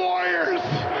little warriors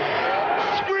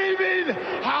screaming,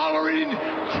 hollering,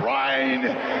 crying,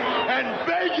 and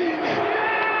begging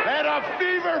at a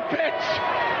fever pitch.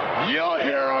 You'll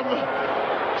hear them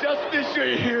just as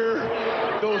you hear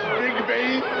those big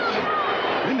veins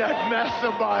in that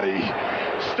massive body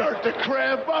start to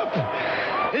cramp up.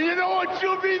 And you know what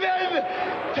you'll be then?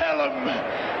 Tell him,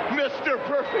 Mr.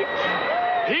 Perfect.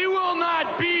 He will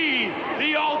not be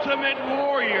the ultimate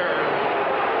warrior.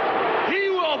 He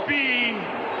will be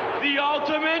the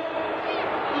ultimate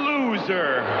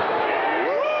loser.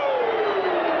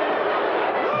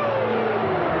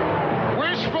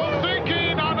 Wishful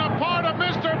thinking on the part of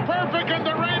Mr. Perfect and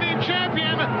the reigning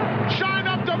champion. Shine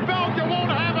up the belt, you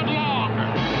won't have it long.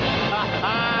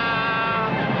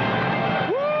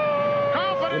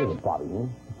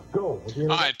 All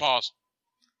right, pause.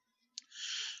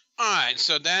 All right,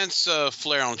 so that's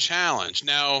Flair on Challenge.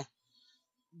 Now,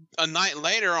 a night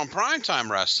later on Primetime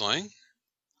Wrestling,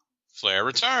 Flair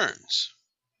returns.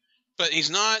 But he's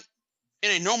not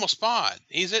in a normal spot.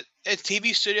 He's at a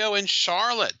TV studio in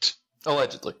Charlotte.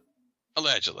 Allegedly.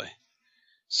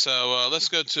 So let's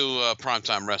go to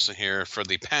Primetime Wrestling here for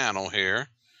the panel here.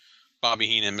 Bobby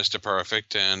Heenan, Mr.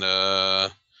 Perfect, and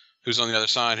who's on the other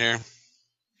side here?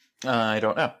 I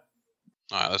don't know.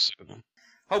 All right, let's see.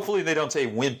 Hopefully they don't say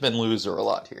wimp and loser a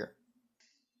lot here.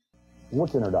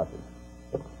 What's introduction?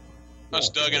 That's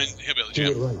Doug and Hillbilly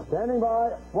Jim. Standing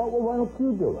by. Well, why don't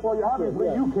you do it? Well, obviously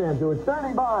you can't do it.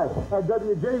 Standing by at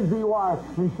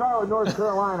WJZY in Charlotte, North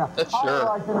Carolina. Sure. I'd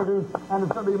like to introduce, and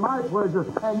it's going to be my pleasure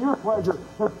and your pleasure,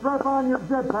 to strap on your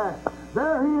jetpack.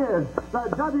 There he is, the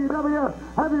WWF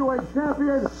Heavyweight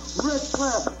Champion, Ric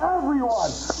Flair.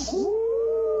 Everyone. Woo!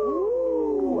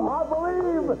 I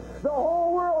believe the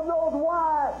whole world knows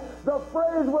why the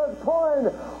phrase was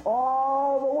coined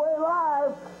all the way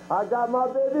live. I got my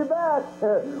baby back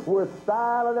with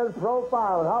styling and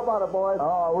profiling. How about it, boys?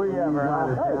 Oh, we ever had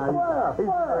it. Hey,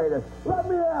 Flair, let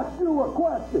me ask you a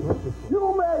question.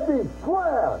 You may be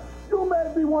Flair. You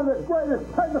may be one of the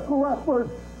greatest technical wrestlers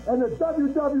in the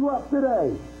WWF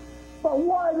today. But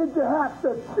why did you have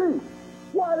to cheat?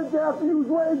 Why did you have to use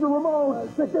Razor Ramon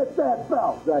to get that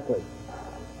belt? Exactly.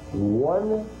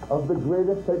 One of the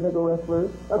greatest technical wrestlers.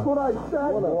 That's what I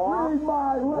said. Read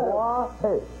my lips.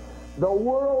 Hey. The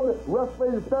World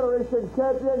Wrestling Federation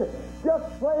champion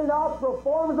just plain out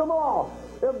performs them all.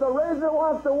 If the Razor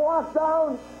wants to walk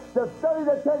down to study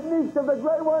the techniques of the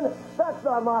Great One, that's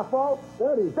not my fault.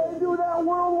 They do that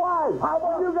worldwide. How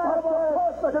about you guys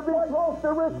to be close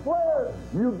to Ric Flair?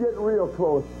 You get real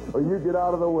close, or you get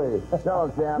out of the way. No,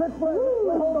 champ. Ric Flair,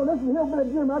 hold on. This is Hillbilly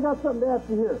Jim. I got something to ask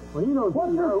you here. Well, you know, what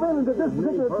are your feelings at this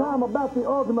particular time about the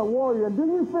Ultimate Warrior? And do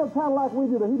you feel kind of like we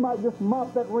do that he might just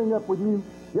mop that ring up with you?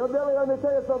 Yo, Billy, let me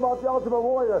tell you something about the Ultimate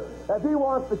Warrior. If he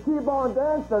wants to keep on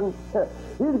dancing,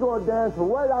 he's going to dance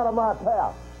right out of my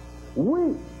path.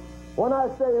 We, when I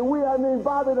say we, I mean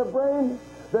Bobby the Brain,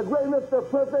 the great Mr.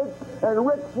 Perfect, and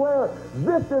Ric Flair.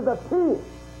 This is a team.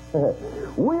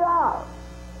 We are,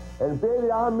 and baby,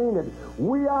 I mean it,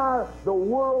 we are the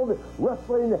World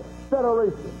Wrestling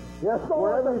Federation. Yes,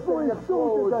 we're everything that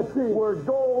goes. We're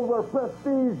gold, we're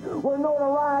prestige, we're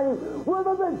notoriety, we're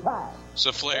the big time.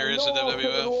 So Flair is the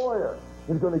WWF?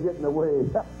 He's going to get in the way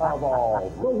of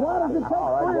all. Well, why does it take 3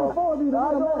 or 4 of you to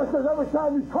get him? Because every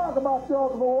time you talk about the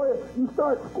Ultimate Warrior, you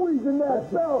start squeezing that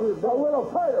belt a little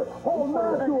tighter. Hold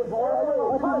on to it.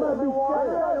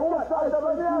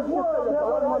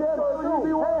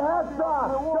 Hey, hats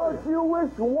off. Don't you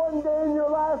wish one day in your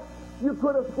life you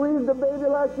could have squeezed a baby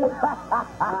like this? I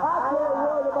can't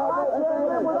worry about that.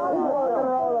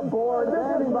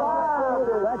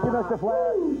 Thank you, Mr.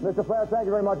 Flair. Mr. Flair, thank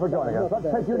you very much for joining us.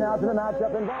 Let's take you now to the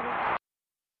matchup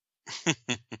in...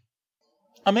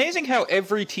 Amazing how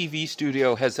every TV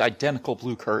studio has identical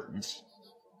blue curtains.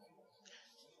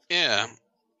 Yeah.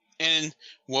 And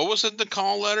what was it, the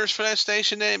call letters for that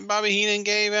station that Bobby Heenan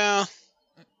gave out?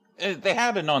 They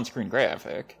had an on-screen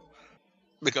graphic.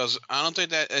 Because I don't think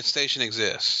that station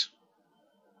exists.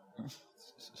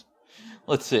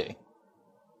 Let's see.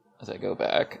 As I go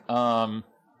back. I'm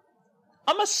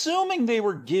assuming they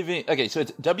were giving... Okay, so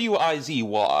it's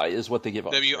W-I-Z-Y is what they give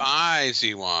up.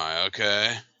 W-I-Z-Y,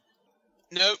 okay.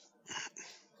 Nope.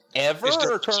 Ever it's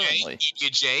or currently?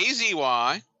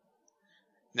 W-J-Z-Y.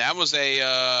 That was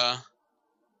a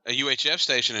UHF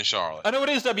station in Charlotte. I know it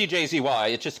is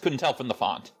WJZY. It just couldn't tell from the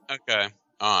font. Okay.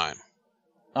 All right.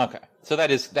 Okay. So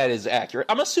that is accurate.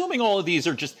 I'm assuming all of these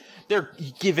are just... They're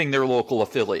giving their local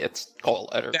affiliates call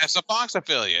letters. That's a Fox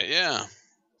affiliate, yeah.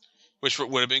 which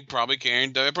would have been probably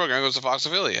carrying the program. It was a Fox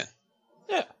affiliate.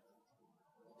 Yeah.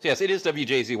 Yes, it is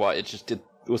WJZY. It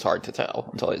was hard to tell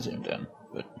until I zoomed in.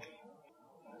 But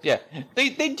yeah,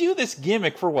 they do this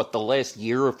gimmick for the last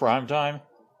year of primetime?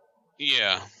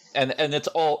 Yeah. And it's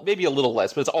all, maybe a little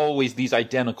less, but it's always these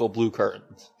identical blue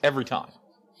curtains. Every time.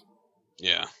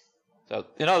 Yeah. So,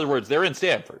 in other words, they're in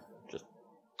Stamford. Just,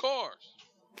 of course.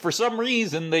 For some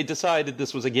reason, they decided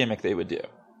this was a gimmick they would do.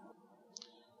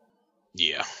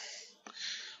 Yeah.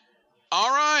 All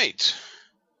right.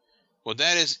 Well,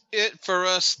 that is it for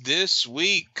us this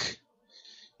week.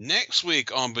 Next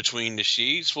week on Between the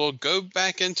Sheets, we'll go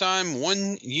back in time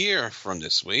 1 year from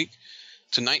this week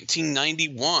to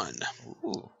 1991.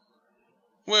 Ooh.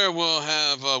 Where we'll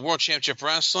have World Championship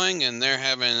Wrestling, and they're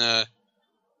having, of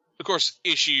course,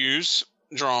 issues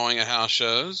drawing at house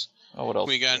shows. Oh, what else?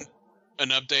 We got an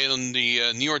update on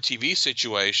the New York TV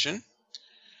situation.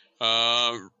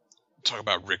 Talk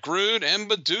about Rick Rude and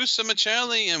Medusa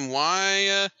Michelli and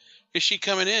why is she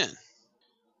coming in.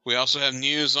 We also have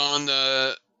news on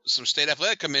some state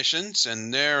athletic commissions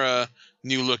and their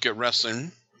new look at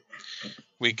wrestling.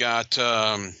 We got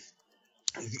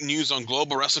news on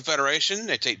Global Wrestling Federation.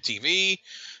 They take TV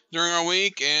during our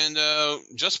week and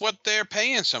just what they're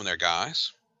paying some of their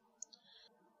guys.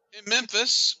 In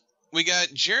Memphis, we got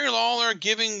Jerry Lawler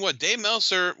giving what Dave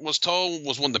Meltzer was told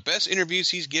was one of the best interviews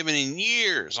he's given in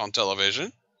years on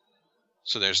television.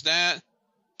 So there's that.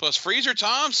 Plus Freezer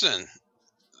Thompson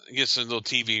gets a little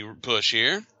TV push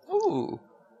here. Ooh.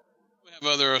 We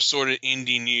have other assorted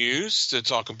indie news to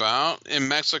talk about. In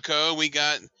Mexico, we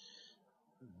got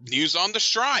news on the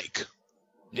strike.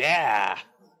 Yeah.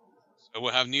 So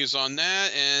we'll have news on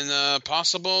that and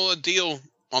possible a deal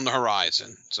on the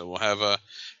horizon. So we'll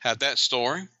have that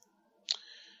story.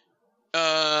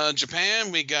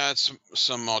 Japan, we got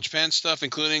some All Japan stuff,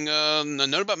 including a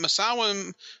note about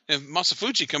Misawa and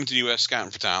Masafuji coming to the U.S.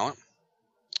 scouting for talent.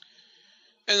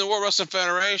 And the World Wrestling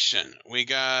Federation, we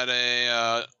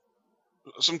got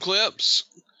some clips.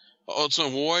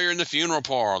 Ultimate Warrior in the funeral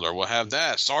parlor. We'll have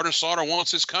that. Sergeant Slaughter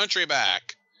wants his country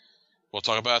back. We'll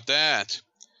talk about that.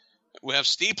 We have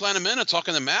Steve Planamena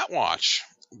talking to Matt Watch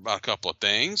about a couple of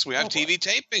things. We have TV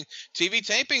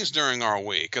tapings during our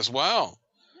week as well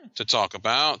to talk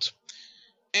about.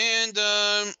 And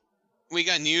we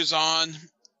got news on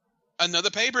another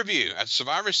pay-per-view at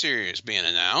Survivor Series being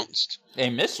announced. A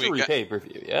mystery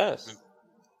pay-per-view, yes.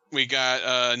 We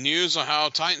got news on how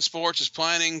Titan Sports is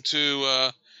planning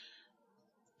to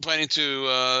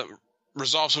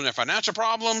resolve some of their financial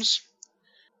problems.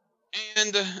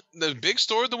 And the big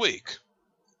story of the week.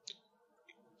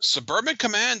 Suburban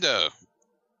Commando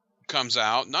comes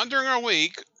out, not during our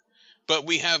week, but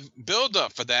we have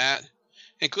build-up for that,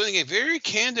 including a very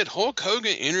candid Hulk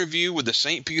Hogan interview with the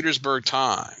St. Petersburg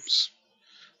Times.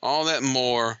 All that and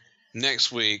more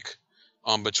next week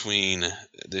on Between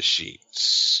the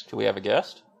Sheets. Do we have a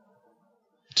guest?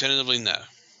 Tentatively, no.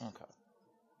 Okay.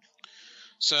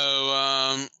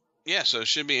 So, so it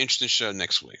should be an interesting show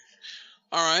next week.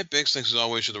 All right, big thanks as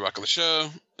always to the Rock of the Show.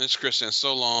 It's Chris saying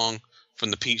so long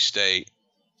from the Peach State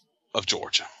of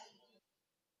Georgia.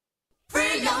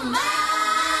 Free your mind.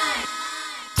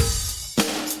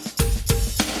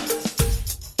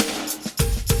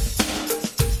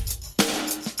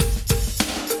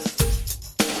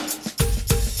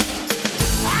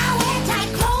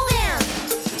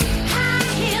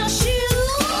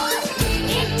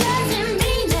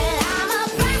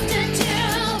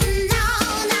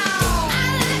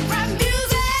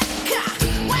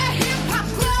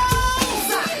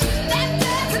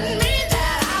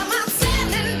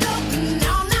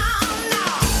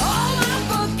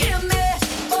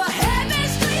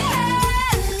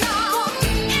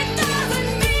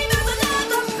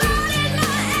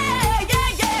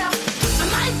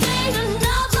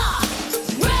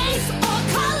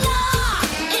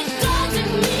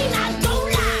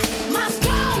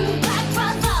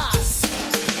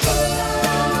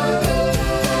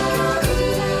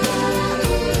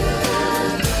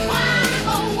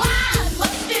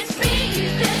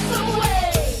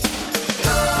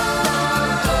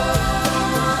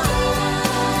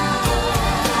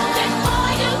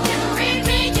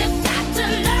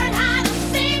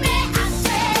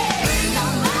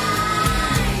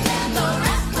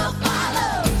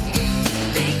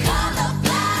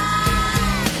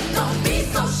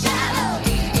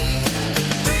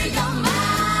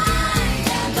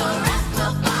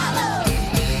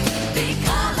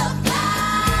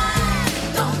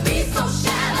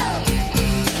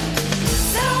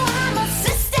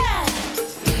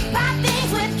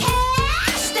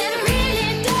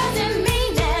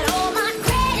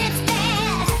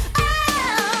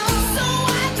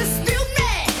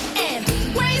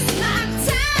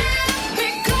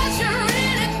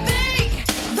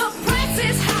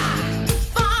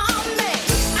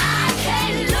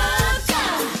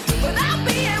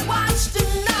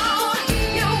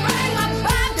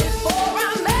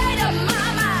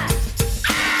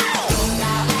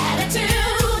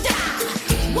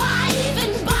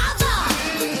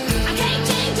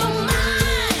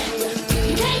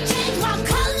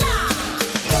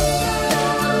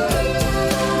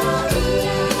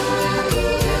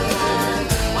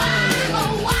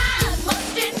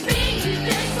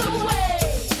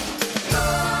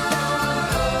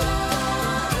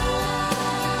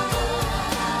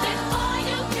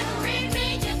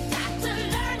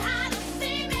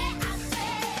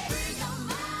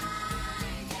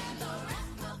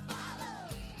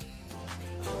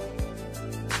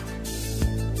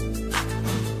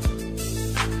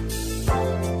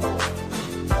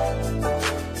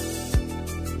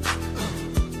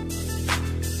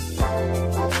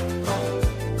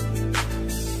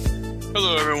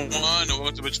 everyone, and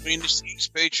welcome to Between the Seats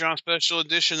Patreon Special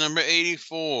Edition number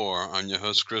 84. I'm your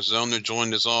host, Chris Zellner,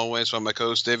 joined as always by my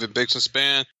co-host, David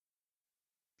Bixenspan.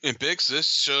 And Bix, this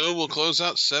show will close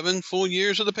out 7 full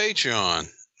years of the Patreon.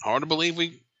 Hard to believe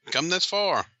we come this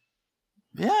far.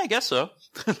 Yeah, I guess so.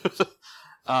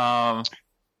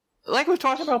 Like we've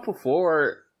talked about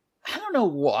before, I don't know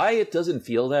why it doesn't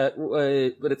feel that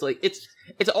way, but it's like, it's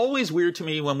always weird to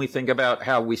me when we think about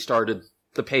how we started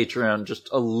the Patreon just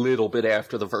a little bit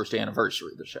after the first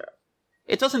anniversary of the show.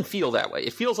 It doesn't feel that way.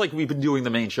 It feels like we've been doing the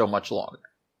main show much longer.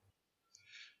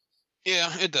 Yeah,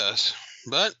 it does.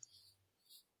 But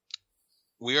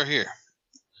we are here.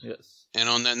 Yes. And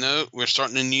on that note, we're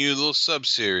starting a new little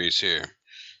sub-series here,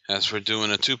 as we're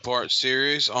doing a 2-part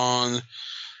series on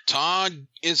Todd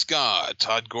is God,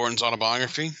 Todd Gordon's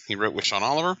autobiography. He wrote with Sean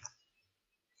Oliver.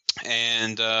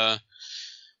 And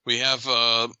we have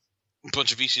a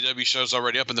bunch of ECW shows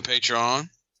already up in the Patreon.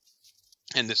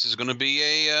 And this is going to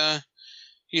be a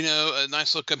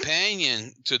nice little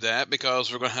companion to that,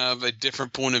 because we're going to have a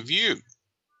different point of view.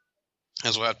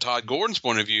 As we'll have Todd Gordon's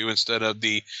point of view instead of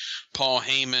the Paul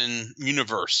Heyman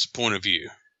universe point of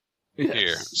view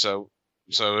here. So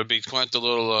it'd be quite the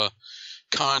little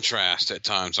contrast at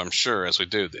times, I'm sure, as we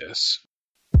do this.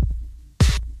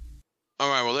 All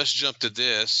right, well, let's jump to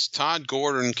this. Todd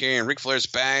Gordon carrying Ric Flair's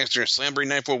bags during Slamboree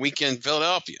 94 weekend in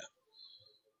Philadelphia.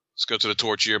 Let's go to the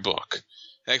Torch Yearbook.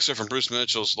 Excerpt from Bruce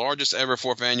Mitchell's largest ever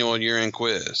 4th annual year-end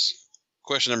quiz.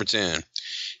 Question number 10.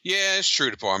 Yeah, it's true,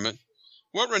 Department.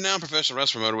 What renowned professional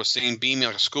wrestling promoter was seen beaming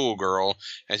like a schoolgirl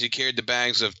as he carried the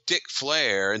bags of Dick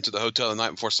Flair into the hotel the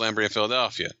night before Slamboree in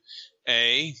Philadelphia?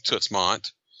 A. Toots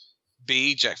Mondt.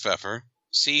 B. Jack Pfeffer.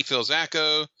 C. Phil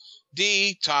Zacco.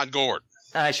 D. Todd Gordon.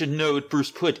 I should note Bruce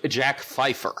put Jack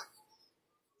Pfeiffer.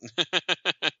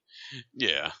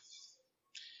 Yeah.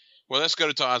 Well, let's go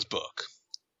to Todd's book.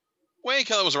 Wade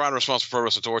Keller was a writer responsible for Pro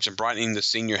Wrestling Torch and brightening the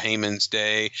senior Heyman's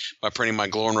day by printing my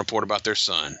glowing report card about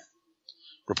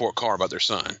their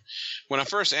son. When I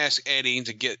first asked Eddie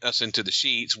to get us into the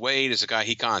sheets, Wade is the guy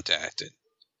he contacted.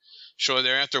 Shortly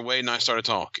thereafter, Wade and I started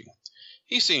talking.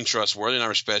 He seemed trustworthy, and I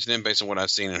respected him based on what I'd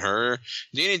seen and heard.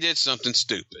 Then he did something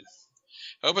stupid.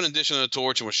 I opened an edition of the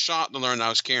Torch and was shocked to learn that I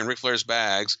was carrying Ric Flair's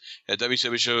bags at a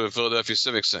WCW show at Philadelphia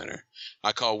Civic Center.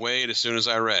 I called Wade as soon as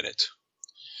I read it.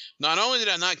 Not only did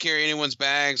I not carry anyone's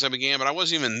bags, I began, but I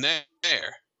wasn't even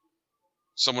there.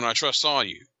 Someone I trust saw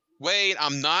you. Wade,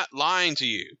 I'm not lying to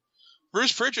you.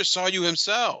 Bruce Pritchard saw you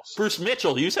himself. Bruce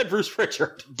Mitchell. You said Bruce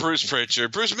Pritchard. Bruce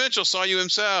Pritchard. Bruce Mitchell saw you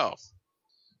himself.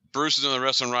 Bruce is another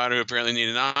wrestling writer who apparently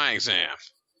needed an eye exam.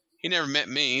 He never met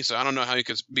me, so I don't know how he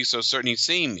could be so certain he'd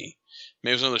seen me.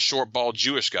 Maybe it was another short, bald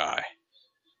Jewish guy.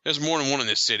 There's more than one in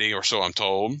this city, or so I'm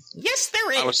told. Yes,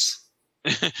 there is.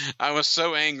 I was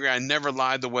so angry I never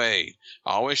lied to Wade.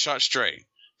 I always shot straight.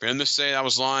 For him to say I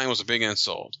was lying was a big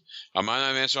insult. I might not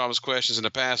have answered all his questions in the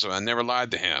past, but I never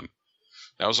lied to him.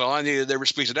 That was all I needed to ever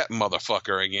speak to that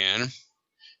motherfucker again.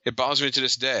 It bothers me to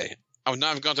this day. I would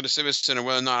not have gone to the Civic Center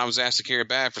whether or not I was asked to carry a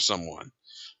bag for someone.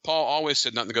 Paul always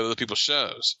said not to go to other people's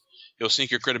shows. It'll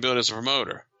sink your credibility as a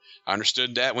promoter. I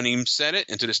understood that when he said it,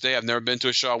 and to this day I've never been to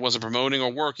a show I wasn't promoting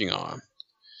or working on.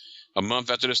 A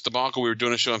month after this debacle, we were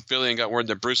doing a show in Philly and got word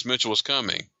that Bruce Mitchell was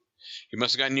coming. He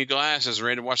must have gotten new glasses and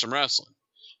ready to watch some wrestling.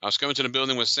 I was coming to the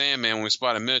building with Sandman when we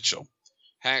spotted Mitchell.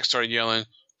 Hack started yelling,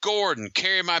 "Gordon,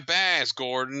 carry my bags,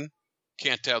 Gordon."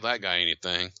 Can't tell that guy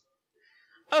anything.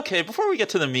 Okay, before we get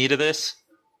to the meat of this.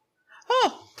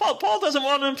 Oh, Paul doesn't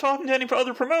want him talking to any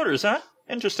other promoters, huh?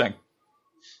 Interesting.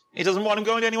 He doesn't want him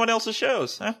going to anyone else's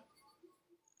shows, huh?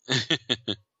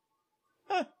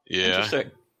 Yeah.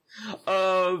 Interesting.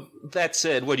 That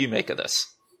said, what do you make of this?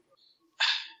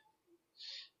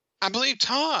 I believe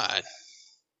Todd.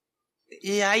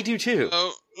 Yeah, I do too.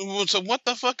 So what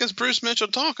the fuck is Bruce Mitchell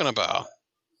talking about?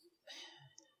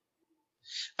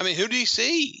 I mean, who did he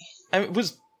see? I mean,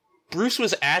 Bruce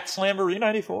was at Slamboree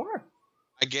 94?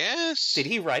 I guess. Did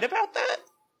he write about that?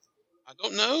 I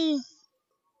don't know.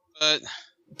 But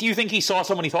do you think he saw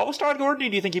someone he thought was Todd Gordon, or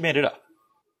do you think he made it up?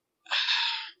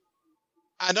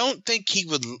 I don't think he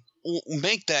would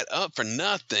make that up for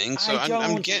nothing. So I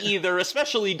don't either,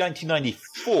 especially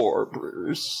 1994,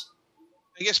 Bruce.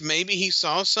 I guess maybe he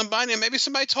saw somebody, and maybe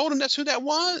somebody told him that's who that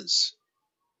was.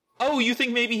 Oh, you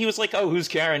think maybe he was like, oh, who's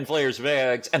carrying Flair's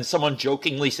bags? And someone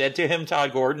jokingly said to him,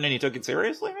 Todd Gordon, and he took it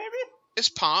seriously, maybe? It's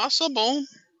possible.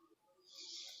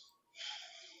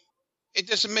 It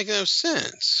doesn't make no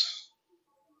sense.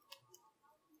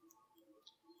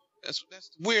 That's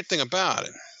the weird thing about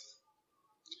it.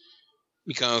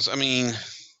 Because, I mean,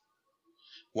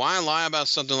 why lie about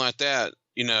something like that,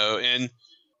 you know? And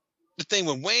the thing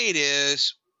with Wade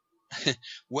is,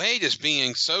 Wade is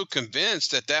being so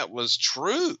convinced that that was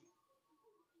true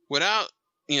without,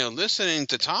 listening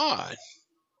to Todd.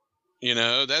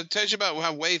 That tells you about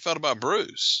how Wade felt about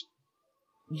Bruce.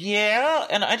 Yeah,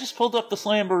 and I just pulled up the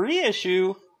Slamboree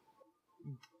issue.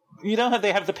 You know how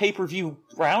they have the pay-per-view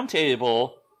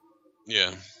roundtable?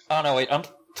 Yeah. Oh, no, wait,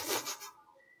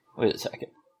 wait a second.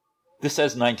 This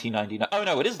says 1999. Oh,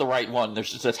 no, it is the right one.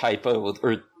 There's just a typo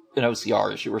or an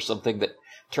OCR issue or something that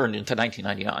turned into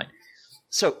 1999.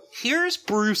 So, here's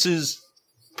Bruce's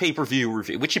pay-per-view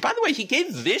review, which, by the way, he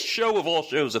gave this show of all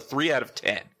shows a 3 out of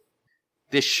 10.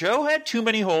 This show had too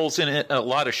many holes in it, a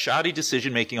lot of shoddy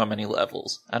decision-making on many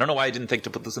levels. I don't know why I didn't think to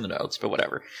put this in the notes, but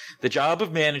whatever. The job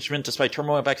of management, despite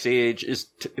turmoil backstage, is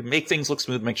to make things look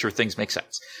smooth, make sure things make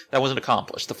sense. That wasn't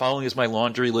accomplished. The following is my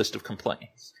laundry list of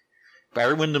complaints.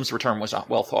 Barry Windham's return was not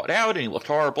well thought out, and he looked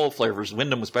horrible. Flair vs.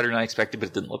 Windham was better than I expected, but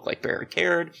it didn't look like Barry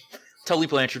cared. Tully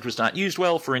Blanchard was not used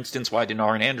well. For instance, why didn't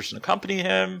Arn Anderson accompany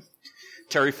him?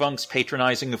 Terry Funk's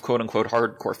patronizing of quote-unquote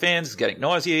hardcore fans is getting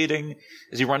nauseating.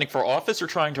 Is he running for office or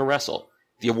trying to wrestle?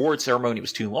 The award ceremony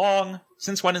was too long.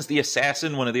 Since when is the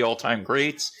Assassin one of the all-time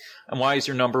greats? And why is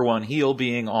your number one heel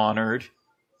being honored?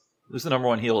 Who's the number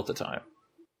one heel at the time?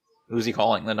 Who's he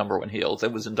calling the number one heel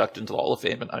that was inducted into the Hall of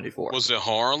Fame in 94? Was it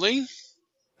Harley?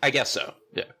 I guess so,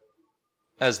 yeah.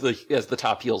 As the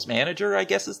top heel's manager, I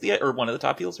guess or one of the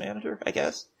top heel's manager, I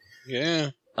guess.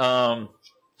 Yeah.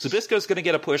 Zbyszko's going to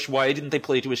get a push. Why didn't they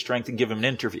play to his strength and give him an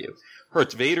interview?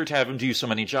 Hurts Vader to have him do so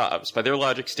many jobs. By their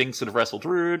logic, Sting should have wrestled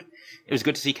Rude. It was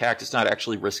good to see Cactus not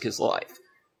actually risk his life.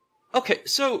 Okay,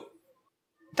 so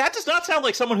that does not sound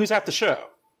like someone who's at the show.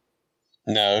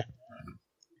 No.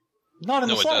 Not in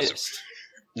the slightest.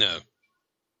 No.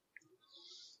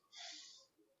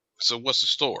 So what's the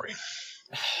story?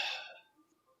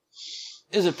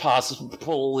 Is it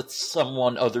possible it's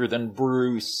someone other than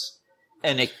Bruce?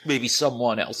 And maybe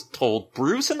someone else told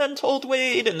Bruce and then told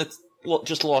Wade, and it's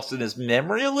just lost in his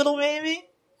memory a little, maybe?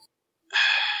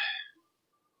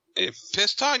 It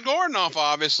pissed Todd Gordon off,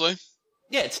 obviously.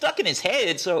 Yeah, it's stuck in his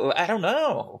head, so I don't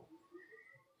know.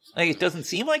 It doesn't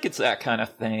seem like it's that kind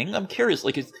of thing. I'm curious,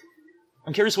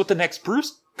 I'm curious what the next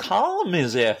Bruce column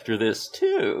is after this,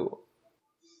 too.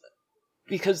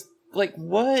 Because,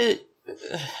 what...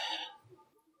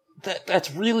 That's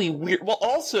really weird. Well,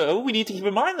 also, we need to keep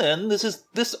in mind then,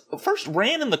 this first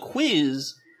ran in the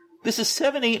quiz, this is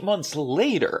 7-8 months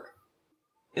later,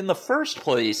 in the first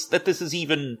place, that this is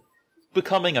even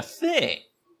becoming a thing,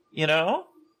 Yeah.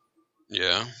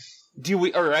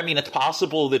 It's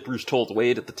possible that Bruce told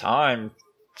Wade at the time,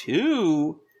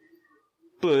 too,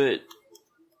 but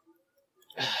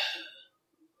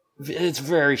it's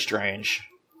very strange.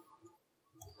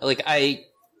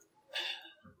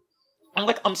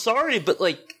 I'm sorry, but,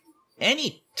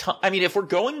 any time... if we're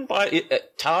going by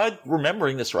Todd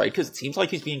remembering this right, because it seems like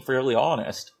he's being fairly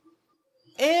honest,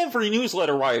 every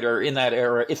newsletter writer in that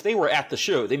era, if they were at the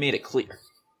show, they made it clear.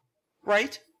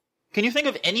 Right? Can you think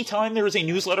of any time there is a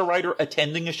newsletter writer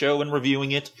attending a show and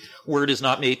reviewing it, where it is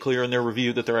not made clear in their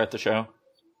review that they're at the show?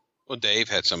 Well, Dave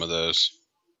had some of those.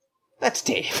 That's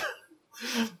Dave.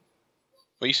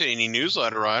 Well, you said any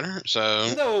newsletter writer,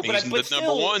 so no, he's the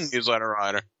number one newsletter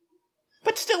writer.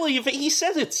 But still, he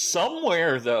says it's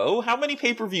somewhere, though. How many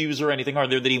pay-per-views or anything are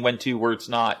there that he went to where it's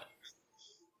not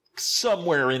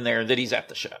somewhere in there that he's at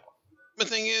the show? The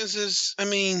thing is,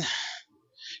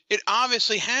 it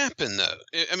obviously happened, though.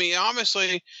 It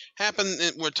obviously happened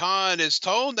where Todd is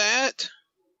told that.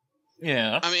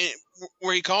 Yeah.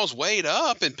 Where he calls Wade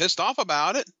up and pissed off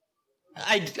about it.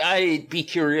 I'd be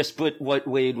curious what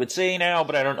Wade would say now,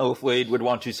 but I don't know if Wade would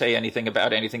want to say anything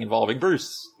about anything involving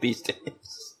Bruce these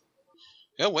days.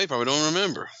 Yeah, Wade probably don't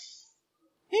remember.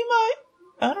 He might.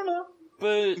 I don't know.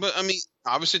 But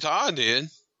obviously Todd did.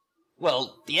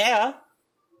 Well, yeah.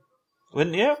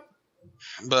 Wouldn't you?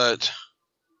 But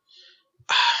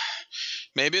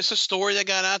maybe it's a story that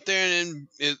got out there and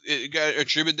it got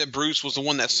attributed that Bruce was the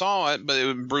one that saw it,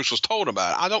 but Bruce was told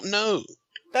about it. I don't know.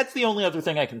 That's the only other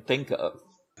thing I can think of.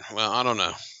 Well, I don't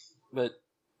know. But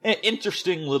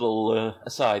interesting little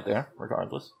aside there,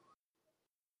 regardless.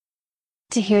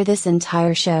 To hear this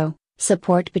entire show,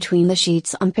 support Between the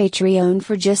Sheets on Patreon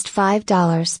for just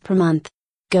 $5 per month.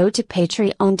 Go to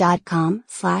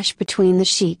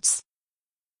patreon.com/betweenthesheets.